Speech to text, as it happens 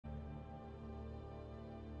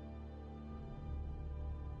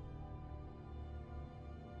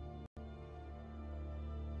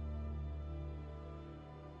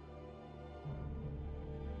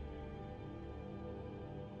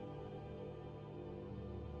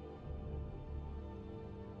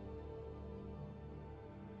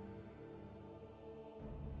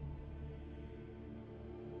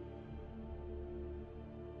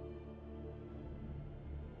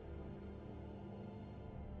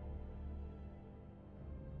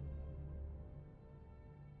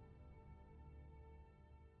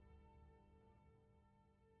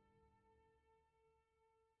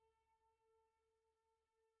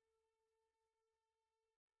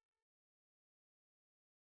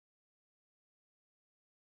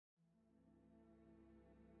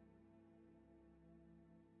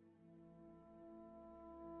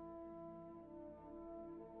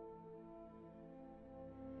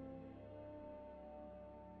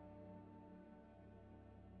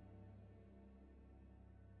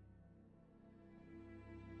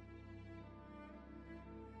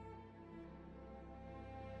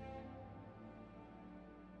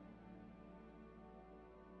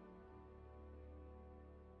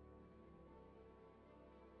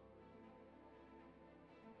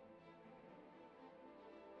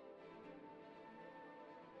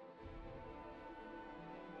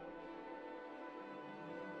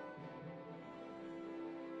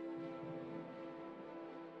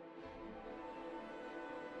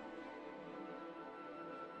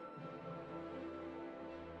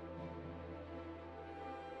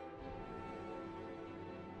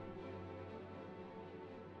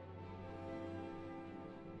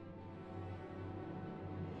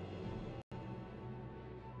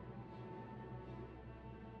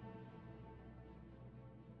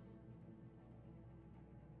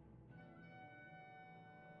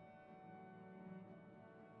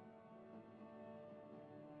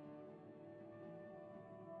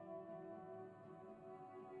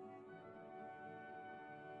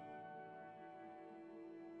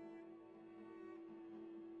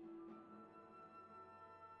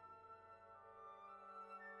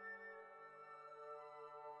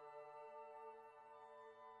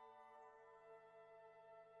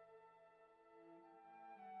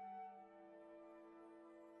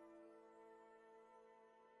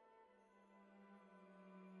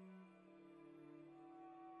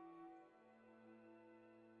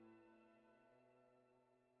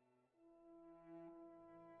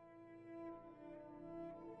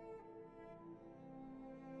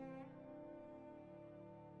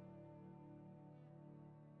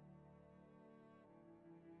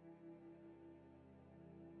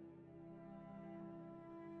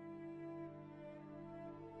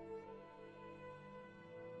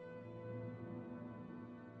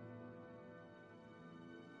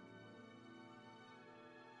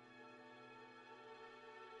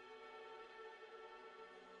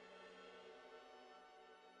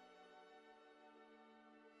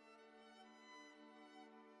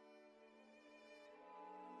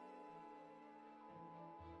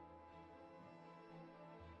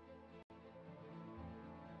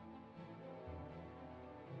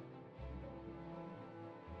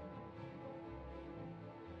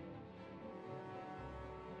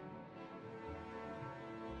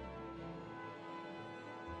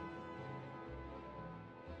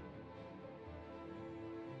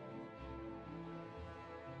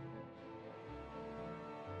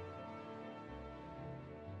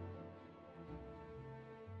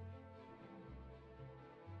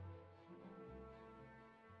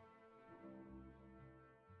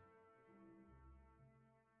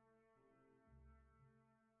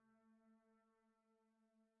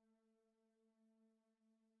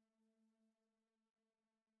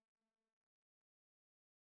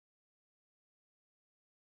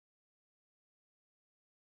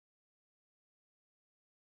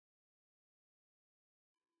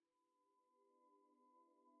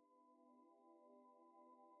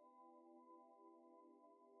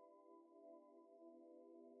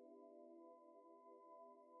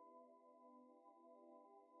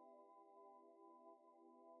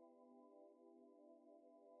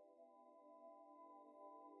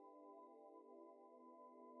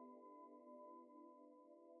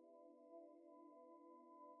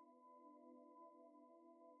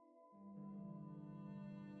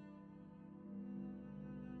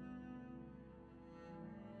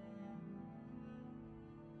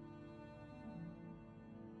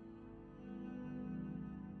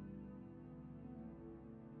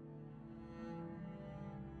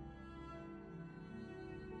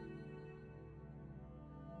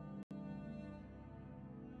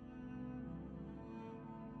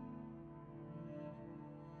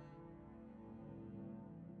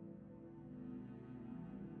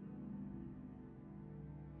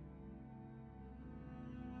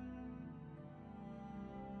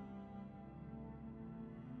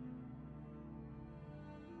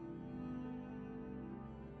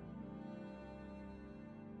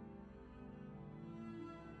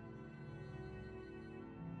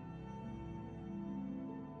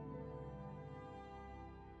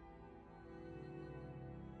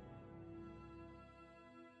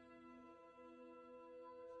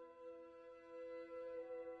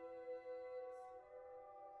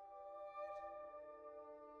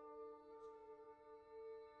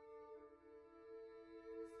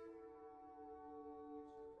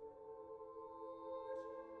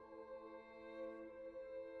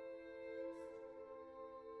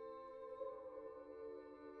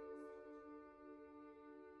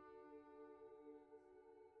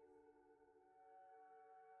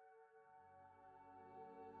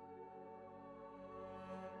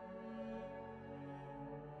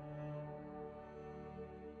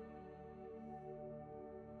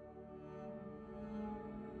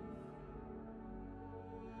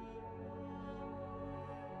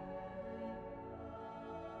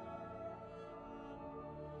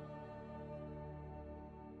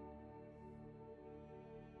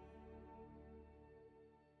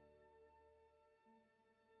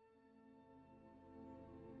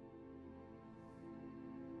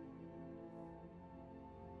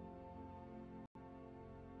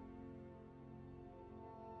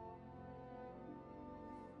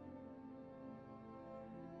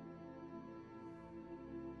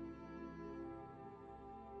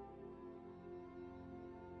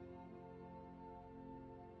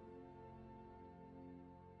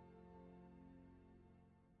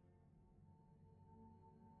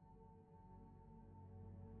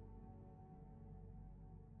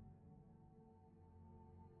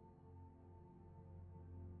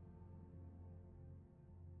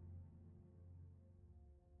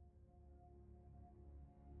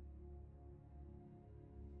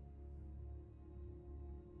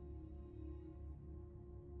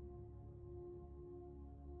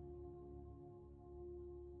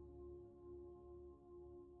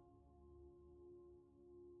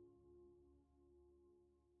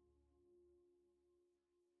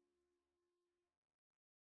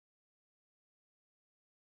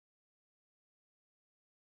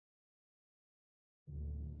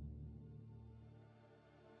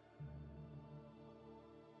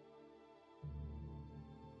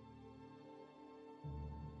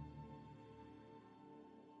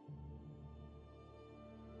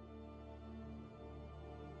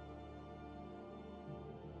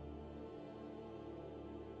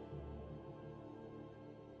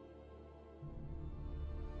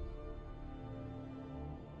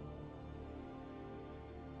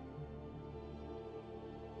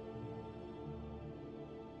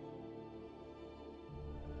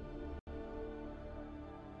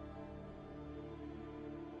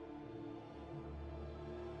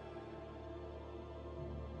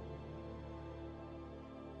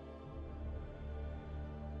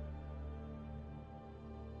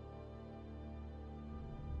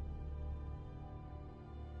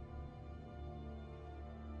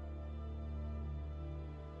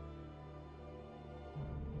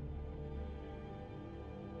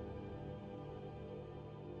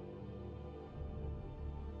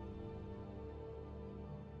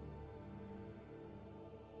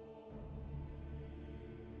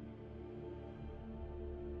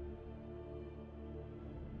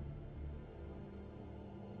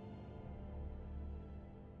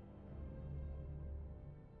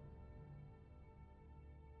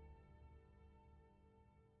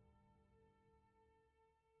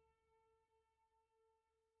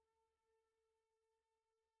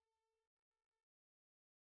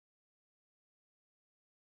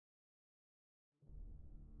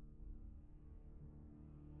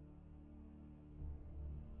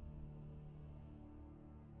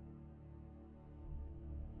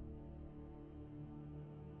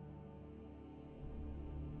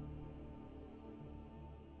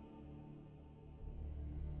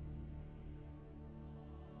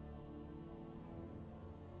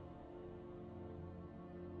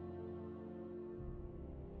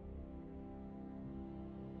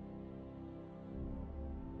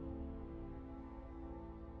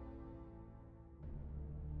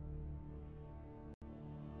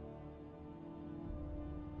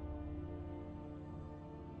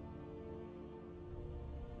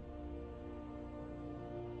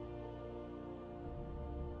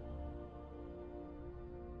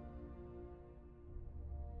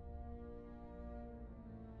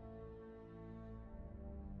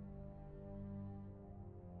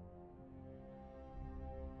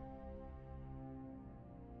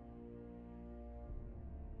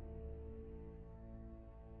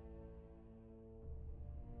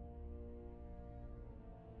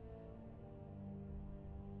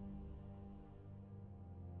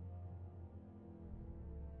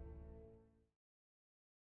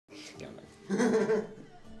Hey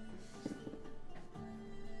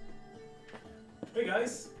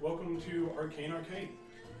guys, welcome to Arcane Arcade.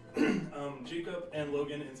 Jacob and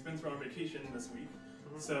Logan and Spencer are on vacation this week,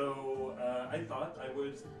 so I thought I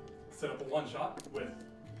would set up a one-shot with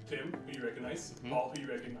Tim, who you recognize, Paul, who you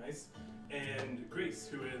recognize, and Grace,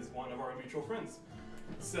 who is one of our mutual friends.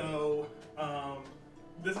 So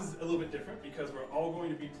this is a little bit different because we're all going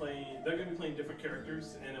to be playing, they're going to be playing different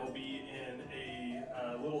characters, and it'll be in a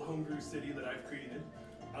little homebrew city that I've created,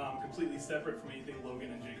 completely separate from anything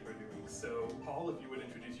Logan and Jacob are doing. So Paul, if you would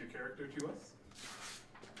introduce your character to us.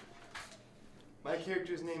 My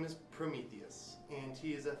character's name is Prometheus, and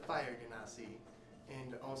he is a fire genasi,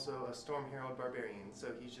 and also a storm herald barbarian,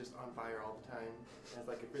 so he's just on fire all the time. Has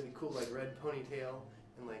like a really cool like red ponytail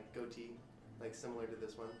and like goatee, like similar to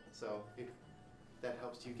this one. So if that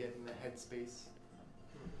helps you get in the headspace.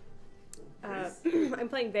 I'm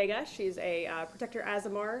playing Vega. She's a Protector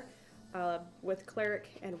Azamar with Cleric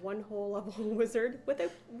and one whole level wizard with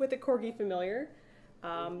a Corgi familiar.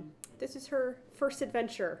 This is her first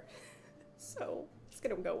adventure. So it's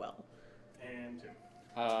gonna go well. And Tim.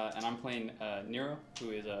 And I'm playing Nero,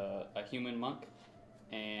 who is a human monk.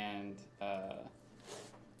 And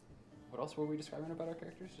what else were we describing about our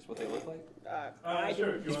characters? Just what they look like?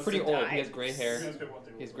 Sure. He's pretty old. He has gray hair.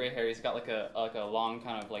 He has gray hair. He's got like a long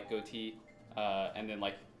kind of like goatee, and then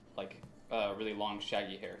like really long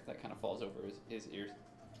shaggy hair that kind of falls over his ears.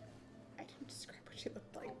 I can't describe what she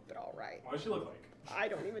looked like, but all right. What does she look like? I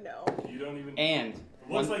don't even know. You don't even. And it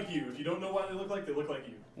looks like you. If you don't know what they look like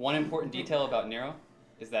you. One important detail about Nero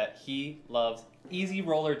is that he loves easy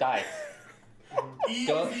roller dice.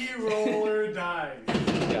 Easy roller dice.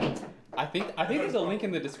 Yeah. I think there's a link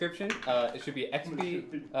in the description. It should be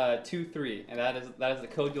XP23, and that is the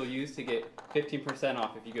code you'll use to get 15%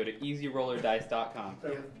 off if you go to easyrollerdice.com.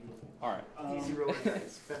 Yeah. All right. Easy roller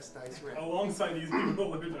dice, best dice around. Alongside Easy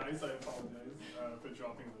Roller Dice, I apologize for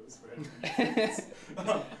dropping those.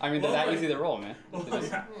 I mean, they're that easy to roll, man.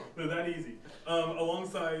 Yeah, they're that easy.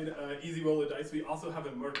 Alongside Easy Roller Dice, we also have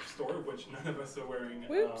a merch store, which none of us are wearing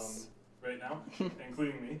right now,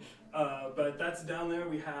 including me. But that's down there.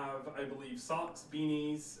 We have, I believe, socks,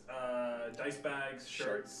 beanies, dice bags,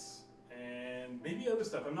 shirts, and maybe other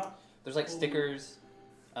stuff. I'm not. There's like stickers.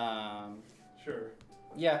 Sure.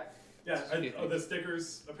 Yeah. Yeah, the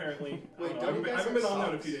stickers, apparently. Wait, I haven't been on there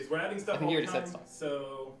in a few days. We're adding stuff all the time, socks.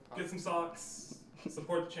 so get some socks,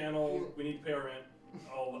 support the channel, we need to pay our rent,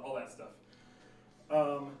 all that stuff.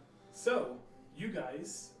 So, you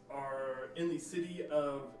guys are in the city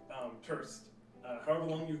of Turst. However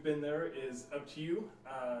long you've been there is up to you.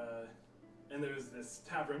 And there's this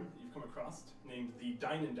tavern that you've come across named the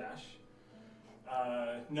Dine and Dash,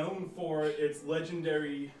 known for its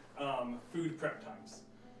legendary food prep times.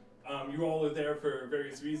 You all are there for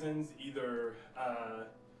various reasons, either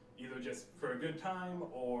just for a good time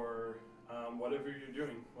or whatever you're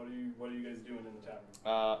doing. What are you guys doing in the tavern?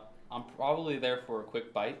 I'm probably there for a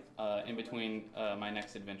quick bite in between my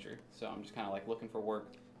next adventure. So I'm just kind of like looking for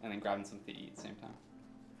work and then grabbing something to eat at the same time.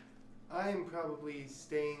 I'm probably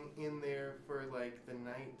staying in there for like the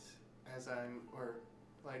night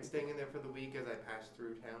staying in there for the week as I pass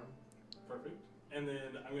through town. Perfect. And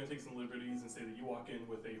then I'm going to take some liberties and say that you walk in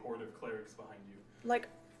with a horde of clerics behind you. Like,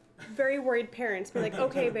 very worried parents be like,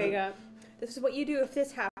 okay, Vega, this is what you do if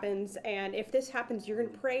this happens, and if this happens, you're going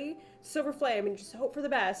to pray Silver Flame and just hope for the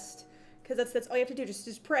best, because that's all you have to do,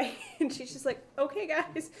 just pray. And she's just like, okay,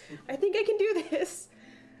 guys, I think I can do this.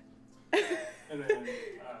 And then,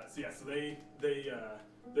 so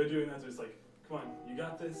they're doing that, so it's like, come on, you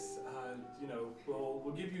got this,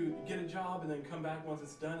 we'll get a job and then come back once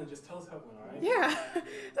it's done and just tell us how it went, all right? Yeah.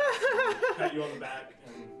 Pat you on the back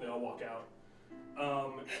and they all walk out.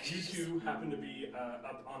 You two happen to be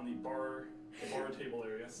up on the bar table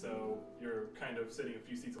area, so you're kind of sitting a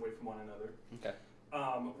few seats away from one another. Okay.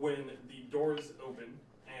 When the doors open,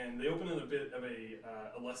 and they open in a bit of a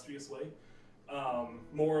illustrious way,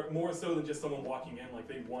 more so than just someone walking in, like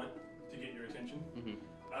they want to get your attention. Mm-hmm.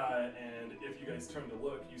 And if you guys turn to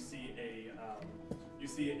look, you see a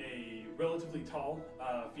relatively tall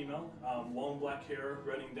female, long black hair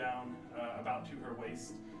running down about to her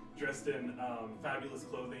waist, dressed in fabulous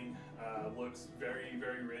clothing, looks very,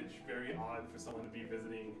 very rich, very odd for someone to be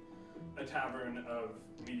visiting a tavern of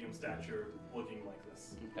medium stature looking like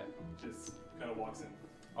this. Okay. Just kind of walks in.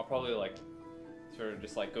 I'll probably sort of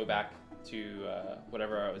just go back to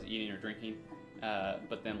whatever I was eating or drinking,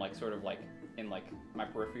 but then sort of in my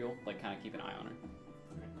peripheral, kind of keep an eye on her.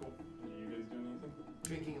 Okay, cool. Are you guys doing anything?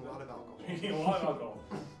 Drinking a lot of alcohol. Drinking a lot of alcohol.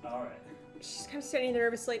 All right. She's kind of standing there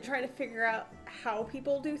nervously, trying to figure out how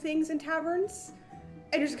people do things in taverns.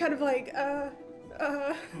 And you're just kind of like,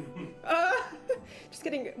 Just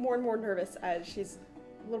getting more and more nervous as she's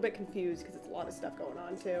a little bit confused because it's a lot of stuff going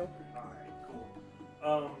on too. Alright,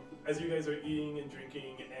 cool. As you guys are eating and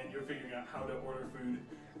drinking and you're figuring out how to order food,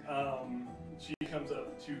 she comes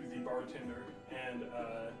up to the bartender and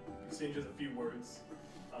exchanges a few words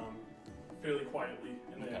fairly quietly,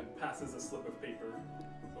 and then passes a slip of paper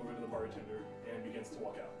over to the bartender and begins to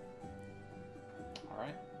walk out. All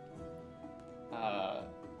right.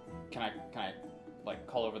 Can I like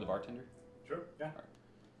call over the bartender? Sure. Yeah. Right.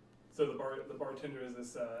 So the bartender is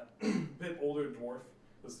this bit older dwarf.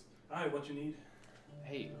 Goes, "Hi, what you need?"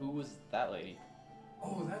 Hey, who was that lady?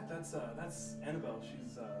 Oh, that's Annabelle.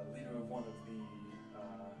 She's leader of one of the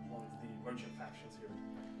merchant factions here.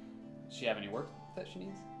 Does she have any work that she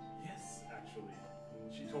needs? Yes, actually.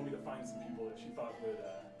 And she told me to find some people that she thought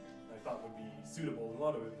would be suitable. A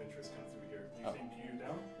lot of adventurers come through here. Do you think you're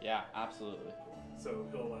down? Yeah, absolutely. So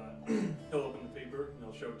he'll he'll open the paper and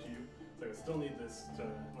he'll show it to you. So I still need this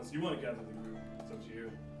unless you want to gather the group. It's up to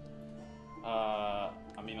you.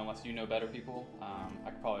 I mean, unless you know better people, I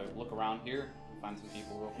could probably look around here and find some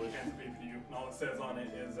people real quick. He hands the paper to you, and all it says on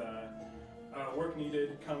it is work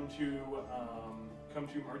needed. Come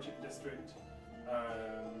to Merchant District.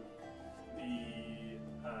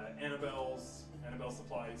 Annabelle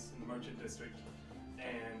Supplies in the Merchant District,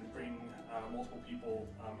 and bring multiple people.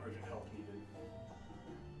 Urgent help needed.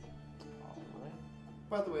 Alright.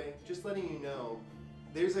 By the way, just letting you know,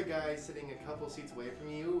 there's a guy sitting a couple seats away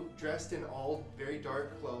from you, dressed in all very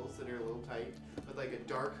dark clothes that are a little tight, with like a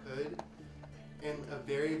dark hood, and a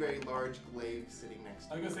very, very large glaive sitting next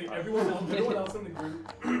to I'm you. gonna say everyone else in the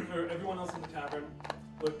group, or everyone else in the tavern,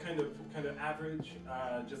 look kind of average,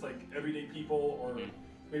 just like everyday people, or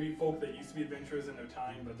maybe folk that used to be adventurers in their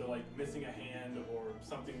time, but they're like missing a hand, or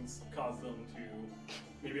something's caused them to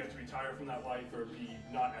maybe have to retire from that life, or be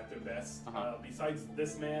not at their best. Besides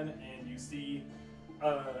this man, and you see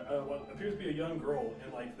what appears to be a young girl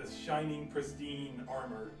in like this shining, pristine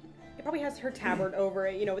armor. It probably has her tabard over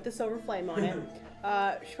it, with the silver flame on it.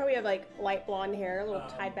 She probably have like light blonde hair, a little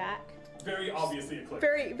tied back. Very obviously a cleric.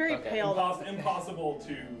 Very, very pale. Impossible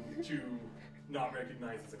to not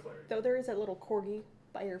recognize as a cleric. Though there is a little corgi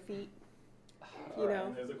by her feet.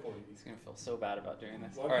 And there's a corgi. He's gonna feel so bad about doing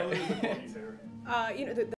this. What color is the corgi's hair?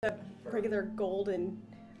 The regular gold and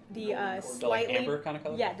the slightly amber kind of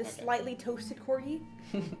color. Yeah, the slightly toasted corgi,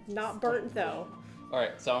 not burnt though. All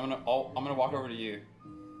right, so I'm gonna walk over to you,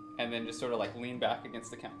 and then just sort of like lean back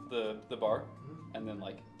against the bar, and then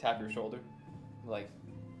like tap your shoulder, like,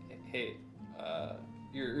 hey,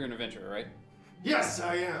 you're an adventurer, right? Yes,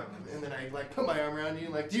 I am. And then I like put my arm around you,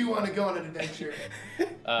 like, do you want to go on an adventure?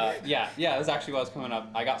 Yeah, that's actually what was coming up.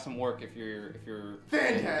 I got some work if you're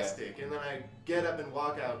fantastic. And then I get up and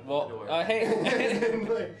walk out the door. Hey, and,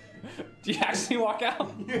 like, do you actually walk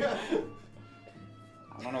out? Yeah.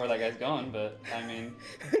 I don't know where that guy's going, but I mean,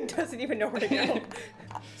 doesn't even know where to go.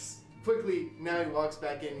 Quickly, now he walks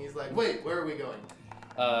back in and he's like, wait, where are we going?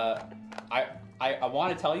 I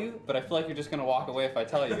want to tell you, but I feel like you're just gonna walk away if I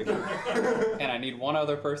tell you. And I need one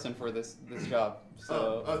other person for this job.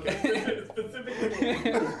 So. Oh, okay. Specifically,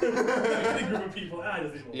 a group of people.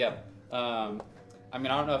 Yep. I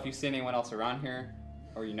mean, I don't know if you see anyone else around here,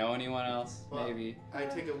 or you know anyone else. Well, maybe. I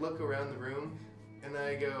take a look around the room, and then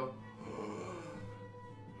I go,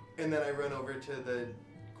 and then I run over to the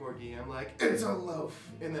corgi. I'm like, it's a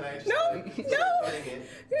loaf, and then I just start petting it.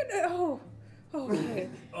 Okay.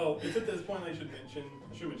 Oh, it's at this point I should mention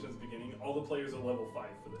at the beginning, all the players are level 5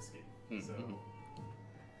 for this game. So.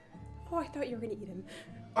 Oh, I thought you were gonna eat him.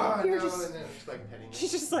 No, and then I'm just like petting it.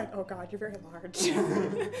 She's just like, oh god, you're very large.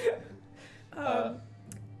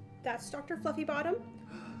 That's Dr. Fluffy Bottom.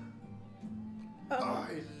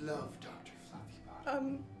 I love Dr. Fluffy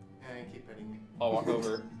Bottom. And I keep petting it. I'll walk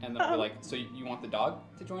over, and then I'll be like, so you want the dog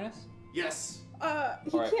to join us? Yes. He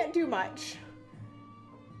can't do much.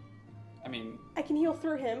 I mean, I can heal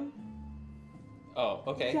through him. Oh,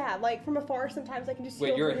 okay. Yeah, like from afar. Sometimes I can just. Wait,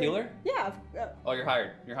 heal you're a through healer? him. Yeah. Oh, you're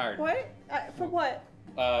hired. You're hired. What? For what?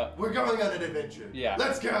 We're going on an adventure. Yeah.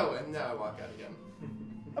 Let's go. And now I walk out again.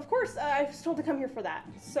 Of course, I was told to come here for that.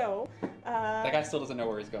 So. That guy still doesn't know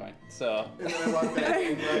where he's going. So. And then I walk back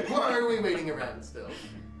and be like, why are we waiting around still?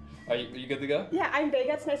 Are you good to go? Yeah, I'm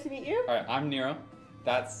Vega. It's nice to meet you. All right, I'm Nero.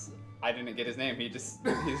 I didn't get his name. He's just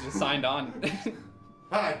signed on.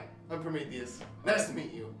 Hi, I'm Prometheus. Nice to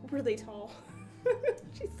meet you. Really tall.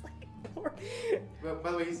 She's like, Lord. Well,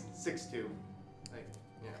 by the way, he's 6'2". Like,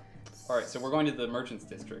 yeah. All right, so we're going to the Merchants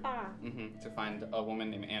District Ah. to find a woman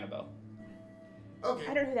named Annabelle. Okay.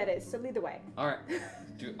 I don't know who that is, so lead the way. All right.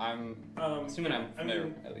 I'm assuming I'm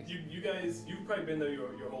familiar, at least. You guys, you've probably been there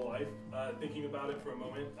your whole life. Thinking about it for a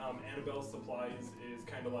moment, Annabelle Supplies is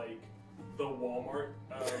kind of like the Walmart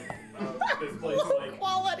of this place. Like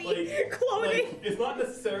Quality clothing. Like, it's not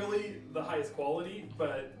necessarily the highest quality,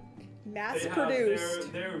 but Mass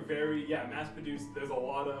produced. They're very mass produced. There's a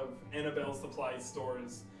lot of Annabelle Supplies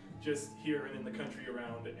stores just here and in the country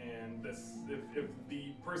around, and this if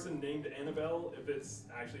the person named Annabelle, if it's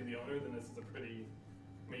actually the owner, then this is a pretty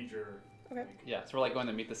major. Okay. Yeah, so we're like going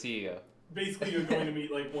to meet the CEO. Basically, you're going to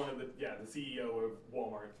meet like one of the CEO of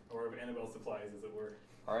Walmart or of Annabelle Supplies, as it were.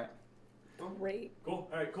 All right. Great. Cool.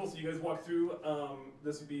 All right, cool. So you guys walk through.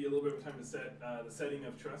 This would be a little bit of time to set the setting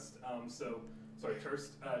of Trust.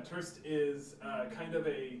 Turst. Turst is kind of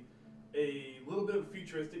a little bit of a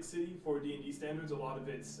futuristic city for D&D standards. A lot of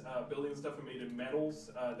its building stuff are made of metals.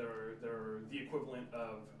 They're the equivalent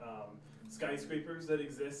of skyscrapers that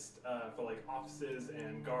exist for like offices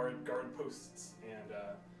and guard posts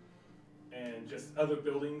and just other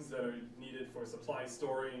buildings that are needed for supply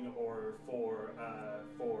storing or for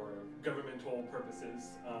governmental purposes.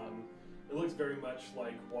 It looks very much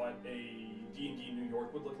like what a D&D New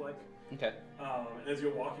York would look like. Okay. And as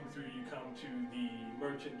you're walking through, you come to the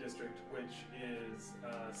Merchant District, which is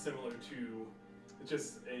similar to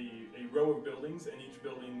just a row of buildings, and each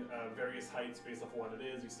building various heights based off of what it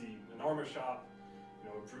is. You see an armor shop,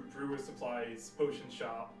 a brewer supplies, potion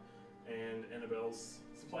shop, and Annabelle's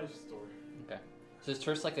supply store. Okay. So is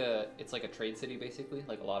Turst like a trade city basically?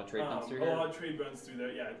 Like a lot of trade runs through here? A lot of trade runs through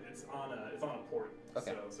there. Yeah, it's on a port.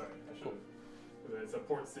 Okay. So sorry, I should have. It's a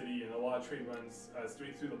port city, and a lot of trade runs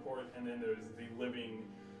straight through the port, and then there's the living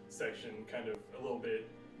section, kind of a little bit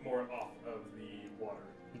more off of the water.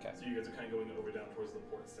 Okay. So you guys are kind of going over down towards the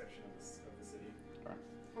port section of the city.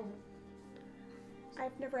 All right.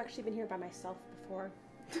 I've never actually been here by myself before.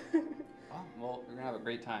 Oh, well, we're gonna have a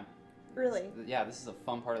great time. Really? This is a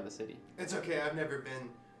fun part of the city. It's okay. I've never been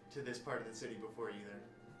to this part of the city before either.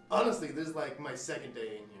 Honestly, this is like my second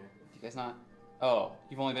day in here. You guys not? Oh,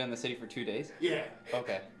 you've only been in the city for 2 days? Yeah.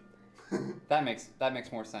 Okay. that makes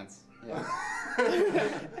more sense. Yeah.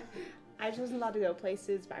 I just wasn't allowed to go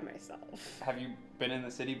places by myself. Have you been in the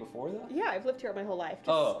city before though? Yeah, I've lived here my whole life. Just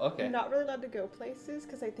okay. Not really allowed to go places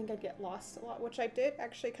because I think I'd get lost a lot, which I did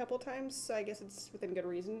actually a couple of times. So I guess it's within good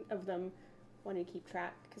reason of them wanting to keep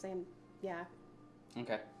track because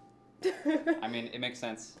Okay. I mean, it makes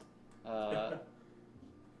sense.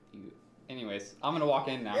 Anyways, I'm gonna walk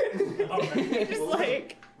in now. Just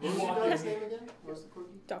like. What was your dog's name again? What was the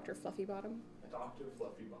corgi? Dr. Fluffy Bottom. Dr.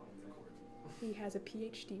 Fluffy Bottom, the corgi. He has a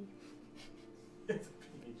PhD. It's a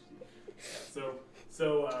PhD.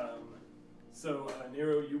 So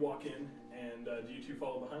Nero, you walk in, and do you two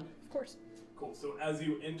follow behind? Of course. Cool. So as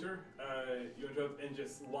you enter up, and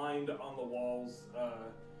just lined on the walls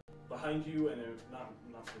behind you, and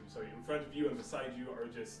in front of you and beside you are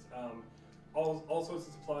just all sorts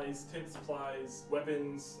of supplies, tent supplies,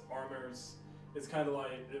 weapons, armors. It's kind of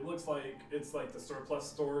like, it looks like it's like the surplus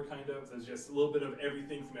store kind of. There's just a little bit of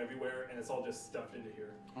everything from everywhere, and it's all just stuffed into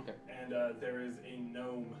here. Okay. And there is a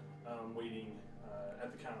gnome waiting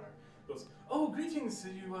at the counter. Goes, oh, greetings.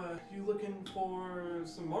 You looking for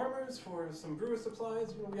some armors, for some brewer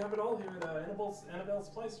supplies? We have it all here at Annabelle's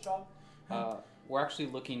Supplies Shop. We're actually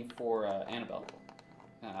looking for Annabelle.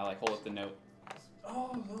 And I hold up the note.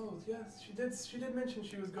 Oh, yes, she did mention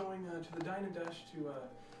she was going to the Dine and Dash to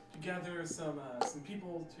gather some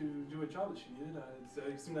people to do a job that she needed. I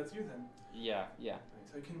assume that's you then. Yeah. Right,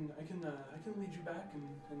 so I can lead you back,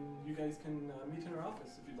 and you guys can meet in her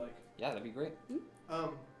office if you'd like. Yeah, that'd be great.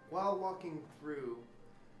 While walking through,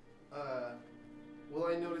 will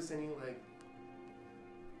I notice any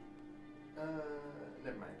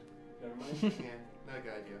never mind. Never mind. Yeah, not a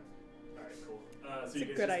good idea. All right, cool. So It's you a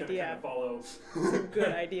guys good just idea. kind of follow. It's a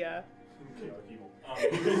good idea. Chaotic evil.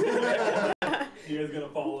 You guys gonna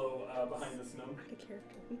follow behind this gnome? Out of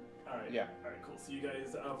character. All right. Yeah. All right. Cool. So you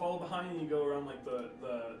guys follow behind, and you go around like the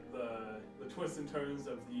twists and turns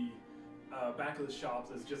of the back of the shop.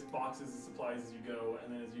 There's just boxes of supplies as you go,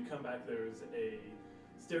 and then as you come back, there's a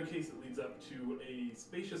staircase that leads up to a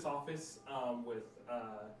spacious office with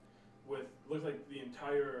looks like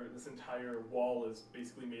this entire wall is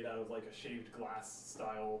basically made out of like a shaved glass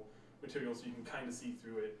style material, so you can kind of see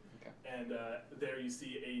through it. Okay. And there you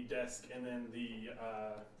see a desk, and then the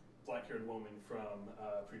black-haired woman from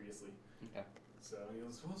previously. Okay. So he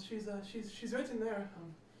goes, well, she's right in there.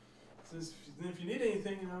 if you need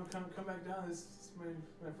anything, come back down. This is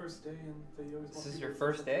my first day, and they always. This want is people your to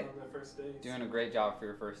first sit day? on their first day. Doing a great job for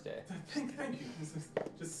your first day. Thank you.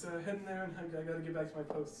 Just heading there, and I gotta get back to my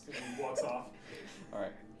post. And he walks off. All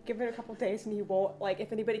right. Give it a couple days and he won't, like,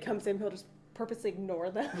 if anybody comes in, he'll just purposely ignore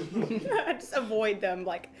them. Just avoid them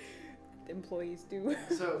like the employees do.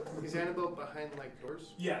 So, is Annabelle behind, like, doors?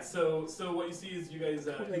 Yeah. So what you see is you guys.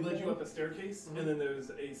 He led you up a staircase, and then there's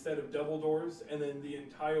a set of double doors, and then the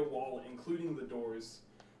entire wall, including the doors.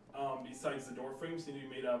 Besides the door frame, seem to be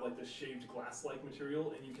made out of like this shaved glass-like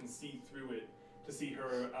material, and you can see through it to see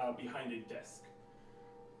her behind a desk,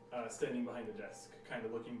 standing behind a desk, kind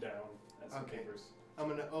of looking down at some papers. I'm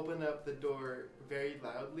gonna open up the door very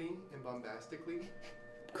loudly and bombastically,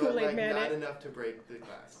 Kool-Aid but like Man not it. enough to break the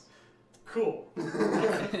glass. Cool.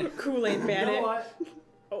 Kool-Aid Man You know it. what?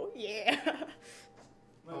 Oh yeah.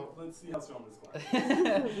 Let's see how strong this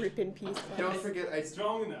glass is. Rip in peace. Don't forget, It's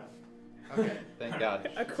strong enough. Okay. Thank God.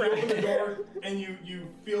 A You open the crack. door and you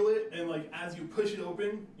feel it, and like as you push it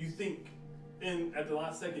open, you think, and at the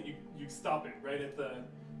last second you stop it right at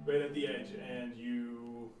the edge, and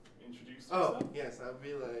you introduce yourself. Oh, yes, I'll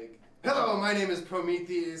be like, hello, my name is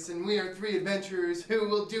Prometheus, and we are 3 adventurers who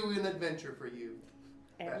will do an adventure for you.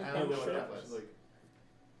 I don't know what Sure. that was. She's like,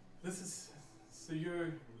 this is so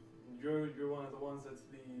you're one of the ones that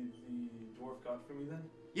the dwarf got for me then.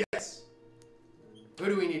 Yes. Who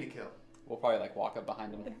do we need to kill? We'll probably like walk up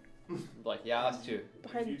behind him. Like, yeah, us too.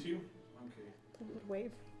 Behind you two. Okay.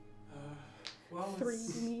 wave. Well, 3,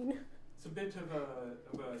 you mean? it's a bit of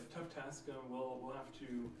a tough task. We'll have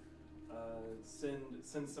to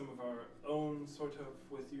send some of our own sort of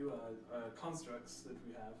with you constructs that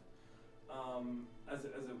we have. As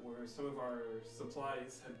it were, some of our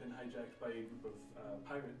supplies have been hijacked by a group of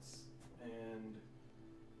pirates, and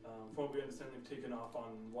from what we understand, they've taken off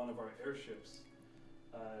on one of our airships,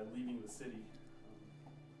 leaving the city.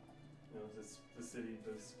 The city,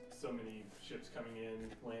 there's so many ships coming in,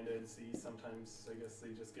 land and sea. Sometimes I guess they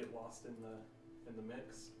just get lost in the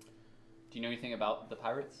mix. Do you know anything about the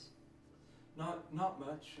pirates? Not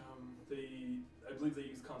much. I believe they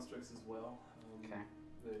use constructs as well. Okay.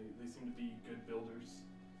 They seem to be good builders.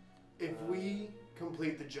 If we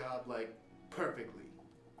complete the job, like, perfectly,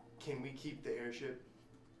 can we keep the airship?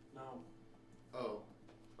 No. Oh,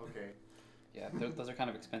 okay. Yeah, those are kind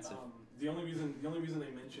of expensive. The only reason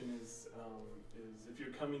they mention is if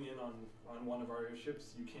you're coming in on one of our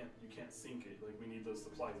airships, you can't sink it. Like, we need those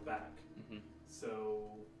supplies back. Hmm. So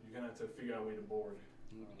you're gonna have to figure out a way to board.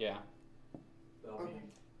 Yeah. That'll be.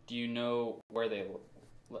 Do you know where they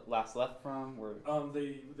last left from? Where?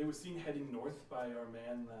 They were seen heading north by our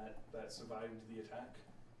man that survived the attack.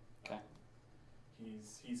 Okay.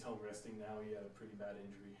 He's home resting now. He had a pretty bad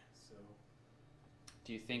injury. So.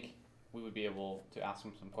 Do you think we would be able to ask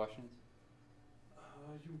him some questions?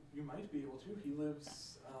 You might be able to. He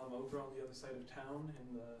lives over on the other side of town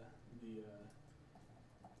in the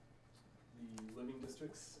living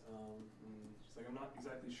districts. It's like I'm not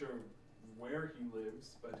exactly sure where he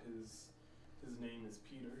lives, but his name is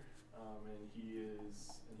Peter, and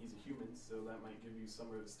he's a human, so that might give you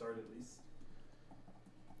somewhere to start at least.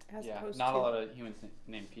 As Yeah, opposed not to, a lot of humans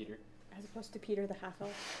named Peter. As opposed to Peter the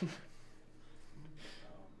half-elf.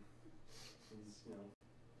 He's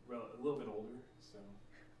a little bit older, so.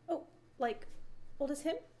 Like, old as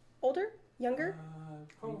him? Older? Younger?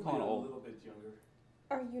 Probably calling a old? little bit younger.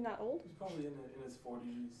 Are you not old? He's probably in his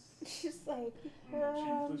 40s. She's like,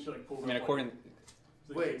 She like pulled I mean, up, according.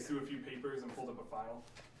 like, Wait. through a few papers and pulled up a file.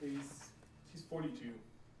 He's 42,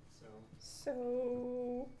 so.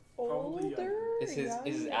 so Probably older? younger. Is his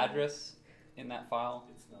Younger? address in that file?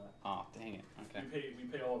 It's not. Oh, dang it. Okay. We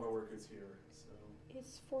pay all of our workers here, so.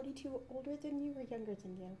 Is 42 older than you or younger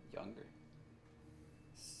than you? Younger.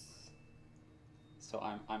 So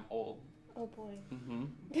I'm old. Oh boy. Mm-hmm.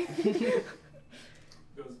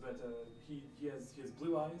 Goes, but he has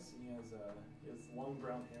blue eyes and he has long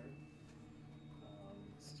brown hair.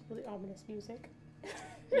 This is really ominous music.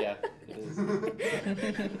 Yeah, it is.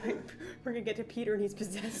 We're gonna get to Peter and he's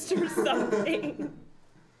possessed or something.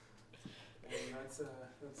 And that's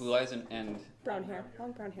Blue eyes and Brown hair.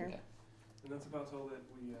 Long brown hair. okay. And that's about all that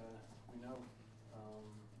we know.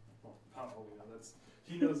 Well, not all we know.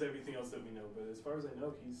 He knows everything else that we know, but as far as I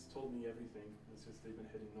know, he's told me everything. It's just they've been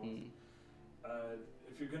heading north.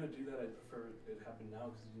 If you're gonna do that, I'd prefer it happen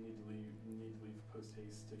now because you need to leave post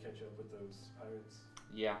haste to catch up with those pirates.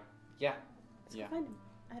 Yeah. Let's go find him.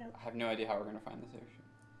 I don't. I have no idea how we're gonna find this airship.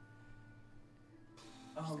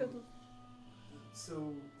 Just go.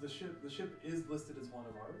 So the ship is listed as one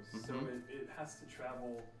of ours. So Mhm. it has to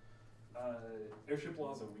travel airship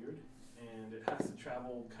laws are weird, and it has to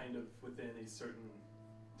travel kind of within a certain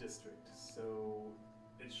district. So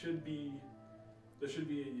it should be there should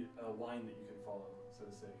be a line that you can follow, so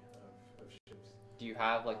to say, of ships. Do you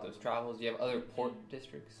have like those travels? Do you have other port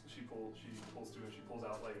districts? She pulls through and she pulls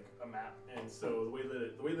out like a map, and so the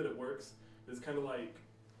way that it works is kind of like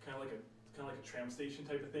a tram station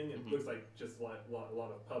type of thing. It looks like just a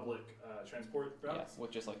lot of public transport routes. Yeah,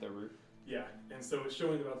 with just like their route. Yeah, and so it's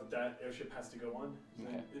showing about that airship has to go on.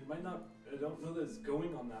 Okay. It might not. I don't know that it's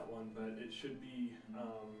going on that one, but it should be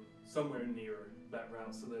somewhere near that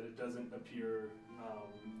route so that it doesn't appear.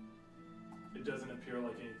 It doesn't appear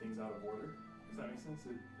like anything's out of order. Does that make sense?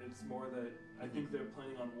 It's more that I think they're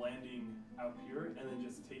planning on landing out here and then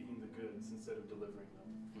just taking the goods instead of delivering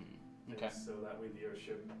them. Okay. And so that way the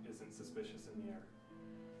airship isn't suspicious in the air.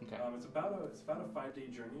 Okay. It's about a 5-day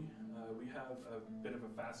journey. We have a bit of a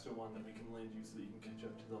faster one that we can land you so that you can catch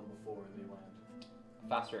up to them before they land.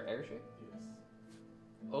 Faster airship? Yes.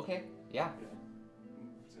 Okay. Yeah.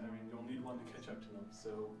 I mean, you'll need one to catch up to them.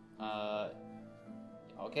 So.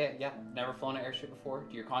 Okay. Yeah. Never flown an airship before.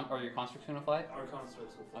 Are your constructs gonna fly? Our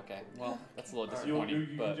constructs will fly. Okay. Well, that's a little You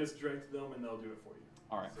disappointing. But can just direct them and they'll do it for you.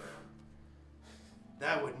 all right. So,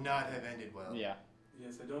 That would not have ended well. Yeah.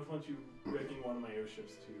 yes, I don't want you wrecking one of my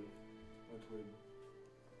airships too. That would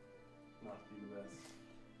not be the best.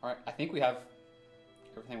 All right. I think we have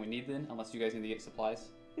everything we need then, unless you guys need to get supplies.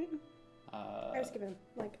 I was giving him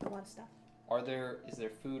like a lot of stuff. Is there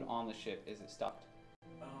food on the ship? Is it stocked?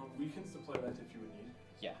 We can supply that if you would need.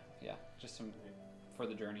 Yeah. Yeah. Just some for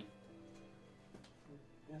the journey.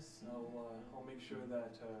 Yes, I'll make sure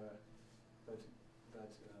that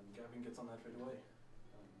Gavin gets on that right away.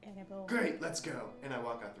 And I will. Great, let's go. And I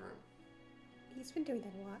walk out the room. He's been doing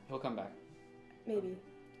that a lot. He'll come back. Maybe.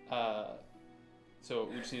 So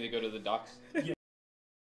we just need to go to the docks. And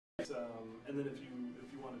then if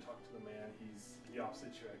you want to talk to the man, he's the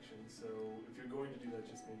opposite direction. So if you're going to do that,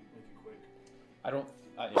 just make it quick. I don't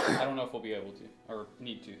know if we'll be able to or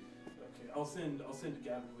need to. Okay, I'll send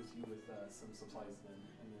Gavin with you with some supplies then,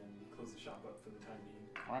 and then close the shop up for the time being.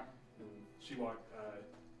 All right. And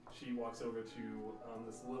she walks over to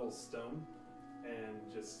this little stone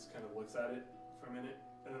and just kind of looks at it for a minute,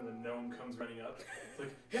 and then the gnome comes running up. It's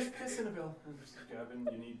like, yes, Annabelle. And just, Gavin,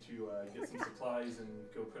 you need to get some supplies and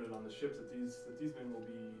go put it on the ship that these men will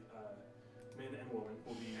be, men and women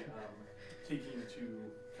will be taking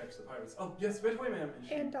to catch the pirates. Oh yes, right away, ma'am.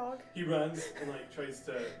 And dog. He runs and like tries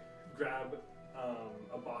to grab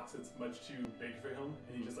a box that's much too big for him,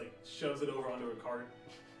 and he just like shoves it over onto a cart,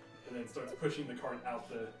 and then starts pushing the cart out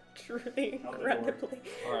the. Truly Out the door. incredibly.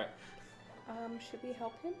 All right. Should we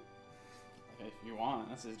help him? Okay, if you want,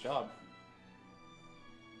 that's his job.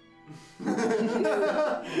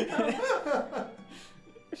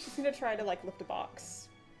 She's gonna try to like lift a box.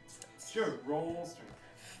 Sure, roll strength.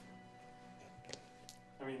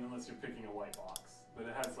 I mean, unless you're picking a white box, but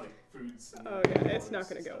it has like fruits. And Oh yeah, it's not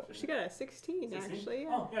gonna stuff go. in She it. got a 16 16? actually. Yeah.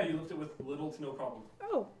 Oh yeah, you lift it with little to no problem.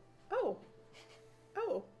 Oh.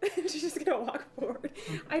 She's just gonna walk forward.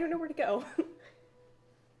 I don't know where to go.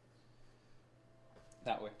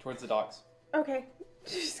 That way, towards the docks. Okay.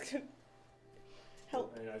 She's gonna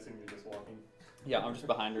help. I assume you're just walking. Yeah, I'm just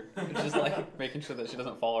behind her, just like making sure that she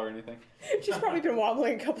doesn't fall or anything. She's probably been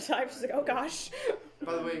wobbling a couple times. She's like, oh gosh.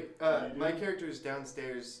 By the way, my character is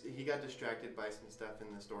downstairs. He got distracted by some stuff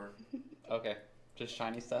in the store. Okay, just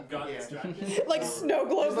shiny stuff. Got Yeah. distracted. Like Or- snow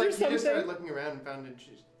globes or He just started something. looking around and found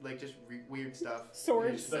weird stuff. Swords.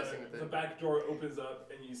 He was just messing with The it. back door opens up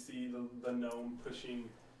and you see the gnome pushing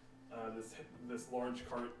this large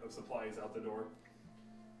cart of supplies out the door.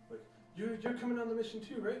 Like, you're coming on the mission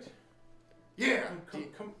too, right? Yeah.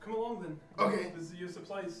 Come along then. Okay. This is your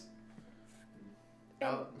supplies.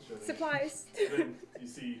 I'll- Supplies. Then you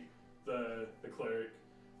see the cleric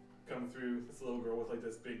come through. This little girl with like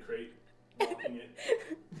this big crate, walking it.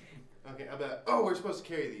 Okay, I'll bet. Oh, we're supposed to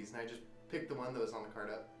carry these, and I just picked the one that was on the cart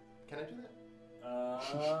up. Can I do that?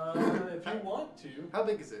 If you want to. How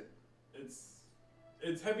big is it?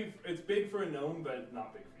 It's heavy. It's big for a gnome, but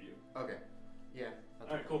not big for you. Okay. Yeah. I'll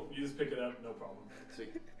All right, cool. You just pick it up, no problem.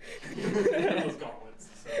 Sweet. Those gauntlets.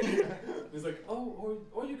 So. He's like, oh,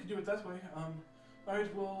 or you could do it that way. All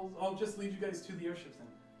right, well, I'll just lead you guys to the airships then.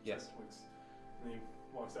 Yes. So it works. And he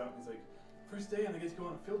walks out and he's like, first day, and I get to go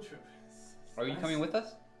on a field trip. Are you Nice. coming with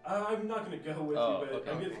us? I'm not gonna go with Oh, you, but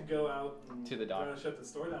okay. I get to go out and To the dock. try to shut the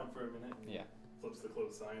store down for a minute. And Yeah. Flips the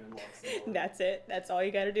close sign and locks the door. That's it. That's all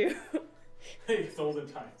you gotta do. Hey, it's olden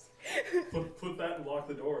times. Flip that and lock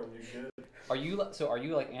the door, and you're good. Are you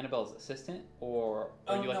like Annabelle's assistant, or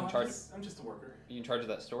are you like No, in charge? I'm just a worker. Are you in charge of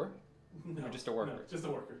that store? No, Or just a worker? No, just a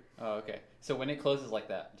worker. Oh, okay. So when it closes like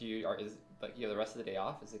that, do you is like you have the rest of the day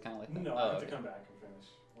off? Is it kind of like that? No, Oh, I have okay. to come back and finish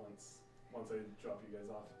once I drop you guys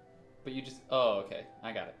off. But you just okay.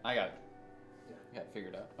 I got it. Yeah. I got it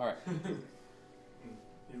figured out. All right.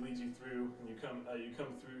 He leads you through, and you come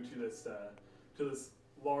through to this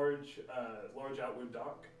large outward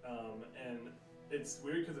dock, and it's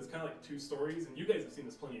weird because it's kind of like 2 stories, and you guys have seen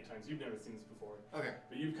this plenty of times. You've never seen this before. Okay.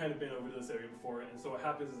 But you've kind of been over to this area before, and so what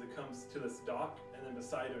happens is it comes to this dock, and then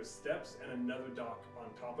beside there's steps and another dock on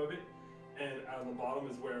top of it, and on the bottom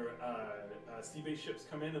is where sea-based ships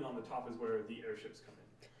come in, and on the top is where the airships come in.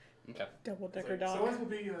 Okay. Double-decker It's like, dog. so ours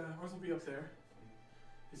will be up there.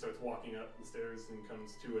 He starts walking up the stairs and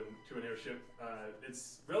comes to an airship.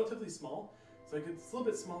 It's relatively small. It's a little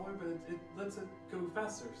bit smaller, but it lets it go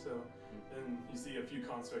faster. So, and you see a few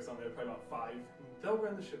constructs on there, probably about 5. And they'll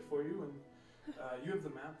run the ship for you, and you have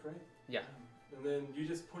the map, right? Yeah. And then you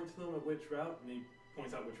just point to them at which route, and he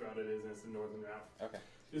points out which route it is, and it's the northern route. Okay.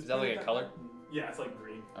 Just Is that point like at a color? route, and- yeah, it's like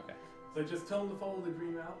green. Okay. So just tell them to follow the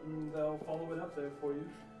green route, and they'll follow it up there for you.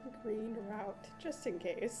 Green route, just in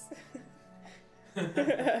case. and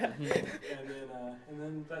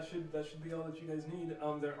then that should be all that you guys need.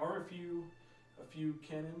 There are a few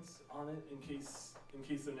cannons on it in case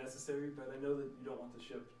they're necessary, but I know that you don't want the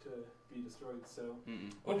ship to be destroyed, so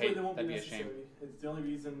hopefully they won't be That'd be a necessary. shame. It's the only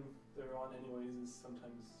reason they're on anyways is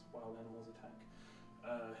sometimes wild animals attack.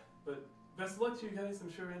 But best of luck to you guys.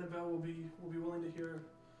 I'm sure Annabelle will be willing to hear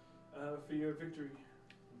for your victory.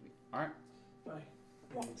 All right. Bye.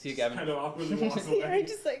 See you, Gavin. Kind of awkwardly walks Yeah, away.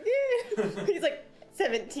 just like, he's like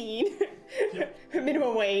 17. Yeah.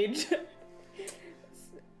 Minimum wage.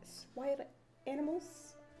 Wild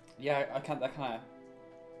animals? Yeah, that kind of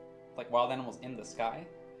like wild animals in the sky,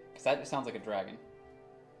 because that just sounds like a dragon.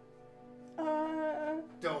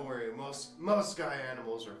 Don't worry, most sky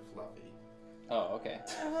animals are fluffy. Oh, okay.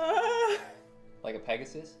 Like a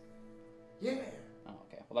Pegasus? Yeah. Oh,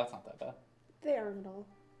 okay. Well, that's not that bad. They aren't at all.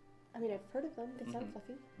 I mean, I've heard of them. They sound Mhm.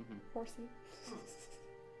 fluffy. Mhm. Horsey.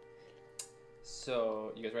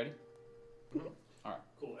 So, you guys ready?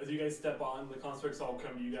 Cool. As you guys step on, the constructs all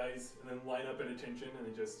come to you guys and then line up at attention, and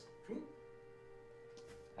they just.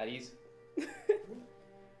 At ease.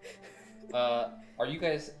 Are you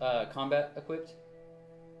guys combat equipped?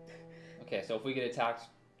 Okay, so if we get attacked,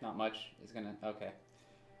 not much is gonna. Okay.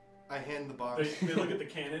 I hand the box. They look at the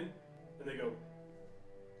cannon and they go.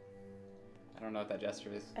 I don't know what that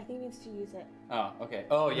gesture is. I think he needs to use it. Oh, okay.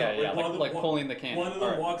 Oh, yeah, No, yeah. one of Like them- pulling the cannon. One of them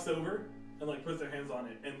Alright. walks over and like puts their hands on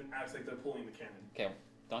it and acts like they're pulling the cannon. Okay,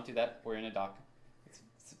 don't do that. We're in a dock.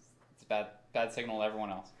 It's a bad signal to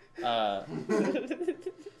everyone else.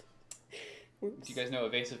 Do you guys know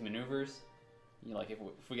evasive maneuvers? You like if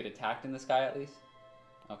we get attacked in the sky at least?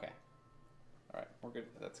 Okay. All right, we're good.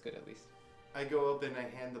 That's good at least. I go up and I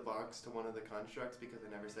hand the box to one of the constructs because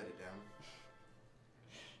I never set it down.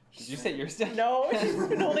 Did you say yours down? No, she's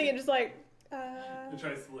been holding it just like, It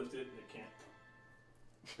tries to lift it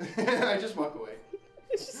and it can't. I just walk away.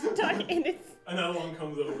 it's just stuck and it's Another one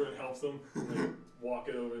comes over and helps them. And they walk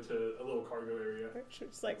it over to a little cargo area.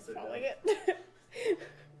 just like Sit following down. it.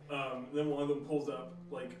 Then one of them pulls up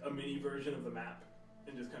like a mini version of the map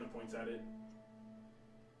and just kind of points at it.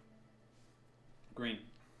 Green.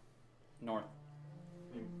 North.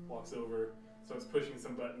 He walks over, starts pushing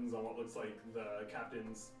some buttons on what looks like the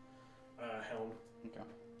captain's helm, Okay.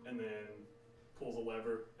 and then pulls a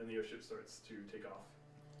lever, and the airship starts to take off.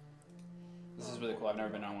 This is really cool. I've never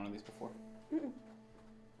been on one of these before. I've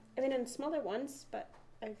been in smaller ones, but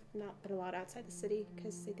I've not been allowed outside the city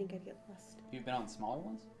because they think I'd get lost. You've been on smaller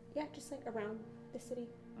ones? Yeah, just like around the city.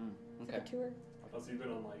 Okay. Like a tour. Also, you've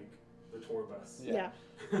been on like the tour bus. Yeah.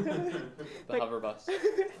 The Like- hover bus.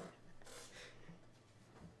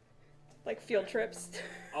 Like field trips.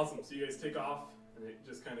 Awesome. So you guys take off, and it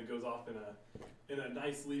just kind of goes off in a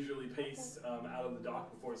nice leisurely pace out of the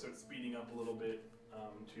dock before it starts speeding up a little bit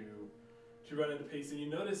to run into pace. And you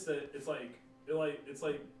notice that it's like the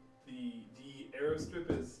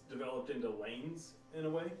aerostrip is developed into lanes in a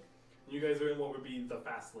way. And you guys are in what would be the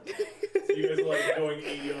fast lane. So you guys are like going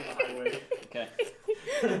 80 on the highway. Okay.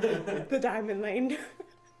 The diamond lane.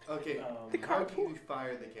 Okay, The how do carpool. you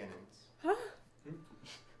fire the cannons? Huh?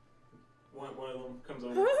 One of them comes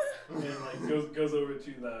over and like goes over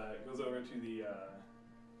to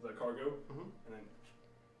the cargo Mhm. and then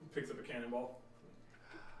picks up a cannonball.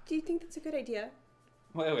 Do you think that's a good idea?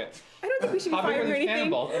 Wait. I don't think we should be How big are firing or these anything.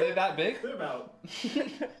 cannonballs? Are they that big? They're about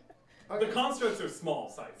Okay. the constructs are small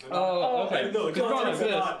size. They're not, Oh, okay. no, the Keep going constructs like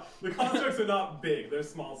are this. not. The constructs are not big. They're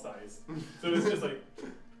small size. So it's just like,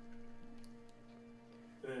 and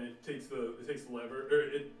then it takes the lever, or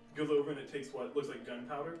it goes over and it takes what looks like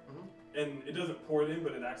gunpowder, and it doesn't pour it in,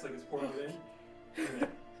 but it acts like it's pouring it in,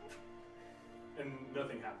 and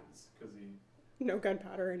nothing happens because he No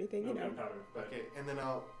gunpowder or anything, you know. gunpowder. But Okay, and then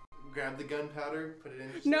I'll grab the gunpowder, put it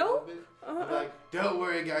in just No? a little bit. I'm like, don't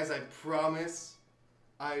worry, guys. I promise.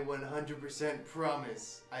 I 100%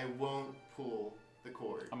 promise I won't pull the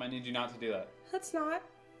cord. I'm gonna need you not to do that. Let's not.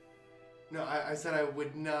 No, I said I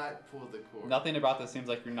would not pull the cord. Nothing about this seems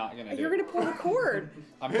like you're not gonna do. You're gonna pull the cord.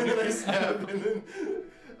 I'm And then I pretty snap, and then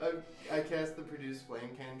I cast the produce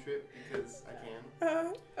flame cantrip because I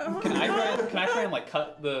can. Can I try and like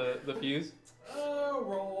cut the fuse?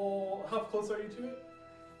 roll. How close are you to it?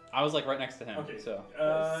 I was like right next to him. Okay. So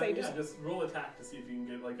Say yeah, just- just roll attack to see if you can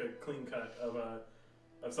get like a clean cut of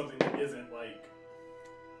something that isn't like.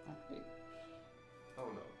 Oh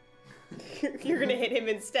no. You're gonna hit him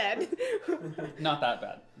instead. not that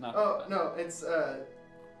bad. Not Oh that bad. no, it's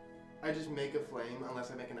I just make a flame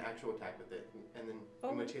unless I make an actual attack with it, and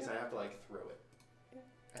then in which case I have to like throw it.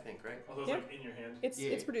 I think, right? Although it's Yeah. like in your hand.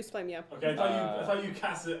 It's produced flame, yeah. Okay, I thought you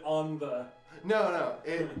cast it on the. No,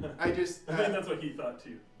 I just I think that's what he thought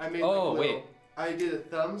too. I made Oh, like a little, wait. I did a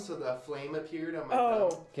thumb so the flame appeared on my thumb.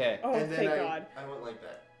 Oh. Okay. Oh, And then thank God. I went like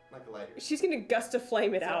that, like a lighter. She's gonna gust of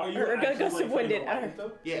flame it So out. are you Or actually, gust like, of wind trying it to light out.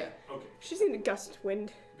 though? Yeah. Okay. She's gonna gust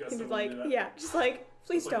wind. Gust And of like, wind it up. yeah, just like,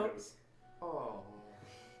 please Just like don't. those. Oh.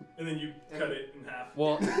 And then you cut it in half.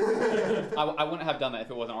 Well, I wouldn't have done that if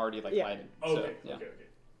it wasn't already like Yeah. lighted. Oh, So, okay, yeah. okay.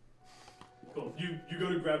 Cool. You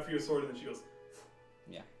go to grab for your sword and then she goes.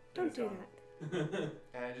 Yeah. Don't it's do gone. that.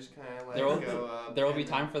 And I just kind of let There will- it go up. There will be and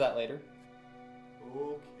time for that later.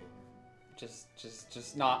 Okay.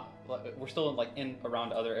 Just not. We're still like in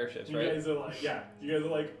around other airships, You right? guys are like, yeah. You guys are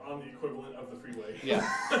like on the equivalent of the freeway. Yeah.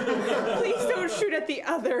 Please don't shoot at the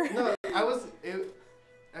other. No,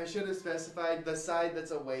 I should have specified the side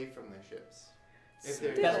that's away from the ships. If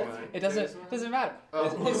there That- is one. It There's one? doesn't matter. Oh.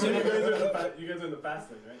 As soon you, as- guys are in the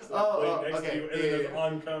fast lane, right? So Oh, lane next okay. to you, and Yeah, then there's yeah.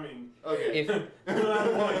 oncoming. Okay. if No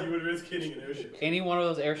matter what, you would risk hitting an airship. any one of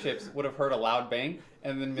those airships would have heard a loud bang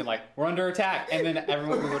and then been like, "We're under attack," and then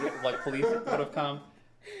everyone would like police would have come.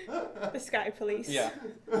 The sky police. Yeah.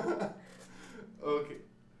 Okay.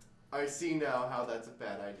 I see now how that's a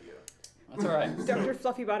bad idea. That's all right. Dr.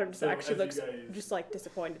 Fluffy Bottom just So actually as looks you guys- just like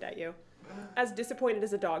disappointed at you. As disappointed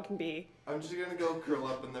as a dog can be. I'm just gonna go curl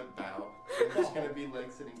up in the bow. I'm just gonna be like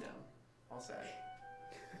sitting down. All sad.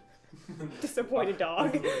 Disappointed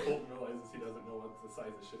dog. This is where Colton realizes he doesn't know what the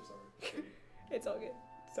size of ships are. It's all good.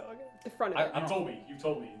 It's all good. The front of I it. don't- You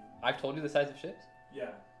told me. I've told you the size of ships.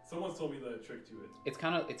 Yeah. Someone's told me the trick to it. It's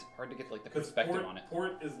hard to get like the Because perspective port, on it.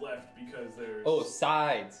 port is left because there's. Oh,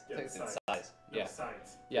 sides. Yeah, I think it's sides. size. No, Yeah.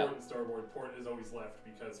 sides. Yeah. Port and starboard. Port is always left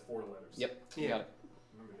because 4 letters. Yep. You Yeah. got it.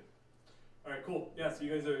 Remember it. All right, cool. Yeah, so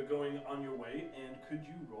you guys are going on your way, and could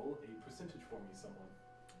you roll a percentage for me, someone?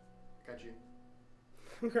 Got you.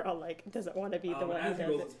 We're all like, doesn't want to be the one who as he does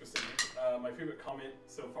rolls it. this percentage, my favorite comment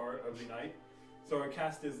so far of the night. So our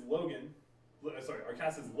cast is Logan. Our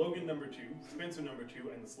cast is Logan number 2, Spencer number 2,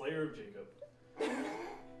 and the Slayer of Jacob.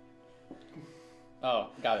 Oh,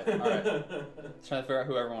 got it. All right. Trying to figure out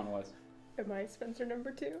who everyone was. Am I Spencer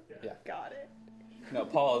number 2? Yeah. Got it. No,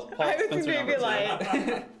 Paul I was Spencer maybe number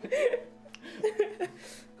like.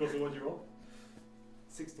 Cool, so what'd you roll?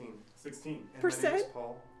 16. 16. And my name Percent? is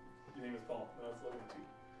Paul. Your name is Paul. No, it's Logan 2.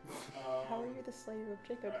 How are you the Slayer of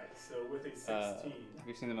Jacob? Alright, so with a 16. Have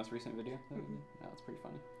you seen the most recent video that we did? No, it's pretty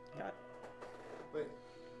funny. God. Wait.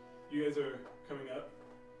 You guys are coming up.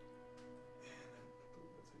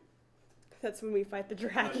 That's when we fight the You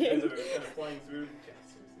guys dragon. are kind of flying through. Yeah,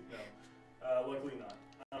 seriously, no. Luckily not.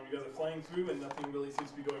 You guys are flying through, and nothing really seems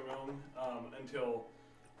to be going wrong until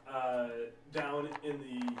down in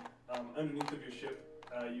the underneath of your ship,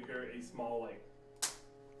 you hear a small like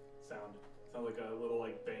sound. Sounds like a little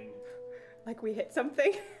like bang. Like we hit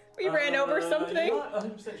something. We ran over something. You're not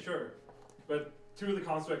 100% sure, but 2 of the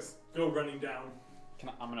constructs go running down.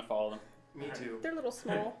 I'm gonna follow them. Me too. They're a little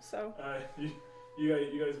small, so.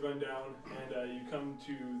 You guys run down, and you come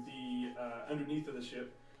to the underneath of the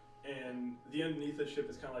ship, and the underneath of the ship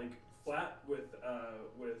is kind of like flat with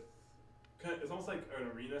it's almost like an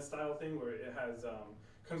arena style thing where it has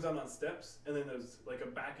comes down on steps, and then there's like a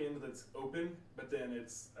back end that's open, but then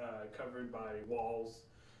it's covered by walls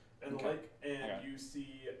and the Okay. like, and Okay. you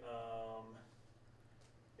see if I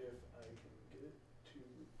can get it to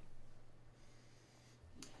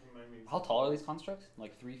remind me. How tall are these constructs?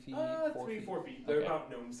 Like 3 feet, 4 3, feet? 4 feet. They're Okay.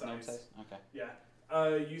 about gnome size. Gnome size? Okay.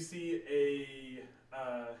 Yeah. You see a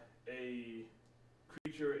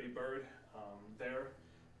creature, a bird, there.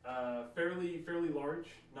 Fairly large.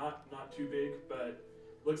 Not too big, but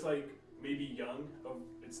looks like maybe young of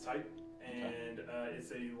its type, and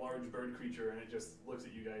it's a large bird creature, and it just looks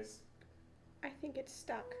at you guys. I think it's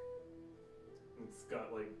stuck. It's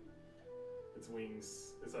got like its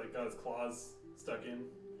wings. It's like got its claws stuck in,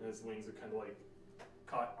 and its wings are kind of like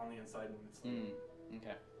caught on the inside, and it's like,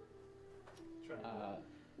 Okay. trying to.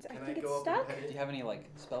 I Can think I it's go up stuck. and pet Do it? you have any like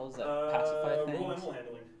spells that pacify things? Roll animal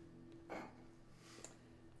handling.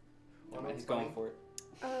 He's going for it.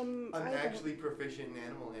 I'm I actually proficient in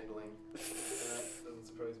animal handling. That doesn't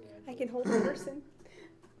surprise me. I can hold a person,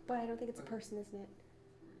 but I don't think it's a person, isn't it?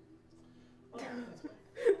 Oh, that's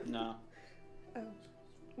fine. No. Oh,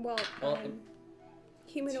 well, Well,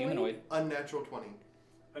 humanoid. It's humanoid. Unnatural 20.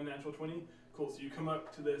 A natural 20. Cool. So you come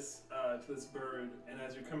up to this bird, and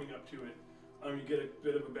as you're coming up to it, you get a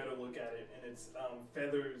bit of a better look at it, and its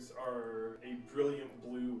feathers are a brilliant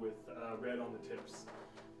blue with red on the tips.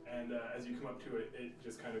 And as you come up to it, it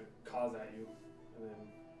just kind of caws at you, and then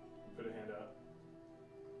you put a hand out.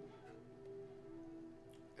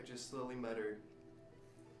 I just slowly mutter,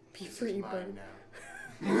 Be "This free, is mine bird.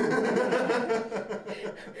 now."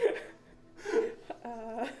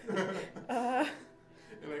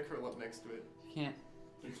 And I curl up next to it. You can't.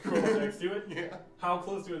 You curl up next to it? Yeah. How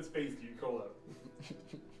close to its face do you curl up?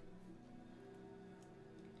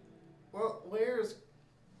 Well, where's...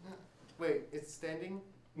 Wait, it's standing?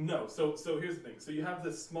 No. So here's the thing. So you have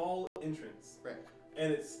this small entrance. Right.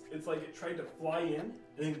 And it's like it tried to fly in and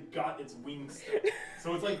then got its wings stuck.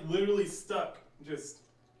 So it's like literally stuck just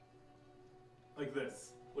like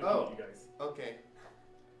this. Looking Oh. at you guys. Okay.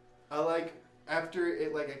 I like, after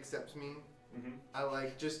it like accepts me, Mm-hmm. I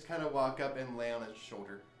like just kind of walk up and lay on its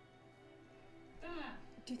shoulder.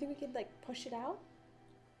 Do you think we could like push it out?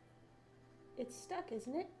 It's stuck,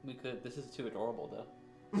 isn't it? We could. This is too adorable,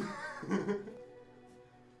 though.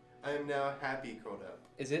 I am now happy curled up.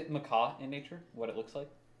 Is it macaw in nature? What it looks like?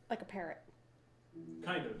 Like a parrot.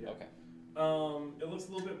 Kind of, yeah. Okay. It looks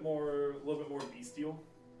a little bit more bestial,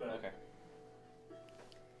 but Okay.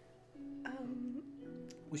 Um,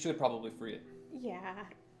 We should probably free it. yeah.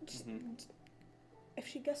 Just, Mhm. If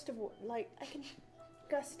she gust of like, I can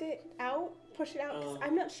gust it out, push it out. 'Cause Um,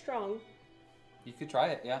 I'm not strong. You could try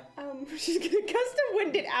it, yeah. She's gonna gust of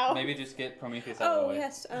wind it out. Maybe just get Prometheus out of the Oh way.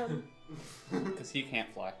 yes. Because he can't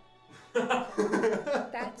fly.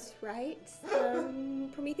 That's right.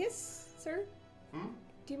 Prometheus, sir. Hmm?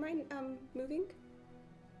 Do you mind moving?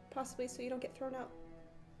 Possibly, so you don't get thrown out.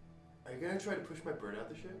 Are you gonna try to push my bird out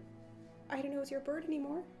the ship? I don't know. Is your bird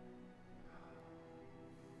anymore?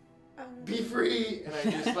 Be free! And I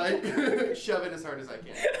just like shove it as hard as I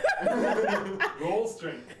can. roll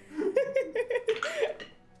strength.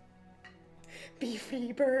 Be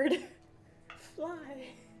free, bird. Fly.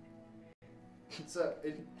 So,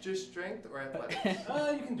 just strength or athletics?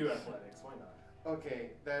 You can do athletics. Why not? Okay,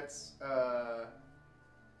 that's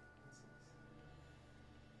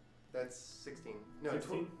 16. No,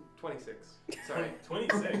 16? 26. Sorry.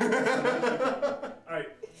 26. Alright,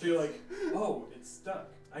 so you're like, oh, it's stuck.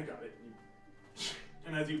 I got it.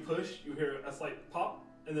 And as you push, you hear a slight pop,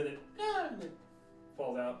 and then it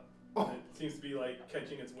falls out. Oh. And it seems to be like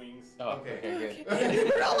catching its wings. Oh, Okay. okay,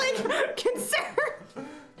 good. We're all like concerned.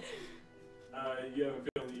 You have a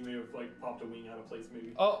feeling that you may have like popped a wing out of place,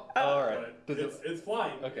 maybe. Oh, alright. But it's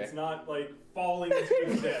flying. Okay. It's not like falling into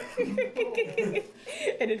its death.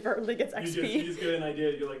 Inadvertently gets XP. You just get an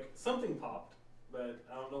idea. You're like, something popped, but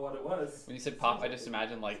I don't know what it was. When you said pop, I just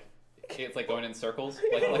imagined like it's like going in circles,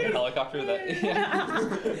 like a helicopter that.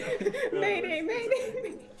 Mayday,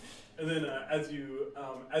 mayday. And then as you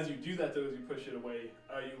do that, though, as you push it away,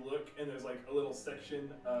 you look and there's like a little section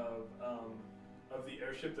of the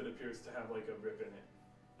airship that appears to have like a rip in it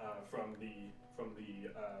from the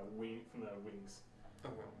wings.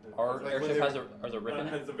 Okay. Our Like airship when has a rip in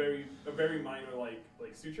It it. has a very minor like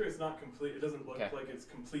suture. It's not complete. It doesn't look Okay. like it's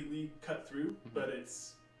completely cut through, but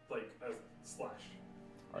it's like a slash.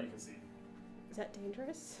 You can see. Is that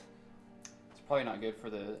dangerous? It's probably not good for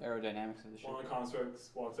the aerodynamics of the ship. One of the constructs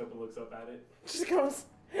walks up and looks up at it, Just goes.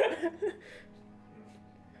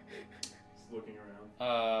 just looking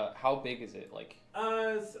around. How big is it? Like,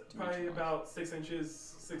 It's probably Dimension-wise. about 6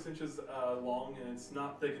 inches long, and it's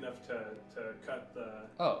not thick enough to cut the.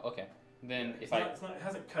 oh, okay. Then It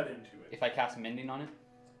hasn't cut into it. if I cast mending on it,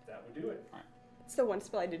 That would do it. It's the one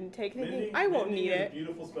spell I didn't take. Thinking Mending- I won't mending need is a it.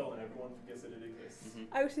 beautiful spell, and everyone forgets that it exists.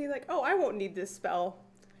 I was thinking like, oh, I won't need this spell.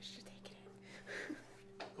 I should take it.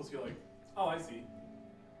 Because you're like, oh, I see.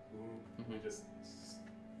 Mhm. It just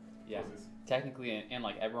yeah. closes. Technically, in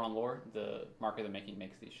like Eberron lore, the mark of the making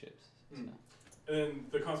makes these ships. So, Mm. And then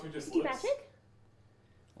the construct just Do looks. magic?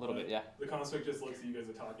 a little bit, yeah. The construct just looks at you guys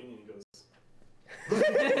are talking, and he goes,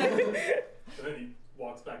 And then he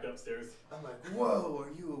walks back upstairs. I'm like, whoa,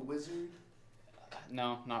 are you a wizard?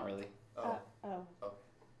 No, not really. Oh.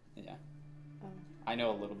 Yeah. Oh. I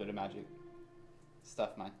know a little bit of magic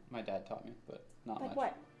stuff my dad taught me, but not Like much.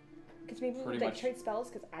 what? Because maybe we Pretty would like much. trade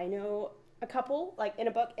spells. Because I know a couple, like in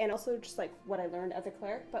a book, and also just like what I learned as a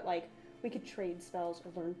cleric. But like we could trade spells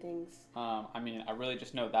or learn things. I mean, I really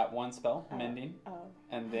just know that one spell, Oh. mending, Oh.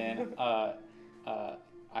 and then I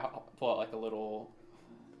pull out like a little.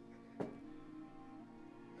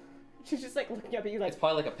 She's just like looking up at you like. It's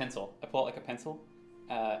probably like a pencil. I pull out like a pencil,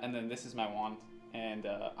 and then this is my wand, and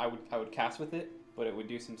I would cast with it, but it would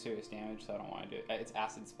do some serious damage, so I don't want to do it. It's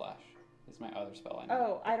acid splash. It's my other spell. I know.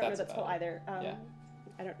 Oh, I don't know That's that spell about it. either. Yeah.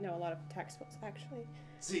 I don't know a lot of attack spells actually.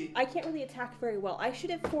 See, I can't really attack very well. I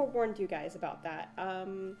should have forewarned you guys about that.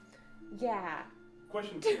 Yeah.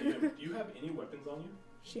 Question for you: do you have any weapons on you?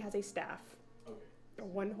 She has a staff. Okay.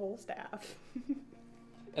 One whole staff.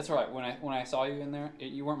 That's all right. When I saw you in there,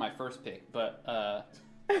 you weren't my first pick, but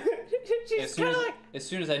She's kind of like. as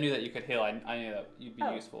soon as I knew that you could heal, I knew that you'd be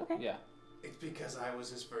Oh, useful. okay. Yeah. it's because I was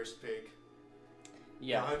his first pick.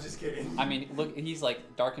 Yeah. No, I'm just kidding. I mean, look, he's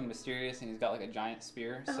like dark and mysterious, and he's got like a giant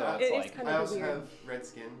spear, so Uh-huh. it's It is like kind I of also weird. have red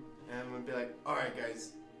skin, and I'm gonna be like, all right,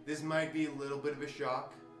 guys, this might be a little bit of a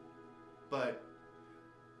shock, but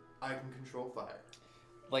I can control fire.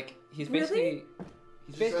 like he's Really? basically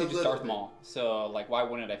he's Just basically a just little Darth bit. Maul. So like, why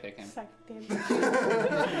wouldn't I pick him? It's like, damn.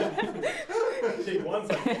 Take one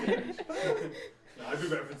second. No, I'd be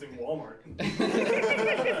referencing Walmart.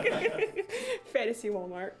 Fantasy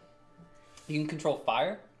Walmart. He can control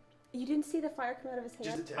fire. You didn't see the fire come out of his Just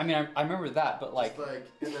hand? attack. I mean, I remember that, but like,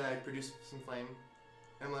 and then I produce some flame.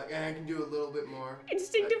 I'm like, and I can do a little bit more.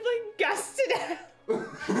 Instinctively gusted out.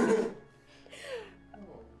 Oh,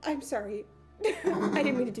 I'm sorry. I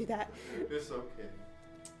didn't mean to do that. it's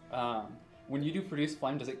okay. when you do produce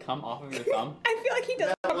flame, does it come off of your thumb? I feel like he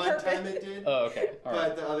does it That on one purpose. time it did, Oh, okay. All right.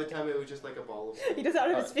 but the other time it was just like a ball of flame. He does it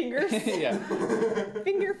out of his fingers. yeah.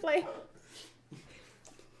 Finger flame.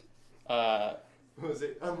 Was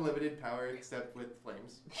it unlimited power except with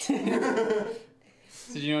flames?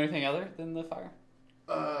 So do you know anything other than the fire?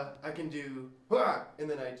 I can do, and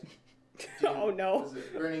then I do, Oh, no. was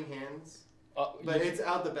it burning hands? Oh, But you- it's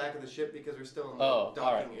out the back of the ship because we're still in the Oh,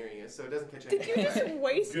 docking area, so it doesn't catch Did anything you on just fire.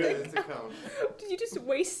 waste Good. it? It's a cone. Did you just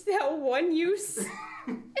waste that one use?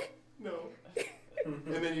 No. And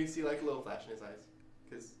then you see like a little flash in his eyes,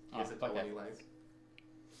 because he has Oh, to tell okay. when he lies.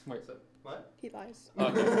 Wait. So, what? He lies.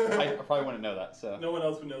 Okay. I probably wouldn't know that. So. No one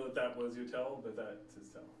else would know that that was your tell, but that's his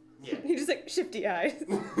tell. Yeah. He just like shifty eyes.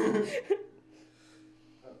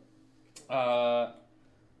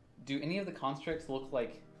 Do any of the constructs look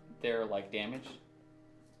like they're like damaged?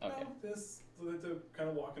 Okay. No, they're kind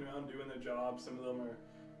of walking around doing their job. Some of them are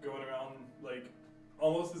going around like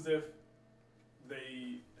almost as if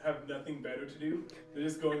they have nothing better to do. They're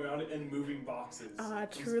just going around and moving boxes. from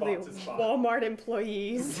Truly spot to spot. Walmart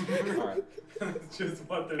employees. All right. That's just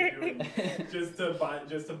what they're doing, just to buy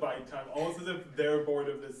time. Almost as if they're bored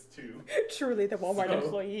of this too. Truly the Walmart So-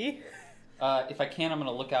 employee. If I can, I'm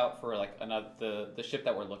gonna look out for like the ship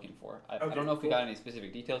that we're looking for. I Okay, don't know if we cool. got any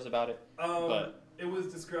specific details about it. But- It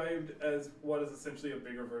was described as what is essentially a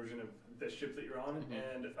bigger version of the ship that you're on,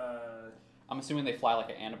 Mhm. and I'm assuming they fly like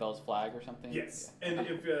an Annabelle's flag or something. yes. Yeah. And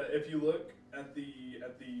if you look at the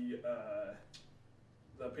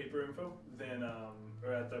paper info, then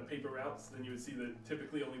or at the paper routes, then you would see that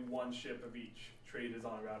typically only one ship of each trade is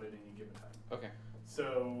on a route at any given time. Okay.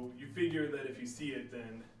 So you figure that if you see it,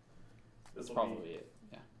 then this That's will probably be. it.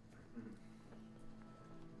 Yeah. Mhm.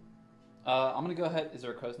 I'm gonna go ahead. Is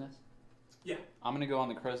there a crow's nest? Yeah. I'm gonna go on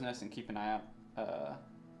the crow's nest and keep an eye out.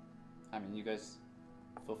 I mean, you guys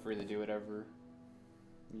feel free to do whatever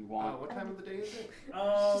you want. What time of the day is it?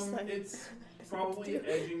 Just like- It's probably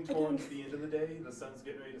edging towards the end of the day. The sun's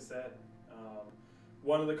getting ready to set.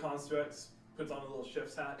 One of the constructs puts on a little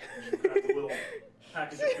chef's hat and grabs a little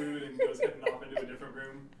package of food and goes heading off into a different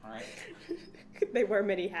room. All right. They wear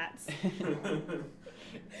many hats.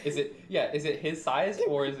 Is it his size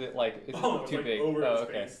or is it like it's Oh, it's too like big? over Oh, his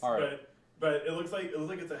okay. face. All right. But it looks like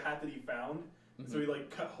it's a hat that he found. So Mhm. he like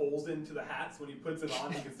cut holes into the hats. When he puts it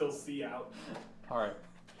on, he can still see out. All right.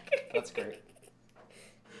 That's great.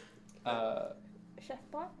 Chef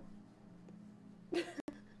bot?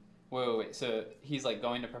 Wait. So he's like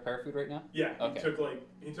going to prepare food right now? Yeah, Okay.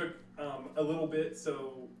 he took a little bit.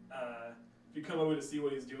 So if you come over to see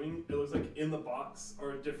what he's doing, it looks like in the box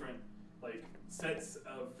are different like sets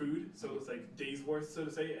of food. So it looks like days worth, so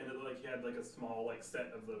to say, and it looked like he had like a small like set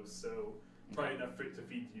of those. So probably enough for it to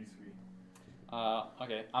feed you three.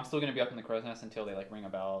 Okay. I'm still gonna be up in the crow's nest until they like ring a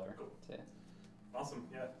bell or Cool. say. Awesome.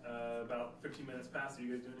 Yeah. About 15 minutes pass. Are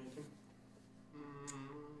you guys doing anything?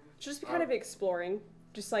 Just kind of exploring.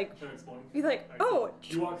 Just like, Kind of exploring. be like, Alright, oh, cool.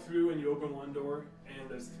 You walk through and you open one door, and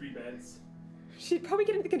there's 3 beds. she'd probably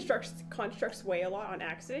get into the construct's way a lot on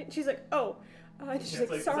accident. She's like, oh, and she's Yeah,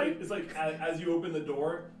 like, sorry. It's like as you open the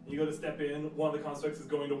door and you go to step in, one of the constructs is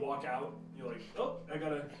going to walk out. You're like, oh,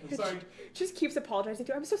 I'm sorry. She just keeps apologizing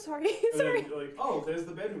to her. I'm so sorry. And sorry. then you're like, oh, there's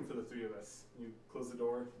the bedroom for the 3 of us. You close the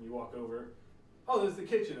door and you walk over. Oh, there's the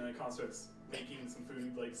kitchen, and a construct's making some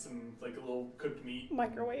food, like a little cooked meat.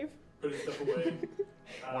 Microwave. Putting stuff away.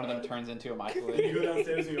 One of them turns into a You microwave. go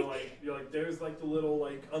downstairs and you're like, there's like the little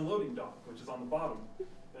like unloading dock, which is on the bottom.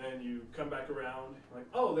 And you come back around, like,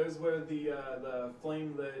 oh, there's where the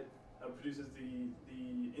flame that produces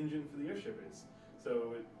the engine for the airship is.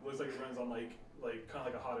 So it looks like it runs on like kind of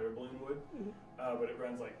like a hot air balloon would, but it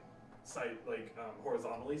runs like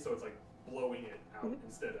horizontally, so it's like blowing it out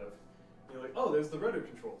instead of. And you're like, oh, there's the rudder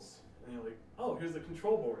controls. And you're like, oh, here's the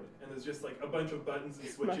control board. And there's just like a bunch of buttons and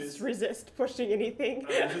switches. Must resist pushing anything.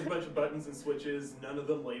 There's just a bunch of buttons and switches, none of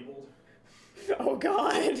them labeled. Oh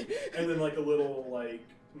God. And then like a little like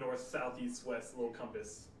north, south, east, west little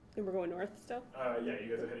compass. And we're going north still? Yeah,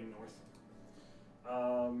 you guys are heading north.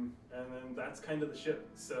 And then that's kind of the ship.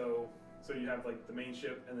 So you have like the main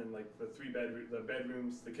ship, and then like the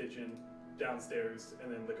bedrooms, the kitchen, downstairs,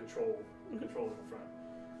 and then the control in the front.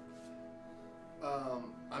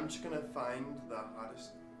 I'm just gonna find the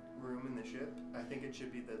hottest room in the ship. I think it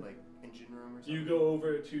should be the like engine room or something. You go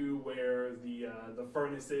over to where the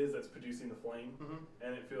furnace is that's producing the flame,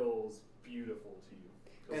 and it feels beautiful to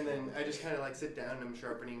you. And then I just kind of like sit down and I'm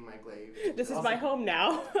sharpening my glaive. This is Awesome. my home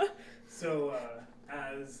now. So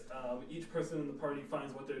as each person in the party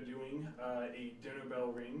finds what they're doing, a dinner bell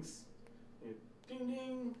rings. Ding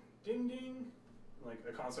ding, ding ding. Like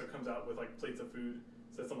a consort comes out with like plates of food,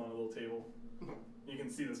 sets them on a little table. You can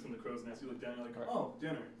see this from the crow's nest. You look down, you're like, oh,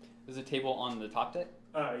 dinner. There's a table on the top deck?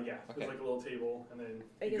 Yeah, Okay. there's like a little table, and then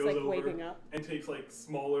he Vega's goes like over waking up. and takes like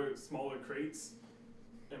smaller crates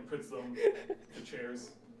and puts them to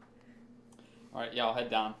chairs. Alright, yeah, I'll head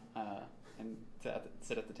down and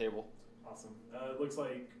sit at the table. Awesome. It looks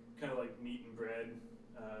like kind of like meat and bread,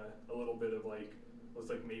 a little bit of like, looks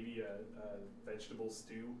like maybe a vegetable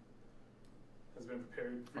stew has been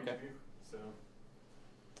prepared for each of you. So.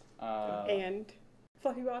 And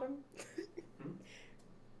Fluffy Bottom.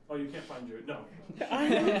 Oh, you can't find your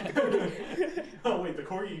Oh wait, the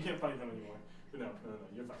corgi, you can't find them anymore. No,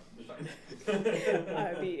 you're fine.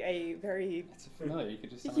 It'd be a very. It's familiar. You could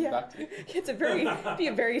just summon it back to me. It's be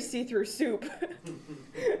a very see-through soup.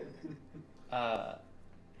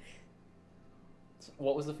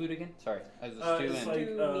 What was the food again? Sorry, as a stew it's and like meat.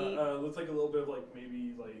 looks like a little bit of like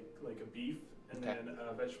maybe like a beef, and then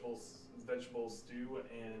vegetable stew,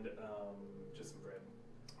 and just some bread.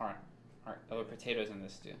 all right. Are there potatoes in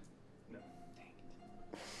this stew? No. Dang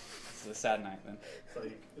it. This is a sad night then.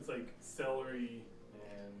 It's like celery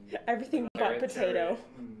and Everything but carrot, potato.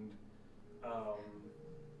 and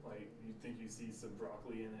like you think you see some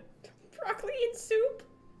broccoli in it. Broccoli and soup.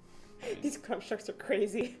 These constructs are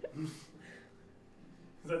crazy.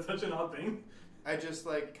 Is that such an odd thing? I just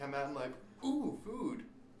like come out and like, ooh, food,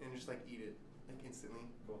 and just like eat it like instantly.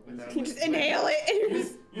 Cool. Without, You like, just inhale it. And you're You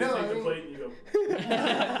just, just No, take I the mean- plate and you go.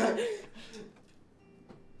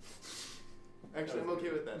 Actually, I'm okay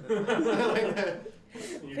with that. I like that.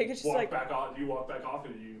 You think it's just walk like- back off. Do you walk back off, or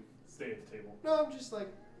do you stay at the table? No, I'm just like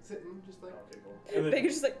sitting, just like. Okay, cool. And then,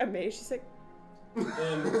 Vega's just like amazed. She's like,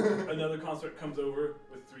 then another consort comes over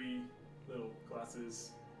with 3 little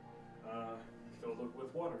glasses filled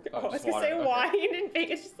with water. I was just gonna water, say okay. wine, and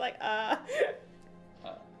Vega's just like, It's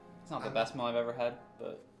not the best meal I've ever had,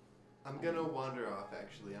 but I'm gonna wander off.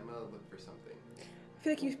 Actually, I'm gonna look for something. I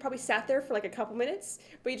feel like you probably sat there for like a couple minutes,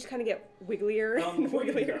 but you just kind of get wigglier and Before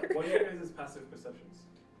you do wigglier. that, what are your guys' passive perceptions?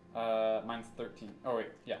 mine's 13. Oh wait,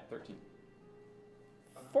 yeah, 13.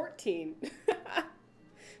 14.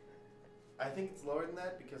 I think it's lower than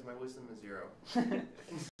that because my wisdom is 0.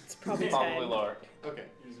 It's probably 10. Probably lower. Okay.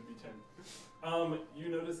 Yours would be 10. You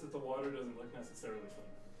notice that the water doesn't look necessarily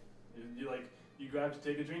clean. You grab to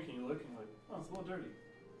take a drink and you look and you're like, oh, it's a little dirty.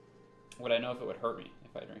 Would I know if it would hurt me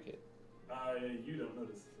if I drink it? You don't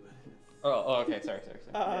notice. Oh, okay. Sorry.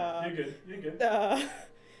 Yeah, you're good. You're good.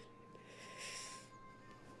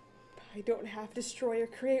 I don't have to destroy or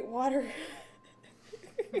create water.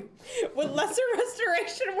 Would lesser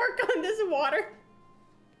restoration work on this water?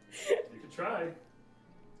 You could try.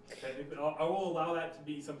 Technically, I will allow that to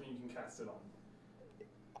be something you can cast it on.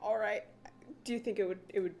 All right. Do you think it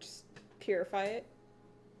would just purify it?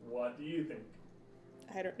 What do you think?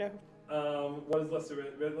 I don't know. What is lesser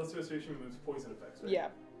restoration removes poison effects, right? Yeah.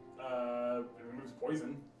 It removes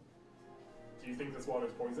poison. Do you think this water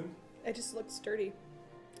is poisoned? It just looks dirty.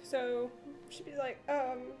 So she'd be like,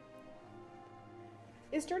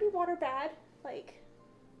 is dirty water bad? Like,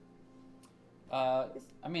 I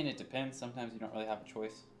mean, it depends. Sometimes you don't really have a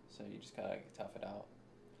choice, so you just gotta tough it out.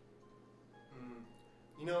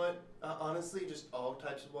 You know what? Honestly, just all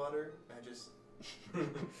types of water. I just.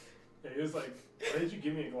 Yeah, he was like, why did you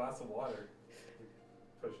give me a glass of water?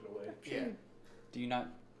 Push it away. Yeah. Do you not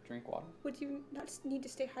drink water? would you not need to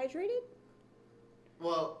stay hydrated?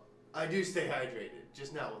 Well, I do stay hydrated,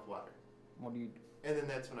 just not with water. What do you? And then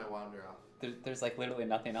that's when I wander off. There's like literally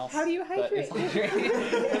nothing else. How do you that is hydrate?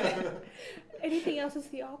 hydrating. Anything else is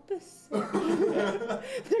the opposite.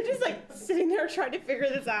 They're just like sitting there trying to figure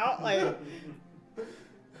this out. Like,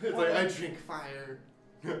 It's like I drink fire.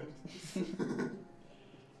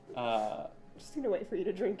 just gonna wait for you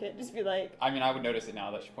to drink it. Just be like, I mean, I would notice it now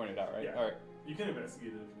that she pointed it out, right? Yeah. All right. You can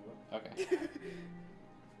investigate it if you want. Okay.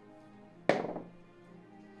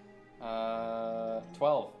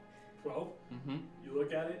 12. 12? Mm-hmm. You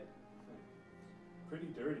look at it, pretty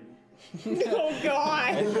dirty. oh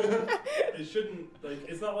god. It shouldn't, like,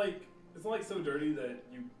 it's not like so dirty that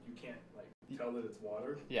you can't, like, tell that it's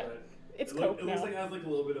water. Yeah. But It's it Coke it looks now. like it has, like, a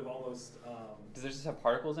little bit of almost, Does it just have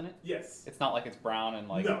particles in it? yes. It's not like it's brown and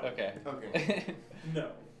like, No. okay. Okay. No.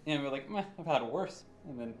 And we're like, meh, I've had worse.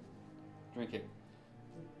 And then drink it.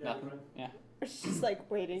 Yeah, Nothing. you're fine. Yeah. It's just like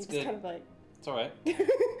waiting, It's just good. kind of like, It's alright.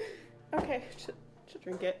 okay, she'll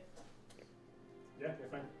drink it. Yeah, you're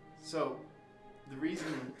fine. So, the reason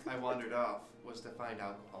I wandered off was to find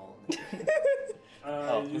alcohol in the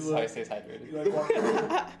Oh, You this is look, how he stays hydrated. You like walk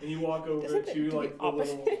over, and you walk over Doesn't it to do like the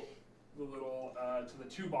opposite? to the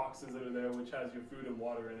two boxes that are there, which has your food and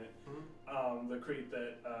water in it. Mhm. The crate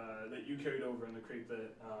that you carried over, and the crate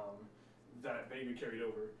that that Vega carried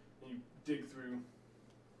over. And you dig through, and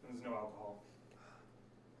there's no alcohol.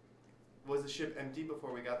 Was the ship empty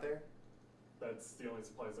before we got there? That's the only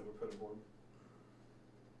supplies that were put aboard.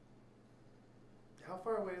 How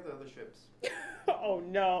far away are the other ships? oh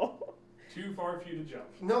no. Too far for you to jump.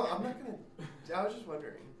 No, I'm not gonna. I was just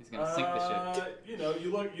wondering. He's gonna sink the ship. You know,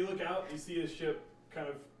 you look out, you see a ship kind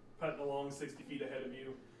of putting along 60 feet ahead of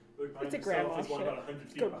you. Look behind It's a yourself, grandma there's one ship. about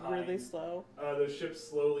 100 feet Go behind. really slow. The ship's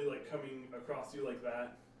slowly like coming across you like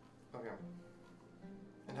that. Okay.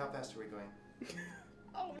 And how fast are we going?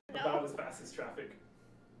 Oh About no. as fast as traffic.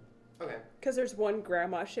 Okay. Because there's one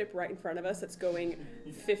grandma ship right in front of us that's going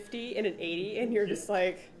 50 and an 80, and you're just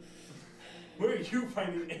like, Where are you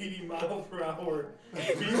finding 80 mile per hour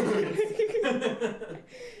vehicles?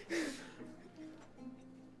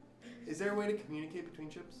 Is there a way to communicate between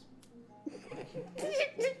ships?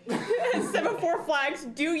 semaphore flags,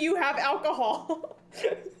 do you have alcohol?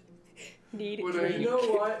 Need Would I drink. You know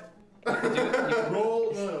what?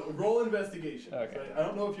 Roll investigation. Okay. I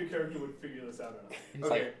don't know if your character would figure this out or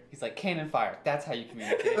not. He's like cannon fire. That's how you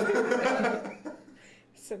communicate.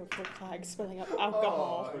 Semaphore flags spilling up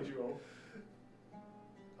alcohol. What'd you roll?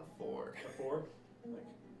 A 4. A 4? Like,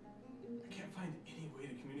 I can't find any way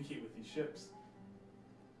to communicate with these ships.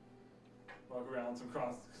 Walk around, some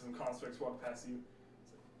constructs walk past you.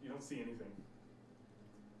 It's like, you don't see anything.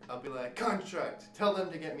 I'll be like, construct, tell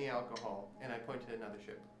them to get me alcohol. And I point to another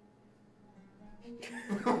ship. And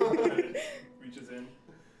it reaches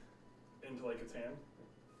into like its hand.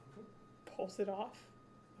 Pulls it off.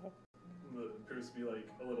 And there appears to be like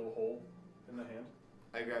a little hole in the hand.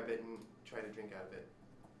 I grab it and try to drink out of it.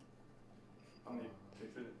 And he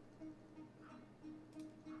takes it.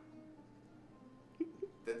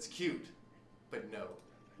 That's cute, but no.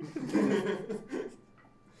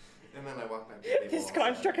 And then I walk back to the table. This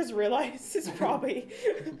construct has realized it's probably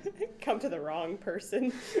come to the wrong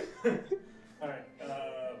person. Alright,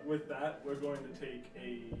 with that, we're going to take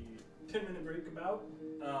a 10-minute break about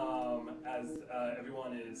as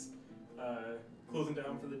everyone is closing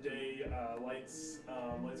down for the day. Lights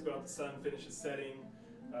go out, the sun finishes setting.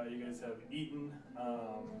 You guys have eaten.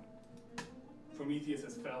 Prometheus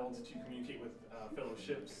has failed to communicate with fellow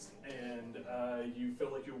ships, and you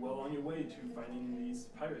feel like you're well on your way to finding these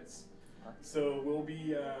pirates. So we'll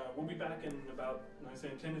be back in about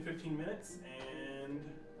 10 to 15 minutes, and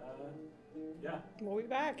yeah. We'll be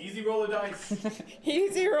back. Easy roll of dice.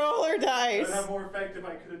 Easy roller It dice. would have more effect if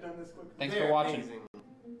I could have done this quickly. Thanks They're for watching. amazing.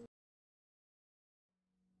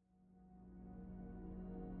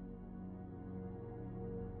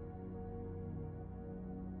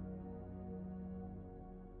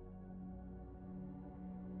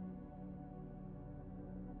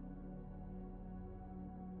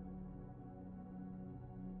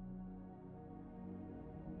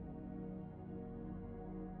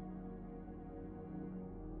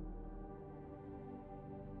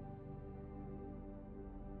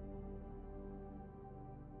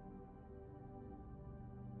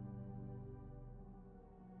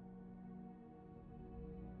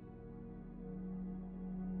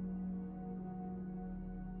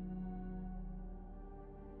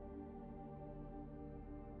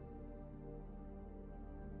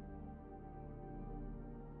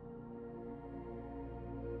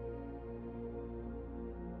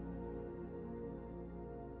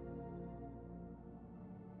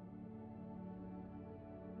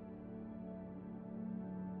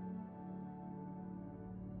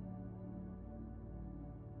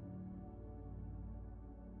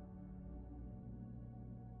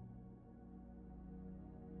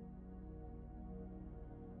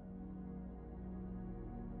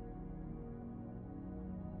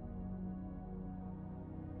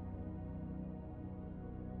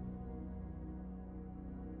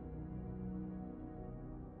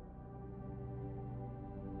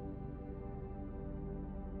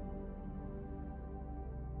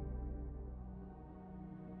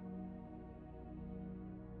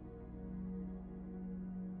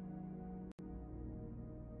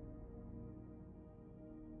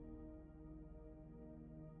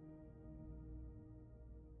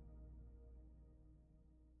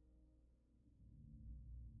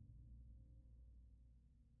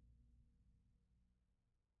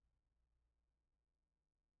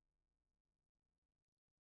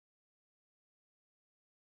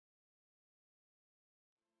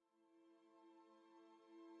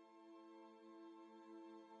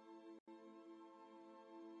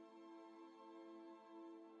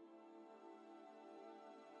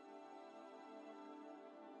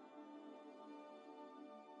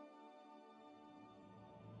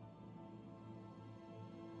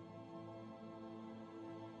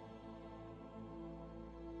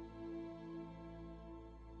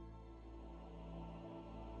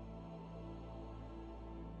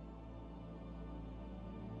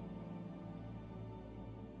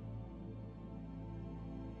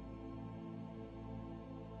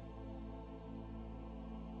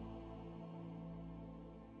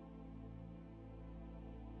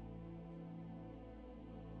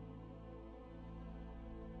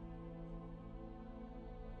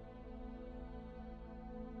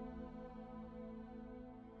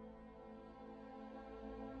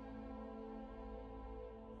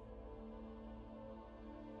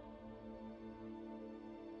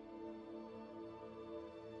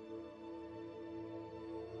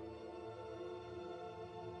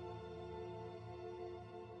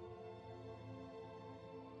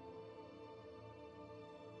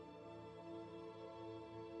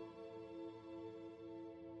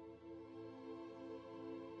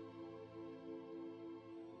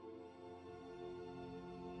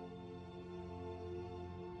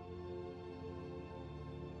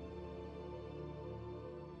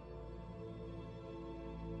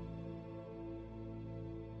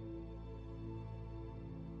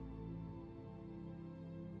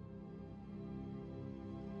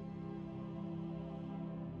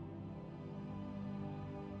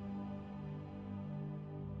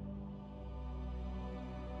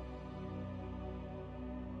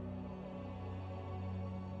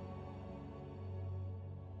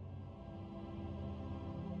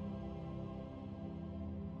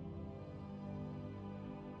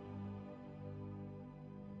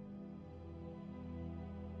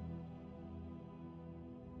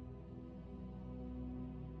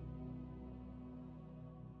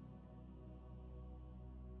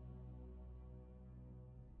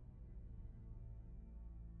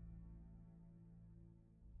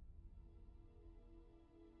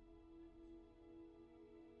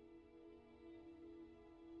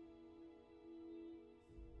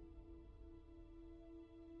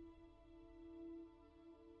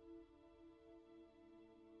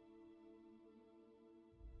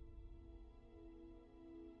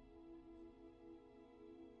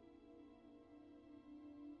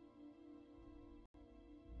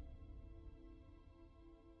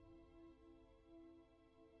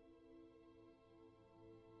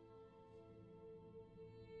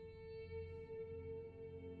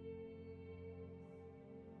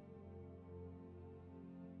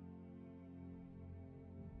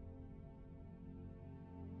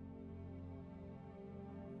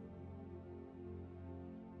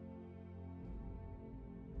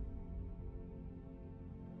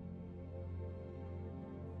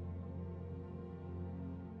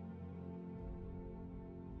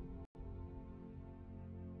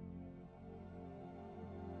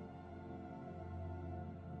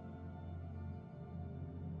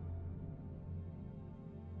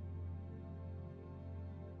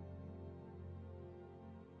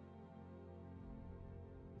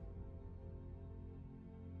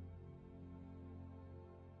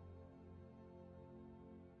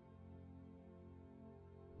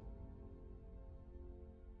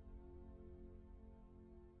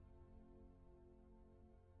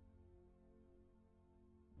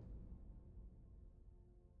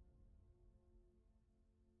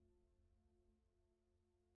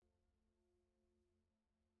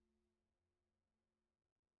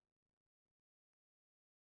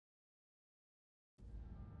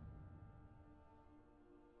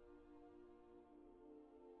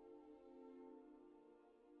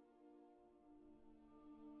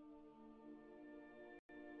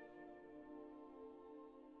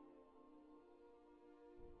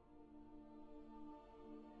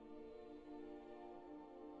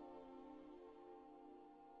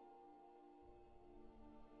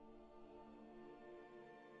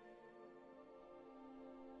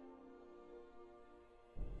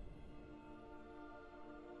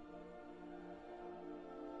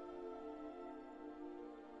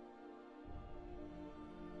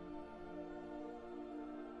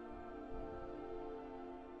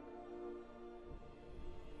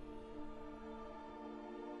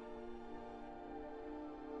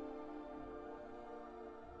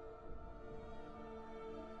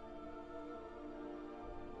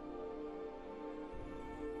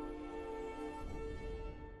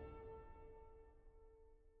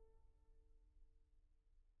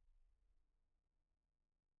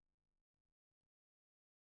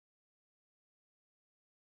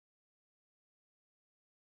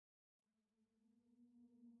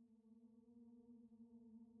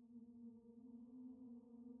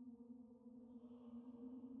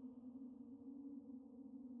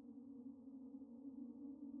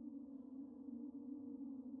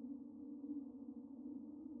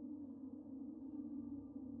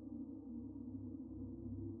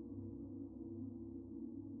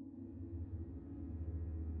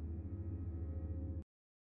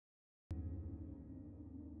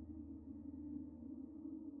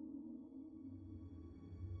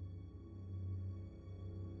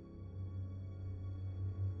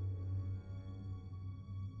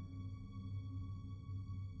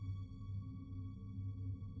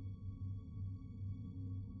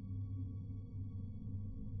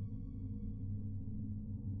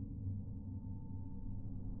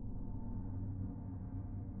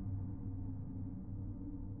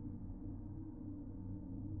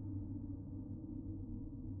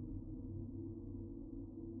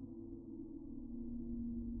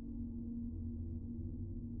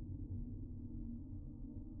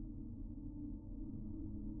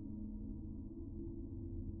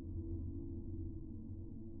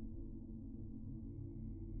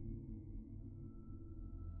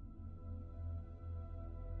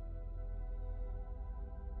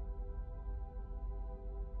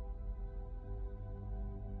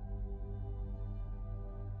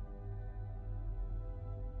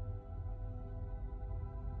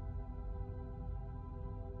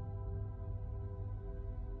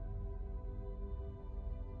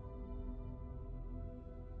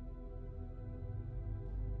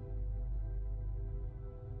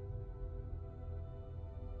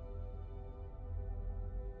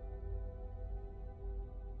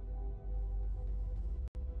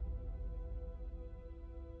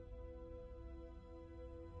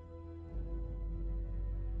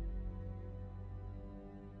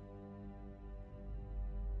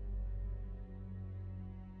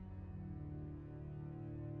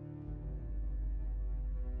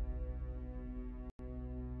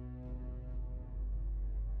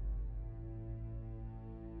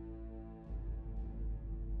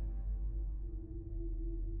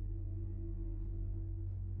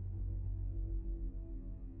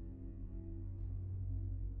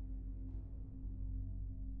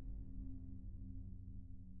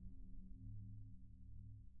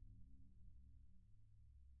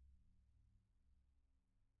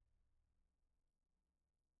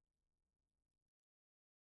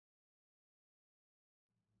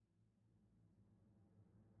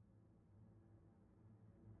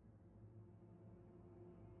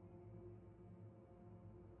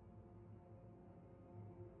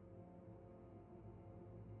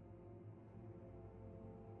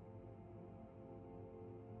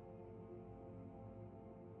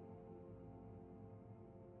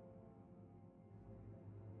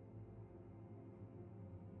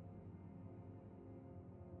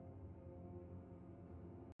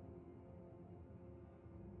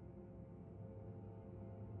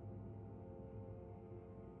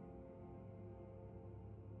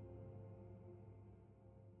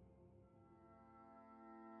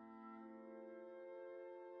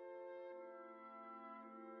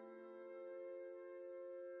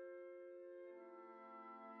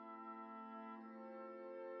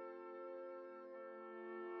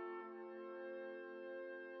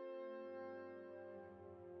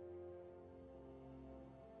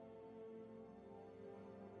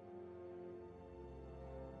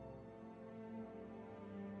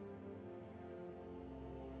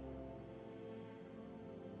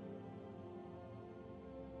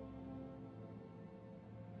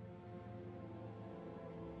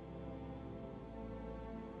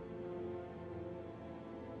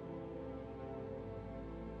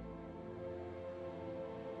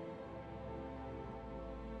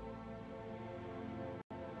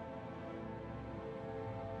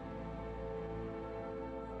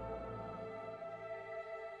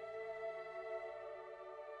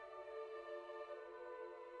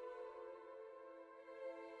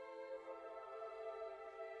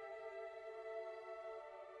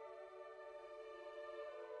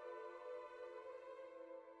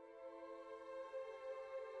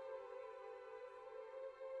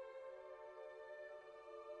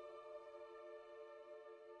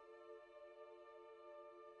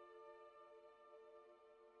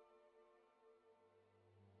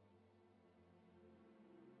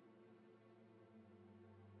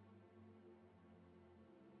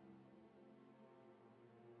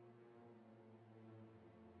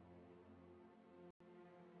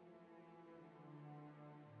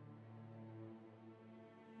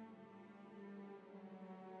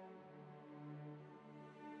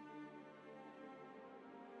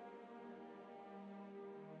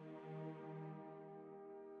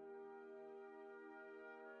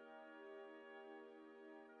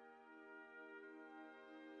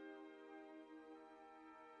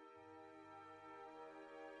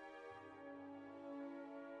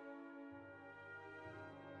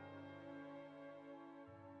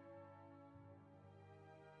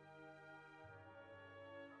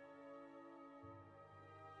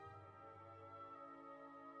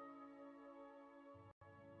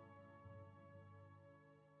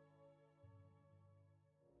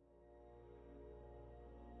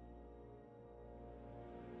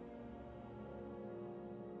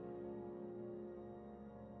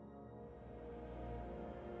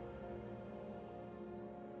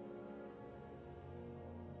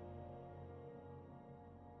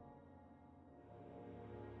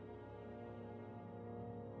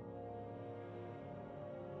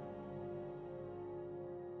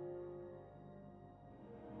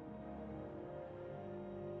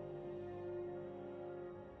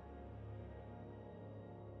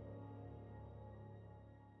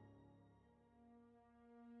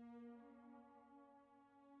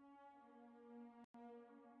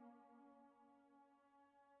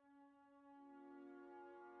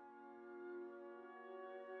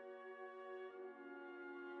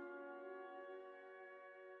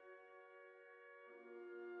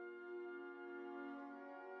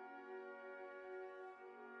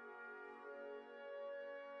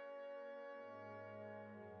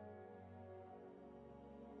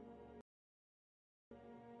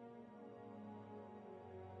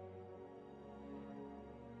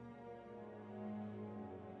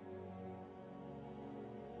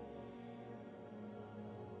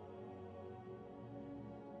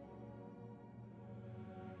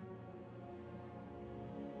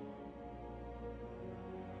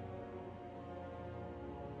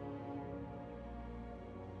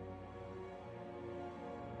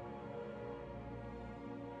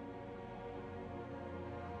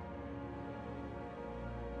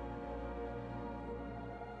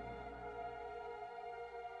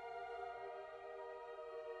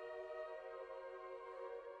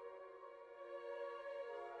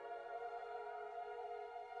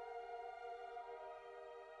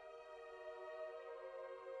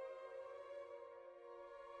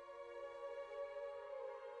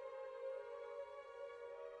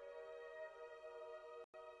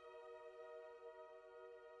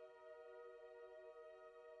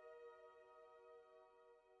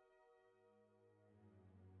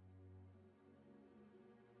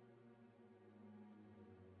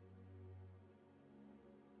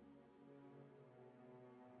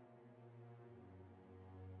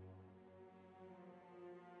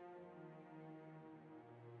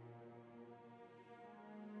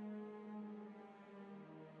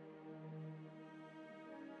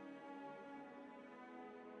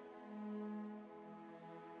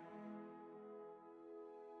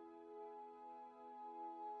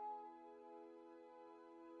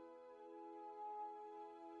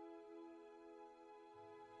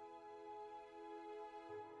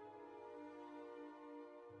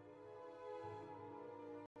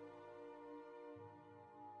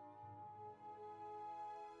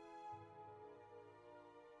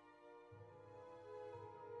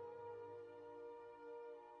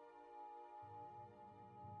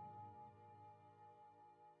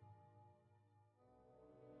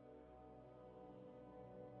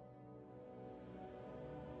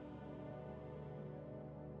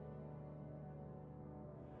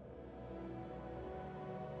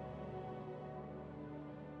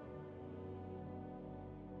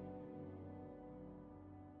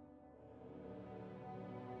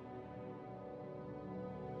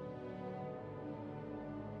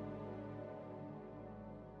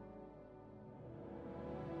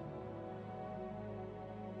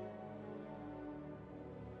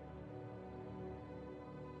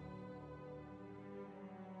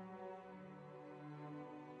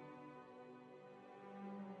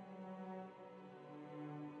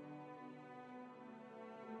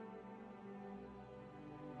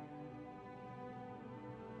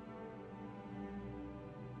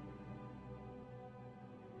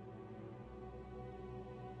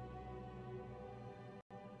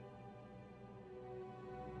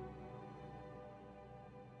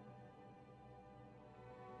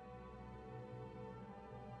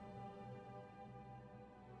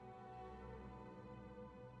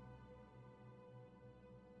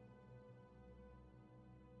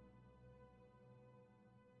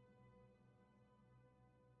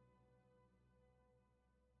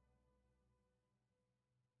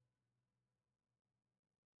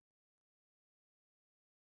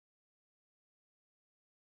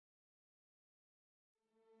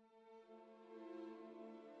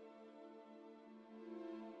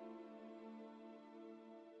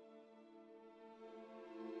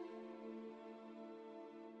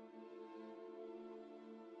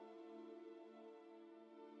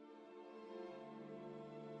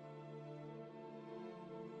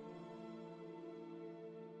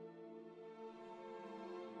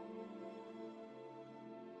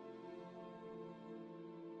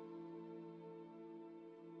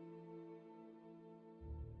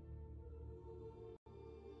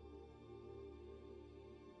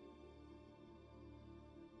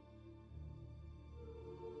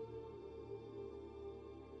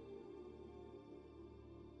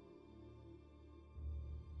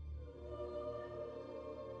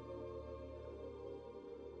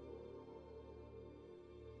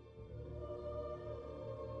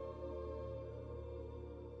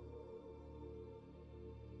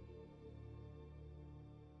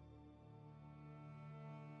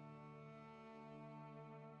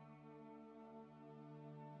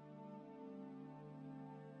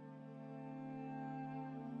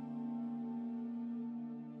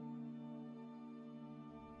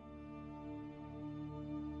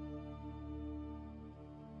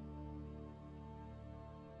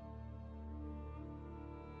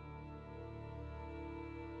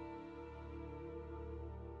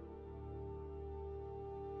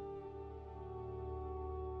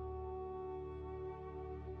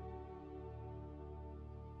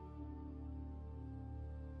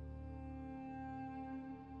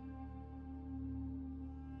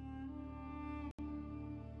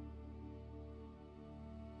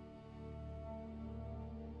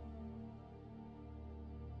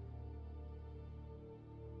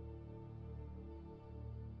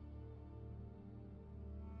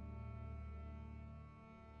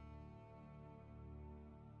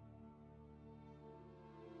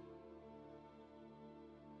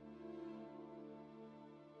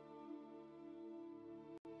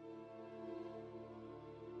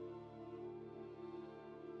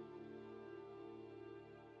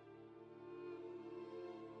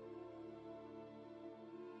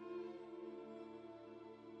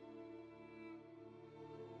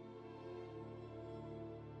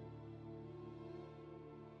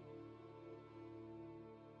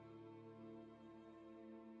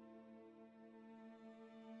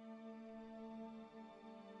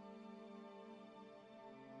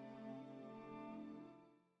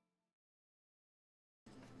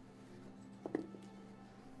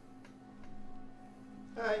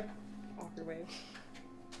 Hi. Awkward wave.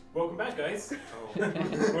 Welcome back, guys.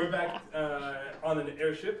 We're back on an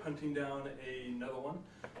airship hunting down another one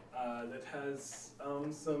that has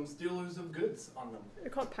some stealers of goods on them.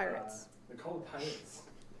 They're called pirates. They're called pirates.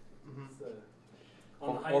 Mm-hmm. It's,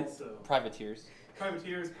 on the Or heights, so privateers.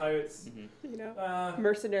 privateers, pirates, You know,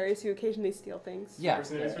 mercenaries who occasionally steal things. Yeah.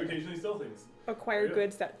 mercenaries who occasionally steal things. Acquire Yeah.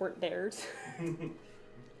 goods that weren't theirs.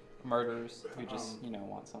 Murderers who just,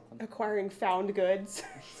 want something. Acquiring found goods.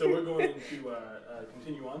 So we're going to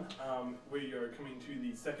continue on. We are coming to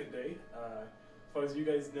the second day. As far as you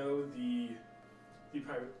guys know, the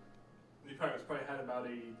pirates probably had about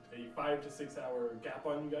a 5 to 6 hour gap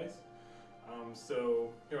on you guys.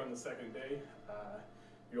 So here on the second day,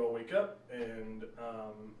 you all wake up and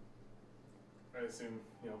I assume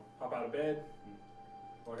hop out of bed, and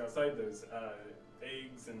walk outside. There's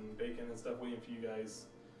eggs and bacon and stuff waiting for you guys.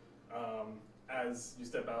 As you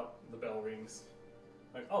step out, the bell rings.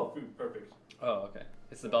 Like, oh, food, perfect. Oh, okay.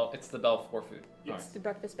 It's the bell. It's the bell for food. Yes. The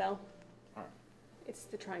breakfast bell. Alright. It's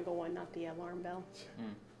the triangle one, not the alarm bell.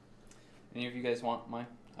 Any of you guys want mine?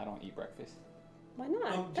 I don't eat breakfast. Why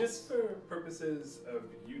not? Just for purposes of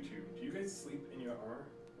YouTube, do you guys sleep in your armor?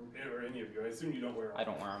 Or any of you? I assume you don't wear armor. I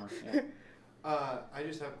don't wear armor. Yeah. I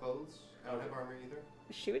just have clothes. I don't have armor either.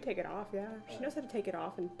 She would take it off, yeah. She knows how to take it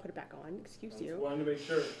off and put it back on. Excuse Just you. wanted to make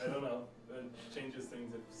sure. I don't know. It changes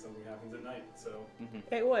things if something happens at night. So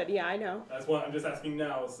It would, yeah, I know. that's why I'm just asking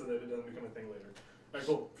now so that it doesn't become a thing later. Alright,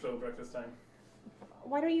 cool. So breakfast time.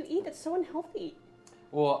 Why don't you eat? It's so unhealthy.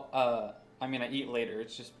 Well, I eat later.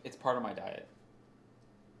 It's part of my diet.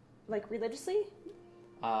 Like religiously?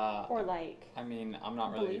 Or like I'm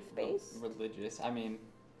not really belief-based? religious.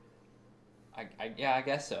 I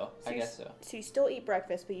guess so. I guess so. So you still eat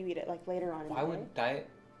breakfast, but you eat it like later on in Why the day? would diet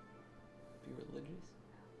be religious?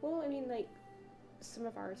 Well, like some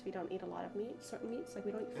of ours we don't eat a lot of meat, certain meats, like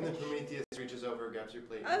we don't eat And then fish. Prometheus reaches over, grabs your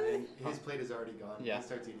plate, and then his plate is already gone. Yeah. He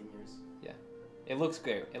starts eating yours. It looks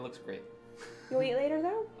great. It looks great. You'll eat later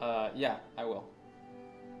though? Yeah, I will.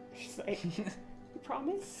 She's like, you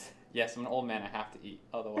promise? Yes, I'm an old man. I have to eat.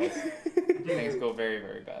 Otherwise, things go very,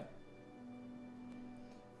 very bad.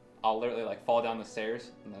 I'll literally fall down the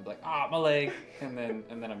stairs and then be like, my leg, and then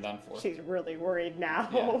I'm done for. She's really worried now.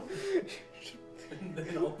 Yeah. And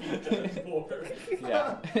then I'll be done for.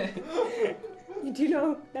 Yeah. You do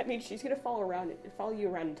know that means she's gonna follow you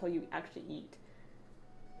around until you actually eat.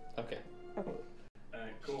 Okay. Okay.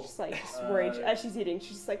 Alright, cool. She's like worried as she's eating. She's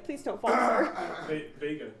just like, please don't fall, sir.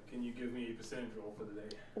 Vega, can you give me a percentage roll for the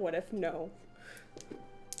day? What if no?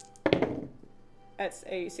 That's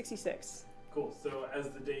a 66. Cool. So as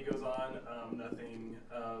the day goes on, nothing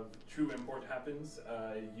of true import happens.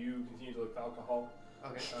 You continue to look for alcohol.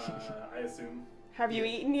 Okay. I assume. Have you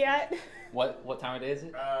eaten yet? What time of day is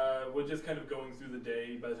it? We're just kind of going through the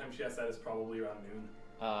day. By the time she asks that, it's probably around noon.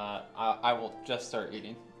 I will just start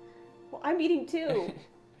eating. Well, I'm eating too.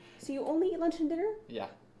 So you only eat lunch and dinner? Yeah.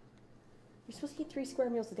 You're supposed to eat 3 square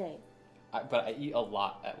meals a day. But I eat a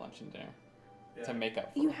lot at lunch and dinner to make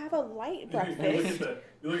up for You it. have a light you breakfast.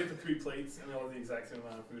 look at the 3 plates, and they all have the exact same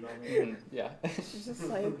amount of food on them. Yeah. She's just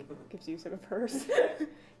gives you some of hers,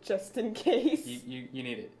 just in case. You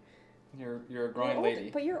need it. You're a growing You're older, lady.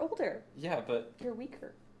 but you're older. Yeah, but You're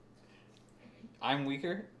weaker. I'm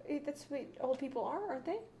weaker. That's what old people are, aren't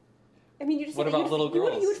they? I mean, you just What about little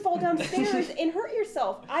girls? You would fall downstairs and hurt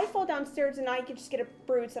yourself. I fall downstairs and I can just get a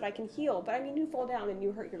bruise that I can heal. But I mean, you fall down and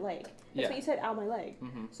you hurt your leg. That's what you said. Ow, my leg.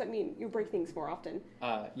 Mm-hmm. So I mean, you break things more often.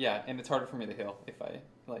 Yeah, and it's harder for me to heal if I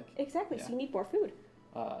Exactly. Yeah. So you need more food.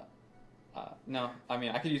 No,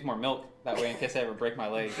 I could use more milk that way in case I ever break my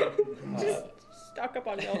leg. Just stock up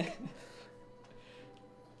on milk.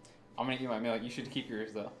 I'm gonna eat my milk. You should keep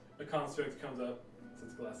yours though. The construct comes up,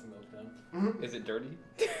 sets a glass of milk down. Mm-hmm. Is it dirty?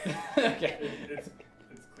 Okay. It's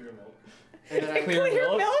clear milk. And then I Clear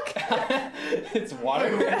milk? It's water.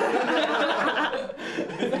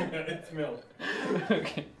 It's milk.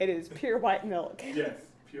 Okay. It is pure white milk. Yes,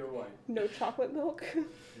 pure white. No chocolate milk. No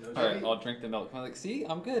All chocolate. right, I'll drink the milk. I'm like, see,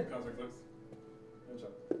 I'm good. Construct looks. No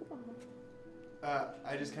chocolate.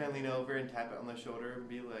 I just kind of lean over and tap it on the shoulder and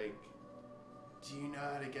be like, do you know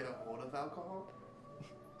how to get a hold of alcohol?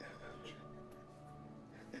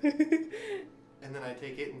 And then I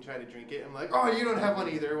take it and try to drink it. I'm like, oh, you don't have one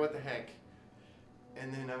either. What the heck?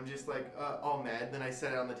 And then I'm just like all mad. Then I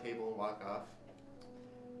set it on the table and walk off.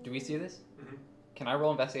 Do we see this? Mm-hmm. Can I roll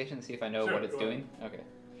investigation to see if I know Sure, what it's go doing? Okay.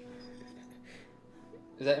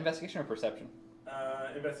 Is that investigation or perception?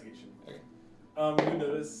 Investigation. Okay. You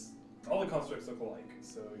notice all the constructs look alike,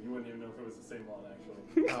 so you wouldn't even know if it was the same one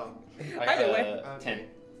actually. Oh, I Either got way. a 10.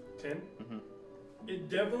 10? Mm-hmm. It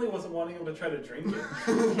definitely wasn't wanting him to try to drink it.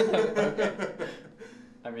 Okay.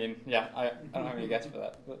 I mean, yeah, I don't have any guess for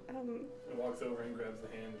that, but It walks over and grabs the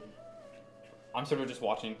hand. And... I'm sort of just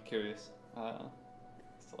watching, curious, as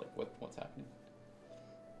to like what's happening.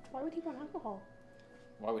 Why would he want alcohol?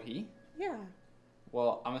 Why would he? Yeah.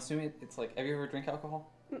 Well, I'm assuming it's like, have you ever drank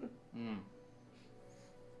alcohol? We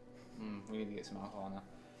need to get some alcohol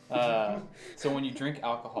now. So when you drink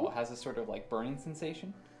alcohol, it has this sort of like burning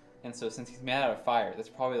sensation. And so since he's made out of fire, that's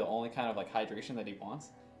probably the only kind of like hydration that he wants,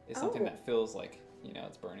 is something that feels like, you know,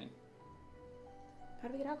 it's burning. How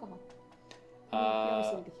do we get alcohol? We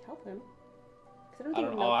obviously need to help him. I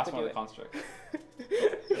don't know I'll how ask to one do of the it. constructs.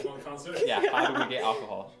 That's one construct? Yeah, how do we get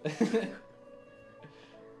alcohol?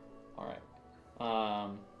 Alright.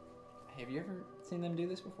 Have you ever seen them do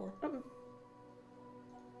this before?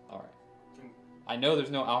 Alright. I know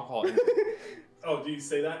there's no alcohol in Oh, do you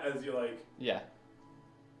say that as you're like, Yeah.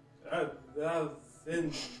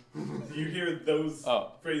 and you hear those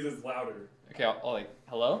Oh. phrases louder? Okay, I'll like,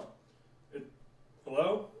 hello?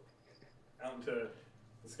 Hello? Out into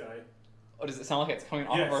the sky. Oh, does it sound like it's coming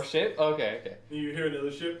off of Yes. our ship? Okay, okay. You hear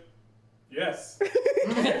another ship? Yes.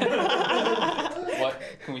 What?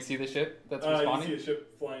 Can we see the ship that's responding? You see a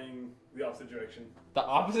ship flying the opposite direction. The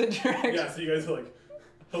opposite direction? Yeah, so you guys are like,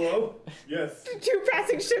 hello? Yes. 2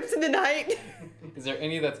 passing ships in the night. Is there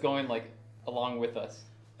any that's going like along with us?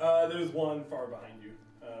 There's one far behind you.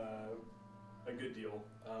 A good deal.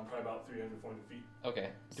 Probably about 300, 400 feet. Okay.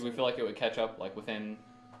 Do we feel like it would catch up like within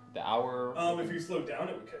the hour? If you slowed down,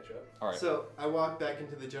 it would catch up. Alright. So I walk back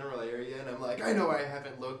into the general area and I'm like, I know I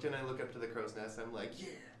haven't looked, and I look up to the crow's nest. I'm like, yeah,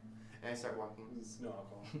 and I start walking. There's no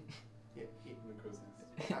alcohol Yeah, in the crow's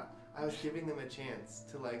nest. I was giving them a chance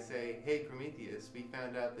to like say, hey Prometheus, we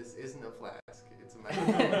found out this isn't a flask, it's a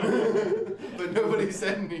microphone. But nobody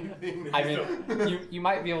said anything. I mean, you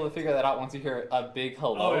might be able to figure that out once you hear a big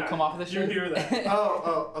hello come off of the ship. You hear that.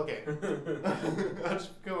 Oh, okay. I'll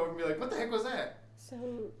just go over and be like, what the heck was that? So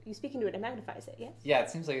you speak into it and magnifies it, yes? Yeah, it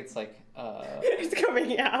seems like it's like, It's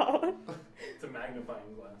coming out. It's a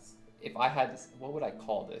magnifying glass. if I had to, what would I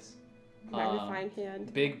call this? Magnifying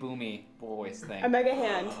hand. Big boomy voice thing. A mega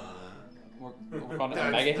hand. We're calling it a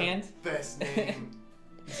That's mega the hand? Best name.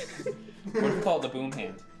 What if we call it the boom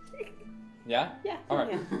hand? Yeah? Yeah.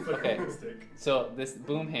 Alright. hand. It's like Okay. a stick. So this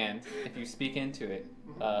boom hand, if you speak into it,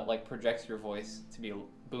 like projects your voice to be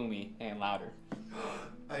boomy and louder.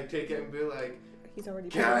 I take it and be like, He's already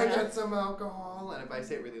can I done get some alcohol? And if I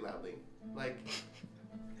say it really loudly, like,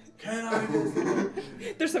 Can I? that.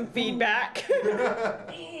 There's some feedback.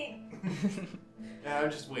 and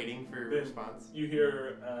I'm just waiting for a Then response. You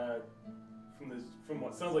hear from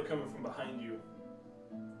what sounds like coming from behind you.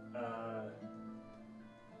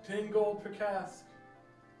 10 gold per cask.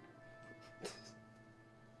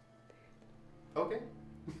 Okay.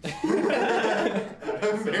 Alright,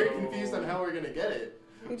 I'm very so- confused on how we're gonna get it.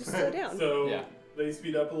 You just slow down. So Yeah. they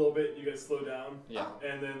speed up a little bit. You guys slow down, Yeah.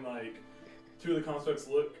 and then like 2 of the constructs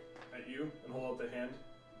look at you and hold up their hand.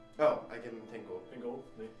 Oh, I give him 10 gold. 10 gold.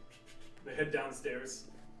 They head downstairs,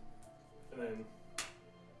 and then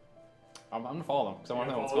I'm gonna follow them because I want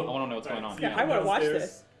to know what's Follow going. I want to know what's them? going on. Right. yeah, I want to watch Downstairs.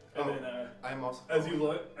 this. and Oh. then I'm also. as you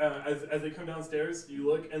look, as they come downstairs, you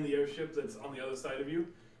look, and the airship that's on the other side of you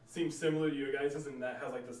seems similar to you guys, and that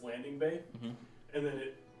has like this landing bay, Mhm. and then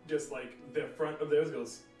it just like the front of theirs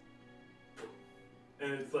goes,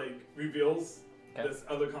 and it's like reveals Okay. this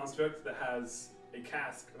other construct that has a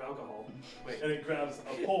cask of alcohol, Wait. and it grabs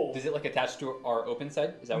a pole. Does it like attach to our open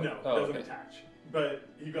side? Is that what? No, Oh, it doesn't okay. attach. But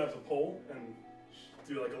he grabs a pole and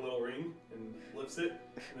do like a little ring and lifts it,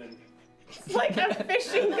 and then It's like a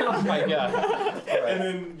fishing Oh my god. Alright. and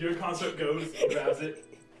then your construct goes and grabs it,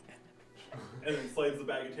 and then slides the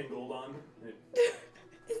bag of 10 gold on, and,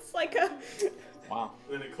 It's like a. Wow.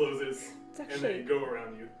 then it closes, It's and actually. they go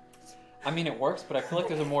around you. I mean, it works, but I feel like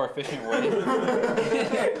there's a more efficient way.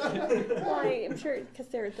 Well, I'm sure because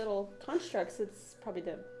they're little constructs, it's probably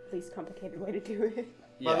the least complicated way to do it.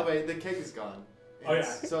 By Yeah. the way, the keg is gone. Oh, And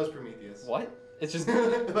yeah. So is Prometheus. What? It's just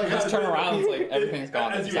Like, just turn around. It's like everything's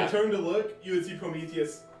gone. As It's you hap- return to look, you would see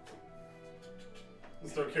Prometheus and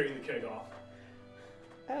start carrying the keg off.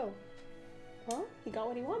 Oh. Well, he got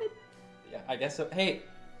what he wanted. Yeah, I guess so. Hey,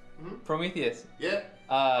 Mhm. Prometheus. Yeah.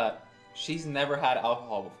 She's never had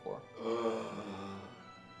alcohol before.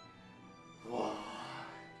 What?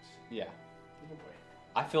 Yeah. Oh boy.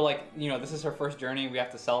 I feel like, you know, this is her first journey. We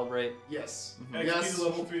have to celebrate. Yes. And Yes.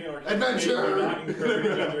 level 3 in Arcane. Adventure! We're not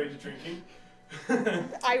encouraging underage drinking.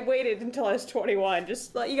 I waited until I was 21,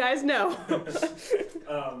 just to let you guys know.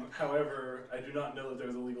 However, I do not know that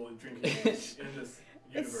there's illegal drinking in this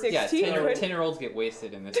It's universe. Yeah, 16, right? 10-year-olds get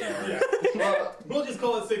wasted in this universe. Yeah. Well, We'll just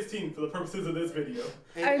call it 16 for the purposes of this video.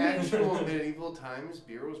 in I mean- actual medieval times,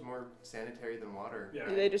 beer was more sanitary than water. Yeah.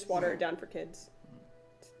 They just water it down for kids.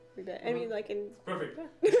 I mean, like in Perfect. like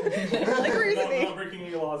We're reasoning. not breaking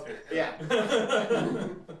any laws here. Yeah.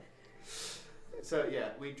 So yeah,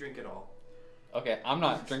 we drink it all. Okay, I'm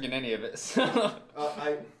not drinking any of it. So.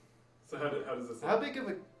 I. So how does this How look? big of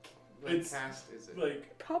a It's cast is it?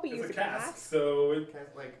 Like, Probably it's use a a cask. cask. So it,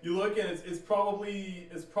 Cast, like you look and it's probably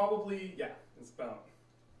yeah, it's about.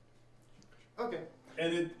 okay.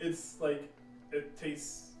 And it's like, it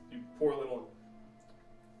tastes, you pour a little,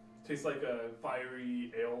 tastes like a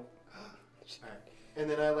fiery ale. Alright. And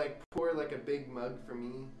then I like pour like a big mug for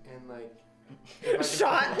me and like if I can-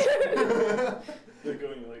 Shot. They're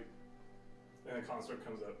going like, and a construct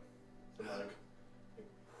comes up. The mug.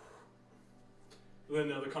 Then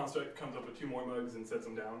the construct comes up with 2 more mugs and sets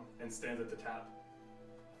them down and stands at the tap.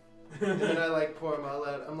 And then I like pour them all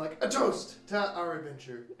out. I'm like, a toast to our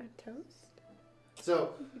adventure. A toast?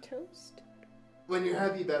 So A toast? when you're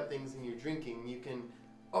happy about things and you're drinking, you can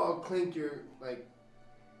all clink your like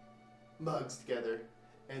mugs together,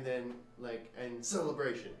 and then like and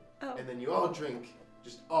celebration, Oh. and then you all drink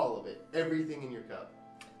just all of it, everything in your cup.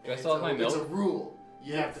 Do I And still have my It's a milk? rule.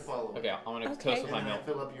 You have to Yes. follow. Okay, I'm gonna Okay. toast with And my then I milk.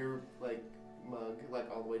 fill up your like mug like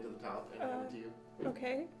all the way to the top and hand it to you,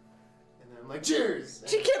 Okay. and then I'm like, cheers.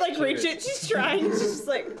 She can't like reach Cheers. it. She's trying. She's just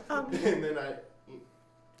like, And then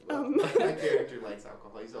well, Um. my character likes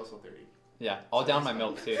alcohol. He's also 30. Yeah, I'll down my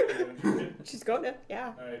milk too. she's going to,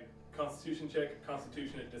 yeah. Alright, Constitution check,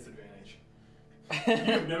 Constitution at disadvantage.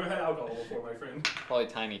 You've never had alcohol before, my friend. Probably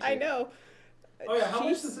tiny too. I know. Oh yeah, how much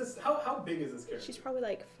She's- does this, how big is this character? She's probably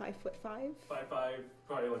like 5'5", 5'5",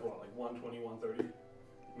 probably like what, like 120, 130?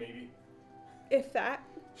 Maybe. if that.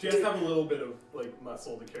 She has to have a little bit of like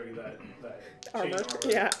muscle to carry that chain Armor. armor.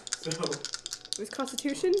 Yeah. So, It was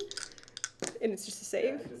Constitution, and it's just a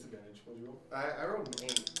yeah, save. disadvantage. What'd you roll? I rolled an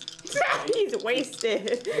 8. He's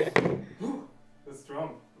wasted. That's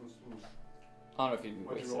strong. I don't know if you can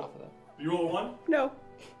What'd you waste it roll? off of that. You roll a 1? No, You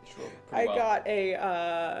should roll I pretty well. got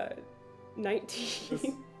a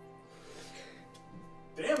 19.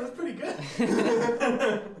 Damn, that's pretty good.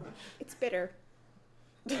 It's bitter.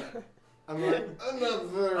 I'm like,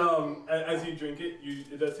 another. As you drink it,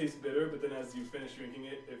 it does taste bitter, but then as you finish drinking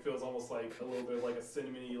it, it feels almost like a little bit like a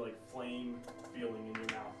cinnamony, like flame feeling in your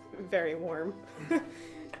mouth. Very warm.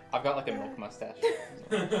 I've got like a milk mustache.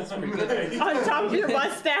 That's pretty good. On top of your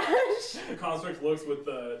mustache. The construct looks with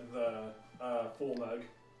the full mug.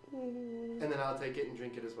 Mm, And then I'll take it and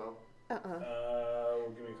drink it as well. Give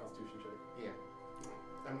me a Constitution check. Yeah.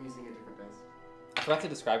 I'm using a different dice. I forgot to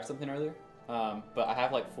describe something earlier, but I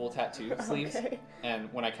have like full tattoo sleeves, Okay.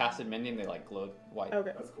 and when I casted Mending, they like glowed white.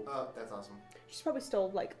 Okay. That's cool. That's awesome. She's probably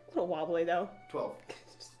still like a little wobbly though. 12.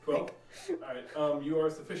 12. Alright, you are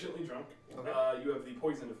sufficiently drunk. Okay. You have the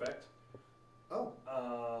poison effect. Oh.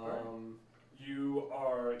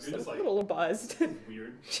 You're just a like little buzzed.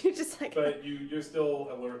 weird. She's just like, But you're still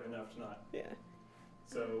alert enough to not. yeah.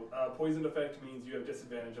 So poison effect means you have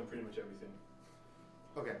disadvantage on pretty much everything.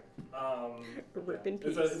 Okay. Rip in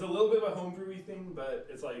It's peace. a little bit of a homebrewy thing, but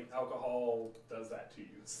it's like alcohol does that to you.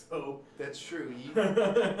 So That's true.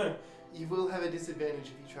 You will have a disadvantage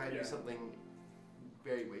if you try to Yeah. do something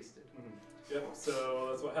very wasted. Yep. So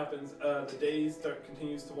that's what happens. The day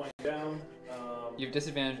continues to wind down. You have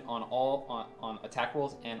disadvantage on all on attack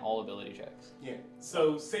rolls and all ability checks. Yeah.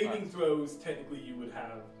 So saving throws, technically, you would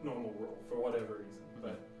have normal roll for whatever reason,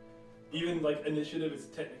 but even like initiative is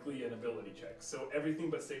technically an ability check. So everything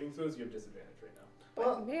but saving throws, you have disadvantage right now. But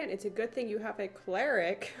Well- man, it's a good thing you have a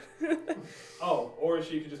cleric. Oh, or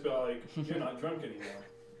she could just be like, "You're not drunk anymore."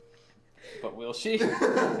 But will she?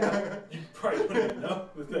 You probably wouldn't know,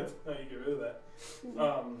 but that's how you get rid of that.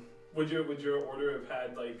 Would your order have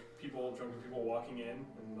had like drunken people walking in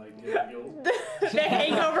and like getting guild? The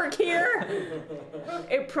hangover cure.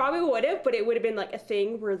 It probably would have, but it would have been like a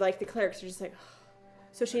thing where like the clerics are just like,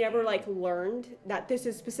 so she never like learned that this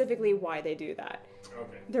is specifically why they do that.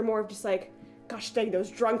 Okay. They're more of just like, gosh dang those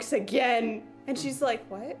drunks again, and she's like,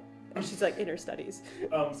 what? And she's like in her studies.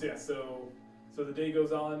 So the day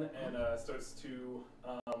goes on and starts to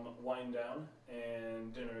wind down,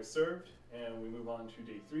 and dinner is served, and we move on to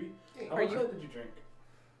day 3. Hey, How Are much you- did you drink?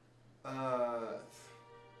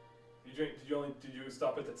 Did you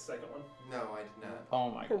stop at the second one? No, I did not. Oh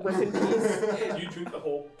my god. Rip in peace. Did you drink the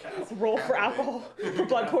whole cask? Roll for alcohol, for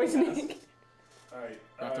blood poisoning. Alright.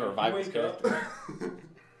 I have to revive you this wake up.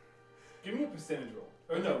 Give me a percentage roll.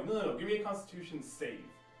 Or no. Give me a Constitution save.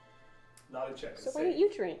 Not a check. So a why save. don't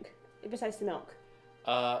you drink besides the milk?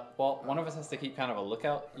 Well, one of us has to keep kind of a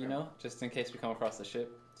lookout, you know, just in case we come across the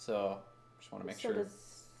ship. So, just want to make So sure. does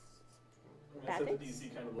I bad set the things?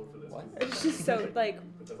 DC kind of low for this. What? It's just so like.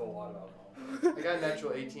 But there's a lot of alcohol. I got a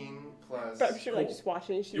natural 18 plus. But I'm sure like Cool. just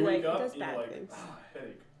watching, she's You like, wake it up does and you're bad like, things.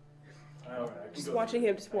 headache. Alright, I can Just go watching through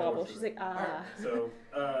him it. just I can work wobble. through She's it. like, ah. So,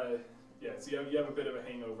 yeah, so you have a bit of a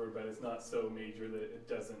hangover, but it's not so major that it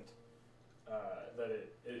doesn't, that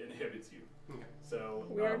it inhibits you. Okay. So,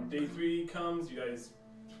 Weird. day 3 comes, you guys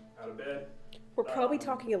out of bed. We're probably Um,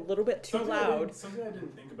 talking a little bit too Something loud. something I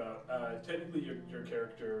didn't think about. Technically, your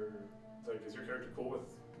character, like, is your character cool with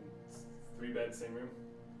 3 bed, same room?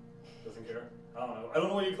 Doesn't care? I don't know. I don't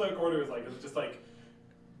know what your cleric order is like. Is it just like,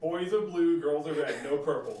 boys are blue, girls are red, no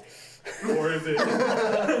purple? Or is it,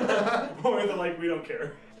 or is it like, we don't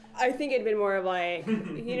care? I think it'd been more of like,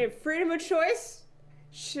 you know, freedom of choice.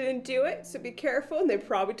 Shouldn't do it, so be careful. And they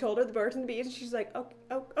probably told her the birds and the bees, and she's like,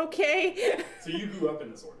 okay. So you grew up in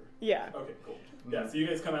this order? Yeah. Okay, cool. Yeah, so you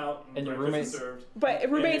guys come out And your breakfast is roommates- served. But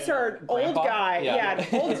roommates are an old Grandpa? guy. Yeah. Yeah,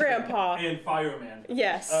 an old grandpa. And fireman.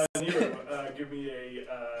 Yes. Nero, give me a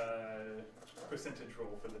percentage roll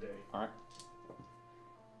for the day. All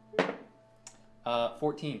right.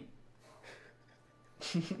 14.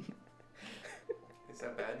 Is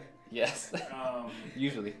that bad? Yes.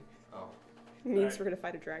 Usually. Oh. Means Alright. we're gonna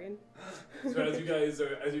fight a dragon. So as you guys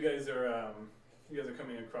are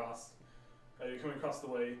coming across, you're coming across the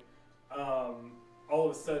way. All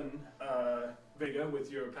of a sudden, Vega,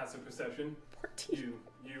 with your passive perception, 14.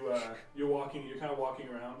 you're walking. You're kind of walking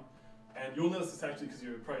around, and you'll notice this actually because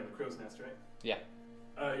you're probably in the crow's nest, right? Yeah.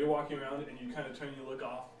 You're walking around, and you kind of turn and you look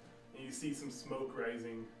off, and you see some smoke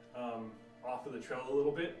rising off of the trail a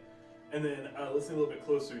little bit. And then listen a little bit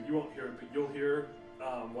closer. You won't hear it, but you'll hear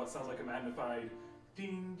what sounds like a magnified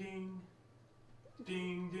ding ding,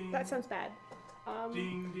 ding ding. That sounds bad.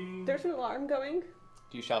 Ding ding. There's an alarm going.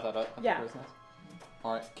 Do you shout that out at Yeah. the crow's nest?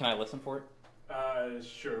 All right. Can I listen for it?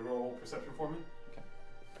 Sure. Roll perception for me.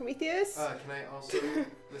 Prometheus. Can I also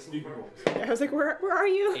listen You for can roll. I was like, where are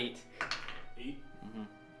you? 8. 8. Mm-hmm.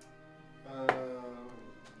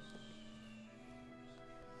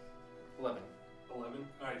 11. 11.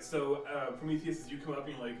 All right. So Prometheus, as you come up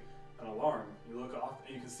and you're like an alarm, you look off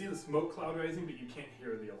and you can see the smoke cloud rising, but you can't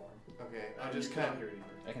hear the alarm. Okay, You I'll just cannot kind hear of. it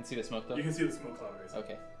either. I can see the smoke though. You can see the smoke cloud rising.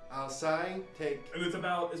 Okay. I'll sigh, take. And it's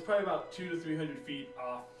probably about 200 to 300 feet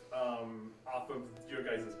off of your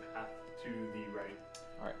guys' path to the right.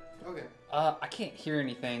 Okay. I can't hear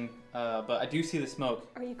anything, but I do see the smoke.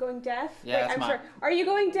 Are you going deaf? Yeah, Wait, it's I'm my- sorry. Are you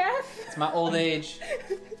going deaf? It's my old age.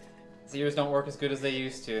 His ears don't work as good as they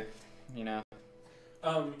used to. You know.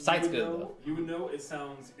 Sight's you would good, know, though. You would know it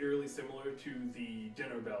sounds eerily similar to the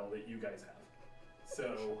dinner bell that you guys have.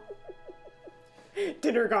 So,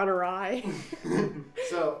 Dinner gone awry.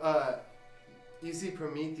 So, you see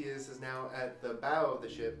Prometheus is now at the bow of the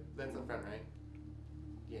ship. That's the front, right?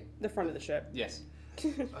 The front of the ship. Yes.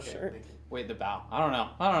 Okay. Sure. Thank you. Wait, the bow. I don't know.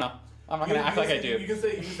 I'm not gonna act like I do. You can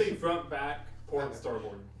say front, back, port, Okay.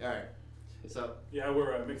 starboard. All right. So Yeah,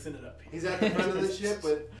 we're mixing it up. he's at the front of the ship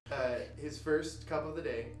with his first cup of the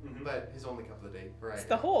day, Mhm. but his only cup of the day. Right. It's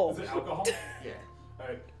the hole. Is it alcohol? Yeah.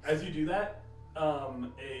 Alright, as you do that,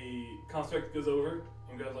 a construct goes over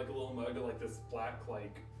and grabs like a little mug of like this black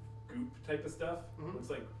like goop type of stuff. Mhm. Looks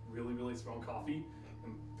like really, really strong coffee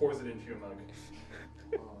and pours it into your mug.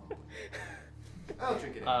 Oh. I'll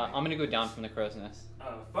drink it. I'm Anyway. gonna go down from the crow's nest.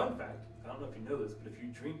 Fun fact, I don't know if you know this, but if you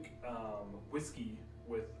drink whiskey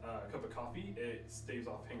with a cup of coffee, it staves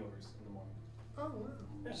off hangovers in the morning. Oh wow.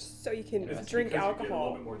 Yeah. So you can It's drink because you get a little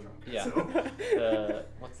alcohol. bit more drunk. Yeah. So,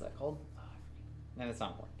 What's that called? Oh, no, that's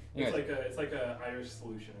not important. it's Anyways, like a Irish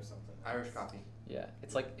solution or something. Irish coffee. yeah,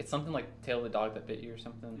 it's something like tail of the dog that bit you or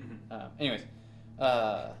something. Mhm. Anyways,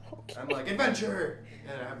 I'm like adventure,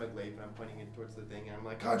 and I have my glaive and I'm pointing it towards the thing, and I'm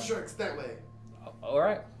like constructs that way. all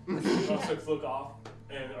right. Constructs look off,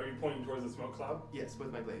 and are you pointing towards the smoke cloud? Yes,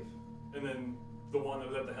 with my glaive. And then the one that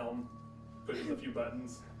was at the helm pushes a few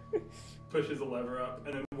buttons, pushes a lever up,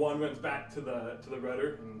 and then one runs back to the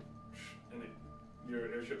rudder, and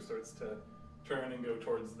your airship starts to turn and go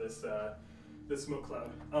towards this smoke cloud.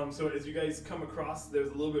 So as you guys come across, there's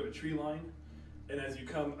a little bit of a tree line, and as you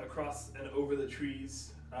come across and over the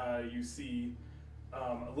trees, you see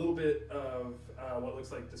a little bit of what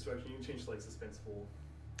looks like destruction. You can change to like suspenseful.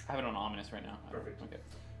 I have it on ominous right now. Perfect.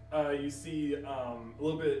 Okay. You see a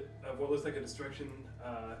little bit of what looks like a destruction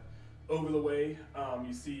over the way.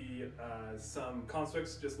 You see some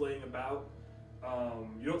constructs just laying about.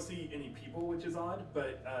 You don't see any people, which is odd,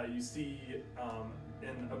 but you see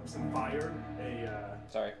in some fire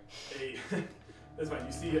Sorry. that's fine.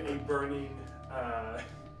 You see a burning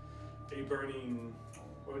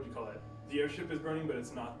what would you call it? The airship is burning, but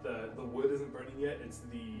it's not the wood isn't burning yet. It's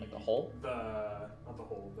Like the hole? not the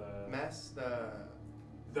hole. The Mast, the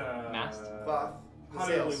Mast? cloth, the How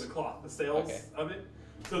do I sails. believe the cloth? The sails Okay. of it.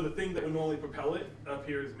 So the thing that would normally propel it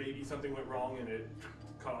appears maybe something went wrong and it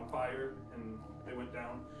caught on fire and they went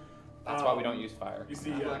down. That's why we don't use fire. You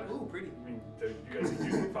see, I'm like, ooh, pretty. I mean, you guys are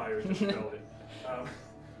using fire to propel it.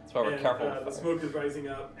 That's why we're and, careful with The fire. smoke is rising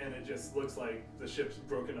up, and it just looks like the ship's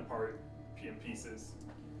broken apart in pieces.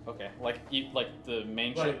 Okay, like the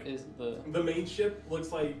main Like- ship is the. The main ship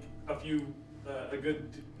looks like a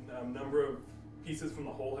good number of pieces from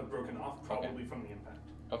the hull have broken off, probably from the impact.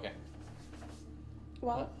 Okay.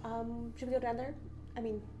 Well, should we go down there? I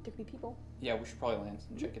mean, there could be people. Yeah, we should probably land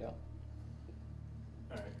and check it out.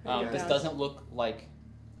 All right. This Yeah. doesn't look like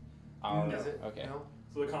our. No. Is it? Okay. No?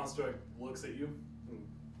 So the construct looks at you and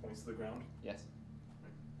points to the ground. Yes.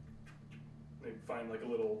 They find like a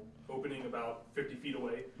little opening about 50 feet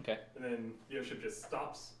away. Okay. And then the airship just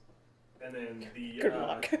stops. And then Good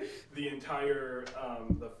luck. the entire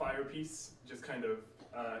the fire piece just kind of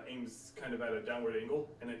aims kind of at a downward angle,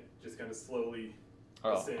 and it just kind of slowly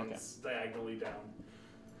ascends diagonally down.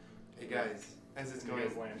 Hey guys, as it's And you going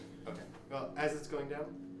guys land. Okay. Well, as it's going down,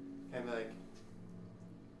 I'm like,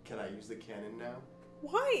 can I use the cannon now?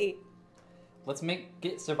 Why? Let's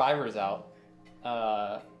get survivors out.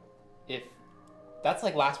 If that's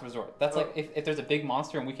like last resort. That's like if there's a big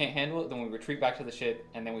monster and we can't handle it, then we retreat back to the ship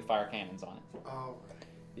and then we fire cannons on it. Oh.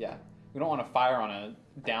 Yeah. We don't want to fire on a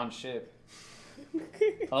downed ship.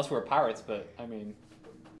 Unless we're pirates, but I mean.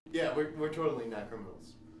 Yeah, we're totally not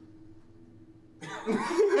criminals.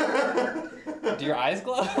 Do your eyes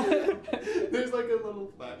glow? There's like a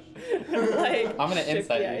little flash. Like, I'm gonna shifty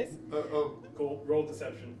insight you. eyes. Oh, Cool. Roll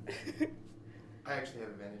deception. I actually have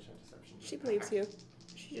advantage on deception. She believes you.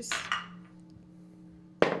 She just.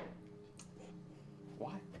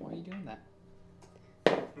 Why? Why are you doing that?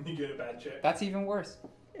 You get a bad check. That's even worse.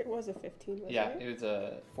 It was a 15, wasn't Yeah, it? it was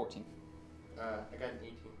a 14. I got an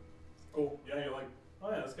 18. Cool. Yeah, you're like,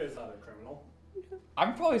 oh yeah, this guy's not a criminal.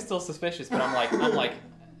 I'm probably still suspicious, but I'm like,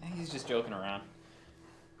 he's just joking around.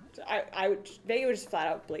 So I would. Vega would just flat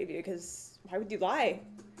out believe you because why would you lie?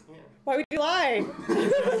 Yeah. Why would you lie?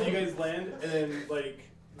 So you guys land, and then like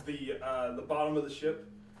the bottom of the ship.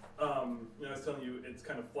 I was telling you, it's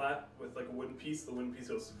kind of flat with like a wooden piece. The wooden piece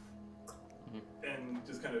goes and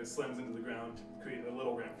just kind of slams into the ground, create a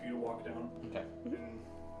little ramp for you to walk down. Okay.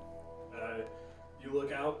 And you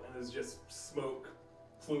look out, and there's just smoke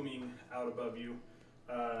pluming out above you,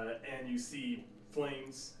 and you see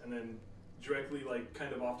flames, and then directly, like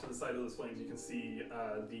kind of off to the side of those flames, you can see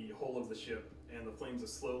the hull of the ship, and the flames are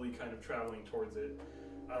slowly kind of traveling towards it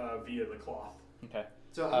via the cloth. Okay.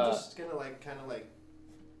 So I'm just gonna like kind of like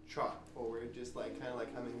trot forward, just like kind of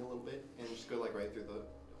like humming a little bit, and just go like right through the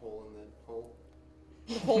hole in the hole.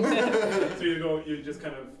 So you just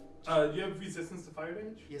kind of. Do you have resistance to fire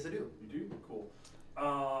damage? Yes, I do. You do? Cool.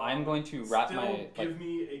 I'm going to wrap still my. give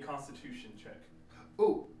me a Constitution check.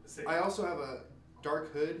 Oh, Save. I also have a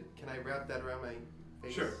dark hood. Can I wrap that around my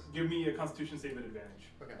face? Sure. Give me a Constitution save at advantage.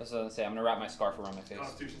 Okay. I was gonna say I'm gonna wrap my scarf around my face.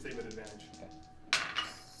 Constitution save at advantage.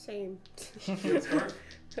 Same. You have a scarf?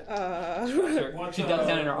 Sure. What's, She ducks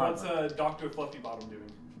down in her arm. What's Dr. Fluffy Bottom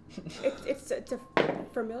doing? It's a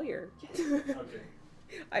familiar.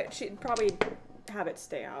 Okay. She'd probably have it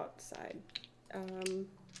stay outside.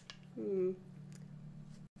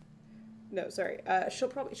 No, sorry.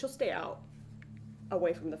 She'll stay out,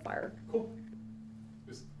 away from the fire. Cool.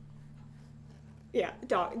 Just, Yeah,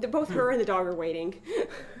 both her and the dog are waiting.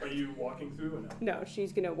 are you walking through or no? No,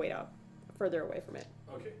 she's gonna wait out further away from it.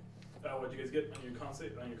 Okay. What'd you guys get on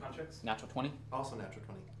your con checks? Natural 20. Also natural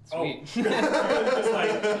 20. Sweet. Just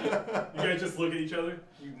like, you guys just look at each other,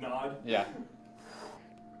 you nod, Yeah.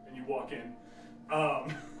 and you walk in. I'm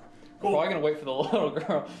Cool. probably gonna wait for the little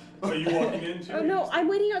girl. Are you walking in too? Oh no, I'm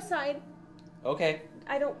waiting outside. Okay.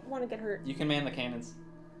 I don't want to get hurt. You can man the cannons.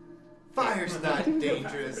 Fire's not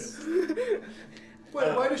dangerous.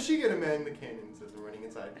 Why does she get a man in the cannons as we're running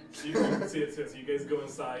inside? You can see it. So you guys go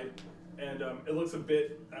inside, and it looks a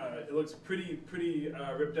bit. It looks pretty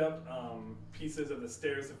ripped up. Pieces of the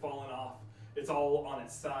stairs have fallen off. It's all on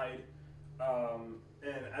its side.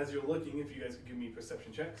 And as you're looking, if you guys could give me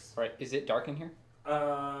perception checks. All right. Is it dark in here?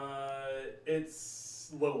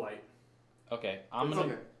 It's low light. Okay. I'm It's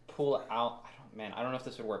gonna okay. pull out. I don't know if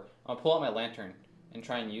this would work. I'll pull out my lantern and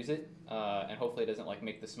try and use it, and hopefully it doesn't like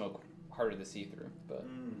make the smoke harder to see through. But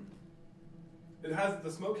The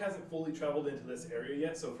smoke hasn't fully traveled into this area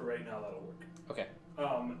yet, so for right now that'll work. okay.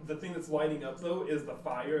 The thing that's lighting up though is the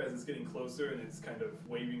fire as it's getting closer and it's kind of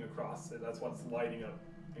waving across. So that's what's lighting up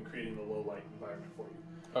and creating the low light environment for you.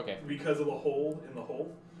 Okay. because of the hole in the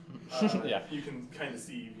hole. Yeah. You can kind of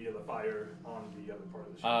see via the fire on the other part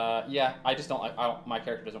of the ship. Yeah. I just don't like. My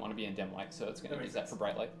character doesn't want to be in dim light, so it's gonna That use makes that for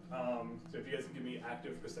bright light. So if you guys can give me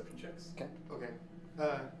active perception checks. Okay.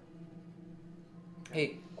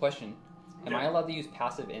 Hey, question. Am I allowed to use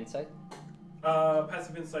passive insight?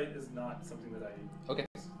 Passive insight is not something that I. Okay.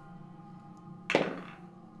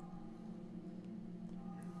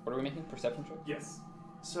 What are we making? Perception check? Yes.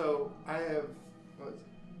 So I have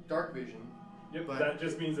dark vision. Yep. But- that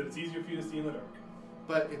just means that it's easier for you to see in the dark.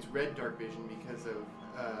 But it's red dark vision because of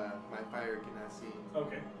my fire genasi.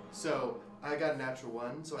 Okay. So I got a natural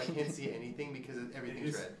 1, so I can't see anything because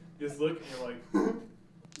everything's red. You just look and you're like.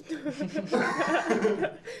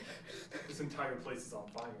 This entire place is on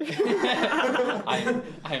fire. I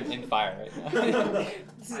am in fire right now.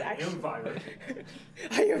 This is I actually. am fire.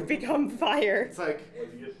 I have become fire. It's like,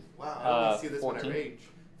 What do you get? wow, I only see this 14. when I rage.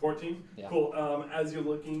 14? Yeah. Cool. As you're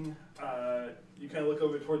looking, you kind of look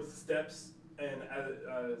over towards the steps, and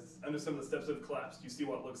under some of the steps that have collapsed, you see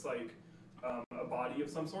what looks like a body of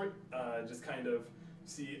some sort. Just kind of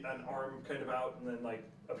see an arm kind of out, and then like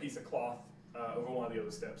a piece of cloth over one of the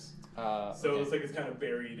other steps. So Okay. it looks like it's kind of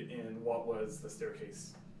buried in what was the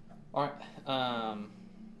staircase. All right. I'm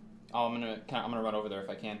gonna run over there if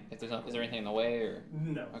I can. If there's is there anything in the way or?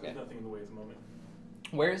 No, Okay. there's nothing in the way at the moment.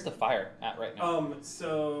 Where is the fire at right now?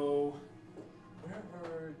 So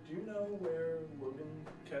do you know where Logan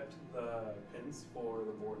kept the pins for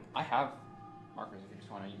the board? I have markers if you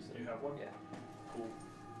just want to use Do them. you have one? Yeah. Cool.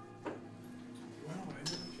 Wow, I never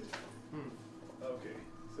checked. Okay,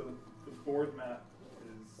 so the board map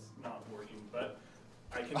is not working, but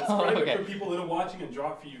I can describe Okay. it for people that are watching and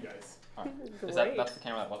draw it for you guys. All right. Is Great. that's the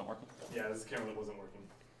camera that wasn't working? Yeah, this is the camera that wasn't working.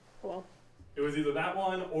 Well, It was either that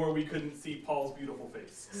one or we couldn't see Paul's beautiful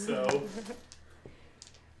face. So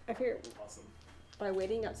I figure awesome. by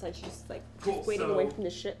waiting outside, she's just like Cool, just waiting so- away from the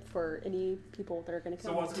ship for any people that are going to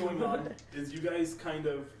come. So what's going on is you guys kind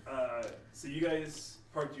of, so you guys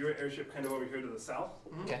parked your airship kind of over here to the south.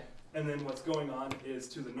 Okay. And then what's going on is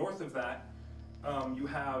to the north of that, you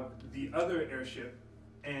have the other airship,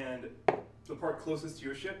 and the part closest to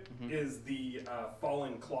your ship is the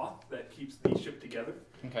fallen cloth that keeps the ship together.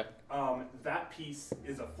 Okay. That piece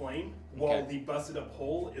is aflame, while Okay. the busted up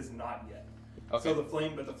hole is not yet. Okay. So the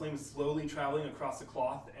flame is slowly traveling across the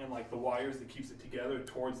cloth and like the wires that keeps it together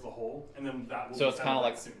towards the hole, and then that will. So be it's kind of settled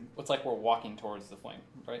like out soon. it's like we're walking towards the flame,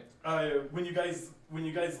 right? When you guys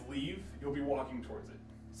leave, you'll be walking towards it.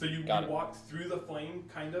 So you Got it. walk through the flame,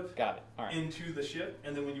 kind of, Got it. All right. into the ship,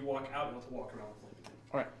 and then when you walk out, you'll have to walk around the flame again.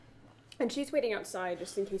 All right. And she's waiting outside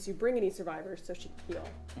just in case you bring any survivors, so she can heal.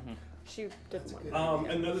 Mhm. She didn't want.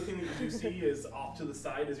 Another thing that you do see is off to the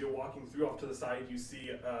side, as you're walking through, off to the side, you see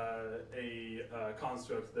a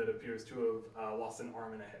construct that appears to have lost an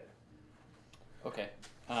arm and a head. Okay.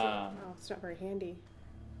 Oh, it's not very handy.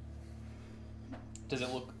 Does it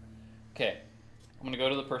look? Okay. I'm gonna go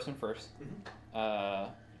to the person first.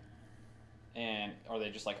 And are they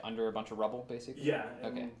just like under a bunch of rubble, basically? Yeah.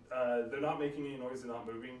 And, Okay. they're not making any noise. They're not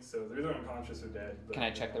moving, so they're either unconscious or dead. But Can I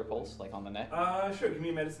check their pulse, like on the neck? Sure. Give me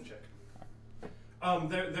a medicine check.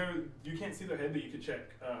 You can't see their head, but you could check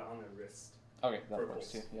on their wrist, Okay, for that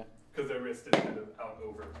works pulse. too. Yeah. because their wrist is kind of out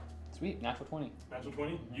over. Sweet. Natural 20. Natural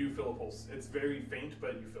 20. You feel a pulse. It's very faint,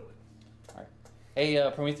 but you feel it. All right.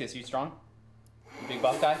 Hey, Prometheus, you strong? You big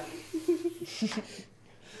buff guy?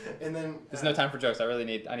 And then There's no time for jokes. I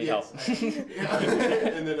need help. yes,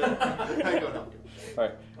 and then I go help you. All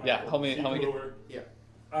right. Yeah. Help me. So you Help me go get. over. Yeah.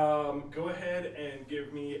 Go ahead and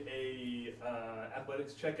give me a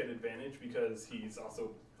athletics check at advantage because he's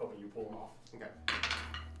also helping you pull him off. Okay.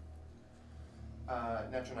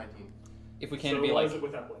 Natural 19. If we can so be what like. is it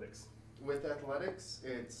with athletics? With athletics,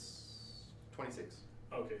 it's 26.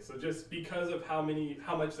 Okay, so just because of how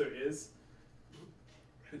much there is,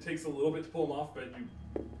 it takes a little bit to pull him off, but you,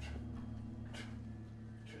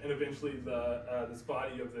 and eventually this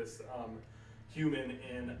body of this human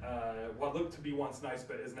in what looked to be once nice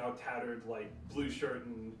but is now tattered, like blue shirt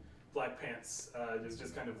and black pants, is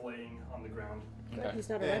just kind of laying on the ground. But Okay. he's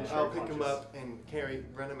not a And red I'll shirt. pick him up and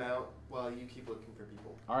run him out while you keep looking for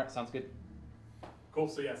people. All right. Sounds good. Cool.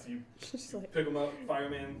 So yes, you She's like, pick him up,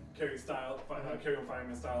 fireman carry on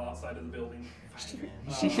fireman style outside of the building.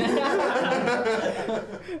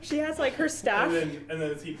 she has like her staff. And then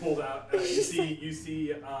as he pulls out, you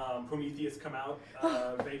see Prometheus come out,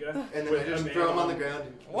 Vega, And then with I just a man throw him on the ground.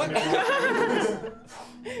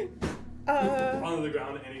 And onto the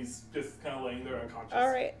ground, and he's just kind of laying there unconscious. All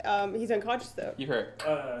right. He's unconscious though. You heard.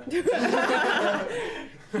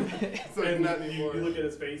 So And not you anymore. look at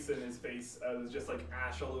his face, and his face there's just like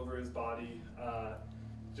ash all over his body.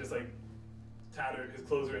 just like tattered. His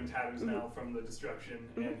clothes are in tatters now from the destruction,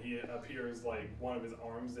 and he appears like one of his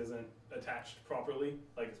arms isn't attached properly,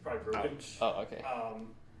 like it's probably broken. Ouch. Oh, okay.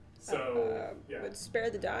 Yeah. Would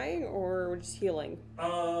spare the dying or just healing?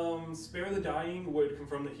 Spare the dying would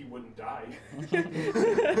confirm that he wouldn't die.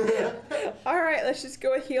 All right, let's just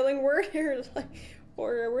go with healing word here.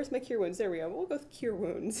 Or where's my cure wounds? There we go. We'll go with cure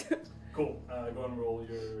wounds. Cool. Go and roll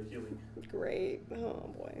your healing. Great. Oh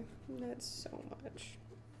boy, that's so much.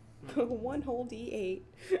 One whole D8.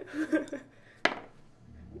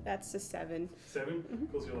 That's a 7. 7?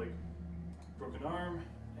 Cool, so you're like, broken arm,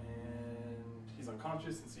 and he's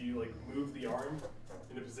unconscious, and so you like move the arm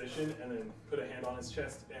into position, and then put a hand on his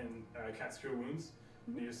chest and cast Cure Wounds.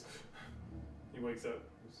 And he wakes up.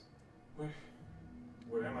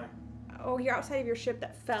 Where am I? Oh, you're outside of your ship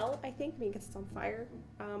that fell, I think, because it's on fire.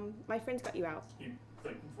 My friend's got you out. He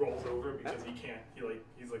like rolls over because he can't.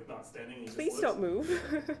 He's like not standing. He Please just don't move.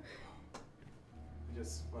 I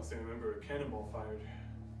just must remember a cannonball fired.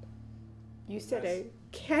 You said a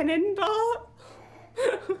cannonball?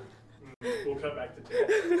 We'll cut back to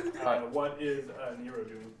Tim. What is Nero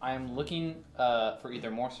doing? I am looking for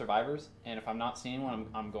either more survivors, and if I'm not seeing one,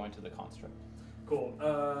 I'm going to the construct. Cool.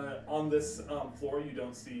 On this floor, you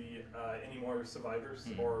don't see any more survivors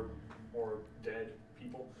or dead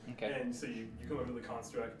people. Okay. And so you come over to the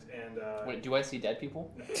construct and. Wait, do I see dead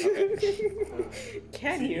people? No. Okay.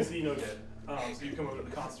 Can you? You see no dead. So you come over to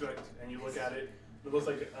the construct and you look at it. It looks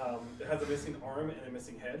like it has a missing arm and a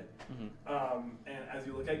missing head. And as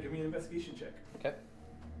you look at it, give me an investigation check. Okay.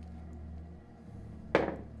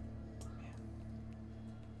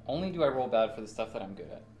 Only do I roll bad for the stuff that I'm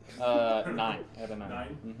good at. 9. I have a 9.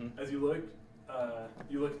 9. Mm-hmm. As you look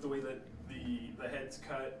at the way that the head's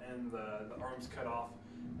cut and the arms cut off,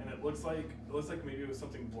 and it looks like maybe it was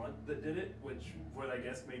something blunt that did it, which would I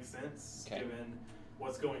guess make sense given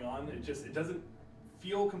what's going on. It doesn't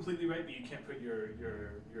feel completely right, but you can't put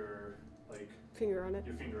your like finger on it.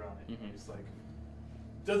 Your finger on it. It's like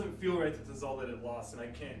doesn't feel right that this is all that it lost, and I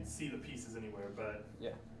can't see the pieces anywhere. But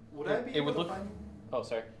yeah, would I be able to find him? Oh,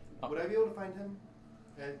 sorry. Would I be able to find him?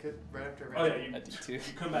 Right after. Oh yeah, you D2. You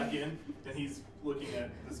come back in, and he's looking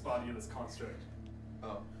at this body of this construct.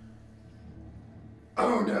 Oh.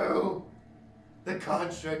 Oh no! The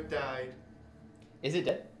construct died. Is it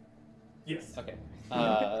dead? Yes. Okay.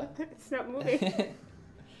 It's not moving.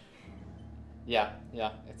 yeah,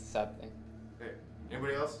 it's a sad thing. Okay.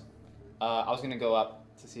 Anybody else? I was gonna go up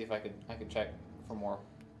to see if I could check for more.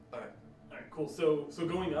 Alright, cool. So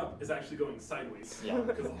going up is actually going sideways. Yeah.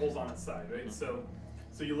 Because the hole's on its side, right? So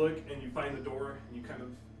you look and you find the door and you kind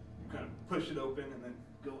of push it open and then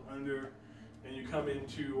go under, and you come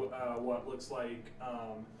into what looks like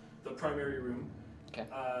the primary room. Okay.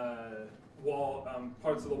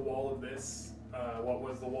 Parts of the wall of this, what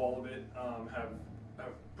was the wall of it, have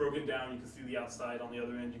broken down. You can see the outside on the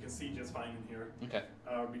other end. You can see just fine in here. Okay.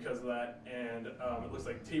 Because of that, and it looks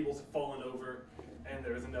like tables have fallen over, and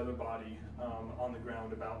there's another body on the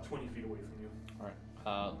ground about 20 feet away from you. All right.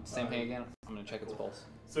 Same thing again. I'm gonna check its pulse.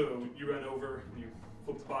 So you run over, you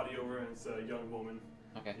flip the body over, and it's a young woman.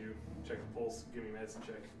 Okay. You check the pulse, give me a medicine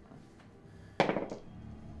check.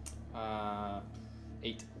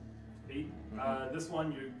 8. 8. This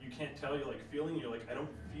one you can't tell. You're like feeling. You're like, I don't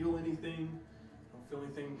feel anything. I don't feel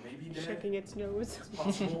anything. Maybe dead. Checking its nose. It's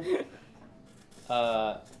possible.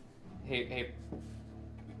 Hey,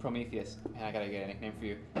 Prometheus. Man, I gotta get a nickname for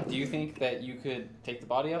you. Do you think that you could take the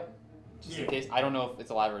body up? Just in case. I don't know if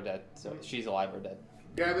it's alive or dead. So she's alive or dead.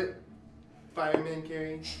 Grab it. Fireman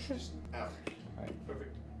carry. Just out. All right.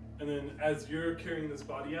 Perfect. And then as you're carrying this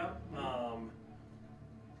body out,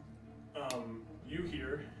 you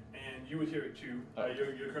hear, and you would hear it too.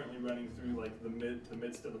 You're currently running through like the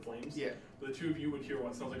midst of the flames. Yeah. The two of you would hear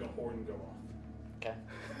what sounds like a horn go off. Okay.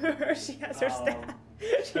 She has her staff.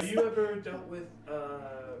 Have you ever dealt with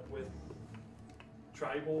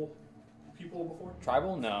tribal people before?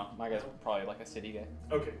 Tribal? No. My guy's probably like a city guy.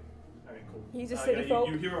 Okay. All right, cool. He's a city folk.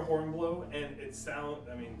 You hear a horn blow, and it sounds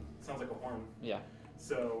like a horn. Yeah.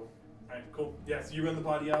 So, all right, cool. Yeah. So you run the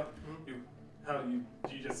body out. Do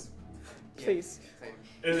you just? Please. Same.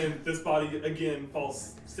 And then this body again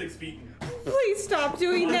falls 6 feet. Please stop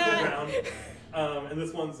doing onto that. the ground. And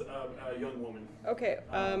this one's a young woman. Okay.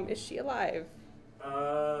 Is she alive?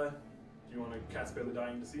 Do you want to cast Spare the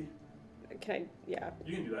Dying to see? Can I? Yeah.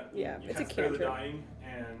 You can do that. Yeah, You it's a cast Spare the cantrip. Dying,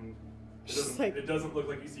 and She's like- it doesn't look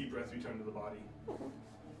like you see breath return to the body.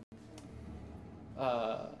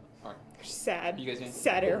 All right. Sad. You guys doing?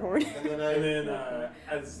 Sad air horn. And then And then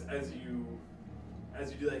as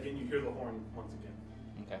you do that again, you hear the horn once again.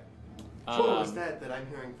 Okay. What was that I'm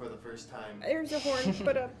hearing for the first time? There's a horn,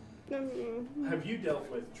 but Have you dealt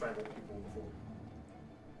with tribal people before?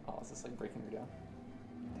 Oh, is this like breaking her down?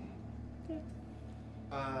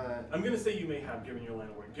 I'm gonna say you may have, given your line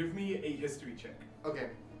of work. Give me a history check. Okay.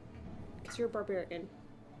 because you're a barbarian.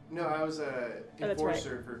 No, I was a that's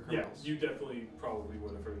enforcer for Yeah, criminals. you definitely probably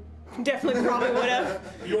would have heard. Definitely probably would have.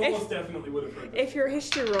 You almost definitely would have heard. If your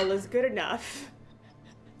history roll is good enough.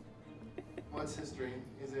 What's history?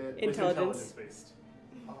 Is it? It's Intelligence. based.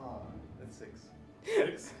 That's 6.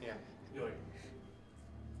 6? Yeah. You're like,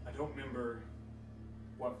 I don't remember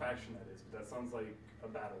what faction that is, but that sounds like a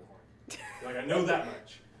battle horn. You're like, I know that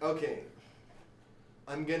much. Okay.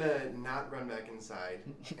 I'm gonna not run back inside,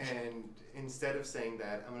 and instead of saying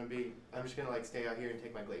that, I'm just gonna like stay out here and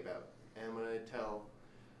take my glaive out, and I'm gonna tell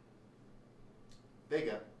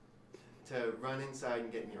Vega to run inside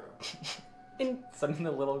and get Nero. Sending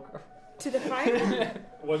the little girl. To the fire?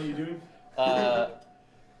 What are you doing?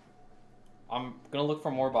 I'm gonna look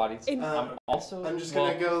for more bodies. I'm also. I'm just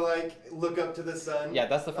gonna go like look up to the sun. Yeah,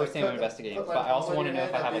 that's the first thing I'm investigating. But I also want to know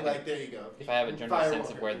if I have like there you go. if I have a general Fire sense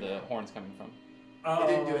won't of where hurt the you. horn's coming from. It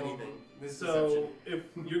didn't do anything. This is So,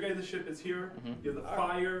 deception. if your guys' ship is here, Mhm. you have the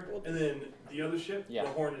fire, and then the other ship, Yeah. the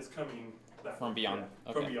horn is coming that From way. beyond.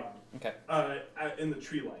 Yeah, Okay. From beyond. Okay. In the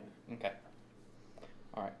tree line. Okay.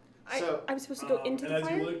 All right. So- I'm supposed to go into and the as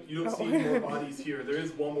fire? you look, you don't Oh. see any more bodies here. There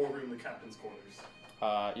is one more room, the captain's quarters.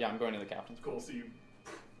 Yeah, I'm going to the captain's. Cool. So you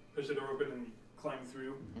push the door open and you climb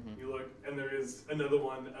through. Mhm. You look, and there is another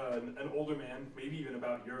one, an older man, maybe even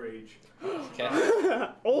about your age. Okay.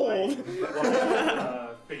 Old.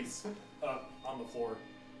 Face up on the floor.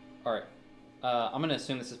 All right. I'm gonna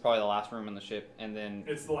assume this is probably the last room in the ship, and then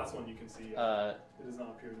It's the last one you can see. It does not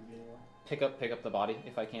appear to be anymore. pick up the body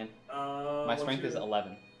if I can. My What's strength is your-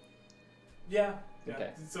 11. Yeah.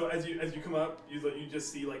 Okay. So as you come up, you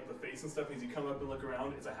just see like the face and stuff. As you come up and look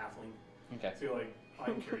around, it's a halfling. Okay. So you're like, I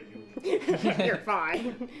can carry you. You're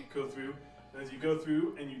fine. Go through. And as you go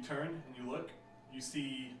through and you turn and you look, you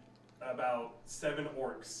see about 7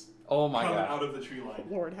 orcs Oh my come god. out of the tree line.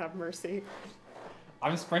 Lord have mercy.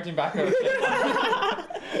 I'm sprinting back over.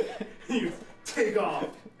 You take off,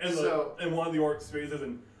 and So- and one of the orcs raises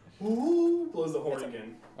and ooh, blows the horn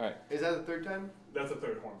again. All right. Is that the third time? That's a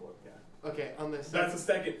third horn blow. Yeah. Okay, on this. That's a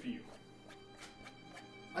second for you.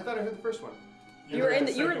 I thought I heard the first one. You were heard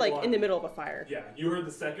the you were second like one. in the middle of a fire. Yeah, you heard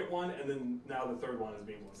the second one, and then now the third one is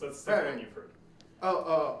being blown. So that's the second Right. one you've heard.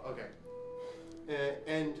 Oh, okay.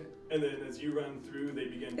 And And then as you run through, they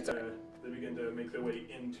begin It's to make their way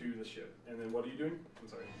into the ship. And then what are you doing? I'm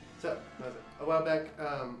sorry. so a while back,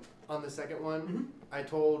 on the second one, Mhm. I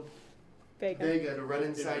told Vega. Vega to run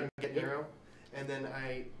inside and get Yep. Nero, and then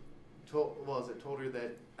I told her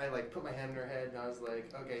that I like put my hand in her head and I was like,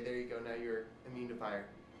 okay, there you go, now you're immune to fire.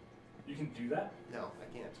 You can do that? No, I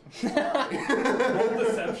can't. Roll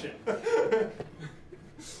deception.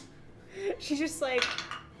 She's just like,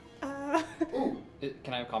 Ooh,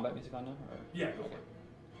 Can I have combat music on now? Or? Yeah, go for it.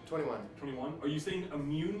 21. 21. Are you saying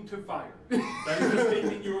immune to fire? That is the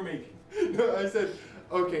statement you were making. No, I said,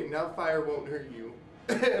 okay, now fire won't hurt you.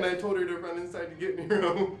 And I told her to run inside to get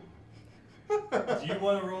Nero. Do you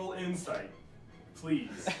want to roll insight?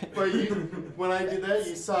 Please. But when I did that,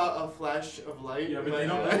 you saw a flash of light. Yeah, but in they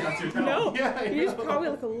my don't know eye. that's your talent. no. Yeah, I You just know. probably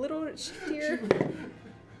look a little shiftier.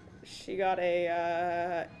 She got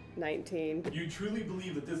a 19. You truly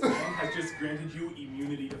believe that this man has just granted you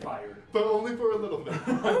immunity to fire. But only for a little bit.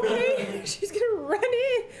 Okay, she's gonna run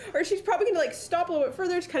in, or she's probably gonna like stop a little bit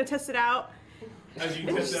further to kind of test it out. As you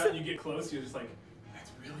test out and you get close, you're just like,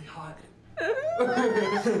 that's really hot.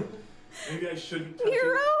 Maybe I shouldn't touch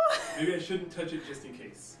Nero. it. Maybe I shouldn't touch it just in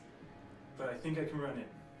case. But I think I can run in.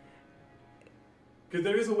 Because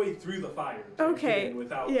there is a way through the fire. to Okay, get in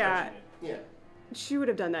without yeah. touching it. Yeah. She would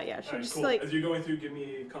have done that, yeah. She Alright, just cool. like, As you're going through, give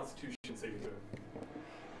me a Constitution saving throw.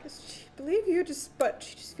 she believe you, but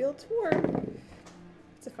she just feels warm.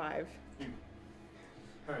 It's a 5.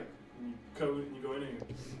 All right, you go in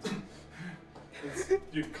and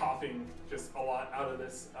you're coughing just a lot out of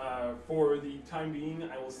this. For the time being,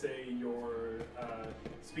 I will say your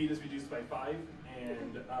speed is reduced by 5,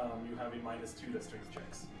 and you have a -2 to strength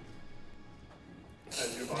checks.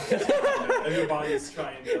 As your body is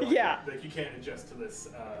trying to, Yeah. like you can't adjust to this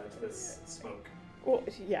smoke. Well,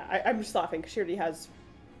 yeah, I'm just laughing because she already has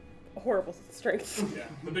a horrible strength. Yeah,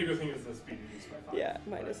 the bigger thing is the speed reduced by 5. Yeah,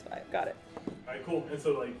 -5. Got it. All right, cool. And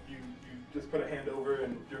so like you just put a hand over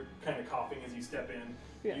and you're kind of coughing as you step in.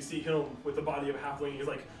 Yeah. You see him with the body of a halfling. He's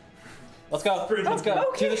like, Let's go. Sprinting. Let's go.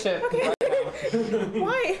 Okay, To the ship. okay. Right now.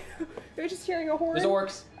 Why? You're just hearing a horn. There's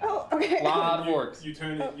orcs. Oh, okay. A lot of orcs. You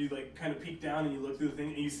turn it, you like kind of peek down and you look through the thing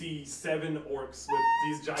and you see 7 orcs with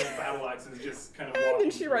these giant battle axes just kind of And walking.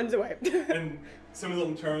 then she runs away. And some of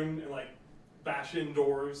them turn and like bash in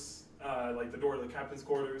doors, like the door to the captain's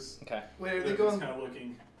quarters. Okay. Wait, are they They're going just kind of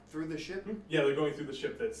looking through the ship? Yeah, they're going through the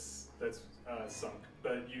ship that's sunk,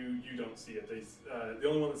 but you don't see it. The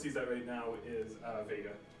only one that sees that right now is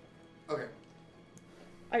Vega. Okay.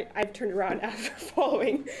 I've turned around after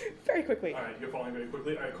following very quickly. All right, you're following very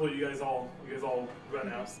quickly. All right, cool. You guys all run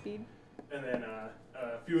out, Speed. and then a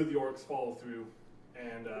few of the orcs follow through.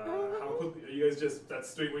 And how quickly are you guys? Just that's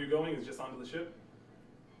straight where you're going? Is just onto the ship?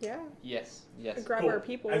 Yeah. Yes. Yes. Grab our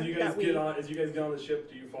people. As you guys that we- get on, the ship,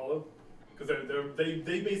 do you follow? Because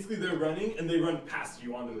they're running and they run past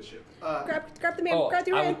you onto the ship. Grab the man. Oh, Grab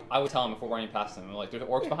the man. I would tell him if we're running past them. Like, there's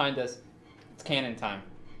orcs behind us. It's cannon time.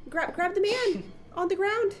 Grab the man on the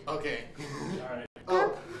ground. Okay. All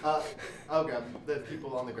right. I'll grab the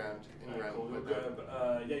people on the ground. All right, cool. You'll grab,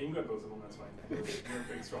 yeah, you can grab both of them. That's fine. You're a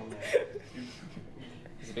big, strong man.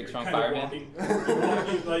 He's a big, You're strong kind of fireman. You're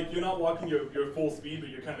walking, like you're not walking your full speed, but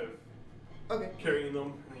you're kind of Okay. carrying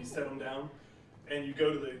them, and you set them down, and you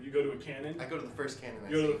go to a cannon. I go to the first cannon.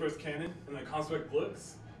 You go to the first cannon, and the conscript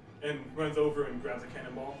looks and runs over and grabs a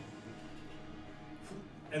cannonball.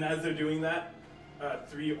 And as they're doing that,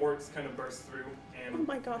 3 orcs kind of burst through and Oh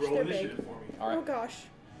my gosh, roll they're initiative big. for me. All right. Oh gosh.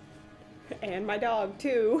 And my dog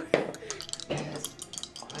too.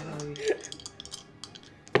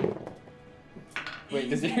 Wait,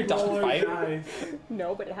 does your dog Roll fight? dice.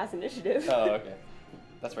 No, but it has initiative. Oh, okay.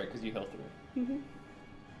 That's right, because you heal through it. Mhm.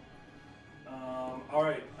 All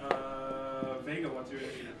right, Vega, what's your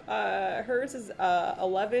initiative? Hers is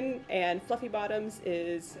 11, and Fluffy Bottoms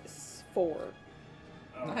is 4.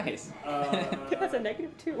 Nice. It has a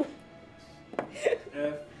 -2.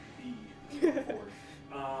 FB.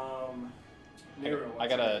 Nero. I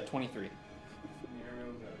got a 23.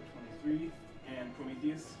 Nero got a 23, and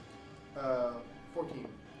Prometheus. 14.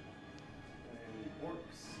 And the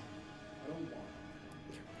orcs. I don't want.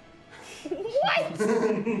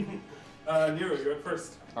 What? Nero, you're up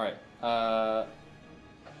first. All right.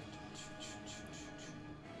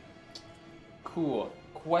 Cool.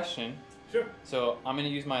 Question. Sure. So I'm gonna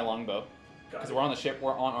use my longbow Got because it. we're on the ship.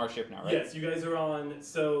 We're on our ship now, right? Yes, you guys are on.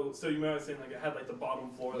 So you remember I was saying like it had like the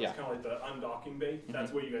bottom floor. That's Yeah. kind of like the undocking bay.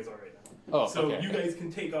 That's where you guys are right now. Oh, So okay. you guys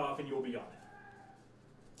can take off and you'll be on it.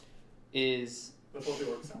 Is That's what the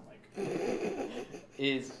orcs sound like.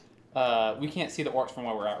 we can't see the orcs from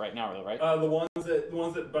where we're at right now, really, right? The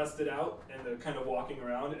ones that busted out and they're kind of walking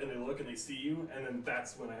around and they look and they see you, and then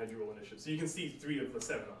that's when I had you roll initiative. So you can see 3 of the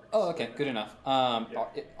 7 orcs. Oh, okay, good enough.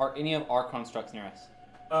 Are any of our constructs near us?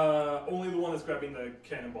 Only the one that's grabbing the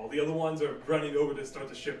cannonball. The other ones are running over to start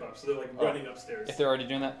the ship up, so they're like running upstairs. If they're already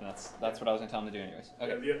doing that, then that's what I was gonna tell them to do, anyways.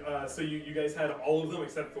 Okay. Yeah, so you guys had all of them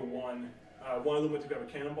except for one. One of them went to grab a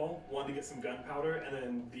cannonball, one to get some gunpowder, and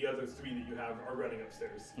then the other 3 that you have are running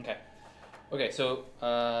upstairs. Okay. Okay. So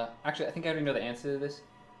actually, I think I already know the answer to this.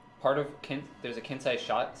 Part of there's a kin-size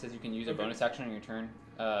shot. It says you can use a bonus action on your turn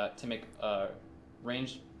to make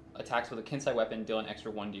ranged attacks with a kin-size weapon deal an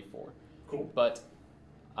extra 1d4. Cool. But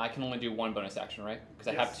I can only do 1 bonus action, right? Because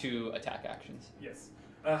I have Yes. 2 attack actions. Yes.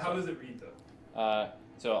 How does it read though?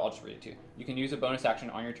 So I'll just read it to you. You can use a bonus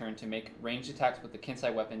action on your turn to make ranged attacks with the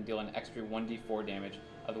kin-size weapon deal an extra 1d4 damage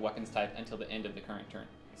of the weapon's type until the end of the current turn.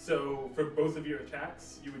 So for both of your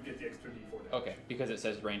attacks, you would get the extra d4 damage. Okay, because it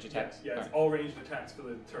says ranged attacks. Yeah, it's Alright. all ranged attacks for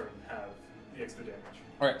the turn have the extra damage.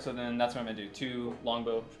 Alright, so then that's what I'm gonna do. 2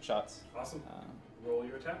 longbow shots. Awesome. Roll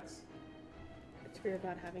your attacks. It's weird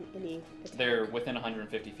not having any attack. They're within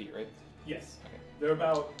 150 feet, right? Yes. Okay. They're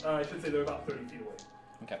about, I should say they're about 30 feet away.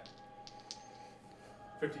 Okay.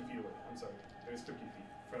 50 feet away, I'm sorry. There's 50 feet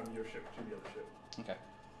from your ship to the other ship. Okay.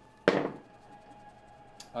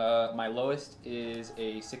 My lowest is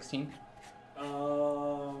a 16.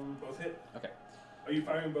 Both hit. Okay. Are you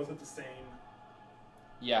firing both at the same?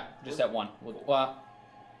 Yeah, just at 1. Well,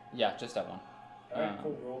 yeah, just at 1. Alright,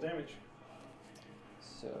 cool. Roll damage.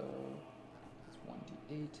 So it's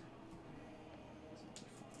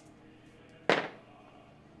 1d8.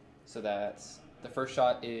 So that's the first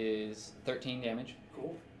shot is 13 damage.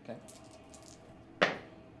 Cool. Okay.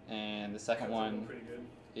 And the second That's one pretty good.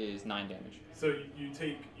 is 9 damage. So you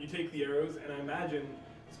take the arrows, and I imagine,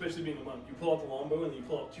 especially being a monk, you pull out the longbow and you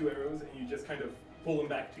pull out 2 arrows, and you just kind of pull them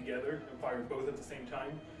back together and fire both at the same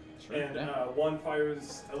time. Sure. And Yeah. one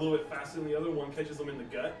fires a little bit faster than the other. One catches him in the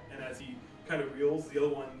gut, and as he kind of reels, the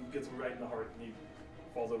other one gets him right in the heart, and he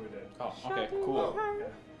falls over dead. Oh, okay, Shot in the cool.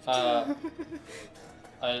 heart.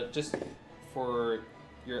 Yeah. Just for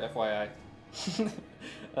your FYI,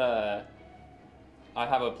 I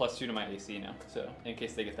have a +2 to my AC now, so in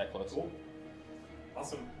case they get that close. Cool.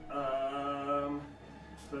 Awesome.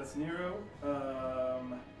 So that's Nero.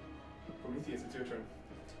 Prometheus, it's your turn.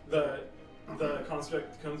 The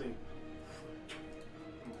construct comes in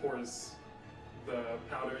and pours the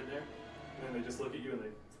powder in there, and then they just look at you and they.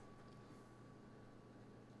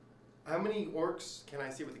 How many orcs can I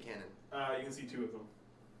see with the cannon? You can see 2 of them.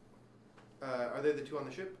 Are they the 2 on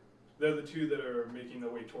the ship? They're the 2 that are making their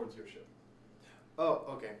way towards your ship. Oh,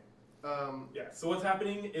 okay. Yeah. So what's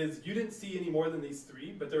happening is you didn't see any more than these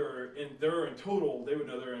 3, but there are in total. They would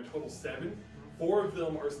know there are in total 7. 4 of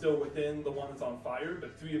them are still within the one that's on fire,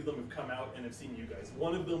 but 3 of them have come out and have seen you guys.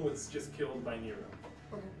 One of them was just killed by Nero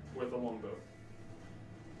with a longbow.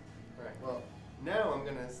 Alright, well, now I'm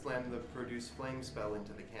gonna slam the produce flame spell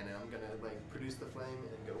into the cannon. I'm gonna, like, produce the flame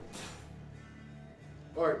and go.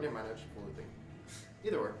 Or, never mind, I just pull the thing.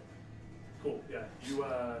 Either or. Cool. Yeah.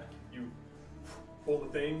 You pull the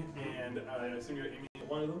thing, and I assume you're aiming at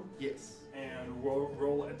one of them. Yes. And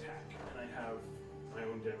roll attack, and I have my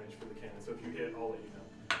own damage for the cannon. So if you hit, I'll let you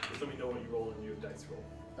know. Just let me know what you roll and your dice roll.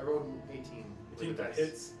 I rolled an 18. 18 that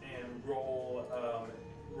hits, and roll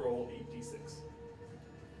 8d6.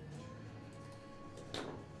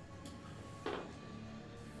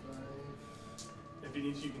 If you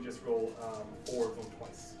need to, you can just roll 4 of them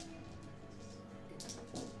twice.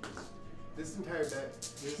 This entire deck,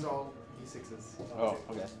 this is all d6s. Oh,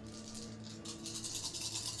 okay.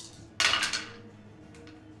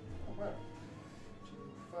 Oh, wow.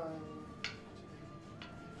 5.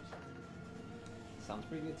 Sounds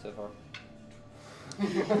pretty good so far.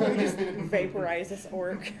 We just vaporize this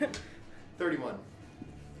orc. 31.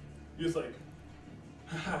 You're just like,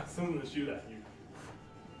 haha, someone to shoot at you.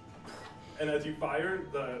 And as you fire,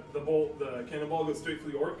 the cannonball goes straight for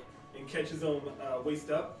the orc and catches him waist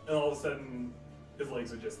up, and all of a sudden, his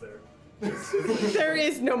legs are just there. There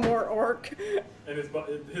is no more orc. And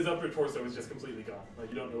his upper torso is just completely gone. Like,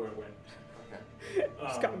 you don't know where it went. Okay.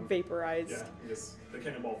 Just got vaporized. Yeah, the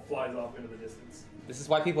cannonball flies off into the distance. This is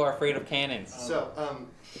why people are afraid of cannons.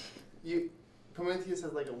 Prometheus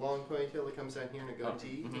has like a long ponytail that comes down here and a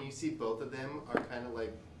goatee, mhm. and you see both of them are kind of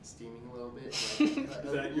like steaming a little bit, like a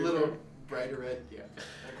that your little turn? brighter red. Yeah.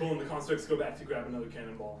 Cool, and the constructs go back to grab another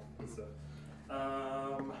cannonball. So,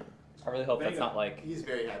 I really hope that's not like. He's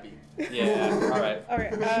very happy. Yeah. All right.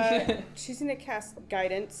 Alright, she's gonna cast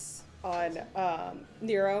guidance on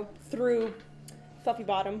Nero through Fluffy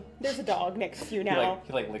Bottom. There's a dog next to you now.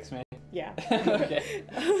 He like licks me. Yeah. Okay.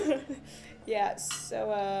 Yeah,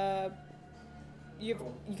 so you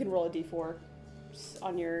can roll a d4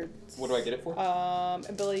 on your What do I get it for?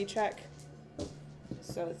 ability check.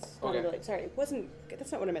 So it's not Okay. ability. Sorry, it wasn't.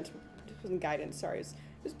 That's not what I meant. It wasn't guidance. Sorry, it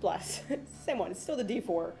was bless. Same one. It's still the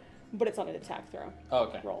d4, but it's on an attack throw. Oh,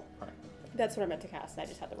 okay. Roll. All right. That's what I meant to cast, and I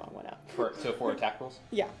just had the wrong one up. So 4 attack rolls?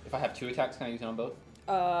 Yeah. If I have 2 attacks, can I use it on both?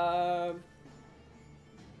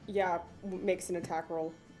 Yeah, makes an attack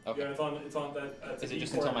roll. Okay. Yeah, it's on that. Is it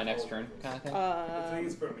just until my next turn kind of thing? I think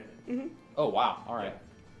it's for a minute. Mm-hmm. Oh, wow. All right.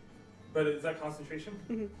 But is that concentration?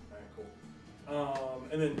 Mm-hmm. Alright, cool.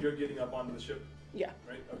 And then you're getting up onto the ship, Yeah.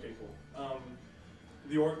 right? Okay, cool.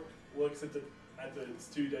 The orc looks at its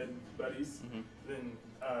 2 dead buddies, Mhm. then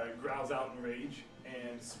growls out in rage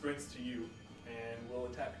and sprints to you, and will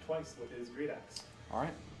attack twice with his great axe All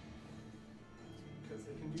right. because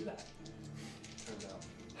they can do that. Turns out.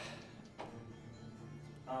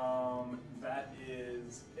 That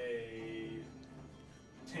is a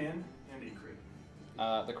 10 and a crit.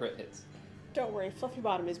 The crit hits. Don't worry, Fluffy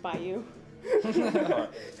Bottom is by you. All right.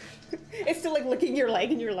 It's still like licking your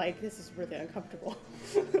leg, and you're like, this is really uncomfortable.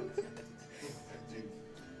 Dude,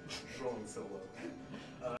 rolling so low.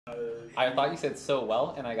 I thought you said so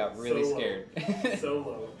well, and I got really So low. scared. So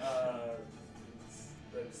low.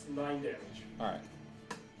 That's 9 damage. All right.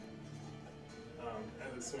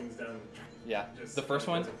 As it swings down. Yeah. Just The first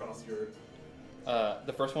one. goes across your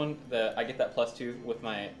The first one, I get that +2 with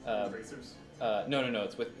my. bracers. No.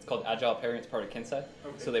 It's called Agile Parry. It's part of Kensei.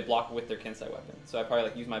 Okay. So they block with their Kensei weapon. So I probably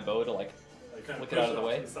like use my bow to like Like, kind of flick it out of push the off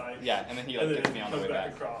way. to the side. Yeah, and then he like And kicks then me on comes the way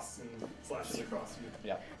back. across and slashes across you.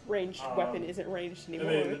 Yeah. Ranged weapon isn't ranged And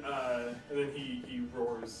anymore. then he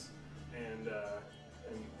roars and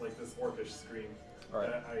like this orcish scream All right.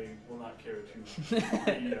 that I will not care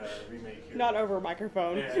to remake here. Not over a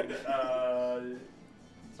microphone. And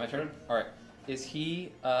It's my turn. All right. Is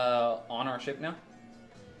he on our ship now?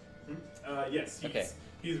 yes, Okay.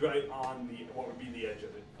 He's right on what would be the edge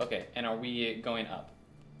of it. Okay. And are we going up?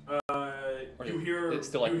 Or You is hear it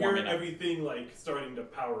still, like, you hear warming up? everything like starting to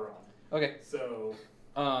power on. Okay. So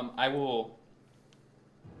I will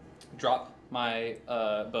drop my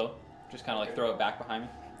bow, just kind of like throw it back behind me,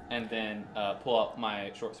 and then pull out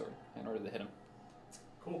my short sword in order to hit him.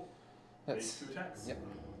 Cool. That's 2 attacks. Yep.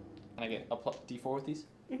 And I get a D4 with these?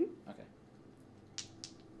 Mhm. Okay.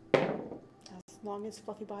 As long as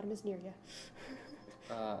Fluffy Bottom is near you.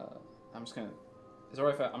 I'm just gonna. Is it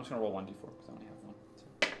alright if I'm just gonna roll 1d4 because I only have 1. So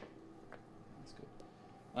that's good.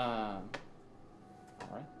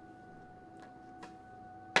 Alright.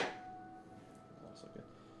 Also good.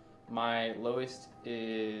 My lowest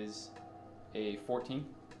is a 14.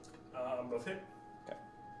 Both hit. Okay.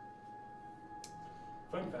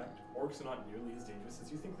 Fun fact: orcs are not nearly as dangerous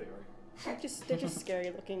as you think they are. They're just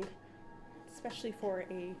scary looking, especially for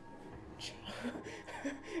a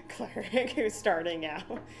cleric who's starting out.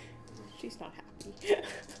 She's not happy.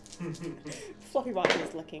 Fluffy Bottom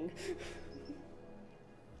is licking.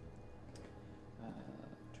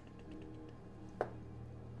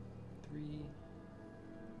 3.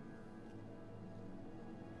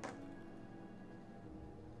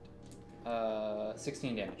 Uh,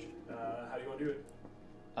 16 damage. How do you want to do it?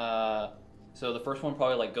 So the first one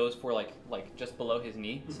probably like goes for like just below his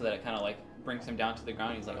knee, so that it kind of like brings him down to the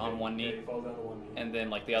ground. He's like on one Yeah, knee, he falls down to one knee. and then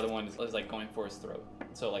like the other one is like going for his throat.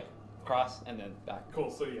 So like cross and then back.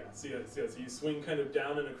 Cool. So yeah, so you swing kind of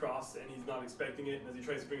down and across, and he's not expecting it. And as he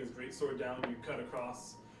tries to bring his greatsword down, you cut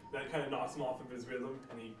across. That kind of knocks him off of his rhythm,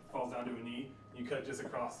 and he falls down to a knee. You cut just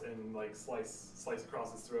across and like slice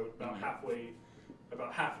across his throat, about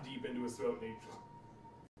half deep into his throat, and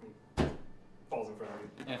he falls in front of you.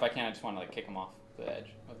 And if I can, I just want to like kick him off the edge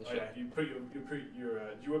of the Oh yeah, ship. you put your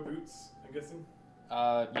you wear boots, I'm guessing. Yeah.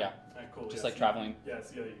 Alright, cool. Just yeah, like so traveling. You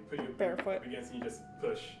put your boot Barefoot. up against, and you just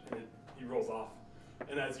push, and he rolls off.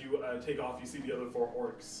 And as you take off, you see the other 4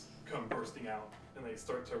 orcs come bursting out, and they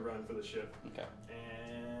start to run for the ship. Okay.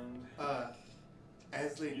 And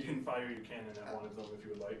As they you can fire your cannon at one of them if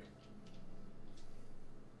you would like.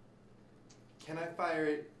 Can I fire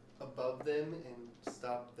it above them and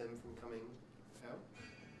stop them from coming out?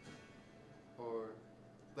 Or,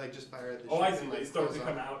 like, just fire at the Oh, ship I see. and, They like, start close to off?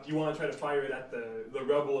 come out. You want to try to fire it at the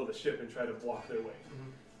rubble of the ship and try to block their way.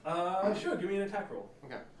 Mhm. Sure. Give me an attack roll.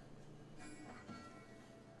 Okay.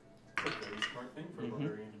 That's a very smart thing for a Mhm.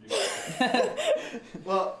 barbarian to do.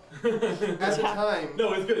 Well, at the time...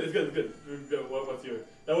 No, it's good. It's good. What's your?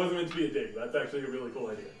 That wasn't meant to be a dig. That's actually a really cool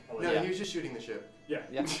idea. I like No, it. Yeah. he was just shooting the ship. Yeah.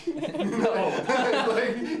 Yeah.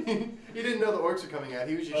 Like, he didn't know the orcs were coming out.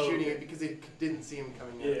 He was just shooting okay. it because he didn't see him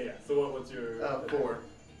coming Yeah. out. So what's your? 4.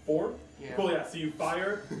 4? Yeah. Cool. Yeah. So you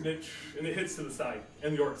fire and it hits to the side,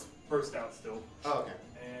 and the orcs burst out still. Oh, okay.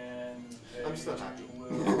 And I'm still happy.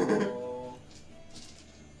 Will,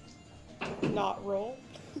 Not roll.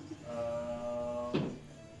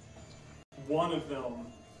 one of them,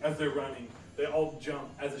 as they're running, they all jump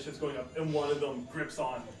as the ship's going up, and one of them grips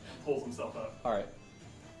on, pulls himself up, All right.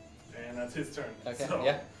 and that's his turn. Okay. So,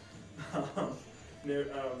 Yeah.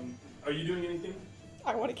 Are you doing anything?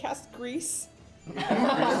 I want to cast Grease. He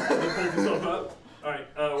pulls himself up. All right.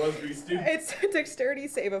 What does Grease do? It's a dexterity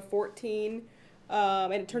save of 14,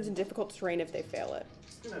 and it turns into difficult terrain if they fail it.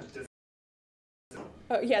 Just gonna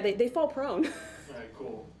Oh yeah, they fall prone. All right.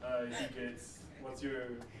 Cool. He gets. What's your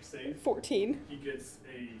save? 14. He gets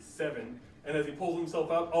a 7, and as he pulls himself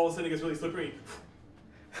up, all of a sudden it gets really slippery.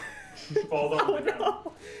 He falls on Oh the ground.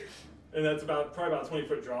 no. And that's probably about a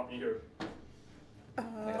 20-foot drop, and you hear,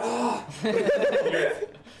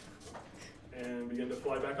 and begin to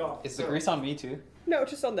fly back off. Is the grease on me too? No,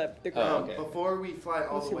 just on the ground. okay. Before we fly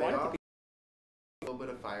all Unless the you way want it to off, a little bit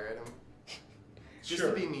of fire at him. Just Sure.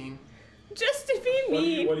 to be mean. Just to be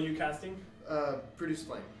mean. What are you casting? Produce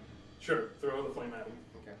flame. Sure, throw the flame at him.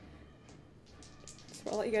 Okay.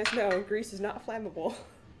 So I'll let you guys know, Grease is not flammable.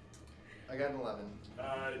 I got an 11.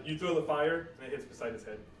 You throw the fire, and it hits beside his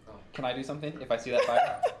head. Can I do something if I see that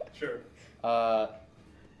fire? Sure.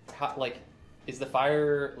 How, like, is the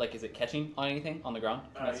fire like? Is it catching on anything on the ground?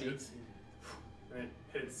 Can I see? And it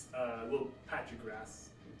hits a little patch of grass.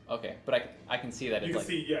 Okay, but I can see that You it's can like.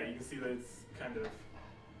 see, yeah, you can see that it's kind of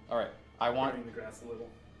All right. I want burning the grass a little.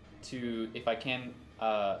 to, if I can,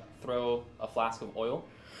 throw a flask of oil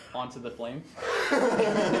onto the flame.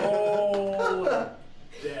 Roll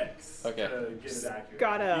dex Okay. to get it accurate.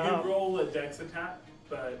 Gotta- You can roll a dex attack,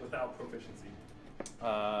 but without proficiency.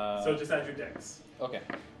 So just add your dex. Okay.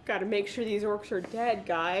 Gotta make sure these orcs are dead,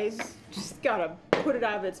 guys. Just gotta put it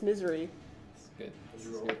out of its misery. That's good.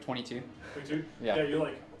 What'd you roll? 22. 22? Yeah. Yeah, you're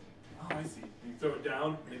like, oh, I see. You throw it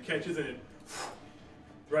down, and it catches, and it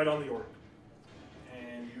right on the orc.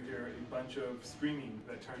 And you hear a bunch of screaming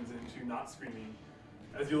that turns into not screaming.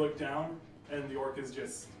 As you look down, and the orc is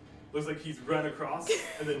just looks like he's run across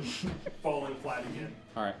and then fallen flat again.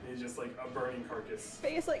 All right. And he's just like a burning carcass.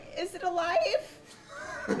 Vega's like, is it alive?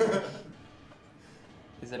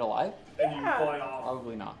 Is it alive? And you fly off.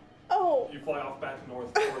 Probably not. Oh. You fly off back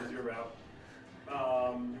north towards your route. We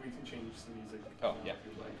can change the music. Oh, yeah. If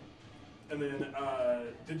you'd like. And then,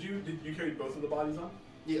 did you carry both of the bodies on?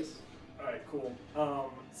 Yes. All right, cool.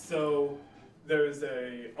 So there's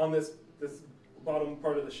on this bottom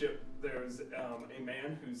part of the ship, there's a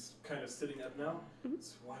man who's kind of sitting up now. Mm-hmm.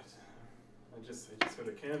 It's what? I just heard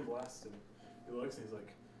a cannon blast, and he looks and he's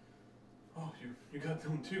like, "Oh, you got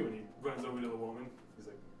them too." And he runs over to the woman. He's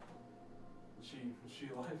like, "Is she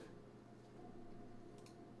alive?"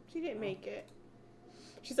 She didn't make it.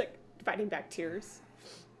 She's like fighting back tears.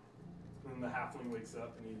 And the halfling wakes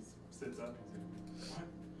up and he sits up. He's like,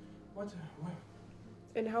 "What?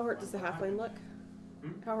 And how hurt does the halfling look?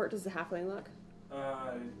 Hmm? How hurt does the halfling look?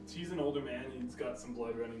 He's an older man. He's got some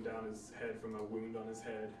blood running down his head from a wound on his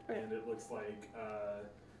head, and it looks like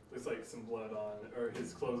some blood on, or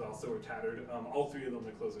his clothes also are tattered. All three of them,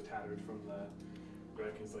 the clothes are tattered from the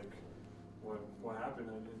wreck. He's like, "What happened?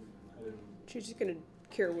 I didn't." She's just gonna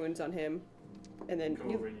cure wounds on him, and then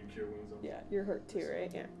Come over and you cure wounds on him. yeah, you're hurt too,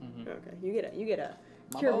 right? Yeah. Mm-hmm. Okay, you get a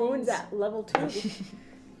My cure bones. wounds at level 2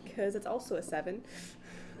 because it's also a 7.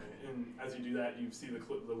 Right, and as you do that, you see the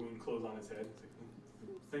wound close on his head. It's like,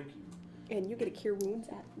 "Thank you." And you get a cure wounds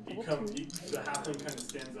at level 2. The halfling kind of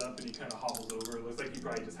stands up and he kind of hobbles over. It looks like he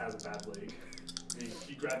probably just has a bad leg. And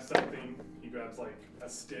he grabs something. He grabs like a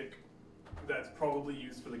stick that's probably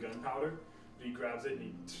used for the gunpowder. But he grabs it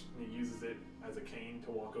and he uses it as a cane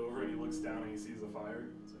to walk over. And he looks down and he sees the fire.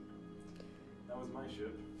 It's like, that was my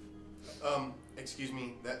ship. Excuse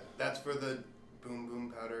me. That's for the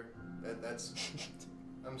boom powder. That's.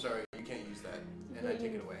 I'm sorry, you can't use that, and I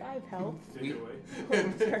take it away. 5 health. Take it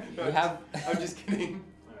away. We have I'm just kidding.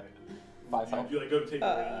 All right. 5 health. You like go to take it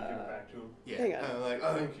away and you give it back to him. Yeah. Hang on. I'm like,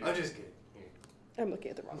 oh, Thank you. I'm just kidding. Here. I'm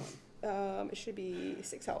looking at the wrong one. It should be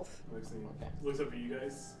 6 health. Looks up at you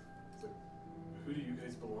guys. It's like, who do you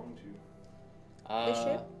guys belong to? The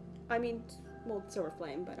ship? I mean, well, Silver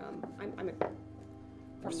Flame, but I'm a.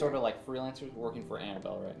 We're sort of like freelancers working for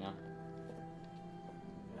Annabelle right now.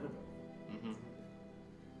 Annabelle. Mm-hmm.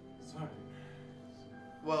 Sorry.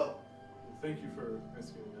 Well, Thank you for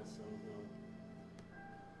rescuing us.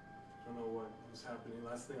 I don't know what was happening.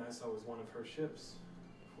 Last thing I saw was one of her ships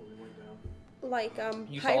before we went down. Like,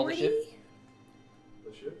 You saw the ship? piratey?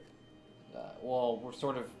 The ship? Well, we're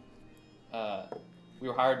sort of. We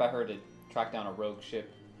were hired by her to track down a rogue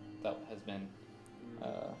ship that has been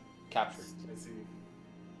captured. I see.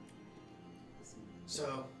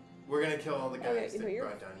 so we're gonna kill all the guys that you're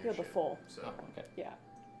brought down you're your the ship. full. So Oh, okay. Yeah.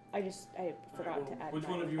 I forgot Alright, well, to add which my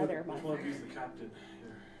one of you? other Which one of you modifier. is the captain?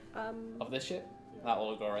 Here. Of this ship? That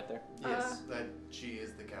will go right there. yes, that she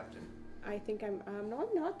is the captain. I think no, I'm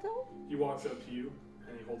not though. He walks up to you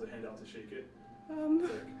and he holds a hand out to shake it.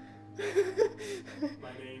 It's like,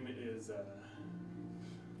 my name is.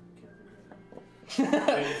 Can't think right now.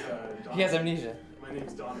 My name's, Don- He has amnesia. My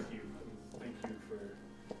name's Donahue. Thank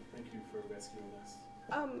you for rescuing us.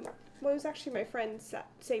 Well, it was actually my friends that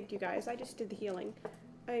saved you guys. I just did the healing.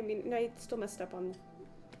 I mean, and I still messed up on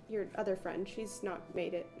your other friend. She's not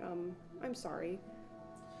made it. I'm sorry.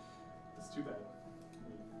 It's too bad.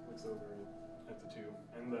 He looks over at the two,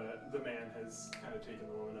 and the man has kind of taken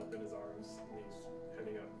the woman up in his arms, and he's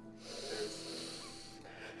heading up stairs.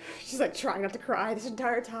 She's like trying not to cry this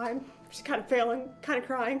entire time. She's kind of failing, kind of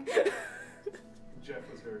crying. Jeff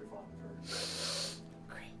was very fond of her.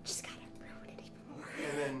 Great, just gotta ruin it even more.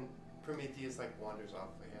 And then Prometheus like wanders off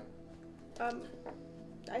again.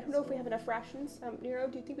 I don't know if we have enough rations. Nero,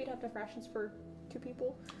 do you think we'd have enough rations for 2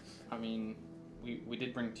 people? I mean, we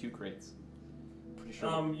did bring 2 crates. Pretty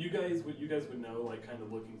sure. You guys would know, like, kind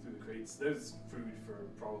of looking through the crates. There's food for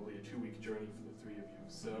probably a 2-week journey for the 3 of you.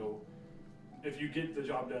 So, if you get the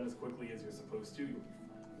job done as quickly as you're supposed to, you'll be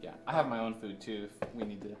fine. Yeah, I have my own food too. If we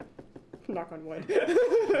need to. Knock on wood.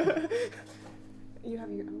 You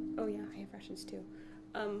have your own. Oh yeah, I have rations too.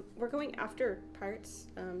 We're going after pirates.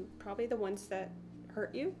 Probably the ones that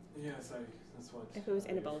hurt you. Yes, that's what If it was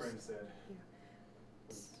your Annabelle's. friend said.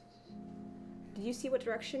 Did you see what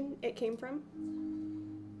direction it came from?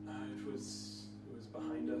 It was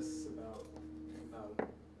behind us about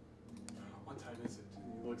what time is it?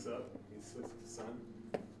 And he looks up. He looks at the sun.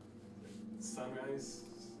 Sunrise.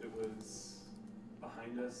 It was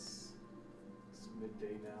behind us. It's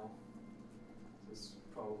midday now. So it's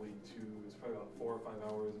probably about 4 or 5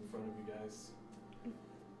 hours in front of you guys.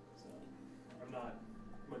 So I'm not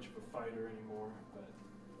much of a fighter anymore, but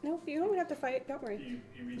No, you don't have to fight. Don't worry.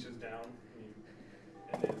 he reaches down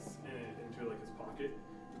into like his pocket.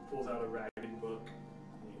 He pulls out a ragged book.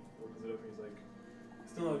 And he opens it up and he's like, I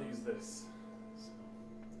still know how to use this. So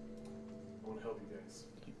I want to help you guys.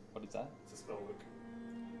 What is that? It's a spell book.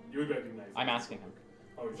 You would recognize it. I'm asking him.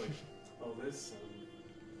 Oh, he's like, oh, this.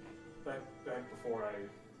 Back before I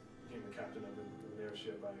became the captain of an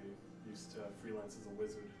airship, I used to freelance as a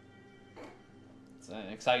wizard. It's an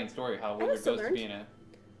exciting story how I Wizard also goes to learned. being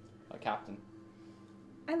a captain.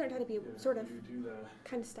 I learned how to be Yeah, sort of You do the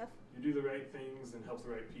kind of stuff. you do the right things and help the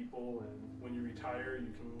right people, and when you retire,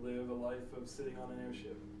 you can live a life of sitting on an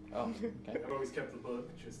airship. Oh, okay. I've always kept the book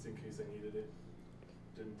just in case I needed it.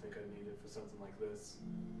 Didn't think I'd need it for something like this.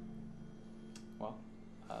 Well,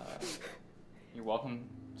 you're welcome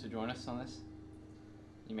to join us on this.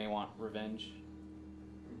 You may want revenge.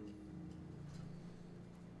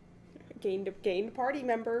 Gained party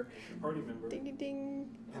member. Party member. Ding ding ding.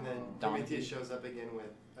 And then Donkey. Prometheus shows up again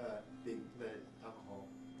with the alcohol.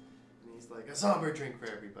 And he's like, a somber drink for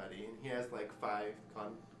everybody. And he has like 5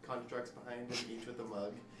 constructs behind him, each with a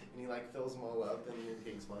mug. And he like fills them all up and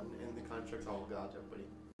he takes one. And the constructs all go out to everybody.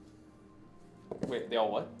 Wait, they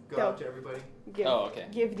all what? Go out to everybody. Give, Oh, okay.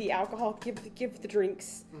 Give the alcohol. Give the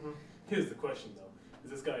drinks. Mm-hmm. Here's the question though: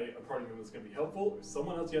 is this guy a party member that's going to be helpful, or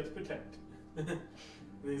someone else you have to protect? And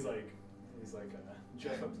he's like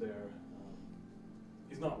Jeff up there.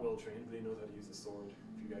 He's not well trained, but he knows how to use a sword.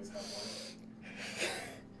 If you guys have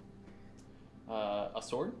one. A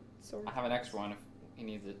sword? Sword. I have an extra one if he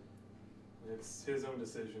needs it. It's his own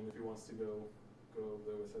decision if he wants to go over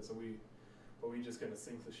there with us. Are we just gonna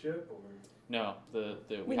sink the ship or No, we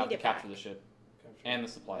We have need to it capture back. the ship capture? and the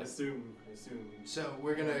I supplies. assume. So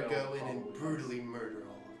we're gonna Well, go in and probably brutally murder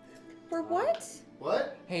all of them. For what?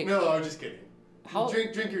 What? Hey. No, I'm just kidding. How?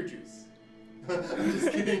 Drink your juice. I'm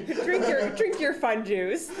just kidding. drink your fun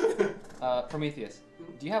juice. Prometheus,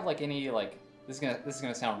 do you have like any like this is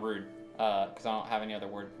gonna sound rude because I don't have any other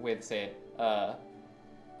way to say it.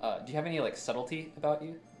 Do you have any like subtlety about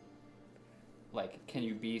you? Like, can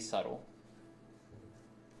you be subtle?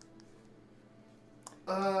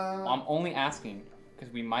 I'm only asking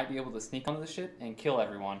because we might be able to sneak onto the ship and kill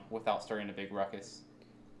everyone without starting a big ruckus.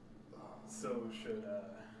 So should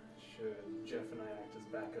Jeff and I act as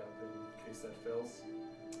backup in case that fails?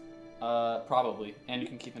 Probably, and you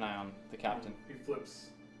can keep an eye on the captain. He flips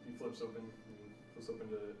open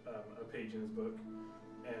to a page in his book,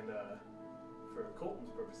 and for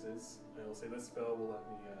Colton's purposes, I will say this spell will let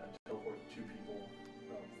me teleport 2 people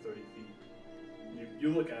about 30 feet. You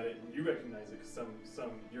look at it and you recognize it because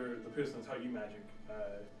you're the person that's taught you magic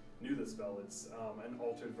knew the spell. It's an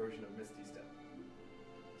altered version of Misty Step,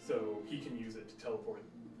 so he can use it to teleport.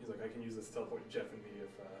 He's like, I can use this to teleport Jeff and me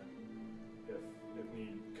if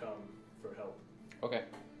need come for help. Okay,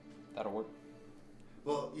 that'll work.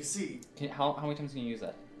 Well, you see, How many times can you use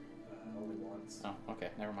that? Only once. Oh, okay,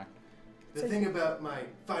 never mind. the thing about my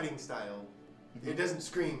fighting style, it doesn't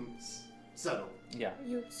scream subtle. Yeah.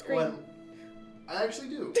 You scream. When I actually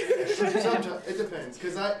do. Sometimes it depends,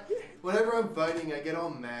 because whenever I'm fighting, I get all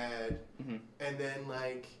mad, Mm-hmm. and then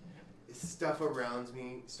like stuff around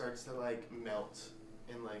me starts to like melt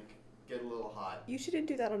and like get a little hot. You shouldn't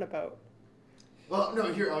do that on a boat. Well,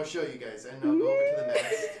 no, here I'll show you guys, and I'll go over to the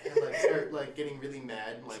mast and like start like getting really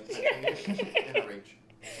mad and like in a rage.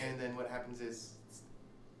 And then what happens is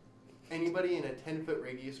anybody in a 10-foot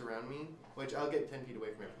radius around me, which I'll get 10 feet away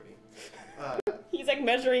from everybody, He's like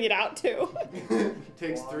measuring it out too.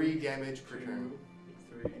 takes 1, 3 damage per 2, turn.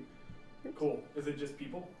 3. Cool. Is it just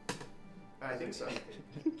people? I think so.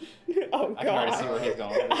 Oh I can already see god. where he's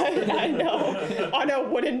going. With this. I know. On a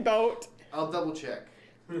wooden boat. I'll double check.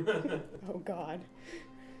 Oh god.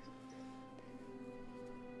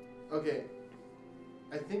 Okay,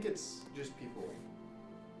 I think it's just people.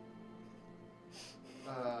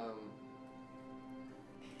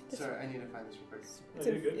 Sorry, I need to find this real quick.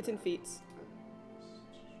 It's in feats.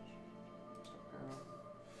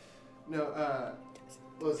 No,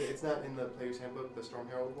 what was it? It's not in the player's handbook, the Storm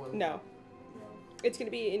Herald one? No. It's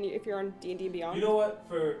gonna be in if you're on D&D and Beyond. You know what?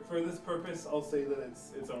 For this purpose, I'll say that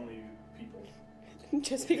it's only people.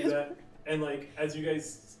 Just Do because. that. And like as you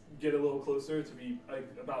guys get a little closer to be like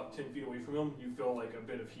about 10 feet away from him, you feel like a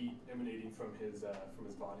bit of heat emanating from his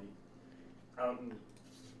body.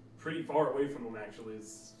 Pretty far away from him actually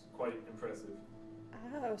is quite impressive.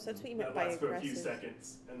 Oh, so that's what you meant That by lasts for a few aggressive.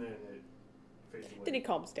 seconds and then it fades away. Then he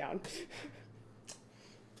calms down.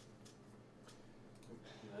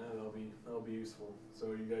 Yeah, that'll be useful. So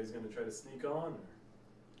are you guys gonna try to sneak on?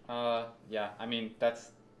 Or? Yeah. I mean, I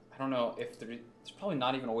don't know if there's probably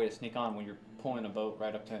not even a way to sneak on when you're pulling a boat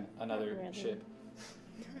right up to another really. ship.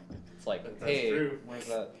 It's like, That's hey, true. where's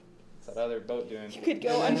that? What's that other boat doing? You could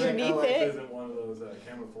go And then underneath like, This it. isn't one of those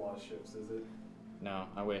camouflage ships, is it? No,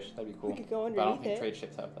 I wish. That'd be cool. We could go But I don't underneath think it. trade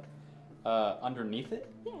ships have that. Underneath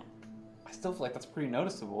it? Yeah. I still feel like that's pretty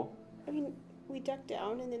noticeable. I mean, we duck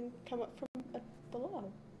down and then come up from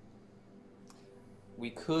below. We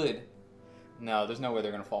could. No, there's no way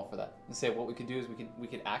they're gonna fall for that. And say what we could do is we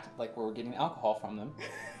could act like we're getting alcohol from them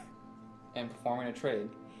and performing a trade,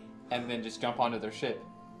 and then just jump onto their ship.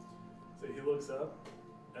 So he looks up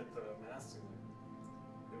at the mast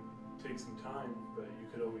and it takes some time, but you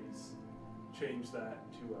could always change that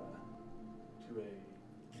to a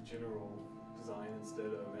general design instead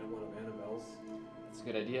of one of Annabelle's. It's a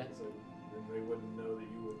good idea. So then they wouldn't know that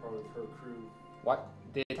you were part of her crew. What?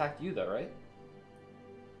 They attacked you though, right?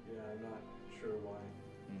 Yeah, I'm not sure why.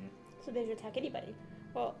 So they just attack anybody.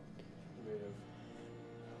 Well,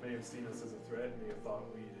 They may have seen us as a threat and may have thought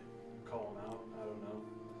we'd call them out. I don't know.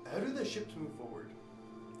 How do the ships move forward?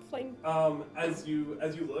 flame. As you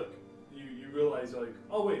look, you realize you're like,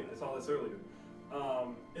 oh wait, I saw this earlier.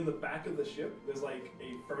 In the back of the ship, there's like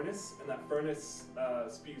a furnace, and that furnace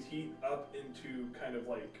spews heat up into kind of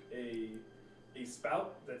like a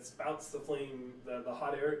spout that spouts the flame, the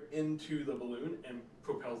hot air into the balloon and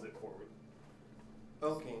propels it forward.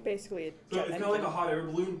 Okay. Basically, a So jet it's kind of like engine. a hot air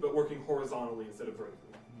balloon, but working horizontally instead of vertically.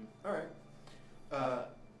 All right.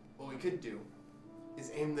 What we could do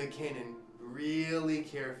is aim the cannon really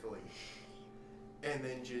carefully, and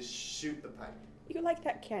then just shoot the pipe. You like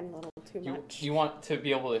that cannon a little too much. You want to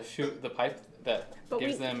be able to shoot the pipe that But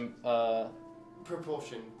gives we- them.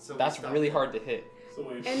 Propulsion. So we That's stop really them. hard to hit. So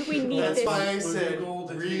wait, And we need That's this. why I was said your goal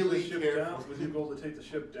to really take the ship careful. down? Was your goal to take the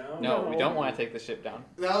ship down? No, we No. don't want to take the ship down.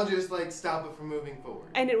 That'll just like stop it from moving forward.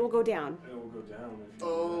 And it will go down. It will go down if you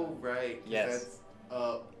Oh do right. 'Cause Yes. That's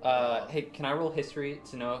up. Hey, can I roll history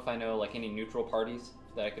to know if I know like any neutral parties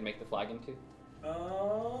that I could make the flag into?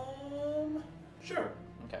 that. Sure.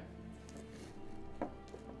 Okay.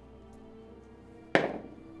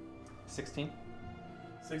 16.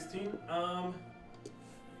 16.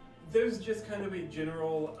 There's just kind of a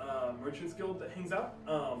general merchants guild that hangs out.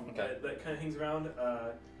 Okay. That kind of hangs around.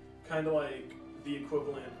 Kind of like the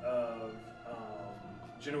equivalent of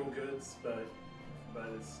general goods, but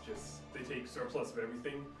it's just they take surplus of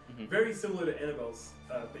everything. Mhm. Very similar to Annabelle's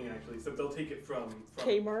thing actually, except they'll take it from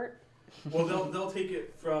Kmart. well, they'll take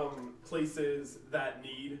it from places that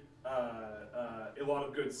need a lot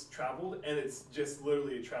of goods traveled, and it's just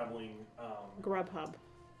literally a traveling. Grubhub.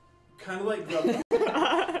 Kind of like Grubhub.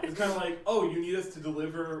 It's kind of like, oh, you need us to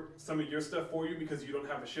deliver some of your stuff for you because you don't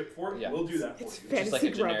have a ship for it. Yeah. We'll do that for It's you. fair. Just like a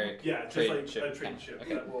Fantasy grub. generic Yeah, just trade like ship. a trade kinda. ship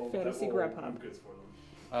Okay. that will Fantasy Grubhub. move goods for them.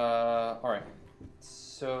 All right.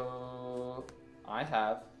 So I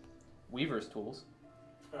have weaver's tools,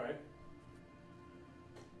 All right.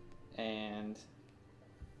 and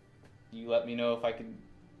you let me know if I could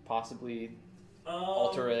possibly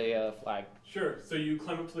alter a flag. Sure. So you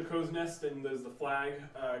climb up to the crow's nest, and there's the flag,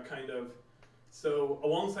 kind of. So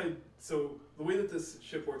alongside, so the way that this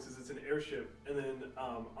ship works is it's an airship, and then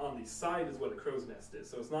on the side is where the crow's nest is.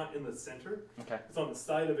 So it's not in the center. Okay. It's on the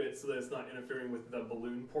side of it, so that it's not interfering with the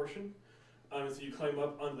balloon portion. So you climb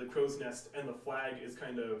up onto the crow's nest, and the flag is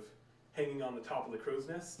kind of hanging on the top of the crow's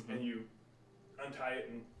nest, Mhm. and you untie it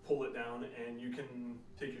and pull it down, and you can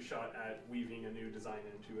take your shot at weaving a new design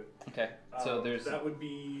into it. Okay. So there's that would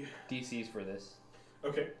be DCs for this.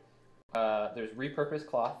 okay. There's repurposed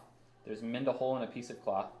cloth. There's mend a hole in a piece of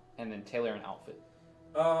cloth, and then tailor an outfit.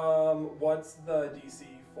 What's the DC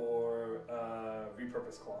for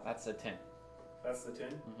repurposed cloth? That's a 10. That's the 10.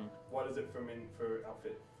 Mm-hmm. What is it for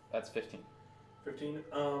outfit? That's 15. 15.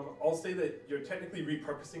 I'll say that you're technically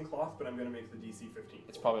repurposing cloth, but I'm gonna make the DC 15.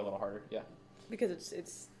 It's probably a little harder. Yeah. Because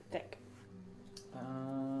it's thick.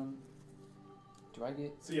 Do I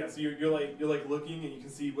get? So yeah, so you're like looking, and you can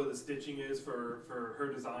see where the stitching is for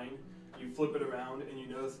her design. You flip it around, and you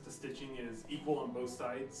notice that the stitching is equal on both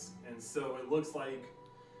sides, and so it looks like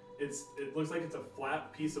it's a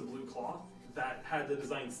flat piece of blue cloth that had the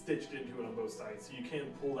design stitched into it on both sides. So you can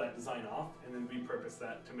pull that design off and then repurpose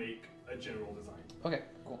that to make a general design. Okay.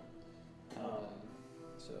 Cool.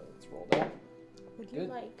 So let's roll that. Would you Good.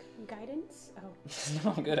 like guidance? Oh.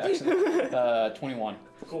 No, I'm good actually. 21.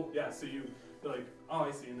 Cool. Yeah. So you're like, oh,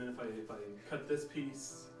 I see. And then if I cut this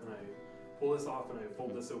piece and I pull this off and I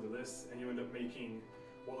fold this over this, and you end up making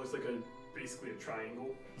what looks like basically a triangle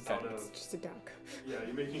Okay. out It's of. just a duck. Yeah,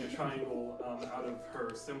 you're making a triangle out of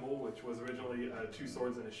her symbol, which was originally two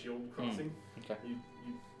swords and a shield crossing. Okay. You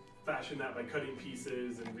fashion that by cutting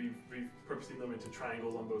pieces and repurposing them into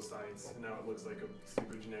triangles on both sides, and now it looks like a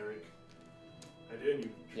super generic idea. And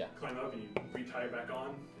you Yeah. climb up and you retie it back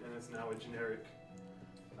on, and it's now a generic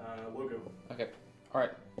Logo. Okay. All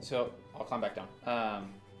right. So I'll climb back down.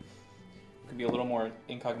 Could be a little more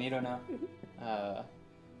incognito now.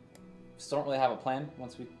 Still don't really have a plan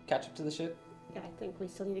once we catch up to the ship. Yeah, I think we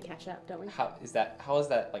still need to catch up, don't we? How is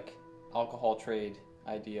that like alcohol trade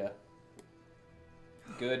idea?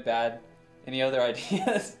 Good, bad? Any other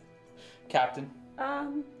ideas, Captain?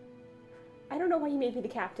 I don't know why you made me the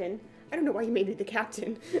captain. I don't know why you made me the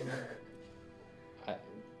captain. I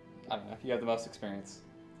don't know. You have the most experience.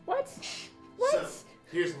 What? What? So,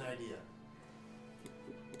 here's an idea.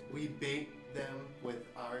 We bait them with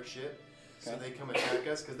our ship, so they come attack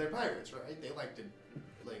us, because they're pirates, right? They like to,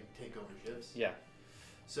 take over ships. Yeah.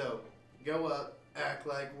 So, go up, act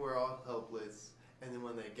like we're all helpless, and then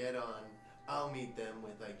when they get on, I'll meet them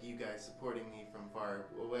with, you guys supporting me from far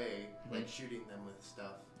away, shooting them with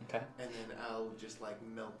stuff. Okay. And then I'll just,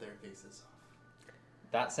 melt their faces off.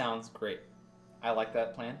 That sounds great. I like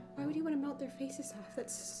that plan. Why would you want to melt their faces off?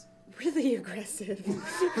 That's really aggressive.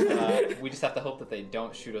 We just have to hope that they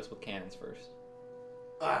don't shoot us with cannons first.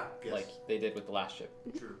 Yes. Like they did with the last ship.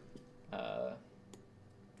 True. Uh,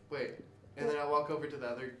 Wait, and then I'll walk over to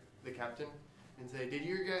the captain, and say, did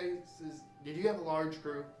you have a large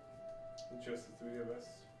crew? Just the three of us.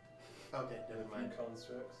 Okay, never mind.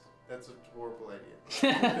 Constructs. That's a horrible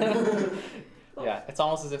idea. yeah, it's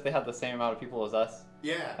almost as if they had the same amount of people as us.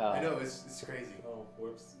 Yeah, I know, it's crazy. Oh,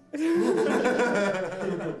 whoops. A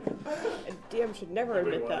DM should never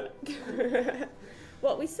admit that.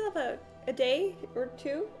 Well, we still have a day or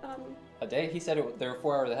two. A day? He said they were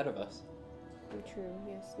 4 hours ahead of us. True,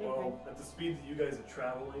 yes. Never mind. Well, at the speed that you guys are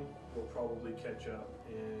traveling, we'll probably catch up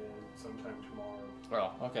in sometime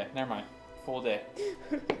tomorrow. Oh, okay, never mind. Full day.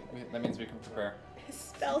 That means we can prepare.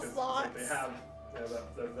 Spell Because, slots.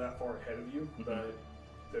 they're that far ahead of you, but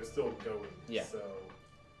they're still going. Yeah. So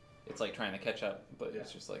It's like trying to catch up, but Yeah.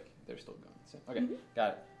 it's just like they're still going. So, okay,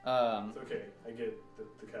 got it. it's okay. I get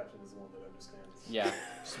that the captain is the one that understands. Yeah,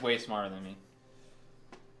 just way smarter than me.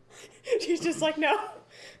 She's just like, no.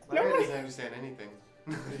 My No guy way. doesn't understand anything.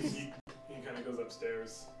 he kind of goes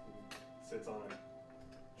upstairs, and sits on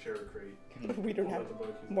a chair crate. We don't pulls have out the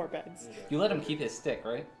book, he's more like, beds. "Okay." You let him keep his stick,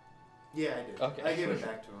 right? Yeah, I did. Okay. I gave it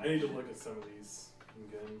back to I him. need to look at some of these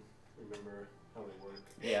again. Remember how they work.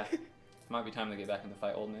 Yeah. Might be time to get back in the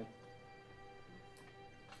fight, old man.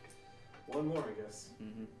 One more, I guess.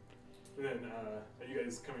 Mm-hmm. And then, are you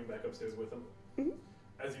guys coming back upstairs with him? Mhm.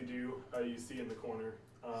 As you do, you see in the corner,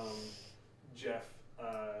 Jeff,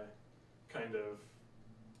 kind of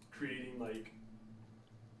creating like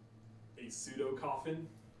a pseudo coffin,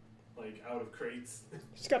 like out of crates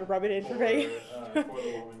Just gotta rub it in for for Vega. the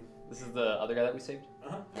woman. This is the other guy that we saved?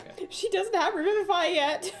 Uh-huh. Okay. She doesn't have Revivify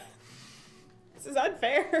yet. This is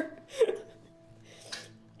unfair.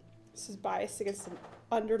 This is biased against an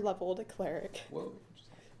underleveled cleric. Whoa.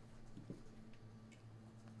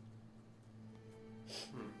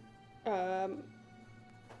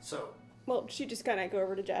 So, Well, she just kind of go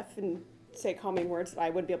over to Jeff and say calming words that I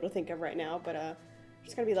wouldn't be able to think of right now, but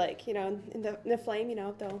she's gonna be like, in the flame,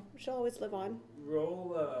 she'll always live on.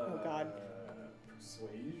 Roll. Oh, God.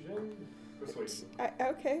 Persuasion.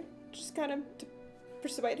 Okay, just kind of to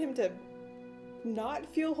persuade him to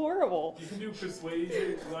not feel horrible. You can do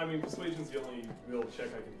persuasion. Well, I mean, persuasion's the only real check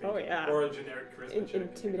I can think Oh, of. yeah. Or a generic charisma check.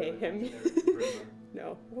 Intimidate him. Generic charisma.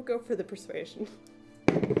 No, we'll go for the persuasion.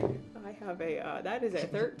 I have that is a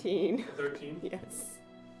 13. 13? Yes.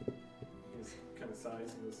 He's kind of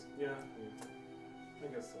sighs and goes, yeah,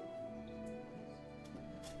 I guess so.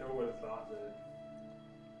 Never would have thought that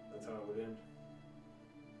that's how it would end.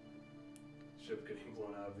 Ship getting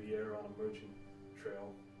blown out of the air on a merchant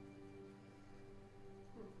trail.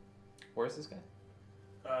 Where's this guy?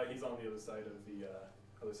 He's on the other side of the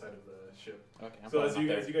ship. Okay. I'm So probably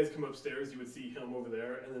as not you guys come upstairs, you would see him over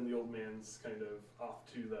there, and then the old man's kind of off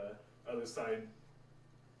to the other side,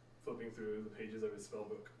 flipping through the pages of his spell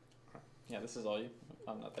book. Yeah, this is all you.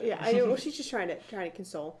 I'm not there. Yeah, I know. Well, she's just trying to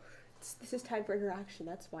console. This is time for interaction.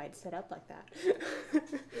 That's why it's set up like that.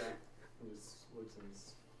 Yeah, he just looks and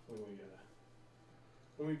says, when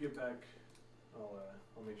we get back,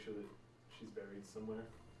 I'll make sure that she's buried somewhere.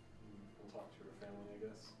 I'll talk to her family, I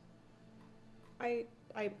guess.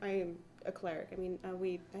 I am a cleric. I mean,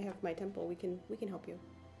 I have my temple. We can help you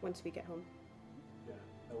once we get home. Yeah,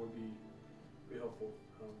 that would be helpful.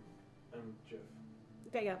 I'm Jeff.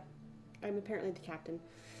 Vega, I'm apparently the captain.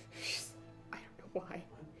 I don't know why.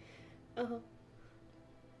 Uh-huh.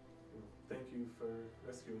 Thank you for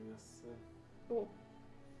rescuing us. Well,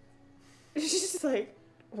 she's just like,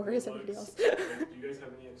 where is everybody else? Do you guys have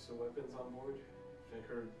any extra weapons on board?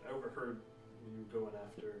 I overheard you going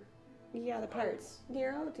after. Yeah, the pirates.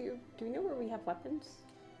 Nero, do we know where we have weapons?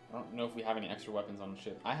 I don't know if we have any extra weapons on the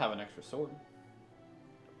ship. I have an extra sword.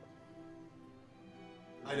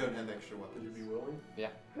 I don't have extra Would weapons. you be willing? Yeah.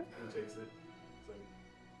 Who takes it? It's like,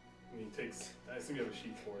 I mean, he takes. I assume you have a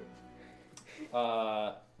sheet for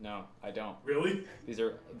it. No, I don't. Really? These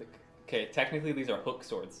are okay. Technically, these are hook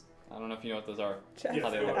swords. I don't know if you know what those are. Just Yes, How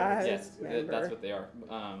they they look. are. Yes, Remember. that's what they are. Never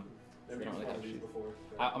don't used really one have of these sheet. before.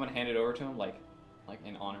 I'm gonna hand it over to him, like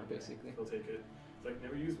in honor, basically. He'll take it. It's like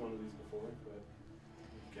never used one of these before, but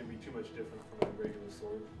it can be too much different from a regular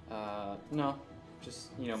sword. No,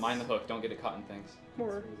 just mind the hook. Don't get it caught in things.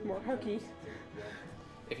 more hooky. Yeah.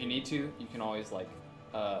 If you need to, you can always like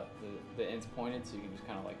the end's pointed, so you can just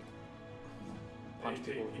kind of like punch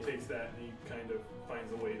people. He takes that and he kind of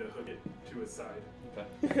finds a way to hook it to his side. Okay.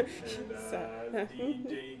 And the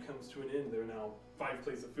day comes to an end. There are now 5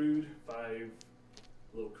 plates of food, 5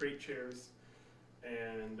 little crate chairs,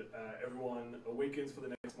 and everyone awakens for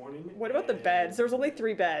the next morning. What about the beds? There was only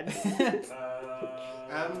 3 beds.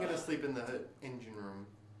 I'm gonna sleep in the engine room.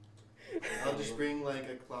 I'll just bring like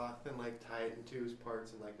a cloth and like tie it into his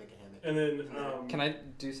parts and like make a hammock. And then Can I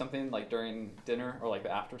do something like during dinner or like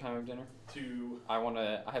the after time of dinner?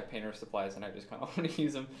 I have painter supplies and I just kind of want to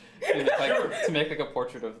use them to make like a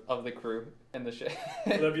portrait of the crew and the ship.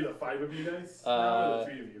 Would that be the 5 of you guys? Or the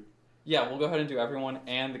 3 of you? Yeah, we'll go ahead and do everyone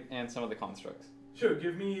and some of the constructs. Sure,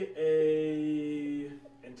 give me a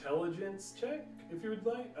intelligence check if you would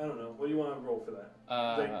like. I don't know. What do you want to roll for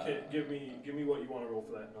that? Give me what you want to roll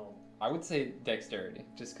for that, and I'll. I would say dexterity,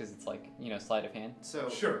 just because it's like sleight of hand. So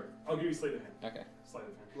Sure, I'll give you sleight of hand. Okay. Sleight of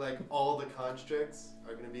hand. like all the constructs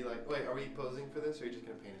are gonna be like, wait, are we posing for this or are you just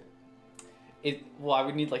gonna paint it? Well, I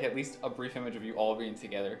would need like at least a brief image of you all being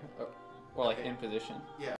together, or like Okay. in position.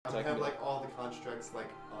 Yeah, I'm So I gonna can have do- like all the constructs like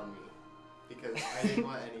on me because I didn't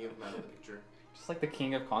want any of them out of the picture. Just like the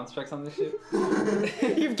king of constructs on the ship.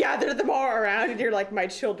 You've gathered them all around and you're like my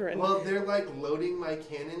children. Well, they're like loading my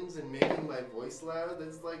cannons and making my voice loud.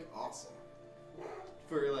 That's like awesome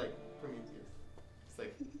for like Prometheus. It's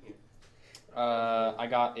like I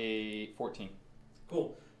got a 14.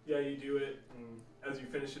 Cool. Yeah, you do it, and as you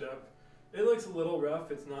finish it up, it looks a little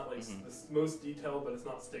rough. It's not like the most detailed, but it's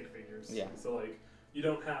not stick figures. Yeah. So like you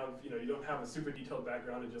don't have a super detailed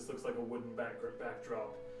background. It just looks like a wooden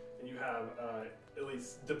backdrop, and you have at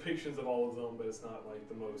least depictions of all of them, but it's not like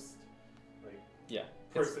the most like Yeah.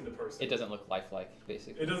 person to person. It doesn't look lifelike,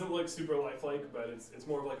 basically. It doesn't look super lifelike, but it's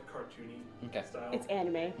more of like a cartoony Okay. style. It's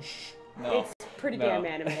anime. No. It's pretty no. damn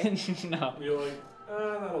anime. No. And you're like,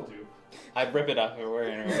 that'll do. I'd rip it up and wear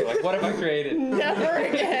it. Like, what have I created? Never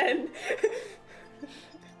again.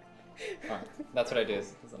 Alright, that's what I do.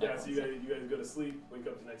 Is the Yeah, next so one, you guys go to sleep, wake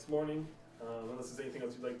up the next morning. Unless there's anything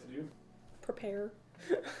else you'd like to do. Prepare.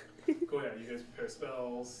 Go ahead. You guys prepare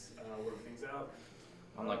spells, work things out.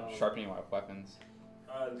 I'm like sharpening my weapons.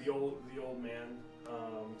 The old man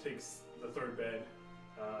takes the 3rd bed,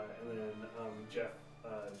 and then Jeff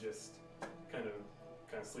just kind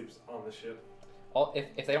of sleeps on the ship.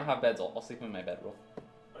 If they don't have beds, I'll sleep in my bedroll.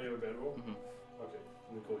 Oh, you have a bedroll? Mhm. Okay.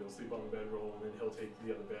 And then cool. You'll sleep on the bedroll, and then he'll take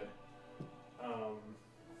the other bed.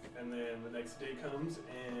 And then the next day comes,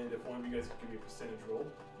 and if one of you guys could give me a percentage roll.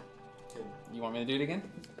 You want me to do it again?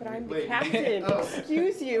 But I'm the Wait. captain. Oh.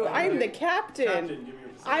 Excuse you. I'm the captain. Captain, give me a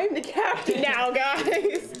percentage. I'm the captain now, guys.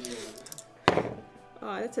 Give me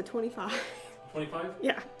That's a 25. 25.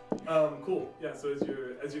 Yeah. Cool. Yeah. So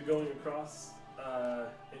as you're going across,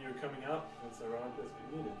 and you're coming out, it's ironic that's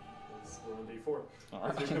what you needed. We're on day 4.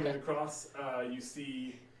 Alright. As you're coming across, you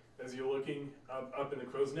see, as you're looking up in the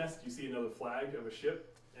crow's nest, you see another flag of a ship,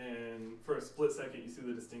 and for a split second, you see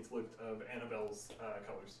the distinct look of Annabelle's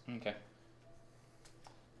colors. Okay.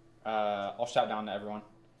 I'll shout down to everyone.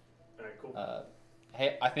 All right, cool.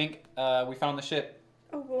 Hey, I think we found the ship.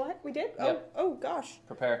 Oh, what? We did? Yep. Oh, gosh.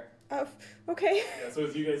 Prepare. Okay. Yeah. So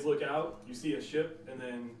as you guys look out, you see a ship, and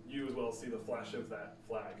then you as well see the flash of that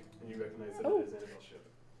flag, and you recognize that it is Annabelle's ship.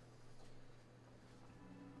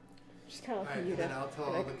 Just kind of alright, like you and then to. I'll tell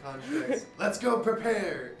all the constructs, let's go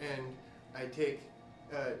prepare. And I take,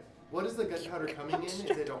 what is the gunpowder coming in? Is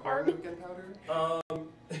it a horn of gunpowder?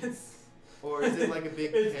 It's. Or is it like a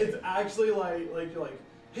big It's actually like you're like,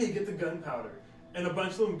 hey, get the gunpowder, and a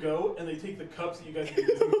bunch of them go, and they take the cups that you guys have been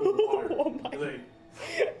using for water, Oh my. and they.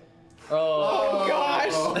 Oh,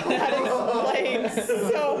 gosh. That explains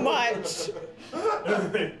so much.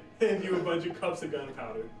 And they hand you a bunch of cups of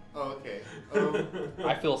gunpowder. Oh, okay.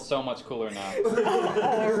 I feel so much cooler now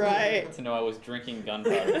All right. to know I was drinking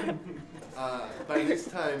gunpowder. By this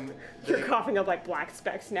time, You're the, coughing up like black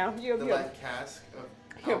specks now. You the have, like cask of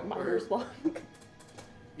you have miner's lung.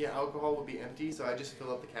 yeah, alcohol will be empty, so I just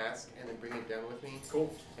fill up the cask and then bring it down with me,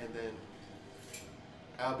 Cool. and then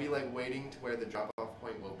I'll be like waiting to where the drop-off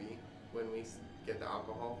point will be when we get the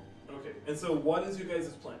alcohol. Okay. And so, what is your guys'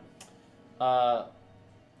 plan?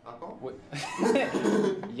 Alcohol? What?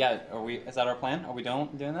 Yeah. Are we? Is that our plan? Are we doing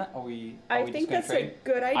that? Are we? I we think just gonna that's trade? a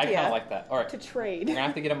good I kind idea of like that. All right. to We're trade. gonna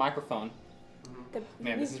have to get a microphone. The,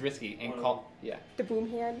 Man, this is risky. And call. Yeah. the boom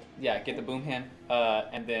hand. Yeah. Get the boom hand.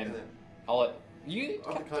 And then And then I'll let you.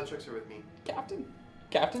 all the contracts are with me.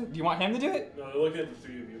 Captain, do you want him to do it? No, they're looking at the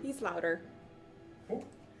three of you. He's louder.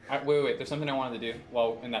 Wait. There's something I wanted to do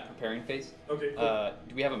while in that preparing phase. Okay. Cool.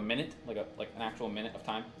 Do we have a minute, like an actual minute of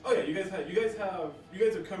time? Oh yeah, you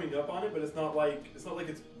guys are coming up on it, but it's not like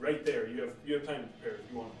it's right there. You have time to prepare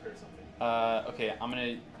if you want to prepare something. Okay. I'm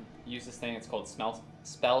gonna use this thing. It's called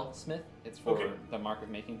Spell Smith. It's for Okay. the mark of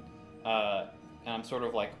making. And I'm sort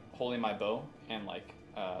of like holding my bow and like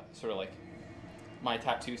sort of like my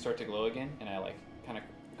tattoos start to glow again, and I like kind of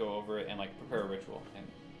go over it and like prepare a ritual, and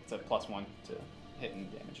it's a +1 to hit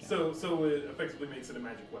and damage. So it effectively makes it a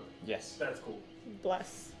magic weapon. Yes. That's cool.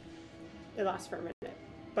 Bless. It lasts for a minute,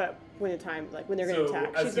 but when the time, like when they're So gonna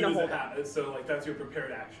attack, as she's soon gonna as hold it it. happens, so like that's your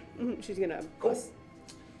prepared action. She's gonna Cool. bless.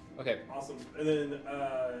 Okay. Awesome. And then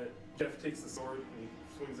Jeff takes the sword and he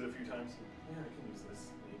swings it a few times. Yeah, I can use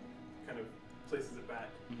this. And he kind of places it back.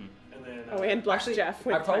 Mm-hmm. And then Oh, and bless Actually, Jeff.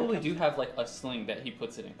 when I time probably comes. do have like a sling that he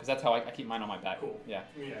puts it in, because that's how I keep mine on my back. Cool. Yeah.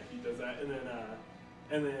 Yeah, he does that.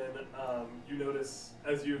 And then you notice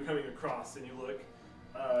as you're coming across and you look,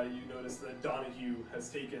 you notice that Donahue has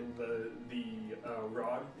taken the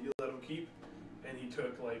rod that you let him keep, and he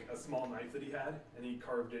took like a small knife that he had and he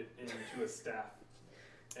carved it into a staff.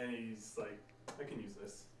 And he's like, I can use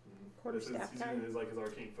this. He's Quarterstaff using guy. it as like his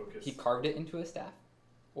arcane focus. He carved it into a staff,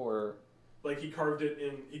 or like he carved it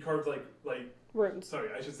in. He carved like Runes. Sorry,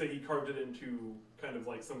 I should say he carved it into kind of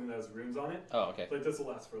like something that has runes on it. oh, okay. Like this will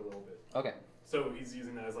last for a little bit. Okay. So he's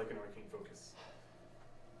using that as like an arcane focus.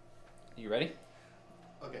 You ready?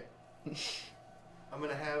 Okay. I'm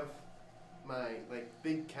gonna have my like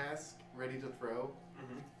big cask ready to throw,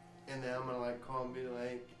 Mm-hmm. and then I'm gonna like call and be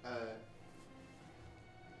like,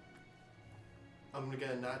 I'm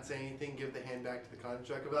gonna not say anything, give the hand back to the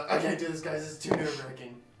construct. About I can't do this, guys. It's too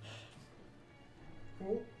nerve-wracking.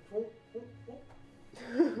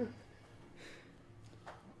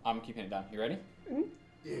 I'm keeping it down. You ready?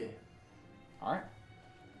 Yeah. All right.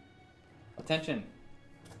 Attention.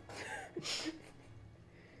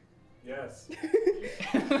 Yes,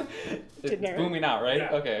 It's Generic. booming out, right?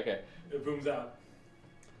 Yeah. Okay. it booms out.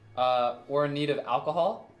 We're in need of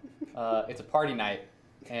alcohol. It's a party night,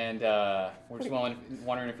 and we're just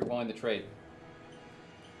wondering if you're willing to trade.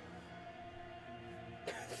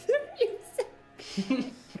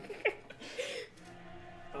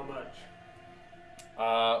 How much?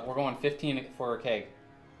 We're going 15 for a keg.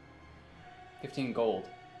 15 gold.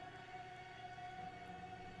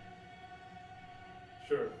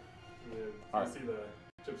 Sure. And then you Alright. see the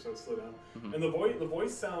chips slow down, Mhm. and the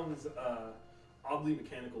voice sounds oddly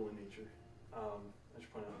mechanical in nature. I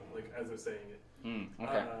should point out, like as they're saying it.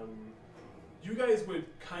 Okay. You guys would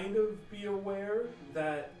kind of be aware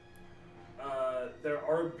that there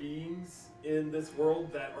are beings in this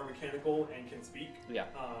world that are mechanical and can speak. Yeah.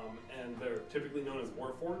 And they're typically known as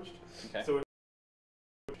Warforged. Okay. So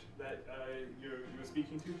that you're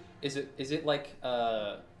speaking to. Is it like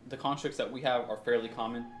the constructs that we have are fairly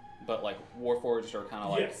common, but like Warforged are kind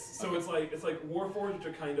of like Yes. So it's like Warforged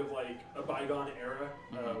are kind of like a bygone era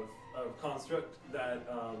of construct that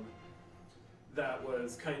that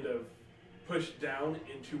was kind of pushed down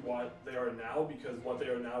into what they are now, because what they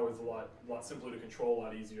are now is a lot simpler to control, a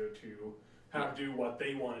lot easier to have do what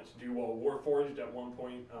they want it to do. While Warforged at one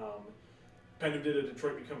point kind of did a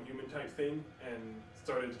Detroit Become Human type thing and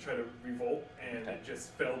started to try to revolt, and it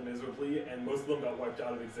just failed miserably, and most of them got wiped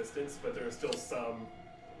out of existence, but there are still some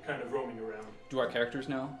kind of roaming around. Do our characters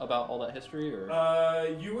know about all that history, or?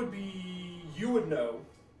 You would know,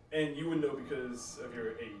 and you would know because of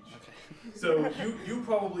your age. Okay. So you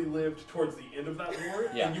probably lived towards the end of that war,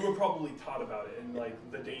 Yeah. and you were probably taught about it and like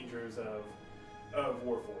the dangers of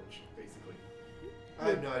Warforged, basically. I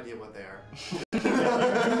have no idea what they are. You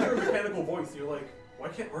hear a mechanical voice, and you're like, why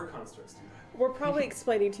can't our constructs do that? We're probably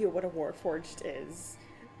explaining to you what a Warforged is.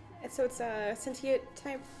 And so it's a sentient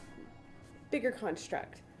type, bigger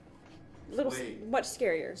construct. Wait. Much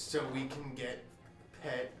scarier. So we can get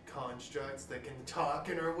pet constructs that can talk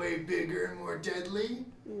and are way bigger and more deadly?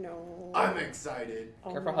 No. I'm excited.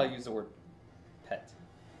 Oh Careful my- how you use the word pet.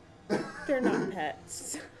 They're not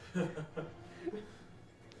pets.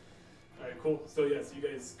 Alright, cool. So yes, you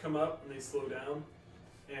guys come up and they slow down,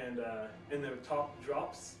 and the top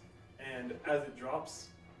drops, and as it drops,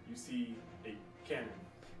 you see a cannon.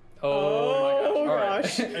 Oh my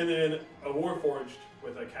gosh. gosh. And then a Warforged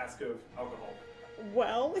with a cask of alcohol.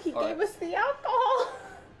 Well, he All gave right. us the alcohol.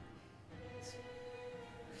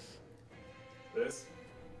 This.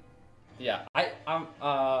 Yeah,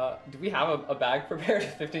 do we have a bag prepared?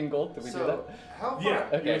 15 gold? Did we do that? So, how far? Yeah,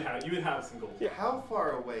 Okay. you would have some gold. How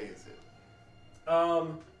far away is it?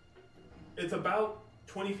 It's about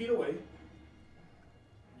 20 feet away.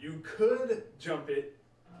 You could jump it,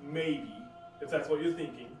 maybe, if that's what you're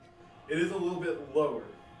thinking. It is a little bit lower,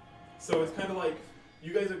 so it's kind of like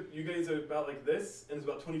you guys are about like this, and it's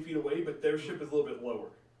about 20 feet away, but their ship is a little bit lower,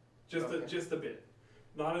 just a bit.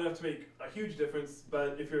 Not enough to make a huge difference,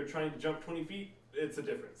 but if you're trying to jump 20 feet, it's a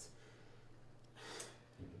difference.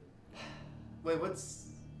 Wait, what's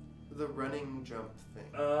the running jump thing?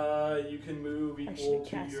 You can move I equal should to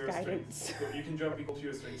cast your guidance. strength. You can jump equal to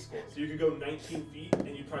your strength score. So you could go 19 feet, and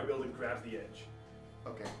you'd probably be able to grab the edge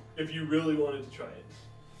Okay. if you really wanted to try it.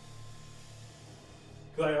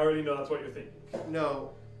 Because I already know that's what you're thinking. No,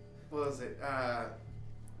 what was it?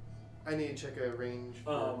 I need to check a range. For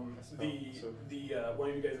a spell, so- One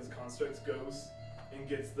of you guys' constructs goes and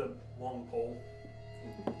gets the long pole,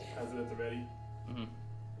 has it at the ready Mm-hmm.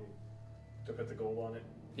 to put the gold on it.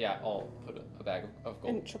 Yeah, I'll put a bag of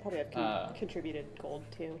gold. And she'll probably have contributed gold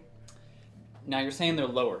too. Now you're saying they're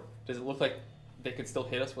lower. Does it look like they could still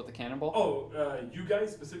hit us with the cannonball? Oh, you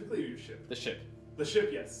guys specifically, or your ship? The ship. The ship,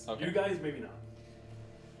 yes. Okay. You guys, maybe not.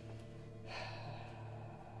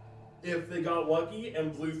 If they got lucky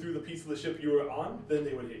and blew through the piece of the ship you were on, then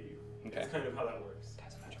they would hit you. Okay. That's kind of how that works.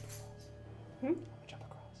 Guys, I'm gonna jump across. Hmm? I'm gonna jump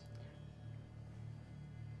across.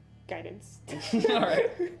 Guidance.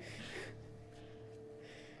 Alright.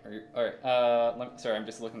 Sorry, I'm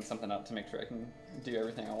just looking something up to make sure I can do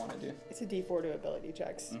everything I want to do. It's a D4 to ability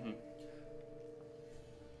checks. Mm-hmm.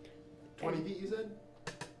 20 feet, you said?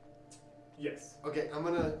 Yes. Okay,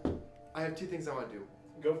 I have two things I want to do.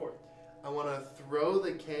 Go for it. I want to throw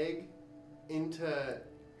the keg into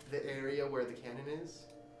the area where the cannon is.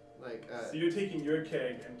 Like, So you're taking your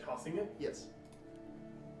keg and tossing it? yes.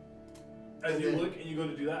 As And you then- look and you go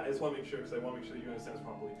to do that, I just want to make sure, because I want to make sure that you understand this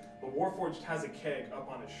properly. The Warforged has a keg up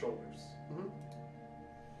on his shoulders. hmm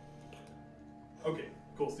Okay,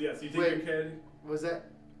 cool. So yeah, so you take Wait. your keg, Was that?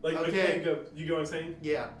 like a Okay. keg of, you know what I'm saying?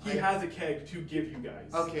 Yeah. He has a keg to give you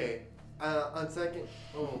guys. Okay. On second.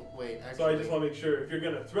 Oh, wait. Actually. So I just want to make sure, if you're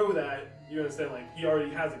going to throw that, you understand, like, he already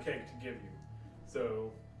has a keg to give you.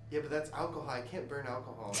 So, Yeah, but that's alcohol. I can't burn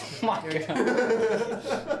alcohol. Oh my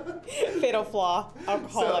Fatal flaw.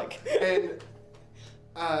 Alcoholic. So, and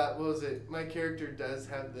what was it? My character does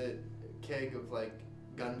have the keg of like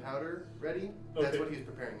gunpowder ready. That's Okay. what he's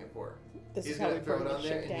preparing it for. This He's is how gonna we throw burn it the on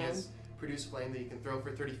there, ship and he down. has produced flame that you can throw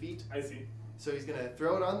for 30 feet. I see. So he's gonna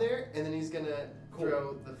throw it on there, and then he's gonna Cool.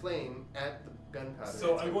 throw the flame at the gunpowder.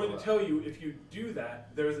 So It's I'm gonna going blow to up. tell you, if you do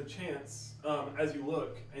that, there's a chance, as you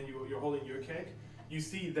look and you're holding your keg, you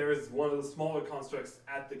see there is one of the smaller constructs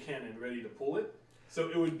at the cannon ready to pull it. So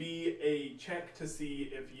it would be a check to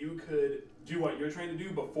see if you could do what you're trying to do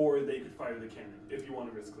before they could fire the cannon, if you want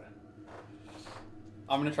to risk that.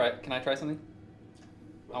 I'm gonna try. Can I try something?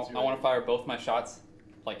 I What's your want to idea? fire both my shots.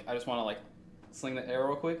 Like I just want to like sling the arrow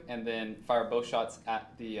real quick and then fire both shots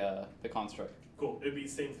at the construct. Cool. It'd be the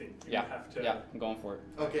same thing. You Yeah. would have to. Yeah, I'm going for it.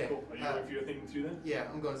 Okay. Cool. Are you ready for your thing too then? Yeah,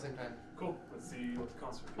 I'm going at the same time. Cool. Let's see what the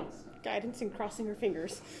construct is. Guidance and crossing her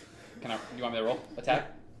fingers. Can I? Do you want me to roll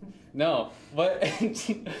attack? No. What?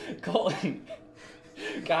 Colton.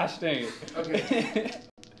 Gosh dang it. Okay.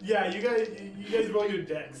 Yeah, you guys roll your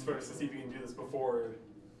dex first to see if you can do this before.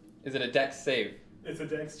 Is it a dex save? It's a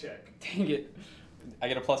dex check. Dang it. I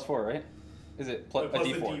get a +4, right? Is it a Plus the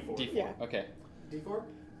D4? D4. Yeah. Okay. D4?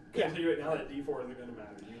 Can I tell you right now that D4 isn't going to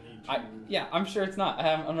matter. You need to. Yeah, I'm sure it's not.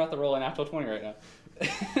 I'm not to roll a natural 20 right now.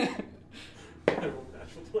 Roll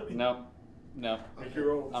natural 20. No. No. Make your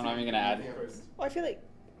roll. I'm not even gonna add. First. Well, I feel like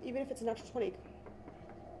even if it's a natural 20,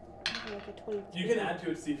 like a 20. You can add to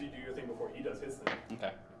it to see if you do your thing before he does his thing.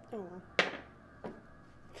 Okay. Oh.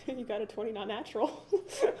 You got a 20 not natural.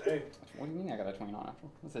 Hey. What do you mean I got a 20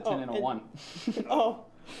 non-natural? That's a 10 and a and- 1. Oh. What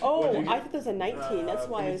Oh, do you I get? thought there was a 19. That's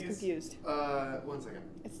why I was Prometheus? confused. 1 second.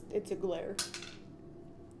 It's a glare.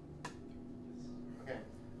 Okay.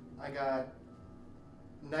 I got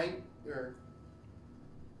 9 or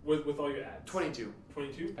With all your adds. 22.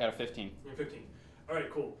 22? I got a 15. You're 15. Alright,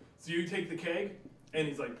 cool. So you take the keg, and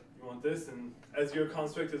he's like, you want this? And as your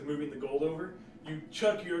construct is moving the gold over, you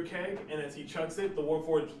chuck your keg, and as he chucks it, the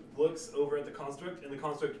Warforged looks over at the construct, and the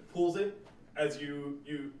construct pulls it as you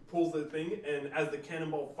pulls the thing, and as the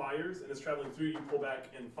cannonball fires and is traveling through, you pull back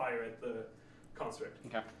and fire at the construct.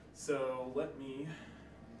 Okay. So let me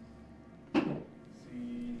see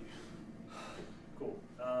see. Cool.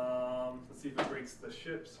 Let's see if it breaks the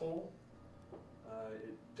ship's hull.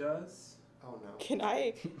 It does. Oh no. Can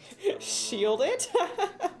I shield it? You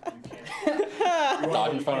can't.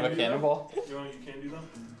 Dodge in front of a cannonball. You can do them?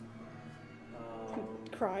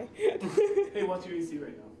 Cry. Hey, what's your AC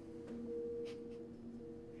right now?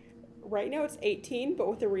 Right now it's 18, but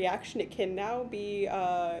with the reaction it can now be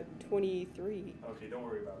 23. Okay, don't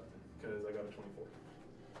worry about it, because I got a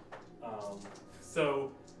 24.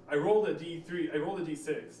 So I rolled a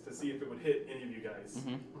D6 to see if it would hit any of you guys.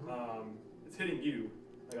 Mm-hmm. It's hitting you.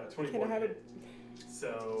 I got a 24 Can I have hit.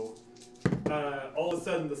 So all of a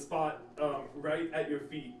sudden the spot right at your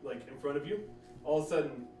feet, like in front of you, all of a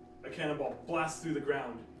sudden a cannonball blasts through the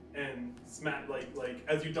ground and smack like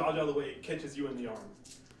as you dodge out of the way, it catches you in the arm.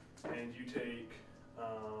 And you take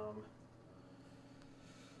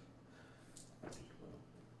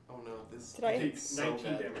Oh no, this Did I- takes so 19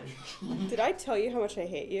 bad. damage. Did I tell you how much I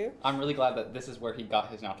hate you? I'm really glad that this is where he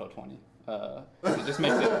got his natural 20. It just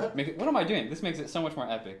makes it. What am I doing? This makes it so much more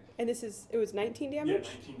epic. And it was 19 Yeah, damage?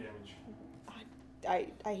 19 damage.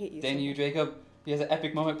 I hate you. Then so you, much. Jacob, he has an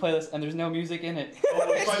epic moment playlist and there's no music in it.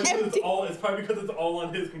 Oh, it's probably, because empty. it's probably because it's all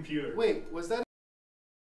on his computer. Wait, was that?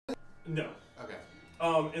 No. Okay.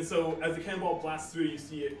 And so as the cannonball blasts through, you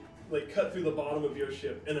see it like cut through the bottom of your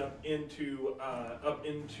ship and up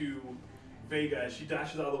into Vega as she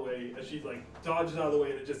dashes out of the way, as she like dodges out of the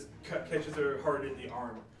way, and it just catches her hard in the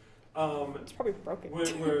arm. It's probably broken.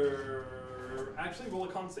 We're actually roll a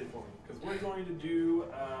con save for me because we're going to do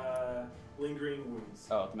lingering wounds.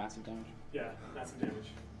 Oh, the massive damage. Yeah, massive damage.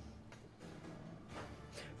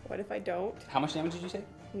 What if I don't? How much damage did you say?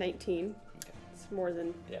 19. Okay. It's more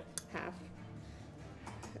than Yeah. half.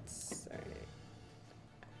 That's alright.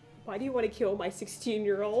 Why do you want to kill my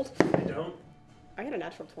 16-year-old? I don't. I got a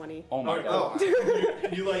natural 20. Oh my Alright, god. Oh,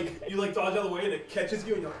 you like dodge out of the way and it catches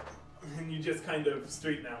you and you just kind of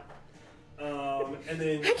straighten out. And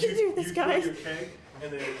then I can do this, you guys. throw your keg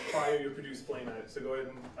and then fire your produce flame at it. So go ahead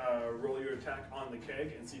and roll your attack on the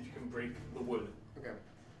keg and see if you can break the wood. okay.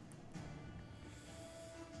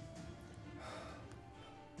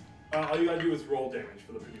 All you gotta do is roll damage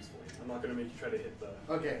for the produce flame. I'm not gonna make you try to hit the.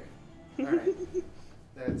 Okay. All right.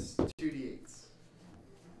 That's 2d8s.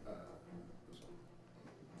 This one.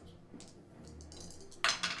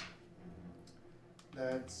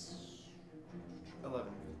 That's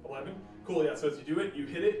 11. 11. Cool. Yeah. So as you do it, you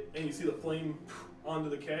hit it and you see the flame onto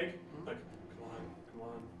the keg. Like,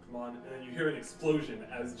 come on, and then you hear an explosion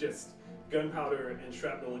as just gunpowder and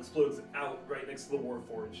shrapnel explodes out right next to the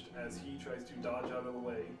Warforged as he tries to dodge out of the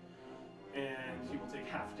way, and he will take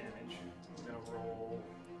half damage. I'm gonna roll.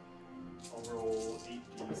 I'll roll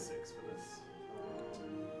 8d6 for this.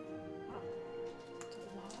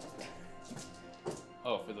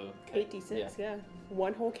 Oh, for the. 86, yeah.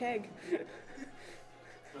 One whole keg.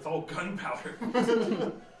 That's all gunpowder.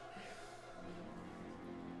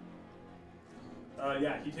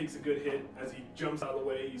 Yeah, he takes a good hit as he jumps out of the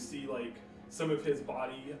way. You see like some of his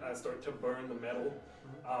body start to burn. The metal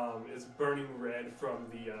is burning red from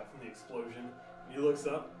the explosion. He looks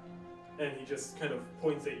up and he just kind of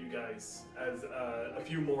points at you guys as a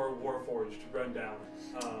few more Warforged run down.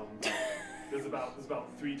 There's about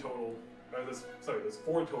 3 total. There's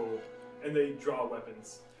 4 total, and they draw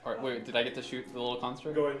weapons. All right, wait, did I get to shoot the little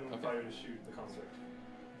construct? Go ahead and Okay. fire to shoot the construct.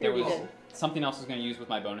 There Yeah, was we did. something else I was going to use with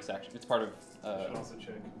my bonus action. It's part of. Should also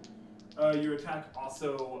check. Your attack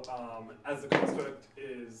also, as the construct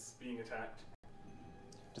is being attacked.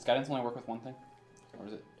 Does guidance only work with one thing? Or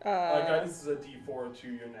is it? Guidance is a D4 to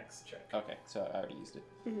your next check. Okay, so I already used it.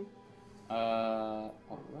 Mhm.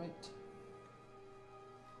 Alright.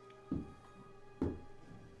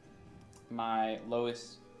 My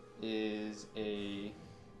lowest is a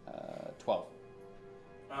 12.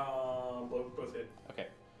 Both hit. Okay.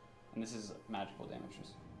 And this is magical damage.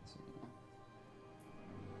 Just so you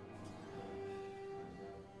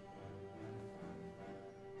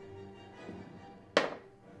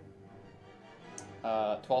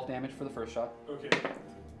know. 12 damage for the first shot, Okay.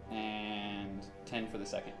 and 10 for the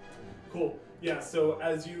second. Cool. Yeah. So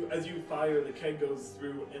as you fire, the keg goes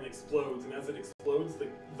through and explodes, and as it explodes, the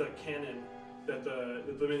cannon that the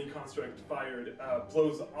mini construct fired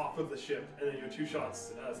blows off of the ship, and then your 2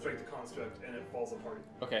 shots strike the construct, and it falls apart.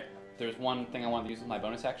 Okay. There's one thing I wanted to use with my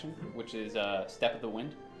bonus action, which is Step of the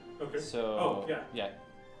Wind. Okay. So yeah.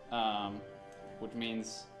 Which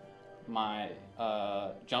means my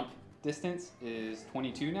jump distance is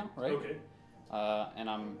 22 now, right? Okay. And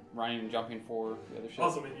I'm running and jumping for the other ship.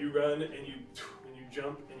 Awesome. And you run and you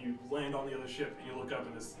jump and you land on the other ship, and you look up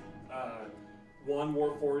and this one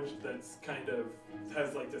Warforged that's kind of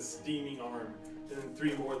has like this steaming arm, and then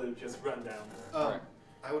 3 more that have just run down. Alright.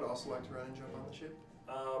 I would also like to run and jump on the ship.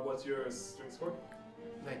 What's your strength score?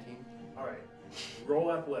 19. All right.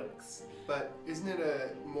 Roll athletics. But isn't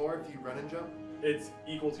it more if you run and jump? It's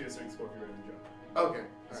equal to your strength score if you run and jump. Okay.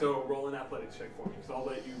 So roll an athletics check for me, because I'll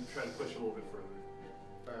let you try to push a little bit further.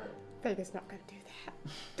 Alright. Vega's not gonna do that.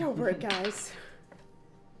 Don't worry, guys.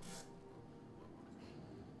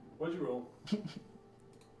 What'd you roll?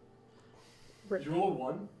 We're- Did you roll a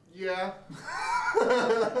 1? Yeah.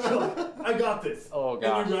 You're like, I got this. Oh,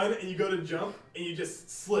 gosh. And you run and you go to jump and you just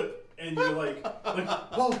slip and you're like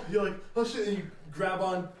oh shit, and you grab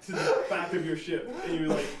on to the back of your ship and you're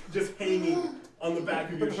like just hanging on the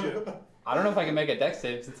back of your ship. I don't know if I can make a dex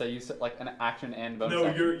save since I used like an action and bonus. No,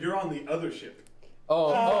 action. you're on the other ship.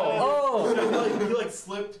 Oh. He like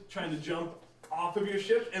slipped trying to jump off of your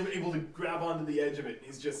ship and able to grab onto the edge of it.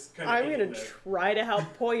 He's just kind of. I'm gonna there. try to help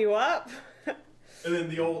pull you up. And then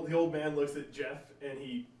the old man looks at Jeff and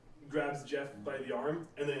he grabs Jeff by the arm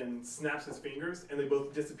and then snaps his fingers and they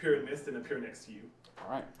both disappear in mist and appear next to you. All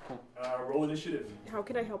right, cool. Roll initiative. How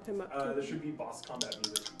can I help him up? There should be boss combat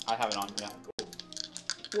music. I have it on. Yeah.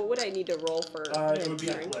 What would I need to roll for? It would be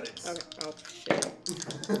entering? athletics. Okay. Oh shit.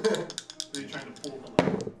 So you're trying to pull him up.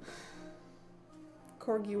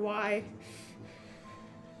 Corgi, why?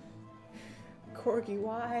 Corgi,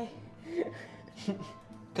 why?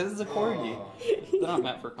 Because it's a corgi. They're not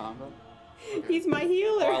meant for combat. He's my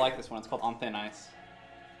healer. Oh, I like this one. It's called On Thin Ice.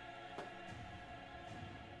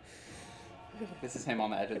 This is him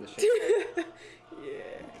on the edge of the ship.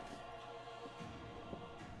 Yeah.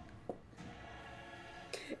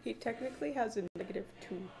 He technically has a -2.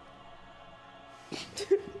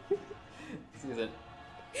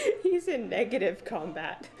 He's in negative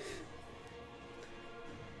combat.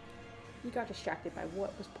 He got distracted by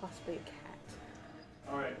what was possibly a cat.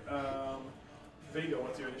 Alright, Vega,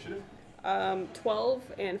 what's your initiative?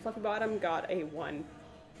 12, and Fluffy Bottom got a 1.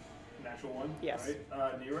 Natural 1? Yes.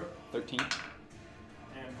 Alright, Nero 13.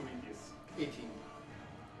 and Prometheus. 18.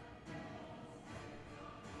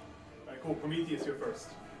 Alright, cool. Prometheus, you're first.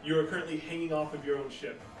 You are currently hanging off of your own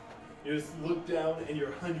ship. You just look down and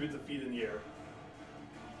you're hundreds of feet in the air.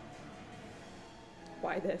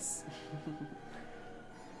 Why this?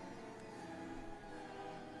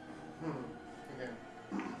 Okay.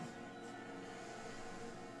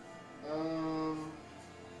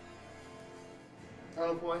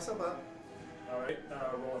 I'll pull myself up. Alright,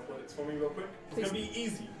 roll athletics for me real quick. It's Please. gonna be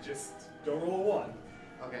easy, just don't roll a 1.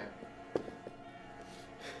 Okay.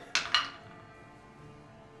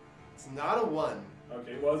 It's not a 1.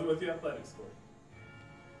 Okay, what was it with the athletics score?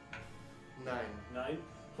 9. 9?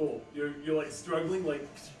 Cool. You're like struggling, like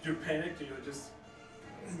you're panicked and you're just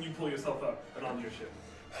you pull yourself up and onto your ship.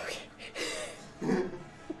 And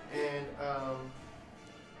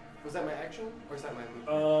was that my action or is that my movement?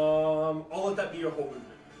 I'll let that be your whole movement.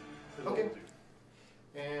 Is what Okay. we'll do.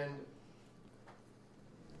 And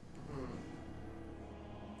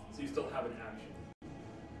So you still have an action.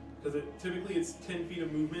 Because typically it's 10 feet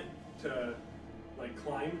of movement to like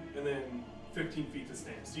climb and then 15 feet to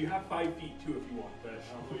stand. So you have 5 feet too if you want, but I don't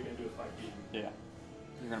know what you're gonna do with 5 feet. Yeah.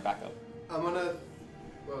 You're gonna back up. I'm gonna,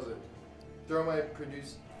 what was it? Throw my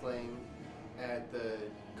produced flame at the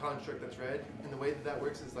construct that's red, and the way that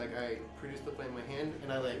works is like I produce the flame in my hand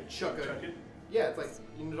and I like chuck Chuck it? Yeah, it's like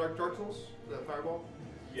you know Dark Souls, the fireball.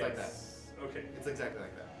 Yes. Like that. Okay. It's exactly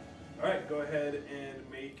like that. All right. Go ahead and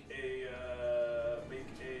make a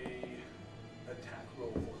attack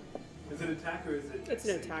roll for me. Is it attack or is it? It's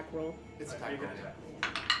an attack roll. It's Alright, attack make an roll.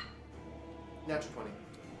 attack roll. Natural 20.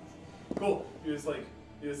 Cool. You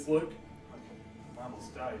just look. I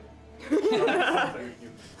almost died. You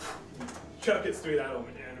chuck it straight at him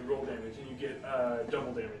and roll damage, and you get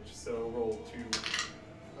double damage. So roll 2.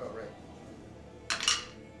 Oh right.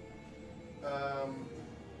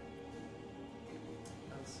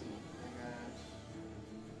 Let's see. I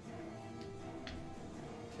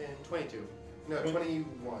got 10, 22. No,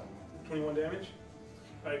 21. 21 damage.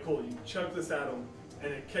 All right, cool. You chuck this at him,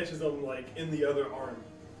 and it catches him like in the other arm,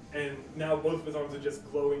 and now both of his arms are just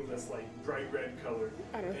glowing this like bright red color.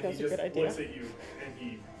 I don't know if and that's he a just good idea. looks at you, and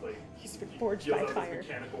he like He's been forged yells by out fire. this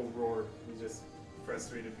mechanical roar. He's just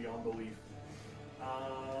frustrated beyond belief.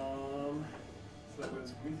 So that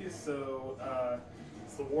was Prometheus. So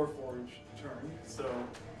it's the Warforged turn. So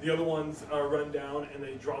the other ones run down and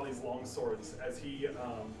they draw these long swords as he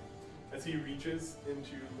reaches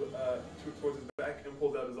into towards his back and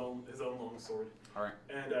pulls out his own long sword. All right.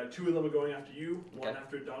 And 2 of them are going after you, one Okay.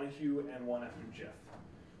 after Donahue and one after Jeff.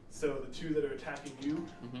 So the 2 that are attacking you,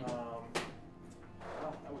 wow,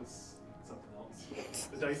 that was something else.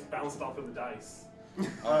 dice bounced off of the dice.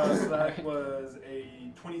 So that was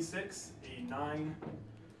a 26, a 9,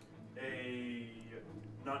 a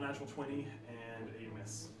not natural 20, and a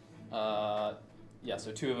miss. Yeah,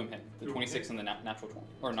 so 2 of them hit. The 26 and the natural 20.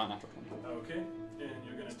 Or not natural 20. Okay, and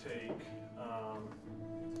you're going to take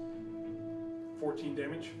 14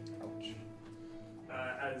 damage. Ouch.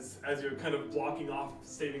 As you're kind of blocking off,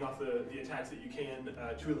 staving off the attacks that you can,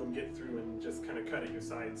 2 of them get through and just kind of cut at your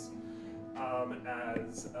sides.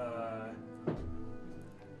 As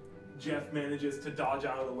Jeff manages to dodge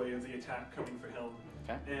out of the way of the attack coming for him.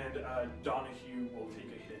 Okay. And Donahue will take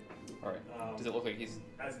a hit. Alright. Does it look like he's...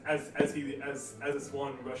 As this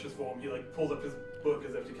one rushes for him, he like pulls up his book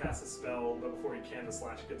as if to cast a spell, but before he can, the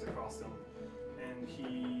slash gets across him. And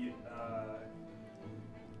he...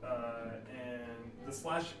 and the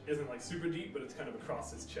slash isn't like super deep, but it's kind of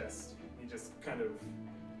across his chest. He just kind of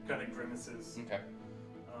grimaces. Okay.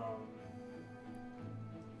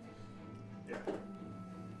 Yeah.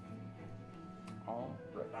 All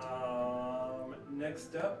right.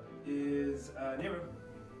 Next up is Nero.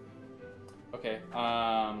 Okay.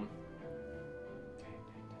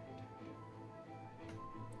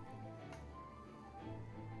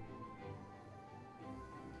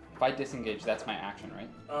 If I disengage, that's my action, right?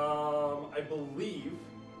 I believe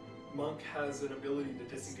Monk has an ability to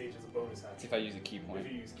disengage as a bonus action. If I use a key point.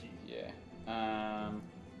 If you use key. Yeah.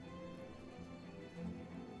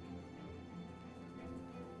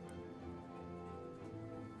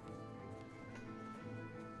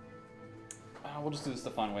 We'll just do this the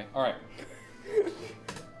fun way. All right.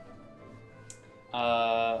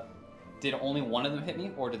 Did only one of them hit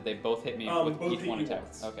me, or did they both hit me with both each hit one you attack?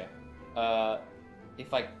 once. Okay.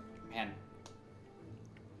 If I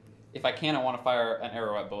can, I want to fire an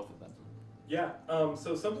arrow at both of them. Yeah.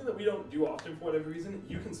 So something that we don't do often for whatever reason,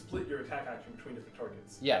 you can split your attack action between different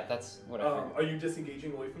targets. Yeah, that's what I figured. Are you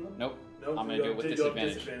disengaging away from them? Nope. No. I'm gonna do it with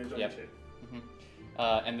disadvantage. Disadvantage on Yep. each hit.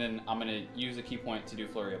 And then I'm gonna use a key point to do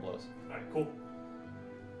flurry of blows. All right. Cool.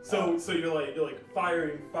 So you're like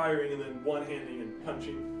firing, and then one-handing and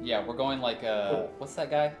punching. Yeah, we're going like Cool. What's that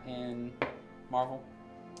guy in Marvel?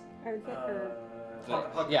 Iron Fist or...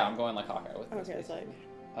 Hawkeye. Yeah, I'm going like Hawkeye with this. Okay, it's like...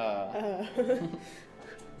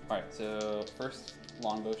 Alright, so first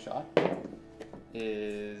longbow shot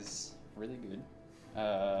is really good.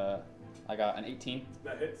 I got an 18.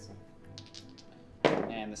 That hits.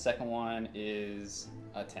 And the second one is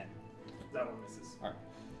a 10. That one misses. Alright.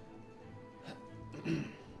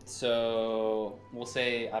 So we'll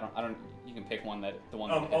say I don't. You can pick one that the one.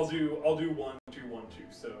 That I'll hits. do 1, 2, 1, 2.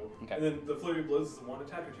 So Okay. And then the flurry of blows is one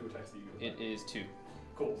attack or 2 attacks that you do. It is 2.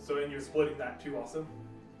 Cool. So and you're splitting that too also.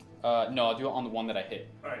 No, I'll do it on the one that I hit.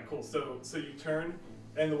 All right. Cool. So you turn,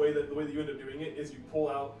 and the way that you end up doing it is you pull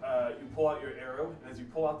out your arrow, and as you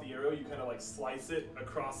pull out the arrow, you kind of like slice it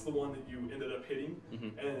across the one that you ended up hitting,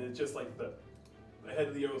 and it's just like the head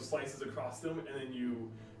of the arrow slices across them, and then you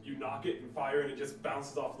knock it and fire, and it just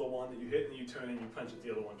bounces off the one that you hit, and you turn and you punch at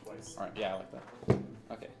the other one twice. All right. Yeah, I like that.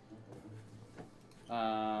 Okay.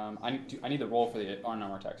 I need the roll for the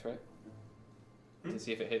unarmed attacks, right? To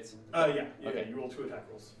see if it hits. Yeah. Okay. You roll 2 attack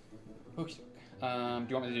rolls. Okay. Do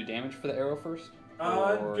you want me to do damage for the arrow first?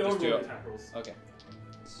 Go just roll do the it? attack rolls. Okay.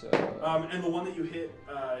 So. And the one that you hit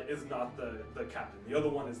is not the captain. The other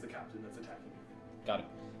one is the captain that's attacking you. Got it.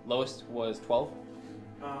 Lowest was 12.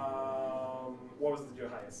 What was your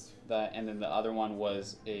highest? And then the other one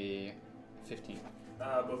was a 15.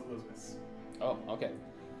 Both of those miss. Oh, okay.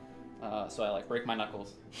 So I like break my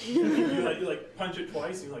knuckles. you like punch it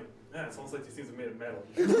twice, and you're like, man, it sounds like these things are made of metal.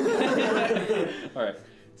 All right.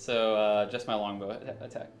 So just my longbow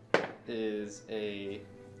attack is a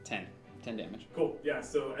 10 damage. Cool. Yeah.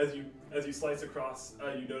 So as you slice across,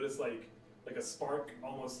 you notice like a spark,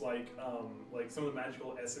 almost like some of the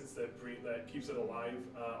magical essence that keeps it alive,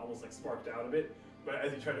 almost like sparked out of it. But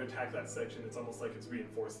as you try to attack that section, it's almost like it's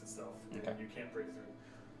reinforced itself, and Okay. you can't break through.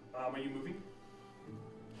 Are you moving?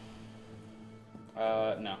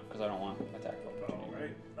 No, because I don't want to attack. All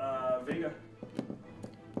right. Vega.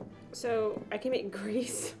 So I can make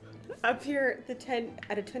grease up here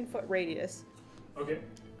at a 10-foot radius. Okay.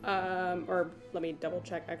 Or let me double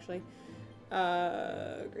check actually.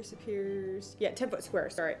 Grease appears. Yeah, 10-foot square.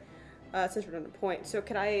 Sorry. Since we're on a point, so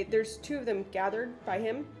could I? There's 2 of them gathered by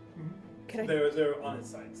him. Can I? They're on his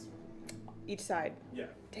sides. Each side. Yeah.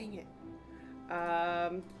 Dang it.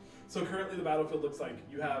 So currently the battlefield looks like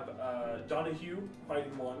you have Donahue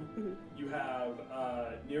fighting one, you have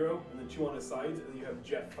Nero and then 2 on his sides, and then you have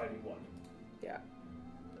Jeff fighting one. Yeah.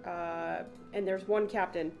 And there's one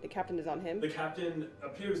captain. The captain is on him. The captain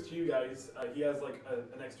appears to you guys, he has like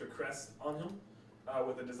an extra crest on him,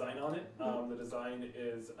 with a design on it. The design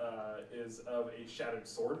is of a shattered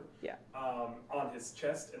sword. Yeah. On his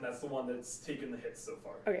chest, and that's the one that's taken the hits so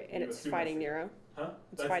far. Okay, and You it's assume fighting that's it. Nero. Huh?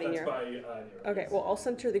 It's fighting that's Nero. by Nero. Okay, yes. well, I'll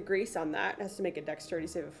center the grease on that. It has to make a dexterity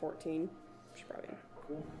save of 14. Should probably.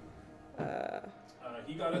 Cool. Uh,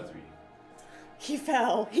 He got a 3. he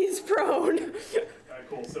fell. He's prone.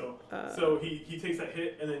 Cool. So he takes that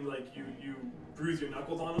hit, and then like you bruise your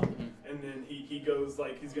knuckles on him, and then he goes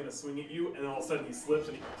like he's gonna swing at you, and then all of a sudden he slips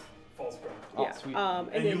and he falls prone. Oh, Yeah. sweet. And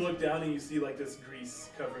And then, you look down and you see like this grease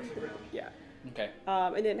covering the ground. yeah. Okay.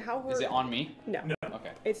 And then how hurt? Is it on me? No. No.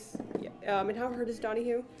 Okay. It's yeah. And how hurt is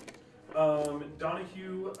Donahue?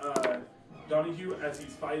 Donahue, as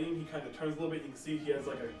he's fighting, he kind of turns a little bit. You can see he has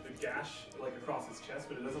like a gash like across his chest,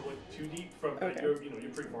 but it doesn't look too deep. From Okay. you're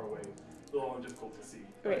pretty far away. A little more difficult to see.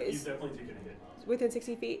 But Okay, he's definitely taking a hit. Within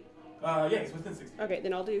 60 feet. Yeah, he's within 60. Okay,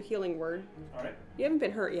 then I'll do healing word. All right. You haven't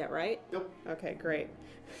been hurt yet, right? Nope. Okay, great.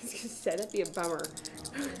 I was gonna say that'd be a bummer.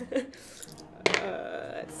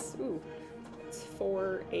 It's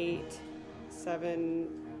 4, 8, 7,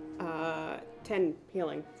 10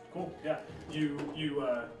 healing. Cool. Yeah.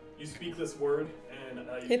 You speak this word and you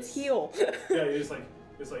It's just, heal. Yeah, you just like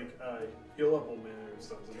heal up, old man, or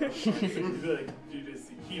something. You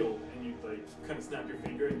just heal, and you like kind of snap your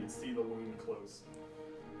finger, and you'd see the wound close.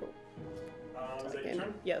 Cool. Is that your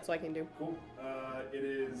turn? Yeah, that's all I can do. Cool. It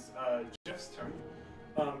is Jeff's turn.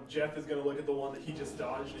 Jeff is going to look at the one that he just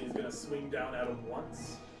dodged, and he's going to swing down at him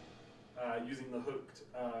once, using the hooked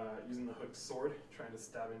sword, trying to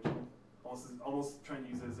stab into him. Almost trying to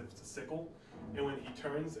use it as if it's a sickle. And when he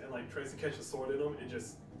turns and like tries to catch a sword in him, it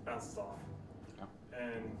just bounces off. Oh.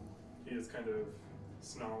 And he just kind of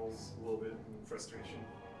snarls a little bit in frustration,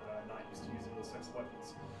 not used to using those types of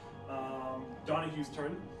weapons. Donahue's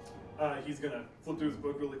turn. He's gonna flip through his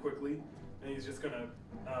book really quickly, and he's just going to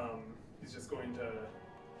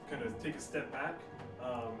kind of take a step back,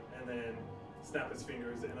 and then snap his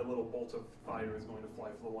fingers, and a little bolt of fire is going to fly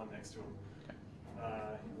for the one next to him.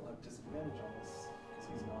 He will have disadvantage on this because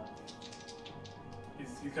he's not.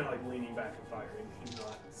 He's kind of like leaning back and firing. He's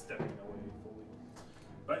not stepping away fully,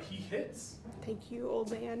 but he hits, Thank you,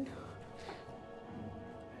 old man.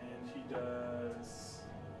 and he does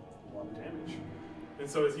a lot of damage. And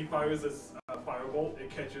so as he fires this firebolt, it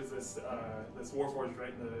catches this Warforged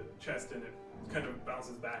right in the chest, and it kind of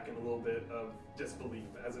bounces back in a little bit of disbelief,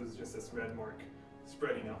 as it was just this red mark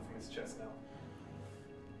spreading out from his chest now.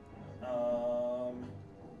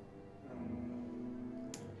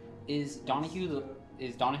 Is Donahue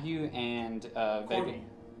and Vega? Corgi.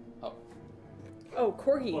 Oh, Oh,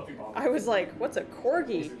 corgi. Fluffy ball. I was like, what's a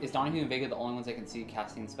corgi? is Donahue and Vega the only ones that can see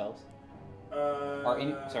casting spells?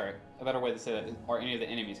 Sorry, a better way to say that is, are any of the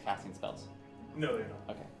enemies casting spells? No, they're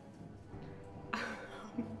not. Okay.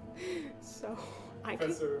 So, I can.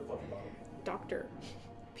 Professor Fluffy Bottom. Doctor.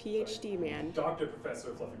 PhD, man. Doctor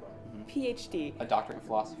Professor Fluffy Bottom. PhD. A doctorate in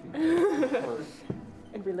philosophy or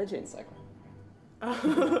And religion. cycle.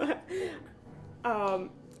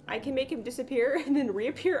 I can make him disappear and then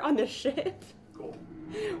reappear on the ship Cool.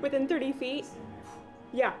 within 30 feet.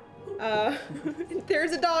 Yeah.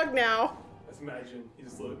 There's a dog now. Let's imagine he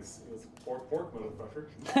just looks. He goes, pork, motherfucker.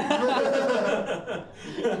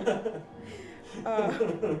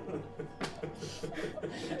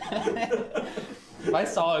 If I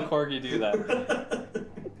saw a corgi do that,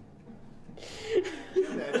 Can you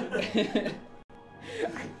imagine?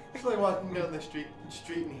 It's like walking down the street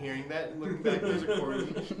and hearing that and looking back, there's a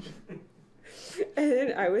corgi. And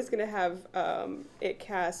then I was gonna have it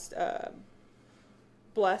cast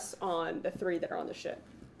bless on the 3 that are on the ship.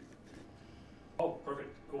 Oh, perfect.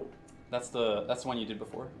 Cool. that's the one you did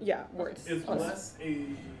before. Yeah, where it's. Is Bless a?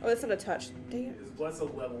 Oh, that's not a touch. Dang it. Is Bless a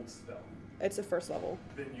leveled spell? It's a first level.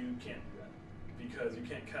 Then you can't do that because you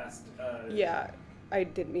can't cast. Yeah, I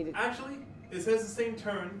didn't mean to. Actually, it says the same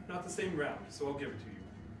turn, not the same round. So I'll give it to you.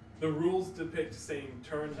 The rules depict same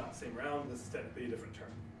turn, not same round. This is technically a different turn.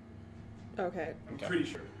 Okay. I'm Okay. pretty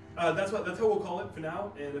sure. That's how we'll call it for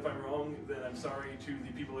now. And if I'm wrong, then I'm sorry to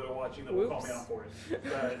the people that are watching that will call me Whoops. out for it.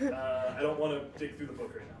 But I don't want to dig through the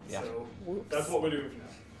book right now. Yeah. So Whoops. that's what we're doing for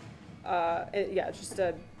now. Yeah, it's just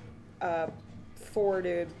a D4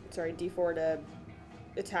 to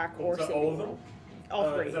attack Cool. or Is that saving all of them? roll.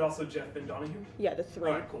 All 3. Is that also Jeff and Donahue? Yeah, the 3.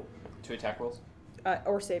 Alright, cool. 2 attack rolls.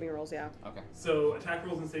 Or saving rolls, yeah. Okay. So attack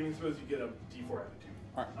rolls and saving throws, you get a D4 out of 2.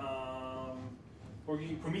 Alright.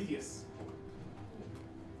 Corgi Prometheus.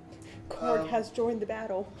 Korg has joined the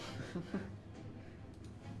battle.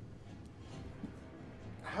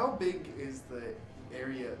 How big is the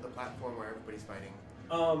area, the platform where everybody's fighting?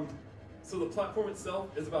 So the platform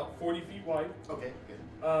itself is about 40 feet wide. Okay,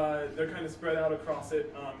 good. They're kind of spread out across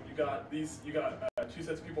it. You got two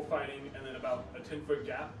sets of people fighting, and then about a 10-foot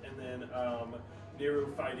gap, and then Nero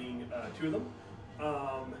fighting two of them.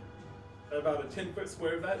 About a 10-foot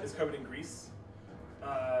square of that is covered in grease.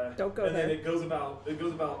 Don't go and there. then it goes about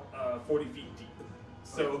 40 feet deep.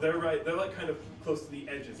 So they're like kind of close to the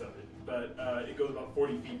edges of it, but it goes about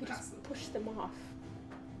 40 feet We past just them. push them off.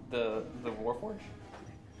 The Warforge?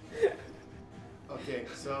 Okay,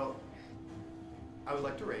 so I would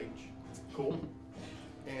like to rage, Cool.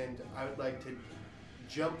 and I would like to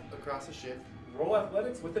jump across a ship. Roll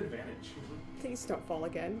athletics with advantage. Please don't fall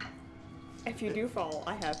again. If you do fall,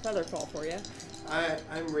 I have feather fall for you.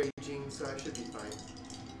 I'm raging, so I should be fine.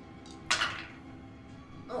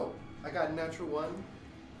 Oh, I got a natural 1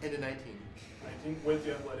 and a 19. 19 with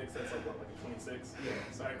the athletics, that's like what, like a 26? Yeah.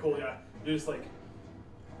 So cool, yeah. You're just like,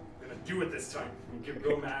 I'm gonna do it this time. You get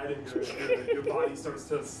real mad and your body starts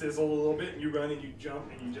to sizzle a little bit, and you run and you jump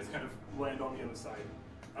and you just kind of land on the other side.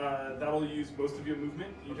 That'll use most of your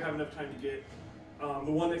movement. You have enough time to get,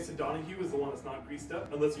 the one next to Donahue is the one that's not greased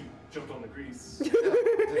up, unless you jumped on the grease. Yeah,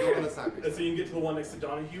 the one that's not So you can get to the one next to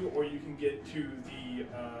Donahue, or you can get to the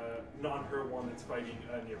non-her one that's fighting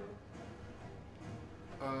Nero.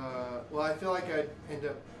 Well, I feel like I'd end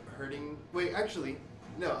up hurting. Wait, actually,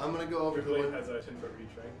 no. I'm gonna go over Your to the blade one. has a 10-foot reach,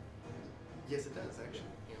 right? Yes, it does actually.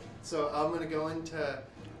 Yeah. So I'm gonna go into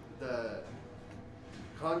the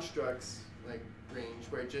constructs like range,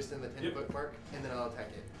 where it's just in the 10-foot mark, and then I'll attack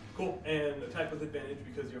it. Cool, and attack with advantage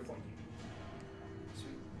because you're flanking.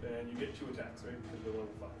 Sweet. And you get 2 attacks, right? Because you're level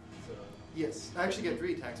 5. So Yes, I actually get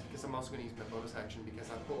 3 attacks because I'm also gonna use my bonus action because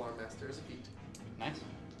I pull Arm Master as a feat. Nice.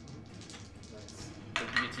 nice. So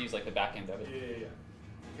you get to use like the back end of it. Yeah.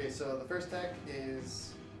 Okay, so the first attack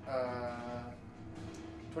is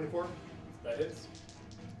 24. That hits.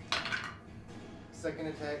 Second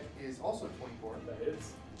attack is also 24. That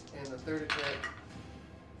hits. And the third attack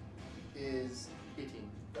is 18.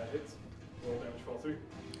 That hits. Roll damage for all 3.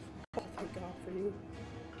 Oh, thank God for you.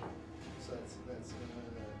 So that's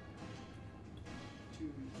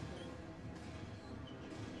 2.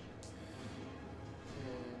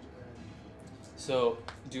 So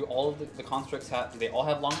do all of the constructs do they all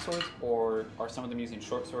have long swords, or are some of them using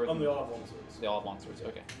short swords? They all have long swords. They all have long swords.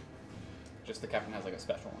 Okay. Just the captain has like a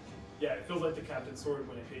special one. Yeah, it feels like the captain's sword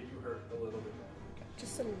when it hit you hurt a little bit more.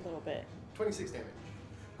 Just a little bit. 26 damage.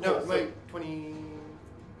 Cool, No, so- wait,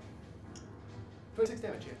 26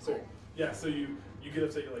 damage, yeah. Cool. Yeah, so you get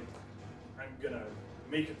upset, you're like, I'm gonna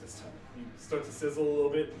make it this time. You start to sizzle a little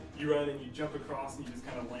bit, you run and you jump across and you just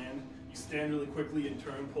kind of land. You stand really quickly and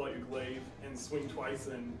turn, pull out your glaive, and swing twice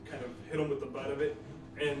and kind of hit him with the butt of it.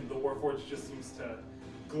 And the Warforged just seems to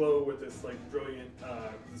glow with this like brilliant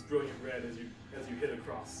red as you hit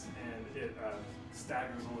across, and it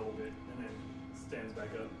staggers a little bit and then stands back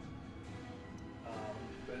up.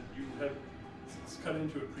 But you have cut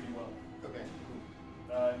into it pretty well. Okay.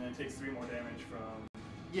 And then it takes 3 more damage from.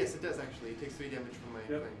 Yes, it does actually. It takes 3 damage from my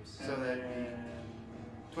Yep. flames. So And that'd be then,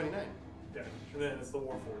 29. yeah, and then it's the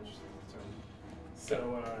Warforged turn.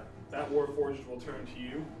 So that Warforged will turn to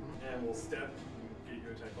you and will step and get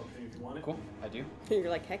your attack opportunity if you want it. Cool. I do. You're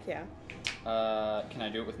like, heck yeah. Can I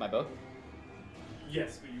do it with my bow?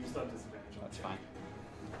 Yes, but you will still have disadvantage on That's it. fine.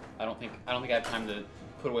 I don't think I have time to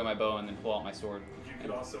put away my bow and then pull out my sword. You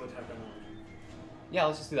could also attack on one. Yeah,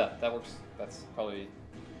 let's just do that. That works. That's probably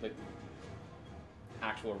like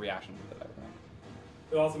actual reaction that I would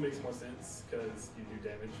have. It also makes more sense because you do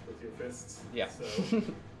damage with your fists. Yeah. So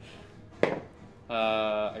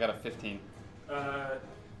I got a 15.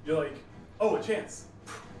 you're like, oh, a chance.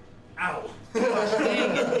 Ow. You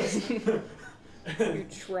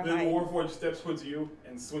And tried. then the Warforged steps towards you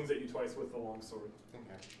and swings at you twice with the long sword.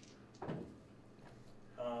 Okay.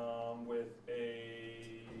 With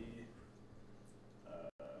a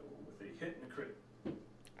hit and a crit.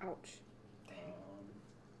 Ouch.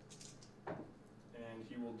 And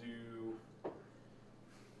he will do.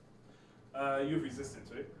 You have resistance,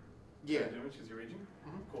 right? Yeah. Damage because you're raging.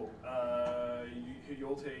 Mhm. Cool.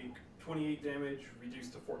 You'll take 28 damage,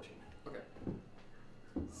 reduced to 14. Okay.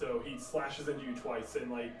 So he slashes into you twice,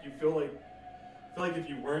 and like you feel like if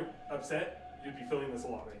you weren't upset, you'd be feeling this a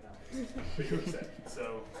lot right now. But you're upset.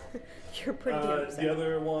 So You're pretty damn upset. the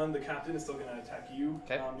other one, the captain, is still going to attack you,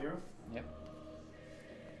 Okay. Nero. Yep.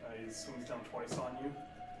 He swings down twice on you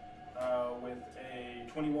with a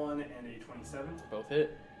 21 and a 27, Both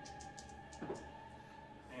hit.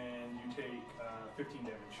 and you take 15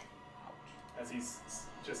 damage as he's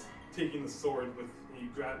just taking the sword with. He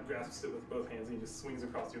grasps it with both hands and he just swings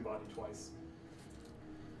across your body twice.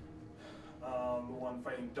 The one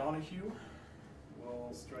fighting Donahue will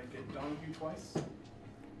strike at Donahue twice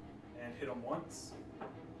and hit him once.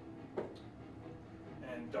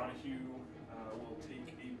 And Donahue will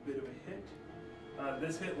take a bit of a hit.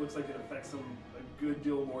 This hit looks like it affects him a good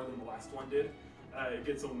deal more than the last one did. It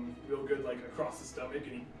gets him real good, like across the stomach,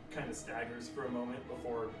 and he kind of staggers for a moment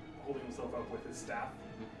before holding himself up with his staff.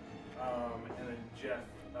 And then Jeff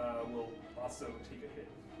will also take a hit.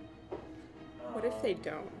 What if they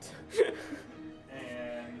don't?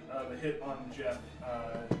 And the hit on Jeff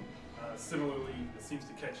similarly seems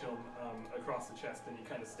to catch him across the chest, and he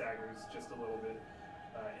kind of staggers just a little bit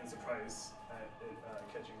in surprise at it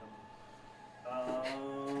catching him.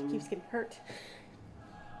 Keeps getting hurt.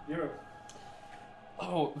 Nero.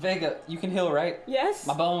 Oh, Vega, you can heal, right? Yes.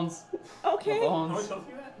 My bones. Okay. My How much bones. health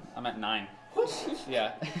you at? I'm at 9.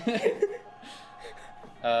 Yeah.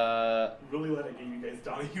 Really glad I gave you guys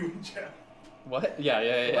Donahue and Jeff. What? Yeah.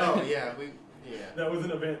 Oh yeah, yeah. That was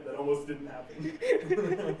an event that almost didn't happen.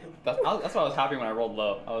 That's why I was happy when I rolled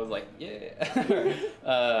low. I was like,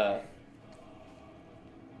 yeah.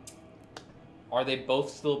 Are they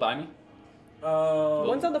both still by me?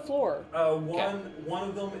 One's on the floor. One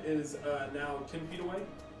of them is now 10 feet away,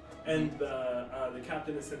 and the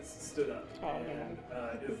captain has since stood up and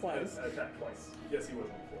has attacked twice. Yes, he was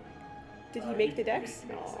on the floor. Did he make the dex? He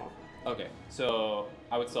made a save. Okay, so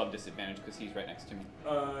I would still have disadvantage because he's right next to me.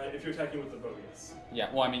 If you're attacking with the bow, yes. Yeah,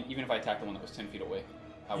 well, I mean, even if I attacked the one that was 10 feet away,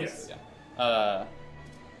 I would Yes. still, yeah.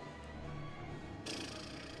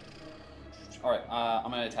 Alright, I'm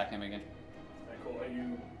gonna attack him again. Alright, cool. Are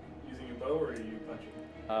you using your bow or are you punching?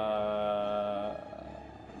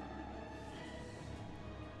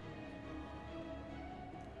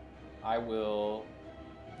 I will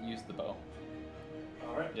use the bow.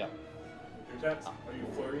 Alright. Yeah. With your attacks, are you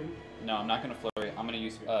flurrying? No, I'm not gonna flurry. I'm gonna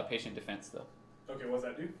use patient defense though. Okay, what does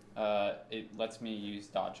that do? It lets me use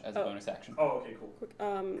dodge as a bonus action. Oh, okay, cool. Quick,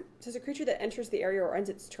 says a creature that enters the area or ends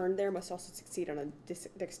its turn there must also succeed on a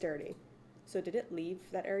dexterity. So did it leave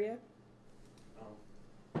that area?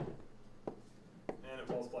 And it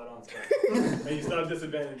falls flat on its back. And you still have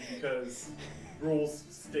disadvantage because rules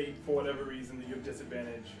state for whatever reason that you have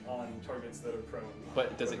disadvantage on targets that are prone.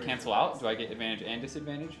 But does it cancel out? Do I get advantage and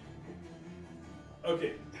disadvantage?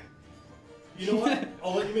 Okay. You know what?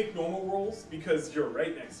 I'll let you make normal rolls because you're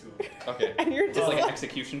right next to him. Okay. And you're Just like an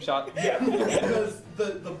execution shot? Yeah, because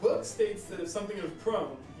the book states that if something is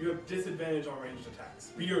prone, you have disadvantage on ranged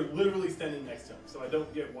attacks. But you're literally standing next to him, so I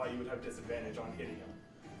don't get why you would have disadvantage on hitting him.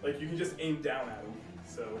 Like, you can just aim down at him,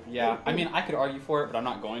 so... Yeah, I mean, I could argue for it, but I'm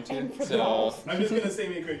not going to, And for the so... balls. I'm just gonna say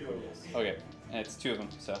make regular rolls. Okay, and it's 2 of them,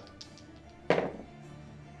 so... Oh,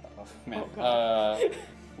 man. Oh,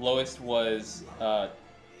 Lowest was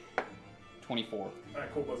 24.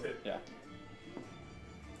 Alright, cool, both hit. Yeah.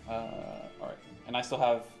 Alright. And I still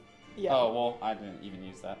have... Yeah. Oh, well, I didn't even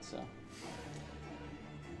use that, so...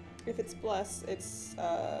 If it's bless, it's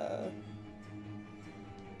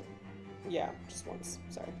yeah, just once.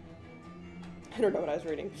 Sorry. I don't know what I was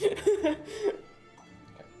reading.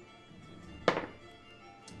 Okay.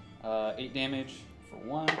 8 damage for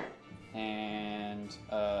 1, and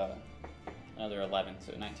another 11,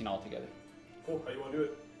 so 19 altogether. Cool, how you wanna do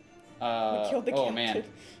it? We killed the oh captain. man,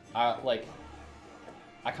 I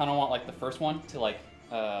kind of want like the first one to like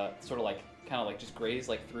sort of like kind of like just graze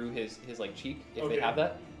like through his like cheek if Okay. they have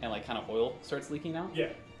that, and like kind of oil starts leaking out. Yeah.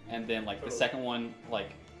 And then like the Totally. second one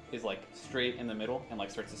like is like straight in the middle and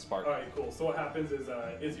like starts to spark. Alright, cool. So what happens is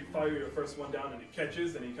you fire your first one down and it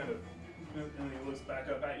catches and he kind of and then he looks back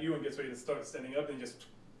up at you and gets ready to start standing up and just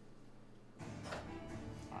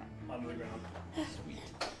Alright. onto the ground. Sweet.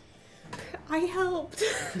 I helped.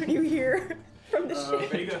 You hear from the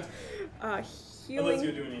ship. Vega, Healing. unless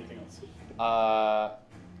you're doing anything else.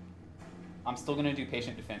 I'm still gonna do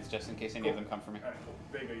patient defense just in case any of them come for me. Alright, cool.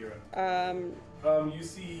 Vega, you're up. You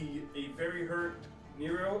see a very hurt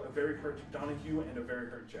Nero, a very hurt Donahue, and a very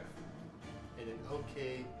hurt Jeff. And an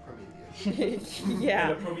okay Prometheus. Yeah.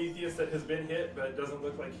 And a Prometheus that has been hit, but it doesn't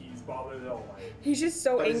look like he's bothered at all by it. He's just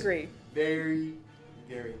so But he's angry. Very,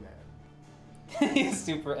 very mad. He's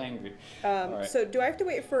super angry. Alright. So do I have to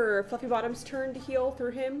wait for Fluffy Bottom's turn to heal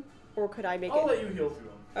through him, or could I make I'll it? let you heal through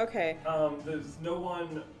him. Okay. There's no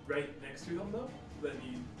one right next to him though that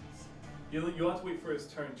needs. You'll have to wait for his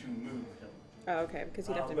turn to move him. Oh, okay, because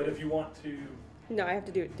he'd have to. But move. if you want to, No, I have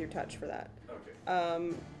to do it through touch for that. okay.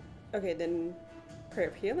 Okay, then Prayer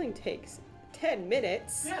of Healing takes 10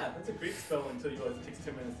 minutes. Yeah, that's a great spell until you realize it takes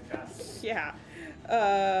 10 minutes to cast. Yeah.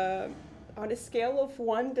 On a scale of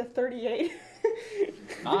 1 to 38.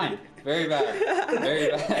 9. Very bad.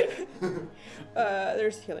 Very bad.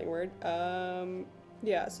 There's healing word.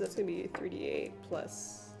 Yeah, so that's gonna be 3d8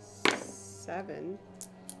 plus 7.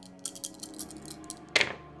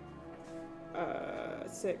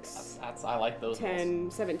 6. That's I like those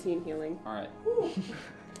 10, 17 healing. rolls. All right.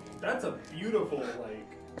 That's a beautiful, like,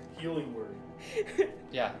 healing word.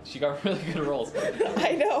 Yeah, she got really good rolls.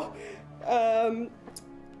 I know.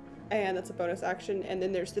 And that's a bonus action. And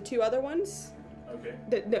then there's the 2 other ones. Okay.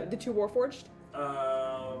 The 2 Warforged.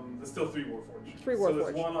 There's still 3 Warforged. 3 So Warforged.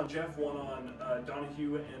 there's one on Jeff, one on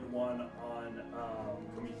Donahue, and one on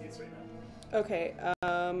Prometheus right now. Okay.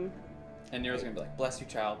 And Nero's gonna be like, "Bless you,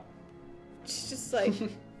 child." Just like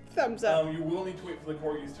thumbs up. You will need to wait for the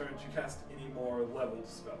Corgi's turn to cast any more leveled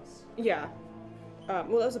spells. Yeah.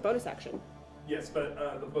 Well, that was a bonus action. Yes,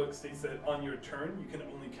 but the book states that on your turn you can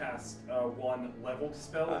only cast one leveled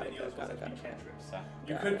spell, and any other spells have to be cantrips.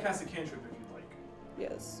 You Got could it. cast a cantrip if you'd like.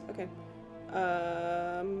 Yes. Okay.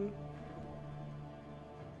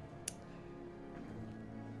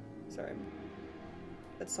 Sorry.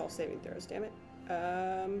 That's all saving throws. Damn it.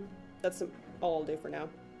 That's all I'll do for now.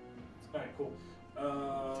 Alright, cool.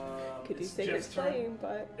 Could do it's Sacred Jeff's turn. Flame,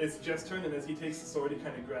 but It's Jeff's turn, and as he takes the sword, he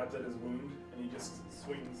kind of grabs at his wound, and he just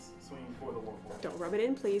swings for the Warforged. don't rub it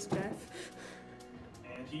in, please, Jeff.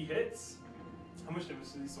 And he hits. How much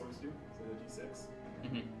damage do these swords do? Is it a d6?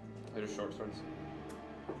 Mm-hmm. They're short swords.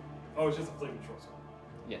 Oh, it's just a flavored short sword.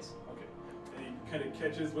 Yes. Okay. And he kind of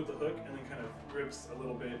catches with the hook, and then kind of grips a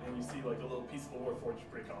little bit, and you see like a little piece of the Warforged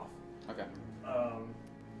break off. Okay.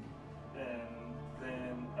 And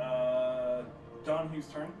then Donahue's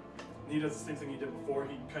turn. He does the same thing he did before.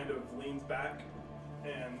 He kind of leans back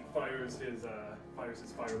and fires his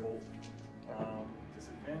firebolt.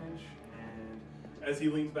 Disadvantage. And as he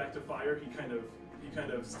leans back to fire, he kind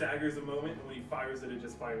of staggers a moment, and when he fires it, it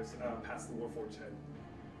just fires past the Warforged's head,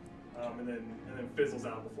 and then fizzles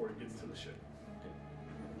out before it gets to the ship.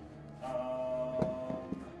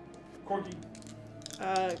 Corgi.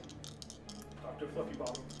 Dr. Fluffy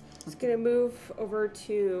Bottom. Just gonna move over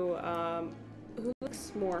to who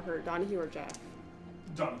looks more hurt, Donahue or Jeff?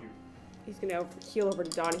 Donahue. He's gonna heal over to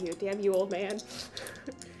Donahue. Damn you, old man.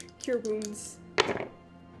 Cure wounds.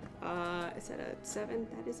 Is that a 7?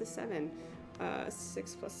 That is a 7.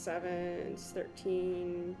 6 plus 7 is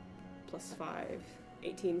 13 plus 5,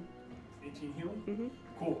 18. 18 healing? Mm-hmm.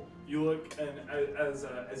 Cool. You look, and as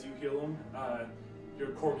you heal him, your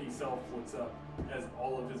Corgi self looks up as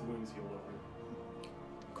all of his wounds heal over.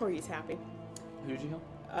 Corey's happy. Who did you heal?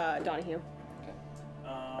 Donahue. Okay.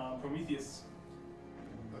 Prometheus.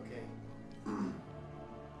 Okay. I'm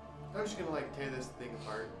just gonna like tear this thing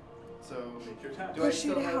apart. So Make your attack. Do I Push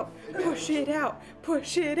still it have out. advantage? Push it out.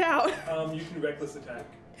 Push it out. You can reckless attack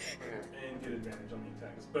Okay. and get advantage on the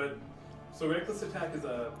attacks. But so reckless attack is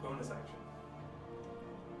a bonus action.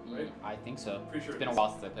 Right? I think so. Pretty sure It's been a it is.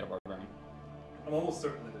 while since I played a barbarian. I'm almost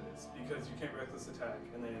certain that it is because you can't reckless attack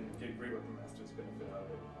and then get Great Weapon Master's benefit out of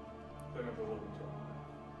it. So I have to look into it.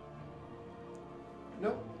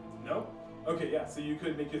 Nope. No? Okay, yeah, so you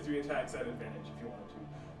could make your 3 attacks at advantage if you wanted to.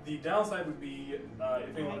 The downside would be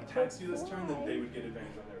if anyone attacks you this turn, then they would get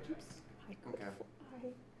advantage on their attacks. Okay.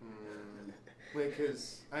 Wait,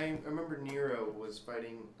 because I remember Nero was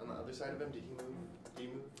fighting on the other side of him. Did he move? Did he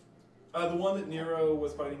move? The one that Nero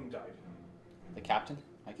was fighting died. The captain?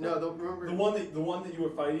 No, remember. The one that you were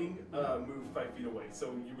fighting moved 5 feet away,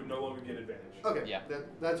 so you would no longer get advantage. Okay. Yeah.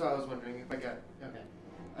 That's why I was wondering if I got. Okay.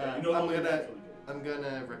 Yeah, you no longer get naturally good. I'm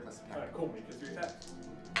gonna reckless attack. Alright, cool. Make your 3 attacks.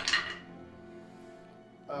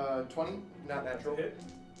 20, not That's a natural. hit.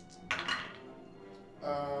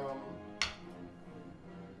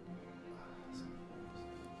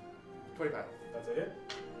 25 That's a hit.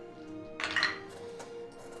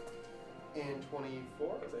 and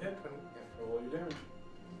 24. That's a hit. 20, yeah. Roll your damage.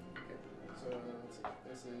 Okay. So let's see.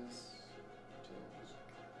 This is 2.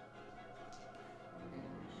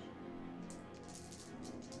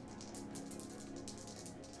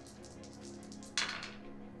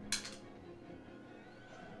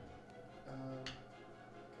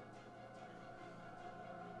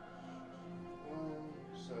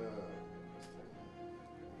 So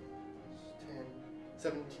 10,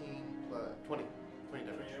 17 plus 20 damage. 20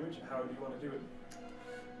 damage. How do you want to do it?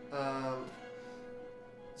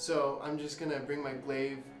 So I'm just gonna bring my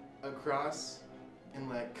glaive across and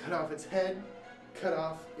like cut off its head,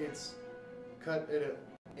 cut it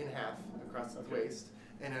in half across its waist,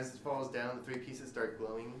 and as it falls down, the 3 pieces start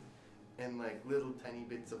glowing, and like little tiny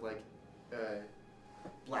bits of like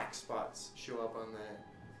black spots show up on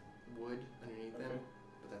the wood underneath them.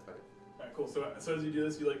 But that's about it. Alright, cool. So as you do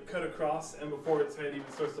this, you like cut across, and before its head even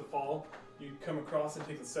starts to fall, you come across and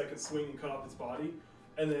take the second swing and cut off its body.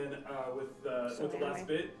 And then with the So last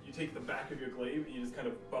bit, you take the back of your glaive and you just kind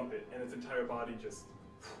of bump it, and its entire body just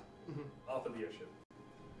off of the airship.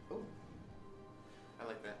 Oh, I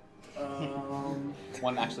like that.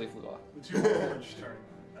 One actually flew off. The two Warforged turn.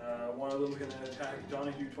 One of them's going to attack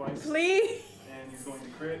Donahue twice. Please. And he's going to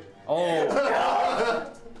crit.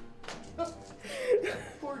 Oh!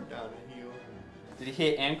 Poor Donahue. Did he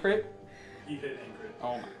hit and crit? He hit and crit.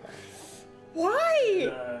 Oh my god.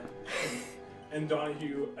 Why? And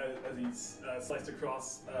Donahue, as he's sliced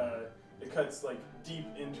across, it cuts like deep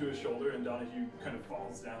into his shoulder, and Donahue kind of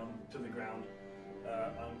falls down to the ground,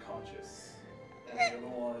 unconscious. And the other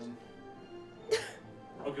one,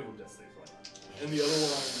 I'll give him death saves, why not? And the other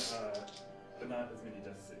one, but not as many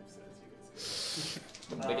death saves as you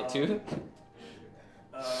guys get. Make it 2?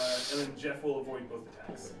 And then Jeff will avoid both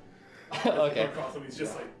attacks. Okay. Across him, he's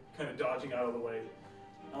just like kind of dodging out of the way.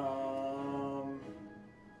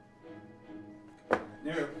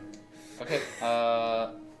 Nero. Okay.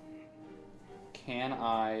 Can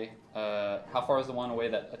I? How far is the one away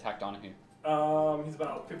that attacked Donahue? He's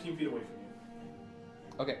about 15 feet away from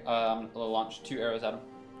you. Okay. I'm gonna launch 2 arrows at him.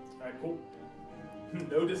 Alright, cool.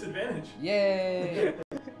 No disadvantage. Yay!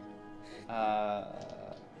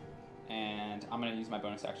 And I'm gonna use my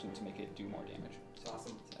bonus action to make it do more damage. So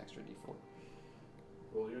Awesome. it's an extra D4.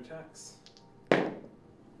 Roll your attacks.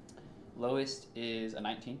 Lowest is a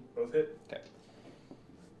 19. Both hit. Okay.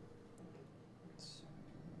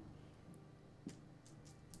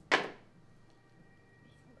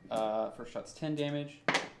 First shot's 10 damage,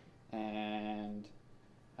 and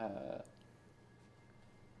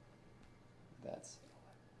that's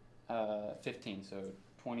 15, so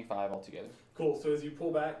 25 altogether. Cool. So as you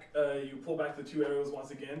pull back the 2 arrows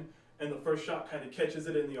once again, and the first shot kind of catches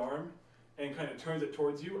it in the arm, and kind of turns it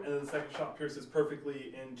towards you, and then the second shot pierces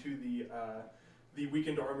perfectly into the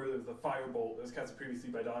weakened armor of the firebolt that was cast previously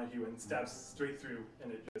by Donahue, and stabs straight through,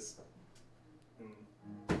 and it just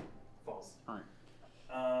falls. All right.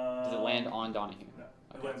 Does it land on Donahue? No,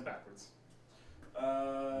 it Okay. lands backwards.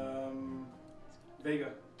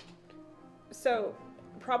 Vega. So,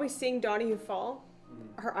 probably seeing Donahue fall,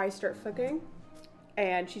 her eyes start flicking,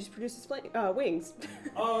 and she just produces wings.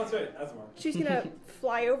 Oh, that's right. That's one. She's gonna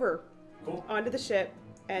fly over Cool. onto the ship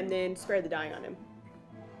and then spare the dying on him.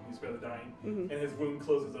 You spare the dying, Mhm. and his wound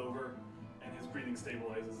closes over, and his breathing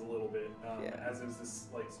stabilizes a little bit, Yeah. as there's this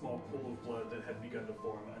like small pool of blood that had begun to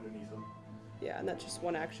form underneath him. Yeah, and that's just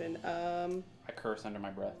one action. I curse under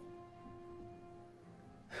my breath.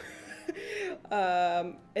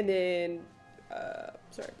 And then,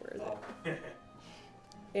 sorry, where is it? Oh.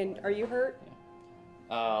 And are you hurt?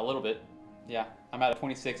 A little bit. Yeah, I'm at a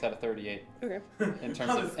 26 out of 38 Okay. in terms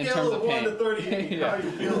On a of scale of 1 to pain. 38, Yeah. how are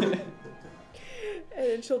you feeling? And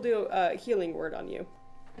then she'll do a healing word on you.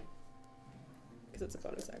 Because it's a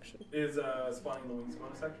bonus action. Is spawning the wings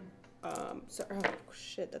bonus action? So, oh,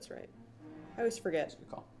 shit, that's right. I always forget. Good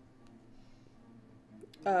call.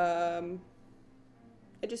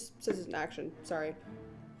 It just says it's an action. Sorry.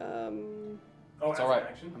 Oh, It's as all an right.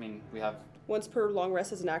 action? I mean, we have. Once per long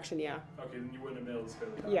rest is an action, yeah. Okay, then you wouldn't have been able to spare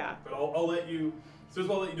the dying. Yeah. But I'll let you. So as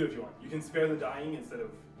well, I'll let you do it if you want. You can spare the dying instead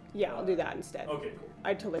of. Yeah, I'll do that instead. Okay, cool.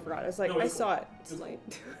 I totally forgot. I was like, No, I it's saw cool. it. It's It's late.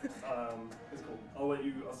 It's cool.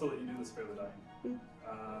 I'll still let you do the spare the dying. Mm.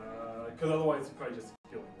 Because otherwise, you probably just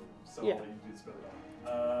kill him. So Yeah. I'll let you do the spare the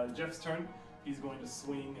dying. Jeff's turn. He's going to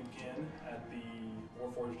swing again at the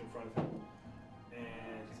Warforged in front of him, and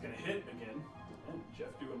he's going to hit again. And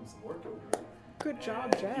Jeff doing some work over here. Good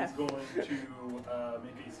job, And Jeff. He's going to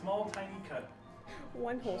make a small, tiny cut.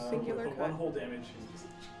 One whole singular with cut. one whole damage.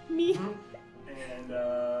 Me. And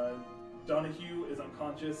Donahue is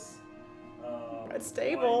unconscious. But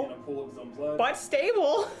stable. Lying in a pool of his own blood. But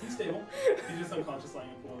stable. He's stable. He's just unconscious, lying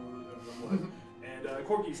in a pool of his own blood. And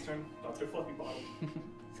Corky's turn. Dr. Fluffy Bottle.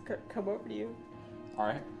 Come over to you. All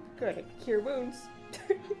right. Good. Cure wounds.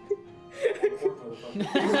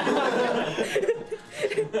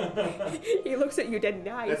 He looks at you dead in the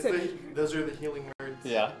eye. That's He said, those are the healing words.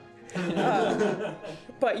 Yeah.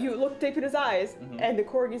 but you look deep in his eyes, Mhm. and the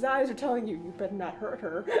corgi's eyes are telling you, you better not hurt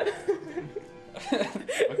her.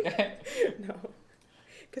 Okay. No.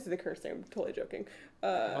 Because of the curse thing, I'm totally joking.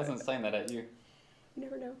 I wasn't saying that at you. You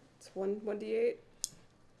never know. It's 1d8.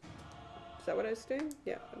 Is that what I was doing?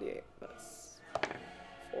 Yeah, 1d8. That's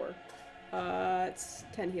 4. It's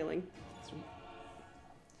 10 healing. Sweet.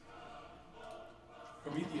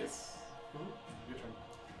 Prometheus. Your turn.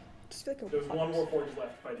 Just feel like a There's one Warforged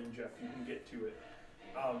left fighting Jeff. You can get to it.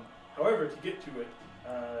 However, to get to it,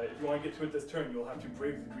 if you want to get to it this turn, you'll have to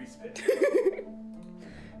brave the grease pit.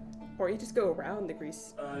 Or you just go around the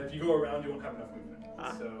grease. If you go around, you won't have enough movement.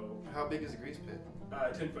 Ah. So, How big is a grease pit?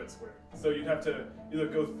 10-foot square. So you'd have to either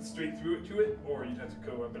go straight through it to it, or you'd have to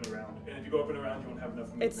go up and around. And if you go up and around, you won't have enough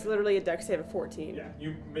movement. It's literally a dex save of 14. Yeah,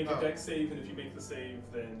 you make a dex save, and if you make the save,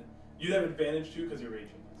 then you have advantage too because you're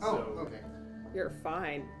raging. Oh, So, okay. You're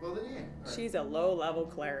fine. Well then, yeah. All right. She's a low-level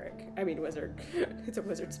cleric. I mean, wizard. It's a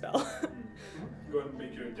wizard spell. Go ahead and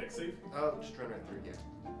make your dex save. I'll just run right through. Yeah.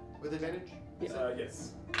 With advantage? Yes.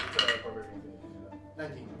 It's barbarian advantage.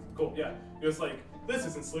 19. Cool. Yeah. You're just like, this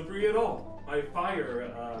isn't slippery at all. My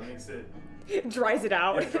fire makes it. Dries it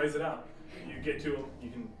out. Yeah, dries it out. You get to him.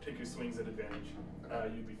 You can take your swings at advantage.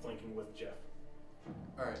 You'd be flanking with Jeff.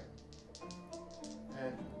 All right.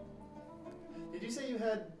 And did you say you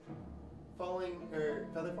had falling or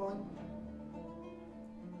feather falling?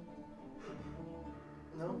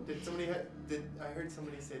 No. Did somebody did I heard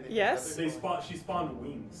somebody say that? Yes. She spawned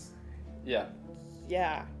wings. Yeah.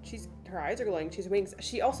 Yeah, her eyes are glowing. She's wings.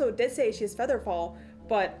 She also did say she has feather fall,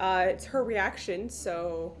 but it's her reaction,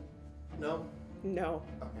 so No. no.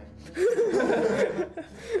 Okay.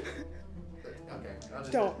 Okay. I'll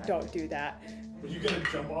just Don't do that. Were you gonna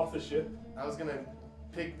jump off the ship? I was gonna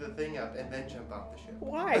pick the thing up and then jump off the ship.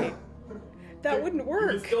 Why? That wouldn't You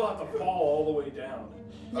work. would still have to fall all the way down.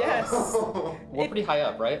 Yes. Oh. We're pretty high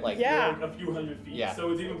up, right? Like. Yeah. Like a few hundred feet. Yeah.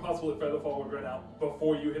 So it's even possible that Featherfall would run out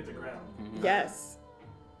before you hit the ground. Mhm. Yes.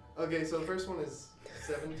 Okay, so the first one is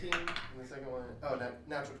 17, and the second one,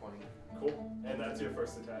 natural 20. Cool. And that's your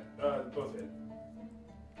first attack. Both hit.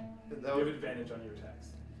 You have advantage on your attacks.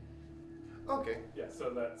 Okay. Yeah,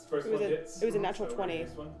 so that's first It was one a- hits. it was a natural so 20.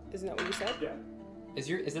 next one. Isn't that what you said? Yeah.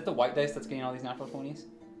 Is it the white dice that's getting all these natural 20s?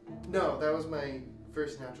 No, that was my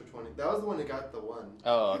first natural 20. That was the one that got the 1.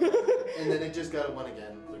 Oh, okay. And then it just got a 1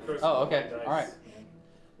 again. The curse Oh, of okay. white dice. All right.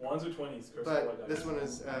 Ones or 20s, curse of white But dice. this one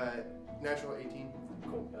is natural 18.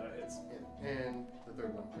 Cool. That hits. Yeah. And the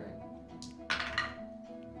third one, right?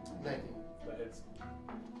 19. That hits.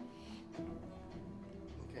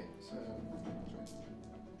 Okay, so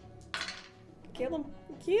Kill him.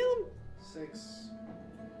 Kill him. 6,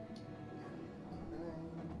 9,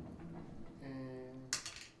 and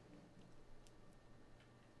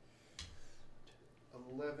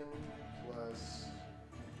 11 plus.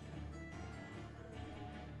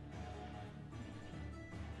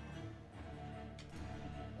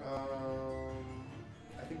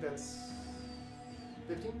 I think that's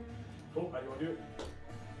 15. Cool. How do you want to do it?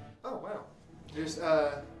 Oh wow. There's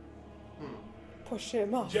Push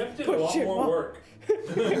him off. Jeff did Push a lot him more off. work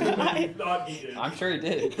than you thought he did. I'm sure he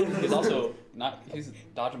did. He's also he's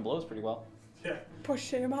dodging blows pretty well. Yeah.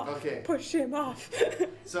 Push him off. Okay. Push him off.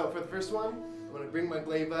 So for the first one, I'm gonna bring my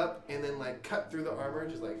glaive up and then like cut through the armor,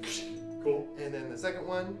 just like. Cool. And then the second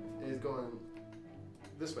one is going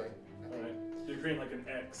this way. Alright. So you're creating like an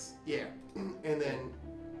X. Yeah. And then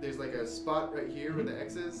there's like a spot right here where the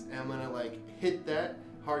X is, and I'm gonna like hit that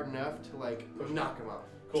hard enough to like knock him off.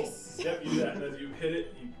 Cool. Yep, you do that. And as you hit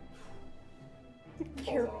it, he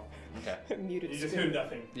You're falls off. Okay. muted. You just spirit. hear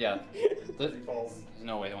nothing Yeah. as There's he falls.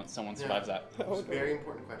 no way someone survives that. Oh, no. Very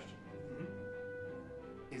important question.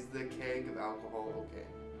 Mhm. Is the keg of alcohol okay?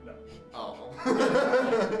 No.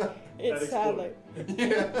 Oh. It That sadly,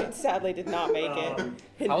 Yeah. it sadly did not make Um,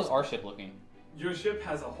 it. How's our ship looking? Your ship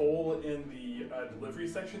has a hole in the delivery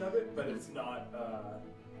section of it, but it's not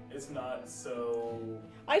so.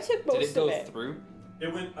 I took Did most it go of it. through?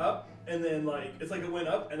 It went up, and then it's like it went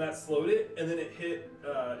up, and that slowed it, and then it hit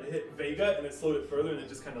Vega, and it slowed it further, and it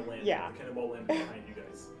just kind of landed. Yeah. The cannonball landed behind you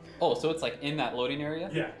guys. Oh, so it's like in that loading area?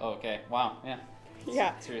 Yeah. Oh, okay. Wow. Yeah.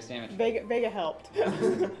 Yeah. Serious damage. Vega helped.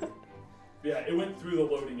 Yeah, it went through the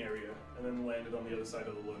loading area, and then landed on the other side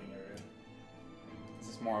of the loading area. This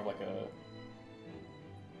is more of like a.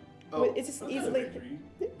 Oh, Wait, is this That's not a easily? victory.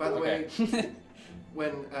 by the way, Okay.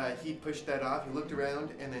 when he pushed that off, he looked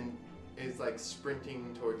around and then is like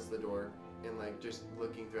sprinting towards the door and like just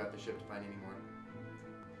looking throughout the ship to find any more.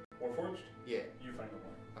 Warforged? Yeah. You find them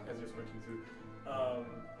more as you're sprinting through.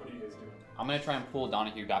 What are you guys doing? I'm gonna try and pull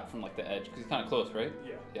Donahue back from like the edge because he's kind of close, right?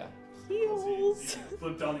 Yeah. Yeah. So Heels. you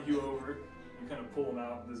flip Donahue over. You kind of pull him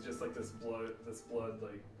out. There's just like this blood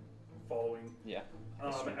like following. Yeah.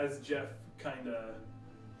 As Jeff kind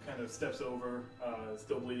of steps over,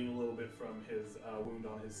 still bleeding a little bit from his wound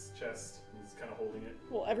on his chest. He's kind of holding it.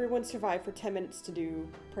 Will everyone survive for 10 minutes to do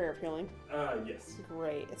prayer of healing? Yes.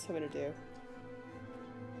 Great, that's what I'm gonna do.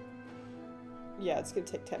 Yeah, it's gonna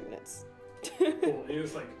take 10 minutes. Cool. And you're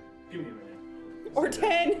just like, give me a minute. Or Just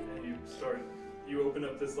 10. And you open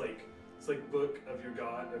up this book of your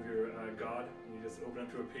God, and you just open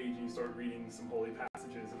up to a page and you start reading some holy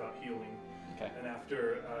passages about healing. Okay. And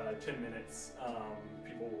after 10 minutes,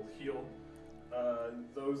 people will heal.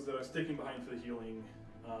 Those that are sticking behind for the healing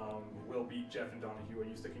will be Jeff and Donahue. Are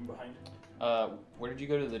you sticking behind? Where did you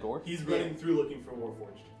go to the door? He's running through looking for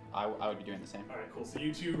Warforged. I would be doing the same. Alright, cool. So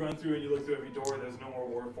you two run through and you look through every door. There's no more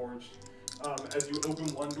Warforged. As you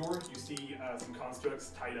open one door, you see some constructs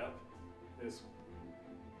tied up. There's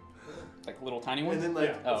Like little tiny ones? And then,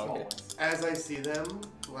 like, the oh, small okay. ones. as I see them,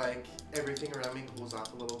 like, everything around me cools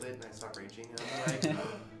off a little bit, and I stop raging. And I'm like,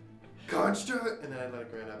 construct! And then I let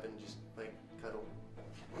it run up and just, like, cuddle.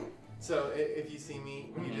 So, if you see me,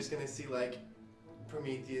 you're just gonna see, like,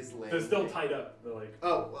 Prometheus laying. They're still tied up. They're like,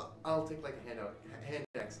 Oh, well, I'll take, like, a hand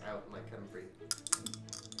axe out and, like, cut them free.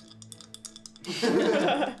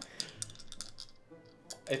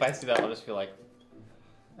 If I see that, I'll just feel like,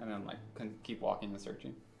 and then like keep walking and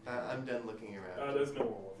searching. I'm done looking around. there's no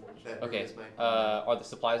more Warforged. That Okay. ruins my- Are the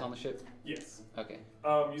supplies on the ship? Yes. Okay.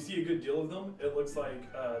 You see a good deal of them. It looks like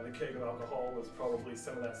the keg of alcohol was probably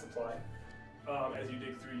some of that supply. As you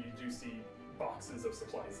dig through, you do see boxes of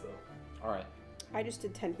supplies, though. All right. I just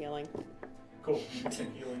did 10 healing. Cool. You can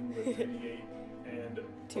take healing with 2d8 and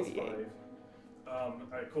plus 2d8. 5.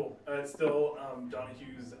 Alright, cool. It's still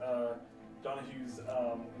Donahue's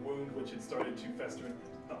wound, which had started to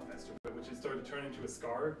not fester, but which had started to turn into a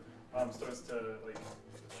scar, starts to like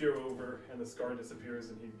cure over, and the scar disappears,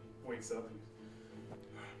 and he wakes up.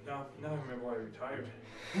 Now I remember why I retired.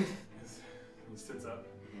 He sits up.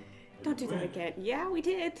 Don't do that again. Yeah, we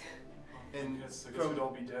did. And I guess from- we'd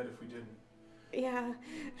all be dead if we didn't. Yeah.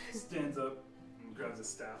 Stands up and grabs his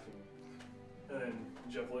staff, and then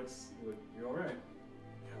Jeff looks. He's like, "You all right?"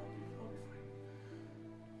 "Yeah, I'll be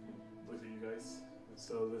fine." Looks at you guys.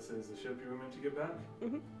 So this is the ship you were meant to get back.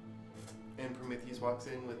 Mm-hmm. And Prometheus walks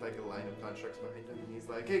in with, like, a line of constructs behind him, and he's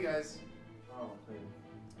like, hey, guys. Oh, and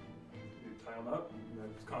you tie them up. And the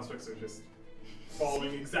constructs are just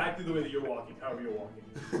following exactly the way that you're walking, however you're walking.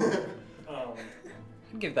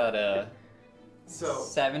 I'd give that a So,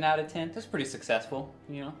 7 out of 10. That's pretty successful,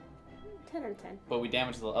 you know. 10 out of 10. But we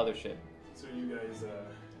damaged the other ship. So you guys,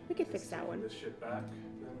 We could fix that one. This ship back,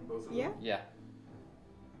 then both of Yeah. them. Yeah.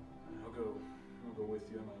 I'll go with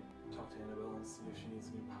you. I might talk to Annabelle and see if she needs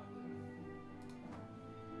a new pilot.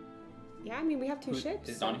 Yeah, I mean, we have two ships.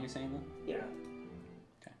 Is so- Donahue saying that? Yeah.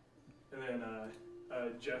 Okay. And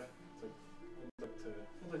then Jeff,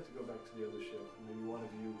 I'd like to go back to the other ship. Maybe one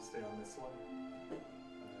of you stay on this one.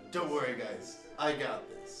 don't worry, guys. I got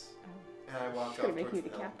this. And I walk It's off gonna make towards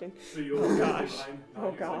you the helm. captain. So you'll Oh, stay gosh. behind.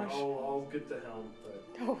 Oh, Donahue's gosh. Like, I'll get the helm, but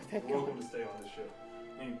Oh, thank you're God. welcome to stay on this ship.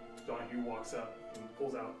 And Donahue walks up and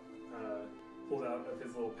pulls out of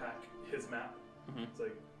his little pack his map. Mhm. It's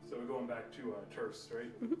like, so we're going back to Turfs,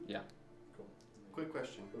 right? Yeah. Cool. Quick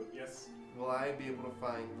question. Yes. Will I be able to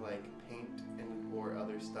find, like, paint and or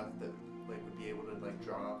other stuff that, like, would be able to, like,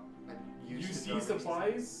 draw? You use to see draw these?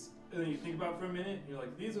 supplies, and then you think about it for a minute, and you're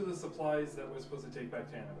like, these are the supplies that we're supposed to take back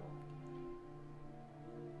to Annabelle.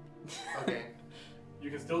 Okay. You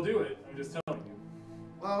can still do it, I'm just telling you.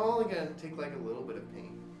 Well, I'm only gonna take, like, a little bit of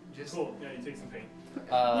paint. Just Cool, yeah, you take some paint.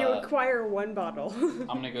 You require one bottle. I'm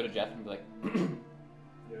gonna go to Jeff and be like,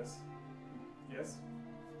 Yes. Yes?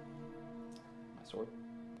 my sword.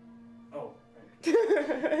 Oh, right.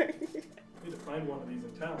 I need to find one of these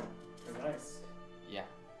in town. They're nice. Yeah,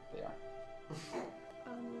 they are.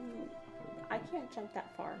 I can't jump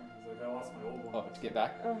that far. It's like, I lost my old one. Oh, to get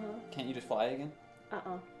back? Uh-huh. Can't you just fly again?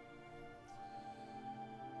 Uh-uh.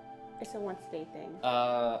 It's a once-a-day thing.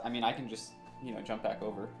 I mean, I can just, jump back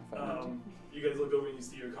over if I want You guys look over and you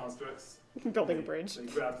see your constructs. Building a They- bridge. They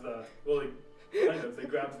grab they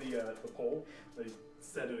grab the pole, they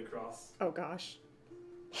set it across, Oh, gosh.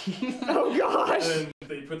 Oh, gosh. and then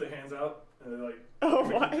they put their hands out, and they're like, Oh,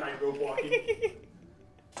 making my. tightrope walking.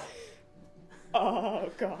 Oh,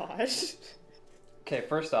 gosh. to. Okay,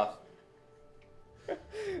 first off,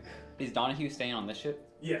 is Donahue staying on this ship?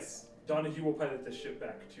 Yes, Donahue will pilot this ship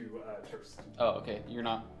back to Turst. Oh, okay. You're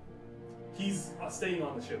not. He's staying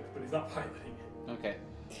on the ship, but he's not piloting it. Okay.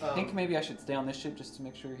 I think maybe I should stay on this ship just to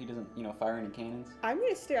make sure he doesn't, fire any cannons. I'm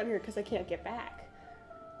going to stay on here because I can't get back.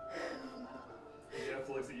 Jeff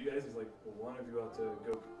looks at you guys, he's like, well, one of you ought to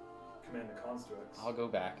go command the constructs. I'll go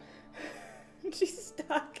back. She's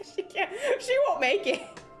stuck. She can't. She won't make it.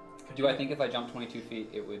 Do I think if I jump 22 feet,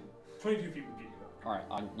 it would... 22 feet would get you back. Alright,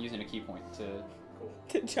 I'm using a key point to... Cool.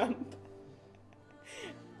 To jump.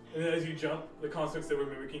 And then as you jump, the constructs that were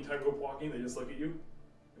mimicking tightrope walking, they just look at you,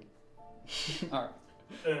 Alright.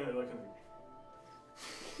 and then they look at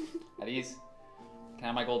you. At ease. Can I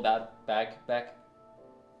have my gold bag back?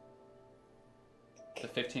 The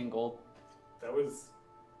 15 gold. That was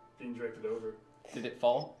being directed over. Did it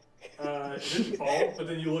fall? It didn't fall, but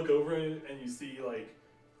then you look over it and you see like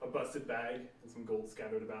a busted bag and some gold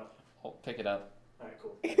scattered about. I'll pick it up. Alright,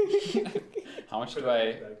 cool. How much Put do it I?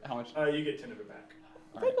 in the bag. How much? You get 10 of it back.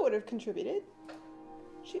 Vega would have contributed.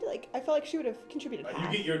 I feel like she would have contributed. You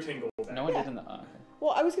half. get your 10 gold back. No one Yeah. did in the. Okay.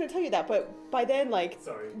 Well, I was gonna tell you that, but by then, like,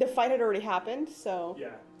 Sorry. the fight had already happened, so. Yeah.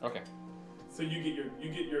 Okay. So you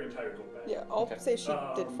get your entire gold back. Yeah, I'll Okay. say she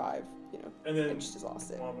did 5, you know. And then And she just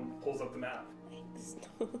lost it. one of them pulls up the map. Thanks.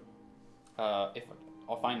 If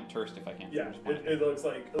I'll find Turst if I can. Yeah, it looks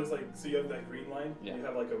like so you have that green line. Yeah. You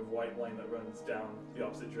have like a white line that runs down the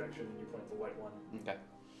opposite direction, and you point the white one. Okay.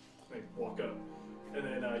 Like walk up, and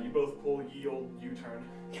then you both pull ye old U-turn.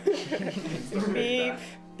 Beep,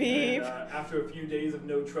 beep. And, after a few days of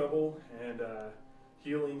no trouble and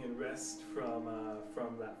healing and rest from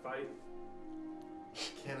that fight,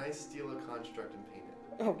 Can I steal a construct and paint it?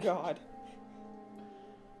 Oh god.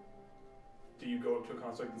 do you go up to a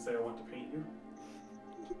construct and say, "I want to paint you"?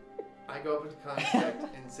 I go up to the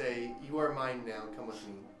construct and say, "You are mine now. Come with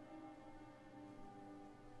me."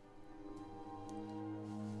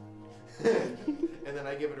 And then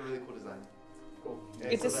I give it a really cool design. Cool.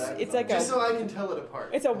 And It's so a, that- it's like just a, so I can tell it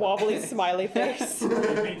apart. it's a wobbly smiley face. You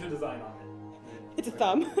paint a design on it. It's a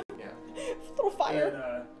thumb. Yeah. Little fire.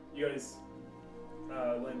 And you guys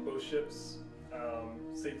land both ships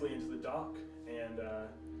safely into the dock and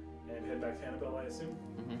head back to Annabelle, I assume.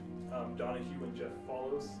 Mm-hmm. Donahue and Jeff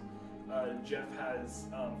follows. Jeff has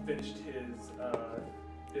finished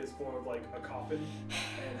his form of like a coffin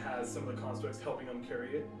and has some of the constructs helping him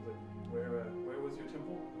carry it. He's like, where was your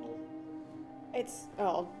temple? It's,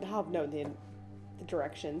 I'll know the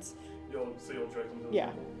directions. You'll direct him to the Yeah.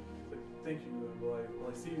 temple. Like, thank you. Will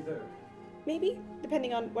I see you there? Maybe,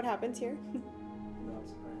 depending on what happens here. No,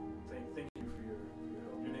 it's fine. Thank you for your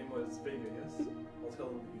help. Your name was Vega, yes? I'll tell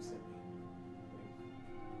him that you sent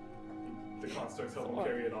me. The constructs help him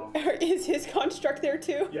carry it off. Is his construct there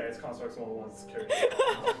too? Yeah, his construct's one of the ones carrying it.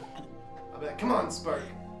 I'll be like, "Come on, Spark."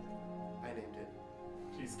 I named it.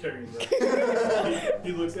 He's carrying the.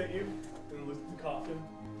 he looks at you and looks at the coffin.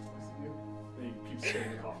 Looks at you. And he keeps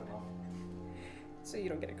carrying the coffin off. So you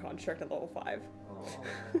don't get a construct at level 5.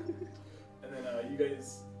 And then you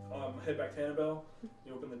guys head back to Annabelle.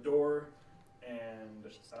 You open the door, and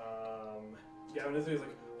Gavin is there. He's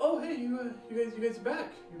like, "Oh, hey, you guys are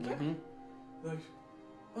back. You're back." Mm-hmm. Like,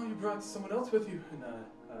 "Oh, you brought someone else with you." And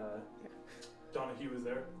Donahue was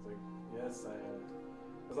there. He's like, "Yes,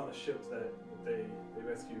 I was on a ship that they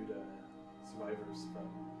rescued survivors from."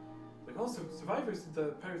 Like, "Oh, so survivors? Did the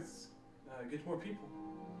pirates get more people?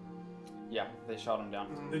 Yeah, they shot him down.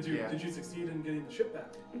 Did you Yeah. did you succeed in getting the ship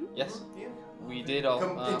back?" Yes, Yeah. we did all.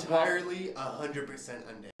 Entirely 100%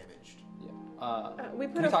 undamaged. We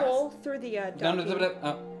put Can we a talk- hole through the docking.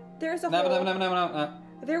 There's a no, hole. no.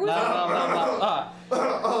 There was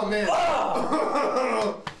Oh man.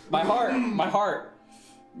 My heart.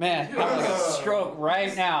 Man, I'm having a stroke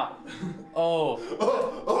right now. Oh,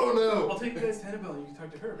 Oh no. I'll take you guys to Annabelle and you can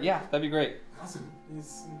talk to her. Right? yeah, that'd be great. Awesome.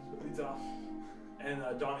 He's off. And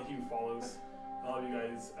Donahue follows. All of you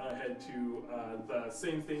guys head to the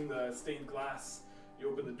same thing, the stained glass. You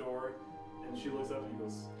open the door, and she looks up and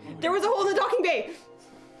goes, "Oh, There was a hole in the docking bay.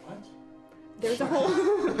 What? There's a hole.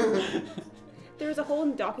 There's a hole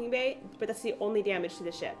in the docking bay, but that's the only damage to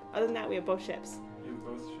the ship. Other than that, we have both ships. You have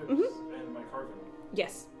both ships and my cargo.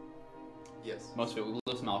 Yes. Yes. Most of it, we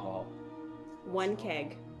lose some alcohol. 1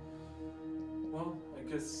 keg. Well, I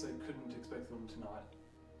guess I couldn't expect them to not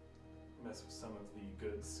mess with some of the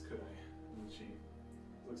goods, could I? And she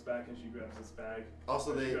looks back and she grabs this bag.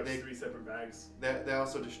 Also, She they grabs they 3 separate bags. they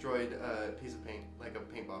also destroyed a piece of paint, like a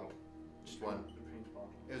paint bottle, just one. The paint bottle.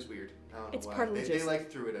 It was weird. I don't know It's why. part of They logistics. like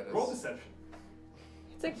threw it at us. Roll deception.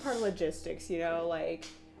 It's like part of logistics, you know, like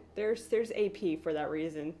there's AP for that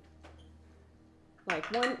reason. Like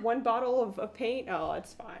one bottle of paint, oh,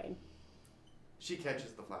 it's fine. She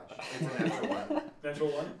catches the flash. It's a natural one. Natural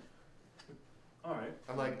 1. All right.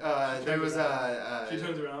 I'm like, She there turns was a. She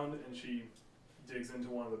turns around and she digs into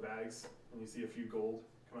one of the bags, and you see a few gold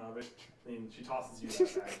come out of it. And she tosses you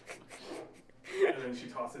that bag. And then she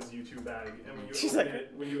tosses you 2 bag. And when you She's open like-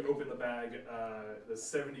 it, when you open the bag, there's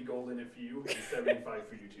 70 gold in it for you and 75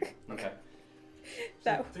 for you 2. Okay. She's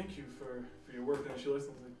That- like, "Thank you for your work." And she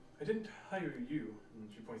listens. Like, "I didn't hire you." And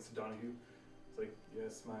she points to Donahue. It's like,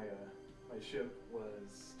 "Yes, my ship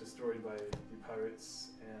was destroyed by the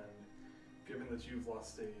pirates, and given that you've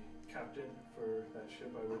lost a captain for that ship,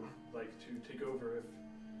 I would like to take over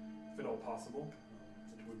if at all possible.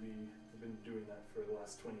 I've been doing that for the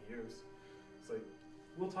last 20 years. It's like,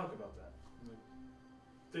 we'll talk about that." I'm like,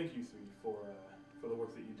 "Thank you 3 for the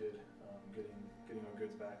work that you did. getting our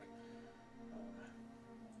goods back.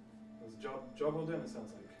 It was a job well done. It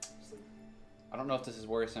sounds like. Just like I don't know if this is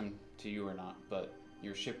worrisome to you or not, but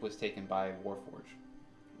your ship was taken by Warforge.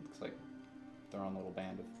 Looks like they're on a little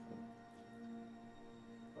band of.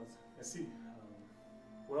 I see.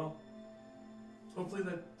 Well, hopefully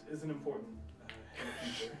that isn't important in the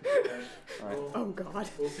future. Right. Oh God.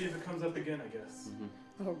 We'll see if it comes up again, I guess.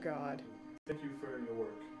 Mm-hmm. Oh God. Thank you for your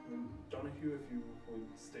work. And Donahue, if you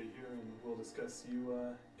would stay here and we'll discuss you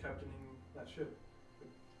captaining that ship.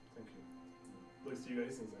 Thank you. Looks to you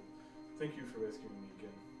guys and says, thank you for rescuing me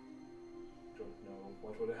again. Don't know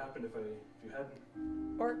what would have happened if you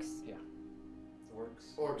hadn't. Orcs. Yeah.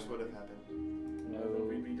 Orcs would have happened. No Then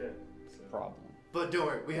we'd be dead. So. problem. But don't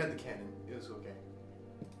worry, we had the cannon. It was okay.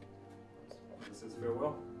 This is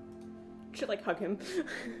farewell. Should like hug him. Kind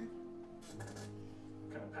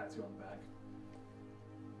of pats you on the back.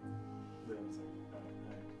 Then it's like,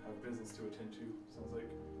 I have business to attend to. Sounds like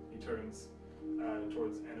he turns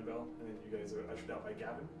towards Annabelle, and then you guys are ushered out by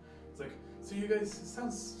Gavin. It's like, so you guys,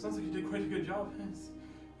 sounds like you did quite a good job. I'm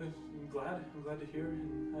glad to hear.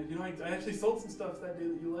 And I actually sold some stuff that day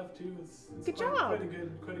that you left too. It's Good quite, job.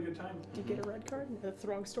 Quite a good time. Did you get a red card? That's the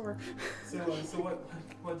wrong store. So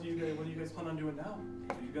what do you guys plan on doing now?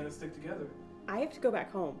 Are you gonna stick together? I have to go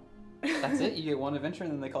back home. That's it? You get one adventure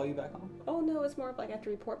and then they call you back home? Oh no, it's more of like I have to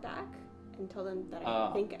report back and tell them that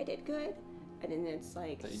I think I did good, and then it's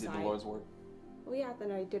like That you did the Lord's work? well, yeah,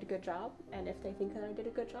 then I did a good job, and if they think that I did a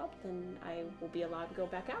good job, then I will be allowed to go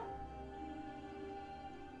back out.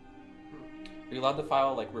 Are you allowed to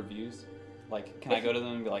file like reviews? Like, can I go to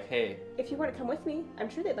them and be like, hey, If you want to come with me, I'm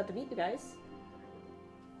sure they'd love to meet you guys.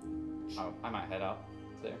 oh, I might head out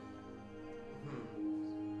there.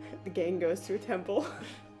 The gang goes to a temple.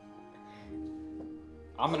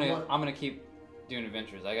 I'm gonna keep doing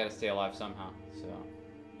adventures. I gotta stay alive somehow. So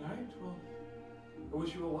All right. Well, I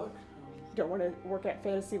wish you all luck. You don't want to work at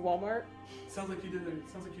Fantasy Walmart? Sounds like you did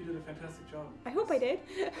a fantastic job. I hope I did.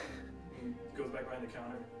 He goes back behind the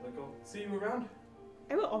counter. Like, I'll see you around.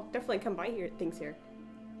 I will. I'll definitely come by here. Things here.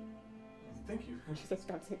 Thank you. She starts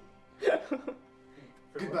bouncing. Farewell.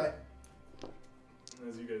 Goodbye. And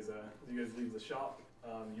as you guys leave the shop,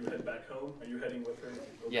 you head back home. Are you heading with her? over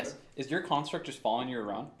yes. there? Is your construct just following you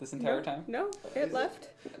around this entire time? No, Is it it? left.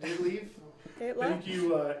 Did it leave? It left. Thank you,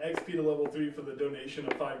 XP to level 3 for the donation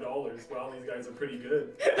of $5. Wow, these guys are pretty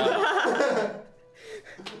good.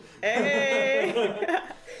 Hey!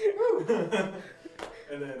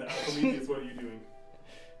 And then Prometheus, what are you doing?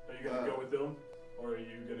 Are you gonna go with them, or are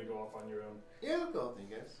you gonna go off on your own? Yeah, I'll go with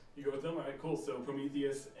you guys. You go with them? Alright, cool. So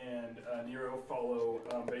Prometheus and Nero follow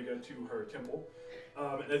Vega to her temple.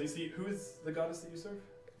 And as you see, who is the goddess that you serve?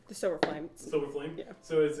 The Silver Flame. Silver Flame? Yeah.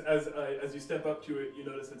 So as you step up to it, you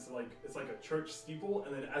notice it's like a church steeple,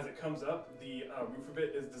 and then as it comes up, the roof of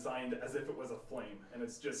it is designed as if it was a flame, and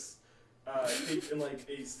it's just in like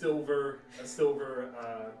a silver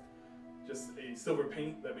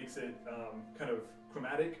paint that makes it kind of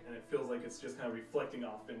chromatic, and it feels like it's just kind of reflecting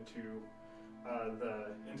off into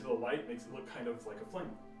the light, makes it look kind of like a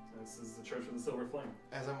flame. And this is the Church of the Silver Flame.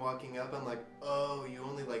 As I'm walking up, I'm like, oh, you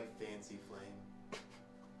only like fancy flame.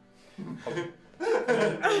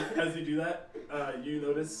 As you do that, you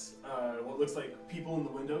notice what looks like people in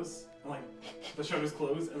the windows, and like the shutters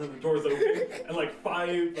close, and then the doors open, and like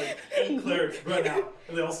 8 clerics run out,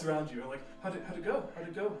 and they all surround you. And like, how'd it go?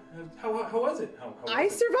 And how was it? How was I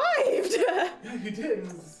it? survived! Yeah, you did.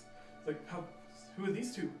 And it's like, who are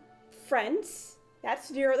these two? Friends.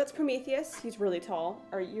 That's Nero, that's Prometheus. He's really tall.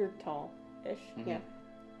 Or you're tall-ish. Mhm. Yeah.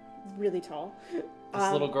 Really tall.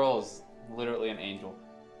 This little girl is literally an angel.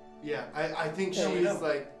 Yeah, I think Yeah, we she's know.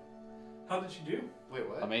 like, How did she do? wait,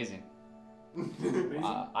 what? Amazing. Amazing.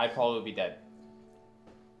 I'd probably be dead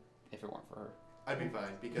if it weren't for her. I'd be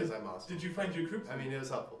fine because I'm awesome. Did you find your group? I mean, it was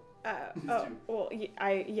helpful. Well,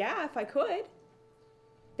 yeah, if I could.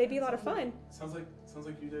 They'd be a lot of fun. Sounds like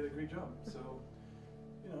you did a great job. So,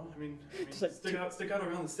 I mean, Just like stick out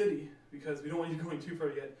around the city, because we don't want you going too far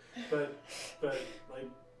yet. But like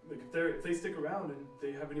if they stick around and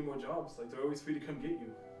they have any more jobs, like they're always free to come get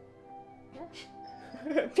you.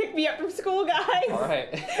 Pick me up from school, guys. All right.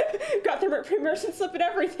 Got the promotion slip and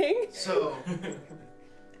everything. So,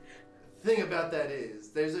 thing about that is,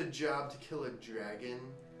 there's a job to kill a dragon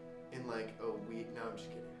in like a week. No, I'm just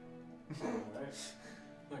kidding. Alright.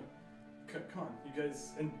 Like, come on, you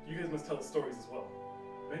guys must tell stories as well,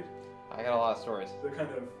 right? I got a lot of stories. They're kind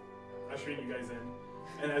of ushering you guys in,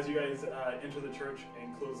 and as you guys enter the church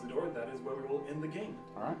and close the door, that is where we will end the game.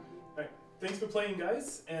 All right. thanks for playing,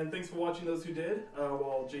 guys, and thanks for watching those who did,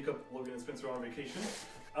 while Jacob, Logan, and Spencer are on vacation.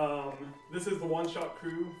 This is the one-shot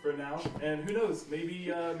crew for now, and who knows,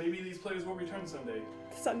 maybe these players will return someday.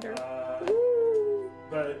 Thunder.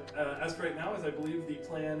 But as for right now, as I believe the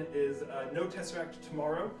plan is no Tesseract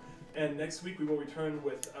tomorrow, and next week we will return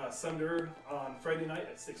with Sunder on Friday night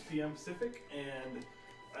at 6 p.m. Pacific, and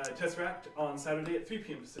Tesseract on Saturday at 3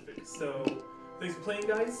 p.m. Pacific. So thanks for playing,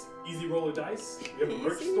 guys. Easy roller dice. We have a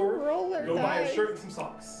merch store. Go buy a shirt and some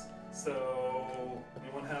socks. So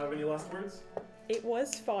anyone have any last words? It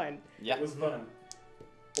was fun. Yeah. It was fun.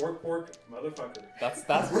 Pork, motherfucker. That's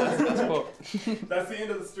quote. That's the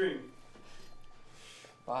end of the stream.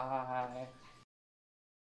 Bye.